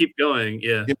up, just keep going.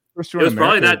 Yeah. It was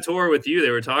probably that tour with you they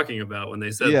were talking about when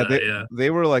they said that. They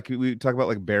were like, we talk about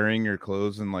like burying your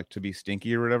clothes and like to be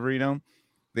stinky or whatever, you know,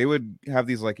 they would have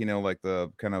these like, you know, like the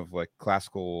kind of like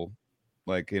classical,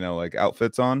 like, you know, like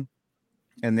outfits on,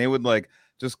 and they would like,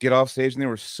 just get off stage and they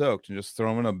were soaked and just throw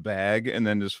them in a bag and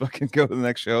then just fucking go to the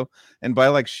next show. And by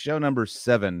like show number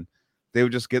 7, they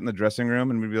would just get in the dressing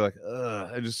room and we'd be like,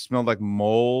 ugh, it just smelled like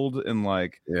mold and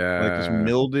like just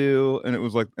mildew. And it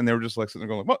was like, and they were just like sitting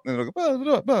there going, what? And they're like,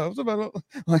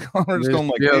 we're just going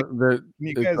like, hey,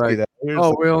 you guys like, do that.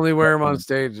 We only wear them on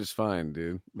stage. It's fine,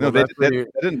 dude. No, that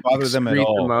didn't bother them at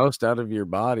all. The most out of your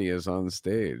body is on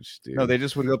stage, dude. No, they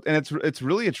just would go, and it's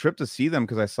really a trip to see them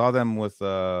because I saw them with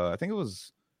I think it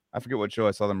was, I forget what show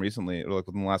I saw them recently, like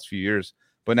within the last few years.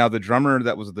 But now the drummer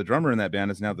that was the drummer in that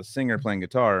band is now the singer playing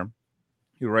guitar,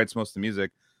 who writes most of the music.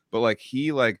 But like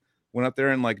he like went up there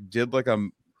and like did like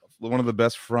one of the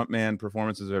best frontman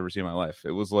performances I've ever seen in my life.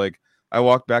 It was like I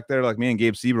walked back there, like me and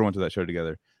Gabe Sieber went to that show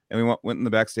together, and we went in the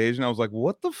backstage, and I was like,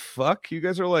 "What the fuck? You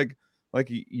guys are like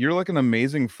you're like an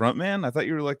amazing frontman. I thought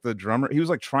you were like the drummer." He was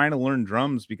like trying to learn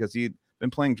drums because he'd been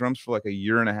playing drums for like a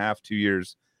year and a half, 2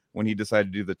 years when he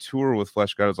decided to do the tour with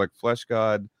Flesh God. It was like Flesh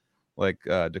God, like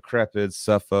Decrepit,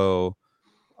 Suffo,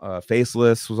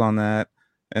 Faceless was on that.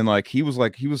 And like he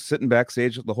was sitting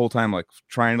backstage the whole time, like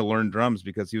trying to learn drums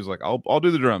because he was like, I'll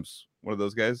do the drums. One of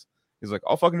those guys. He's like,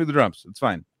 I'll fucking do the drums. It's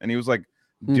fine. And he was like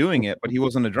doing it, but he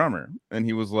wasn't a drummer. And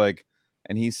he was like,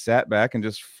 and he sat back and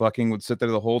just fucking would sit there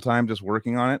the whole time, just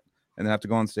working on it, and then have to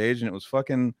go on stage. And it was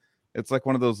fucking, it's like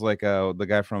one of those, like the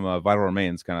guy from Vital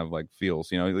Remains kind of like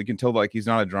feels, you know, you can tell like he's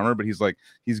not a drummer, but he's like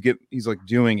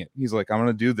doing it. He's like, I'm going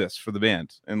to do this for the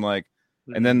band. And like,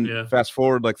 and then fast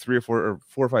forward like 4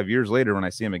 or 5 years later, when I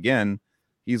see him again,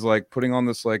 he's like putting on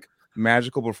this like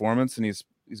magical performance, and he's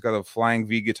got a flying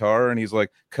V guitar, and he's like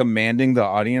commanding the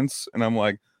audience. And I'm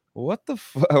like, what the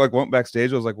fuck? I like went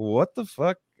backstage. I was like, what the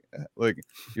fuck? Like,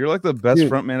 you're like the best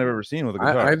frontman I've ever seen with a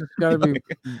guitar. I just gotta be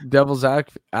devil's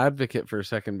advocate for a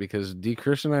second, because D.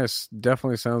 Christian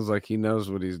definitely sounds like he knows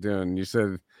what he's doing. You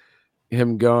said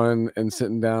him going and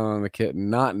sitting down on the kit and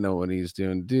not know what he's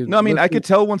doing, dude. No, I mean, I could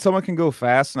tell when someone can go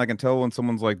fast, and I can tell when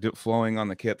someone's like flowing on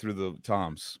the kit through the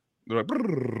toms. They're like,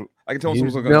 brrr. I can tell when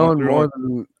someone's like going more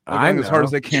than I know. As hard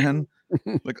as they can.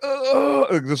 Like,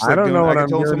 just like I don't know what I I'm can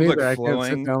tell doing someone's either. like flowing. I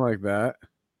can't sit down like that.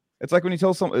 It's like when you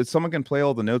tell someone can play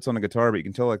all the notes on a guitar, but you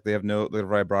can tell like they have the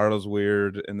vibrato's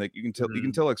weird, and like you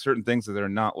can tell like certain things that they're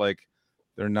not like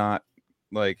they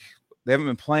haven't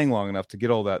been playing long enough to get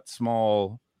all the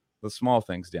small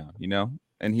things down, you know.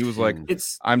 And he was like,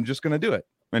 I'm just gonna do it,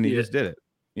 and he just did it,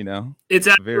 you know. It's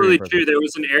absolutely true. There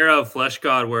was an era of Flesh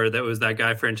God where that was that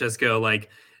guy Francesco, like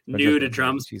new to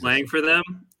drums, playing for them,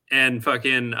 and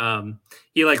fucking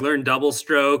he like learned double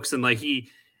strokes, and like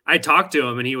I talked to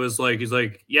him, and he's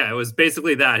like, yeah, it was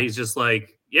basically that. He's just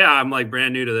like, yeah, I'm like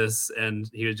brand new to this, and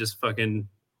he was just fucking.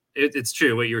 It's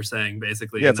true what you were saying,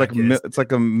 basically. Yeah, it's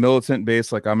like a militant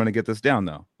base. Like, I'm gonna get this down,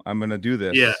 though. I'm gonna do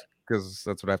this. Yeah, because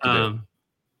that's what I have to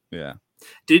do. Yeah.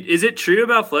 Is it true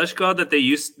about Flesh God that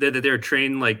they were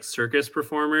trained like circus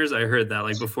performers? I heard that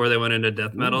like before they went into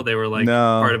death metal, they were like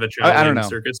part of a traveling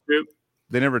circus group.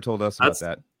 They never told us about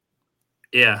that.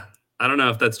 Yeah. I don't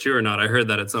know if that's true or not. I heard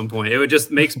that at some point. It would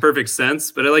just makes perfect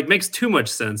sense, but it like makes too much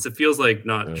sense. It feels like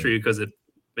not true because it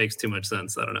makes too much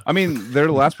sense. I don't know. I mean,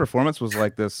 their last performance was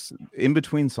like this. In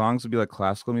between songs would be like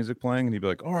classical music playing, and he'd be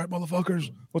like, "All right,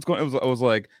 motherfuckers, what's going?" It was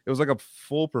like a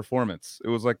full performance. It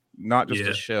was like not just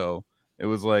a show. It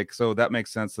was like, so that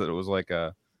makes sense that it was like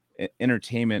a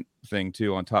entertainment thing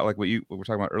too on top, like what we were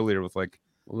talking about earlier with like.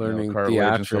 Learning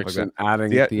theatrics and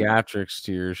adding theatrics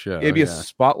to your show. It'd be a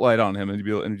spotlight on him,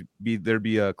 and there'd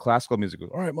be a classical music.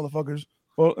 All right, motherfuckers.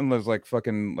 Well, and there's like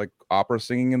fucking like opera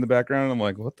singing in the background. I'm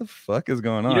like, what the fuck is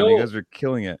going on? You guys are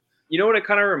killing it. You know what it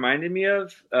kind of reminded me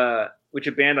of? Which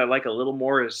a band I like a little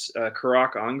more is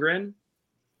Karak Angren.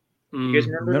 You guys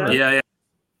remember that?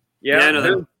 Yeah. I know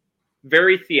they're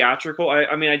very theatrical.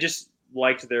 I mean, I just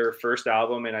liked their first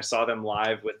album, and I saw them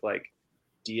live with like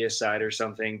Deicide or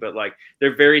something, but like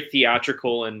they're very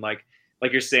theatrical, and like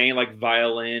you're saying, like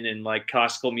violin and like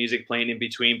classical music playing in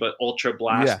between, but ultra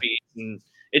blast beats, and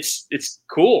it's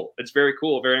cool. It's very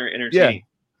cool, very entertaining.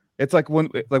 Yeah. It's like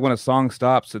when a song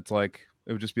stops, it's like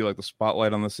it would just be like the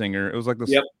spotlight on the singer. It was like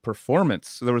this performance.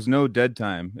 So there was no dead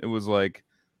time. It was like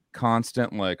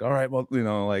constant, like, all right, well, you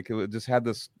know, like it just had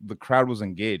this. The crowd was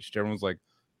engaged. Everyone was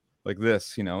like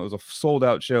this. You know, it was a sold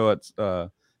out show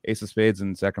at Ace of Spades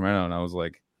in Sacramento, and I was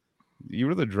like, you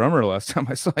were the drummer last time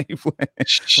I saw you play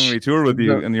when we toured with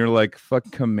you, and you're like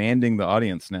fucking commanding the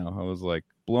audience now. I was like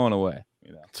blown away,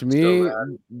 you know. To me,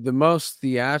 the most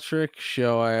theatric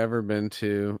show I ever been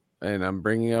to, and I'm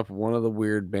bringing up one of the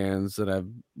weird bands that I've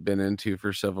been into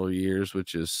for several years,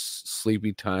 which is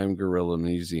Sleepy Time Gorilla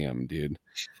Museum, dude.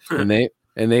 and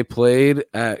they played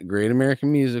at Great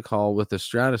American Music Hall with the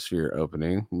Stratosphere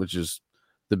opening, which is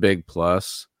the big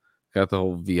plus. Got the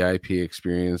whole VIP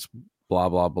experience, blah,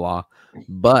 blah, blah.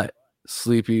 But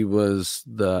Sleepy was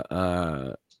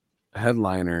the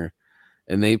headliner,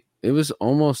 and it was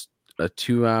almost a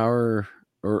 2-hour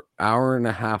or hour and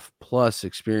a half plus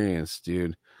experience,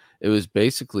 dude. It was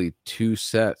basically 2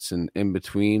 sets, and in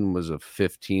between was a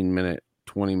 15-minute,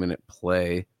 20-minute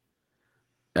play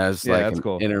as like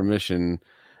an intermission,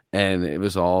 and it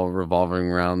was all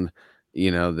revolving around,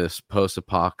 this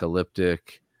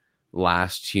post-apocalyptic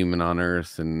last human on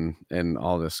Earth and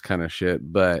all this kind of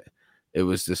shit. But it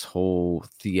was this whole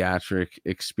theatric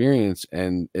experience,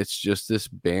 and it's just this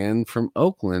band from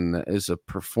Oakland that is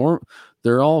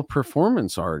they're all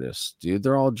performance artists, dude.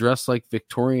 They're all dressed like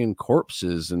Victorian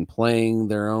corpses and playing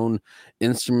their own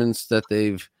instruments that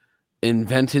they've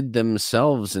invented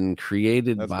themselves and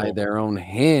created by their own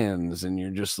hands. And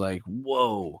you're just like,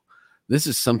 whoa, this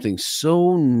is something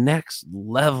so next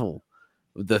level.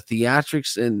 The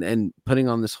theatrics and putting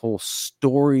on this whole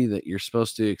story that you're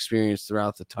supposed to experience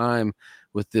throughout the time,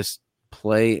 with this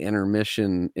play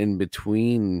intermission in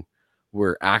between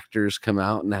where actors come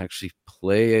out and actually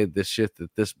play this shit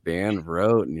that this band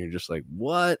wrote, and you're just like,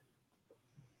 what?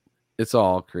 It's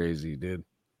all crazy, dude.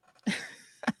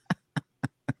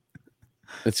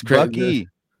 It's crazy. Bucky.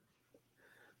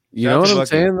 You know what I'm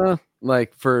saying though?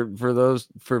 Like for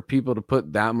people to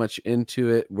put that much into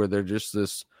it, where they're just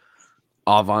this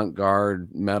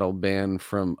avant-garde metal band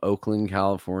from Oakland,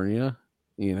 California,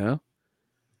 signed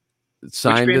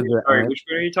to the which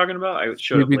band are you talking about? I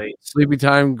showed up late. Sleepy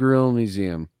Time Gorilla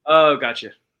Museum. Oh,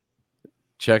 gotcha.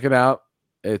 Check it out.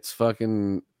 It's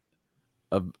fucking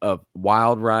a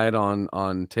wild ride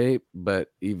on tape, but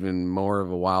even more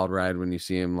of a wild ride when you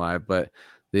see him live. But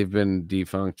they've been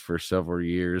defunct for several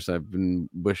years. I've been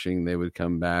wishing they would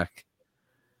come back.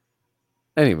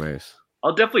 Anyways,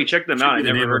 I'll definitely check them out. I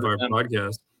never heard of of them.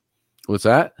 Podcast. What's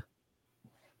that?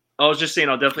 I was just saying,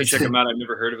 I'll definitely check them out. I've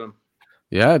never heard of them.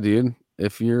 Yeah, dude.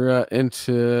 If you're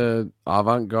into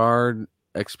avant-garde,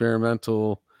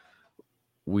 experimental,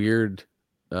 weird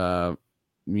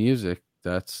music,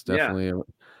 that's definitely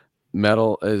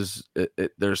metal. There's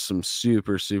some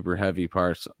super, super heavy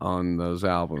parts on those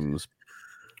albums.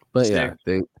 But yeah,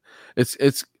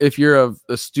 it's if you're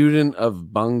a student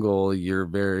of Bungle, you're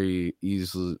very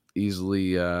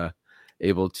easily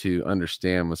able to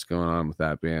understand what's going on with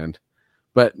that band.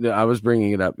 But I was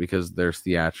bringing it up because there's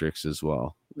theatrics as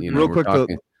well. Real quick, sorry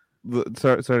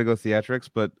to go theatrics,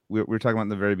 but we were talking about in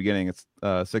the very beginning. It's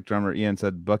Sick Drummer Ian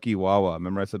said Bucky Wawa.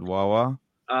 Remember I said Wawa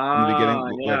in the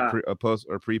beginning, like a post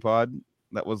or pre-pod.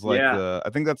 That was like I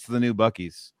think that's the new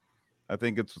Bucky's. I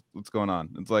think it's what's going on.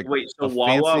 It's like, wait, so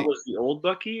Wawa was the old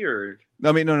Bucky, or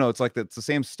I mean, no, it's like it's the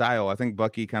same style. I think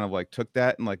Bucky kind of like took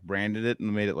that and like branded it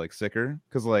and made it like sicker.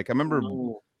 Because like I remember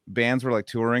bands were like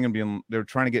touring and they were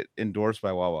trying to get endorsed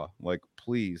by Wawa. Like,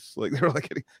 please, like they were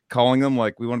like calling them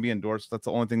like, we want to be endorsed. That's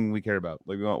the only thing we care about.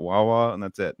 Like we want Wawa and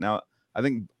that's it. Now I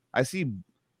think I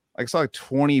saw like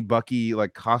 20 Bucky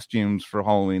like costumes for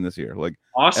Halloween this year. Like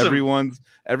awesome.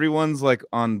 Everyone's like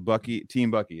on Bucky, Team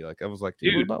Bucky. Like I was like,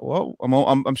 dude, what about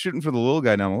Wawa? I'm shooting for the little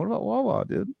guy now. What about Wawa,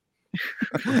 dude?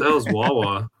 What the hell's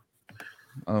Wawa?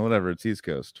 Oh, whatever. It's East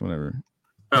Coast. Whatever.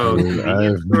 Oh, I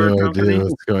have no idea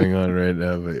what's going on right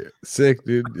now, but sick,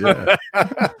 dude. Yeah.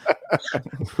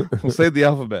 We'll save the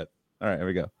alphabet. All right, here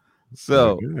we go.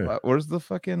 So where's the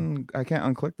fucking? I can't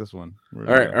unclick this one. All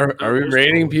right, are we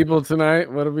rating people tonight?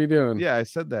 What are we doing? Yeah, I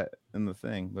said that in the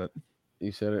thing, but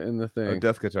you said it in the thing.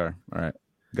 Death Guitar. All right,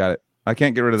 got it. I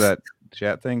can't get rid of that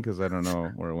chat thing because I don't know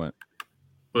where it went.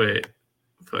 Wait,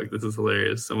 fuck, this is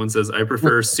hilarious. Someone says I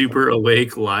prefer Super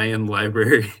Awake Lion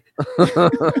Library.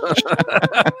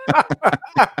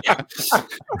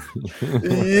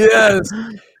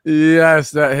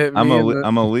 Yes, that hit me.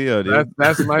 I'm a Leo, dude.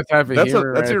 That's my type of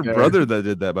humor. That's your brother that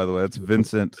did that, by the way. That's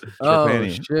Vincent. Oh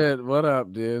Trapani. shit! What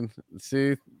up, dude?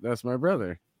 See, that's my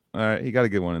brother. All right, he got a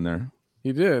good one in there.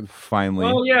 He did finally.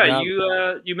 Oh yeah,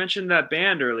 you mentioned that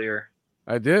band earlier.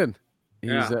 I did.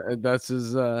 That's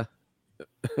his.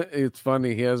 It's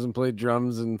funny. He hasn't played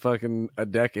drums in fucking a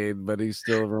decade, but he's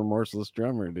still a remorseless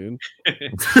drummer, dude.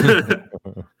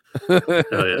 Hell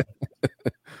yeah.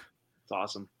 It's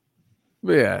awesome.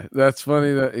 But yeah, that's funny.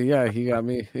 He got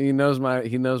me. He knows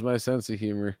my sense of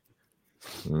humor.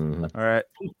 Mm-hmm. All right,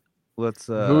 let's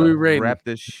Who we rating? Wrap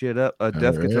this shit up.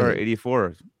 Death Guitar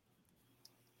 84.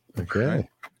 Okay.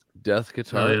 Death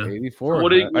Guitar 84. What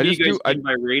do you guys mean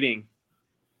by rating?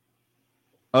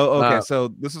 Oh, okay. So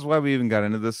this is why we even got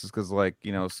into this, is because like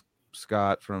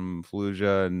Scott from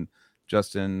Fallujah and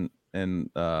Justin and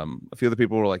a few other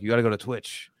people were like, you got to go to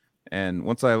Twitch. And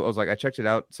once I was like, I checked it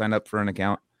out, signed up for an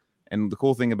account. And the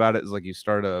cool thing about it is like you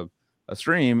start a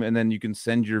stream and then you can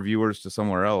send your viewers to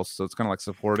somewhere else. So it's kind of like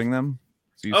supporting them.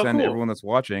 So you send everyone that's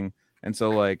watching, and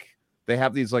so like they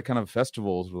have these like kind of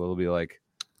festivals where there'll be like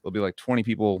 20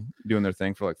 people doing their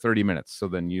thing for like 30 minutes. So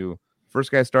then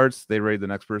first guy starts, they raid the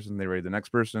next person,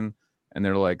 and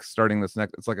they're like starting this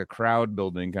next. It's like a crowd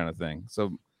building kind of thing.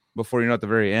 So before you know, at the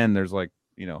very end, there's like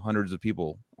hundreds of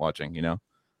people watching.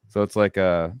 So it's like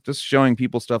just showing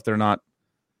people stuff they're not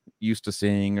used to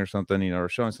seeing or something, or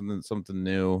showing something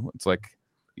new. It's like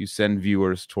you send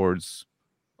viewers towards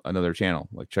another channel.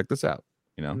 Like, check this out,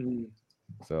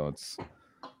 So it's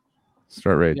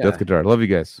start raid. Death Guitar. Love you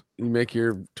guys. You make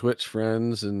your Twitch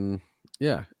friends, and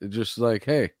it's just like,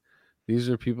 hey, these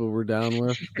are people we're down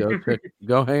with.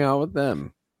 Go hang out with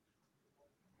them.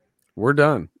 We're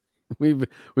done. We've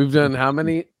done how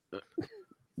many?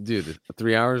 Dude,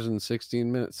 3 hours and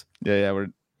 16 minutes. Yeah, we're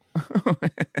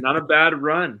not a bad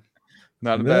run.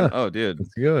 Not a bad. Oh, dude,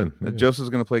 it's good. Joseph's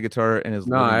gonna play guitar in his.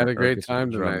 No, I had a great time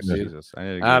tonight. Jesus,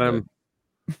 Adam,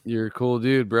 you're a cool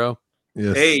dude, bro.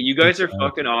 Yes. Hey, you guys are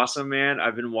fucking awesome, man.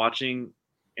 I've been watching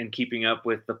and keeping up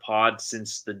with the pod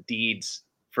since the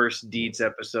first Deeds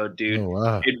episode, dude. Oh,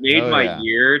 wow. It made my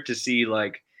year to see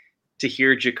to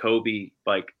hear Jacoby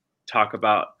talk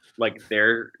about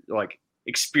their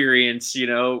experience,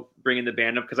 bringing the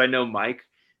band up, because I know Mike,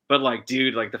 but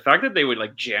dude, the fact that they would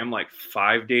jam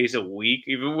 5 days a week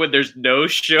even when there's no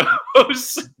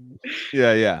shows.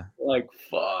 Yeah.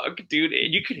 Fuck, dude,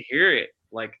 and you could hear it.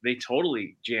 They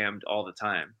totally jammed all the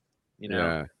time,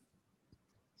 Yeah.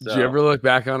 So, did you ever look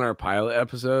back on our pilot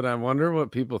episode? I wonder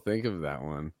what people think of that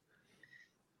one.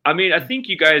 I mean, I think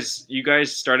you guys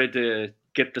started to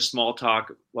get the small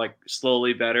talk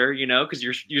slowly better, because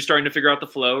you're starting to figure out the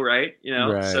flow, right?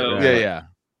 Right, so right.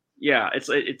 Yeah,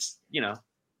 it's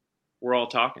we're all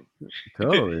talking.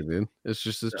 Totally, dude. It's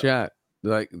just a chat.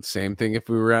 Same thing if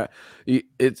we were at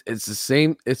it's the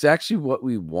same. It's actually what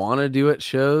we want to do at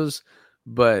shows,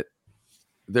 but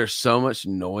there's so much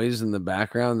noise in the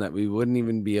background that we wouldn't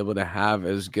even be able to have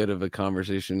as good of a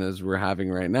conversation as we're having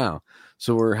right now.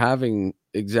 So we're having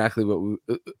exactly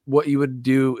what you would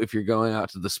do if you're going out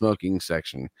to the smoking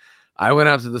section. I went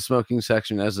out to the smoking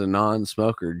section as a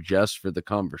non-smoker just for the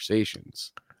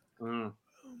conversations, or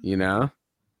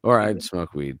I'd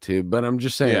smoke weed too. But I'm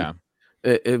just saying,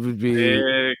 it would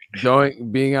be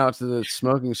being out to the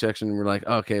smoking section. We're like,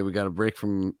 okay, we got to break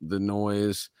from the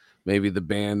noise. Maybe the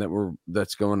band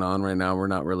that's going on right now, we're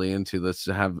not really into. Let's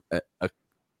have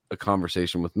a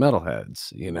conversation with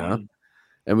metalheads,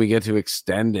 and we get to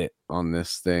extend it on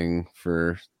this thing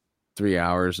for 3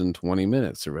 hours and 20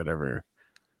 minutes or whatever.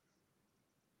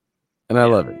 And I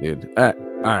love it, dude. All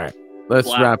right.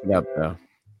 Let's wrap it up, though.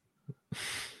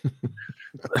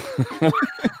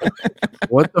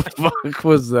 What the fuck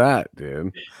was that,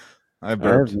 dude? I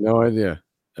have no idea.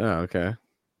 Oh, okay.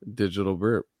 Digital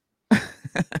burp.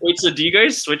 Wait, so do you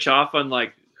guys switch off on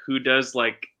who does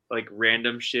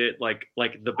random shit like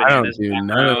the I don't do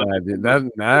none of that, dude.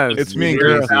 That it's me and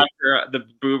Casey. The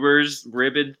boomers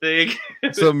ribbon thing.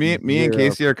 So me and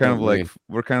Casey are kind of we're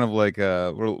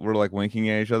winking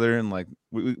at each other, and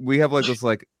we have this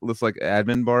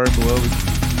admin bar below.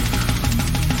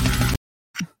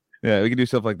 Yeah, we can do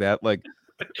stuff like that,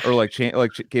 or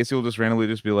Casey will just randomly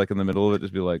just be in the middle of it,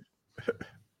 just be or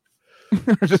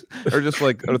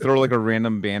throw a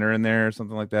random banner in there or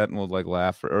something like that, and we'll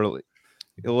laugh, or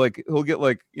he'll get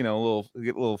a little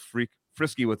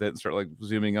frisky with it and start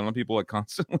zooming in on people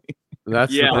constantly.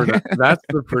 That's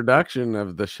the production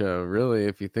of the show, really,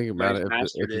 if you think about it.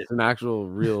 It's an actual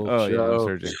real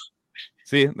show. Yeah,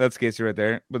 see, that's Casey right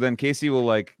there. But then Casey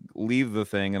will leave the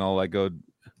thing, and I'll do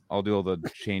all the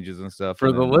changes and stuff.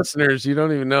 For the listeners, you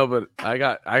don't even know, but I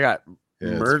got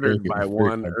murdered by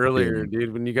one earlier,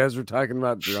 dude, when you guys were talking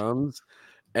about drums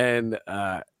and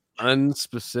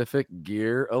unspecific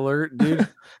gear alert, dude.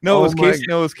 No, it was Casey.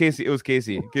 It was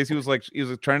Casey. Casey was he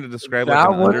was trying to describe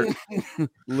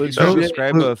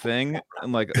describe a thing,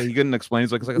 and he couldn't explain.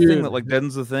 He's it's a thing that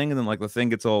deadens the thing, and then the thing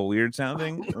gets all weird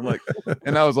sounding.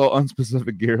 And that was all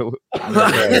unspecific gear.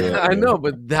 I know,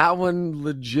 but that one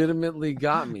legitimately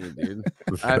got me, dude.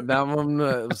 That one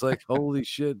was holy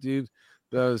shit, dude.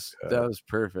 That was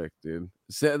perfect, dude.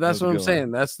 So that's what I'm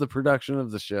saying. That's the production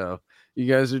of the show. You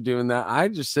guys are doing that. I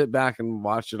just sit back and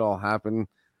watch it all happen.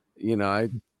 I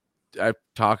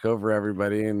talk over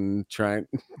everybody and try and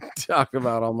talk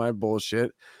about all my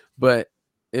bullshit. But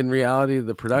in reality,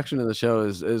 the production of the show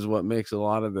is what makes a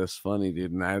lot of this funny,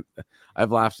 dude. And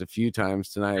I've laughed a few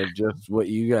times tonight at just what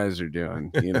you guys are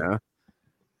doing,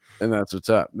 And that's what's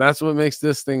up. That's what makes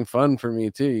this thing fun for me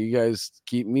too. You guys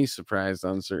keep me surprised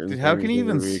on certain things. How can you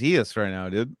even see us right now,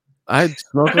 dude? I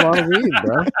smoke a lot of weed,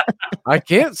 bro. I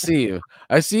can't see you.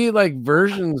 I see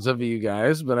versions of you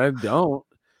guys, but I don't.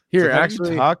 Here, So how do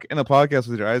actually, you talk in a podcast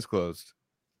with your eyes closed.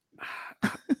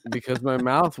 because my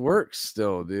mouth works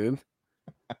still, dude.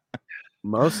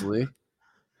 Mostly.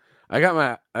 I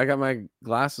got my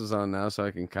glasses on now, so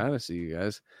I can kind of see you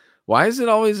guys. Why is it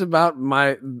always about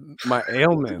my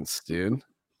ailments, dude?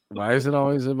 Why is it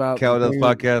always about Cal the Does thing-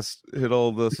 Podcast? Hit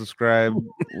all the subscribe,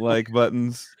 like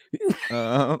buttons.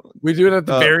 We do it at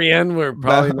the very end where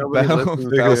probably nobody Battle listens.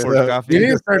 Figure Forge it out. Coffee. You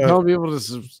need to start telling people to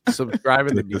subscribe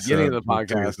at the Check this beginning of out.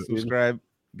 the Check this podcast. out. Dude. Subscribe.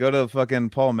 Go to fucking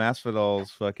Paul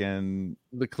Masvidal's fucking.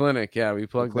 The clinic, yeah, we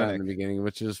plugged that in clinic. the beginning,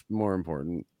 which is more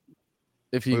important.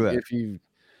 If Look at that. you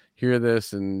hear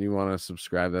this and you want to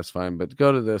subscribe, that's fine. But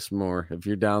go to this more. If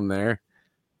you're down there,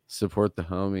 support the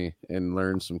homie and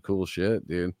learn some cool shit,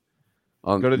 dude.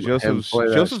 Go to him Joseph's. play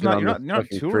that Joseph's shit not. on You're the not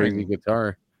fucking touring. crazy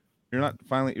guitar. You're not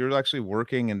finally. You're actually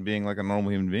working and being like a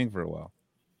normal human being for a while.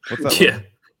 What's that?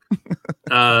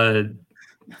 Yeah.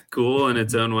 Cool in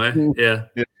its own way. Yeah.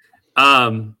 Yeah.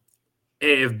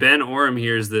 Hey, if Ben Orem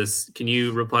hears this, can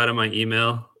you reply to my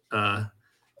email?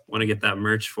 Want to get that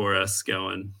merch for us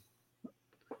going.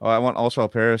 Oh, I want Also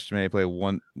Parish to maybe play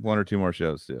one or two more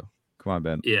shows too. Come on,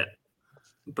 Ben. Yeah.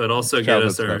 But also get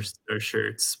Childhood us our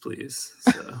shirts, please.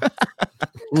 So,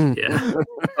 yeah.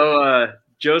 Oh,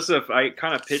 Joseph, I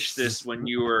kind of pitched this when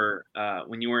you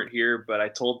weren't here, but I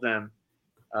told them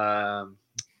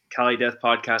Cali Death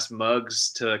Podcast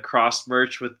mugs to cross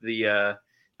merch with the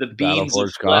beans of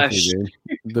Forge Coffee, flesh. dude.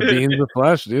 The beans of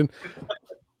flesh, dude.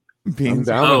 Beans.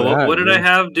 I'm down Oh, with that, what did dude. I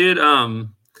have, dude?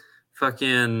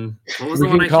 Fucking, what was We the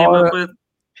one can I came call up it- with?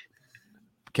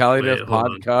 Cali Wait, Death hold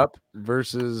Pod on. Cup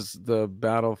versus the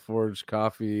Battle Forge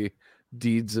Coffee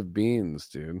Deeds of Beans,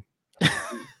 dude.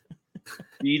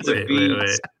 Beads of Wait.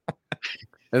 beans.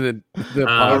 And then the Um,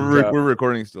 pod cup. We're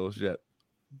recording still. Shit.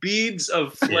 Beads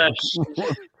of flesh.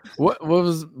 What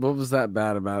was that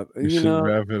bad about? We You should know,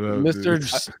 wrap it up, Mr. dude.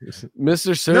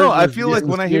 Mr. Surge No, I is feel like getting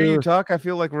when I hear you too- talk, I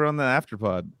feel like we're on the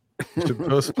afterpod. We should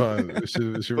postpone. We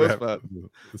should wrap it up.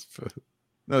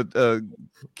 No,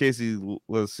 Casey,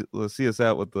 let's see us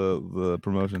out with the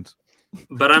promotions.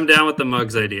 But I'm down with the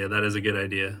mugs idea. That is a good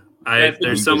idea. Yeah,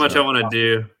 There's so much I want to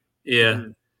do. Yeah.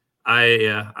 Mm.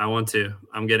 I want to.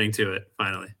 I'm getting to it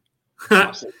finally.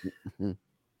 Awesome.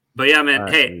 But yeah, man. All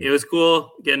right, Hey, dude. it was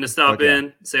cool getting to stop Fuck yeah.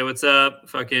 in, say what's up.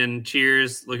 Fucking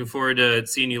cheers. Looking forward to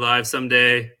seeing you live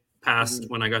someday. Past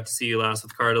when I got to see you last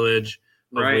with Cartilage.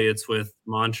 Hopefully Right. it's with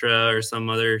Mantra or some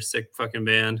other sick fucking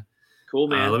band. Cool,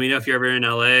 man. Let me know if you're ever in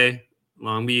LA,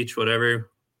 Long Beach,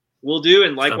 whatever. We'll do.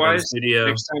 And Stop by the likewise, studio.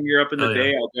 next time you're up in the Hell yeah.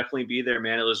 Bay, I'll definitely be there,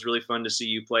 man. It was really fun to see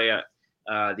you play at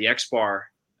the X Bar.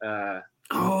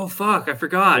 Oh fuck, I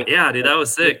forgot. Yeah, dude, that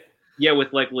was sick. Yeah,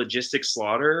 with like Logistic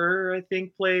Slaughter, I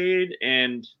think played,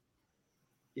 and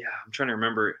yeah, I'm trying to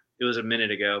remember. It was a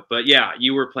minute ago, but yeah,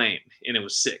 you were playing, and it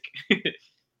was sick.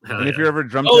 Hell And if yeah. you're ever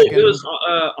drum Oh, checking, it was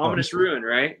Ominous Ruin,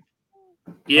 right?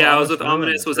 Yeah, I Oh, was with that's right,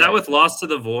 Ominous. that's Was right. that with Lost to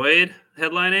the Void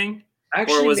headlining?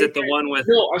 Actually, Or was it maybe the one with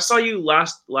No, I saw you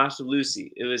last of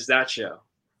Lucy. It was that show.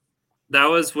 that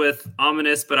was with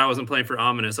Ominous, but I wasn't playing for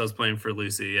Ominous. I was playing for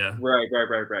Lucy, yeah. Right.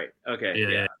 Okay, Yeah, yeah,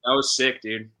 yeah. that was sick,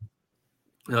 dude.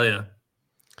 Hell yeah.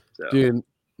 So, Dude,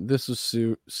 this was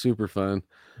super fun.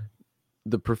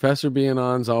 The professor being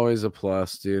on is always a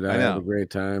plus, dude. I I had know. a great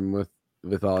time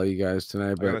with all you guys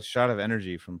tonight. I got a But shot of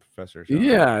energy from Professor. Sean.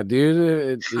 yeah, dude,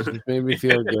 it just made me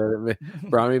feel good.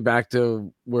 Brought me back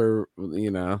to where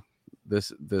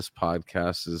this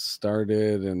podcast has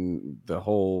started, and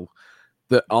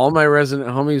all my resident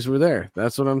homies were there.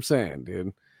 That's what I'm saying,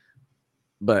 dude.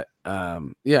 But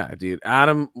yeah, dude.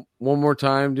 Adam, one more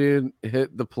time, dude.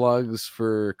 Hit the plugs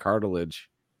for Cartilage.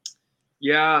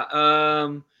 yeah,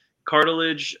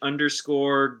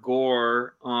 cartilage_gore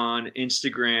on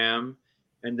Instagram,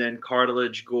 and then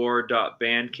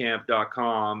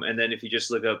cartilagegore.bandcamp.com, and then if you just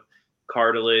look up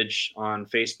Cartilage on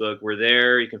Facebook, we're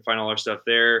there. You can find all our stuff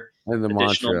there. And the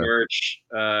Additional mantra.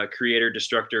 merch, Creator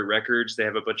Destructor Records. They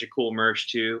have a bunch of cool merch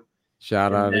too.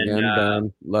 Shout And out then, again,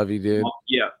 Ben. Love you, dude.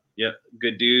 Yeah,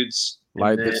 good dudes. And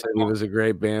Light the then- City was a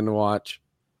great band to watch.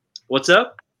 What's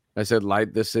up? I said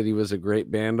Light the City was a great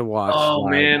band to watch. Oh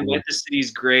live, man, dude. Light the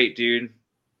City's great, dude.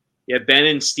 Yeah, Ben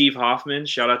and Steve Hoffman.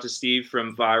 Shout out to Steve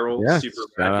from Viral. Yeah, Super shout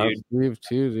rad out dude. Steve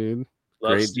too, dude.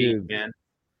 Love great Steve, dude. man.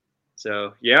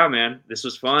 So yeah, man, this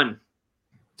was fun.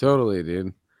 Totally,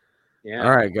 dude. Yeah.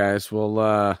 All right, guys.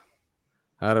 Well,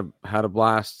 had a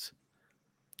blast.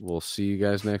 We'll see you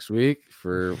guys next week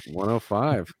for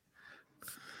 105.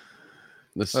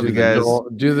 Let's Love do you the guys.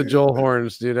 do the Joel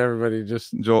horns, dude. Everybody,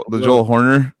 just Joel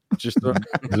Horner. just Joe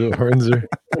Hornzer.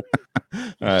 All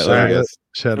right, Sorry. love you guys.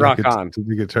 Shout Rock out on. to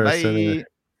the Guitar Bye. Center.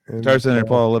 Guitar Center,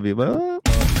 Paul. Love you. Bye.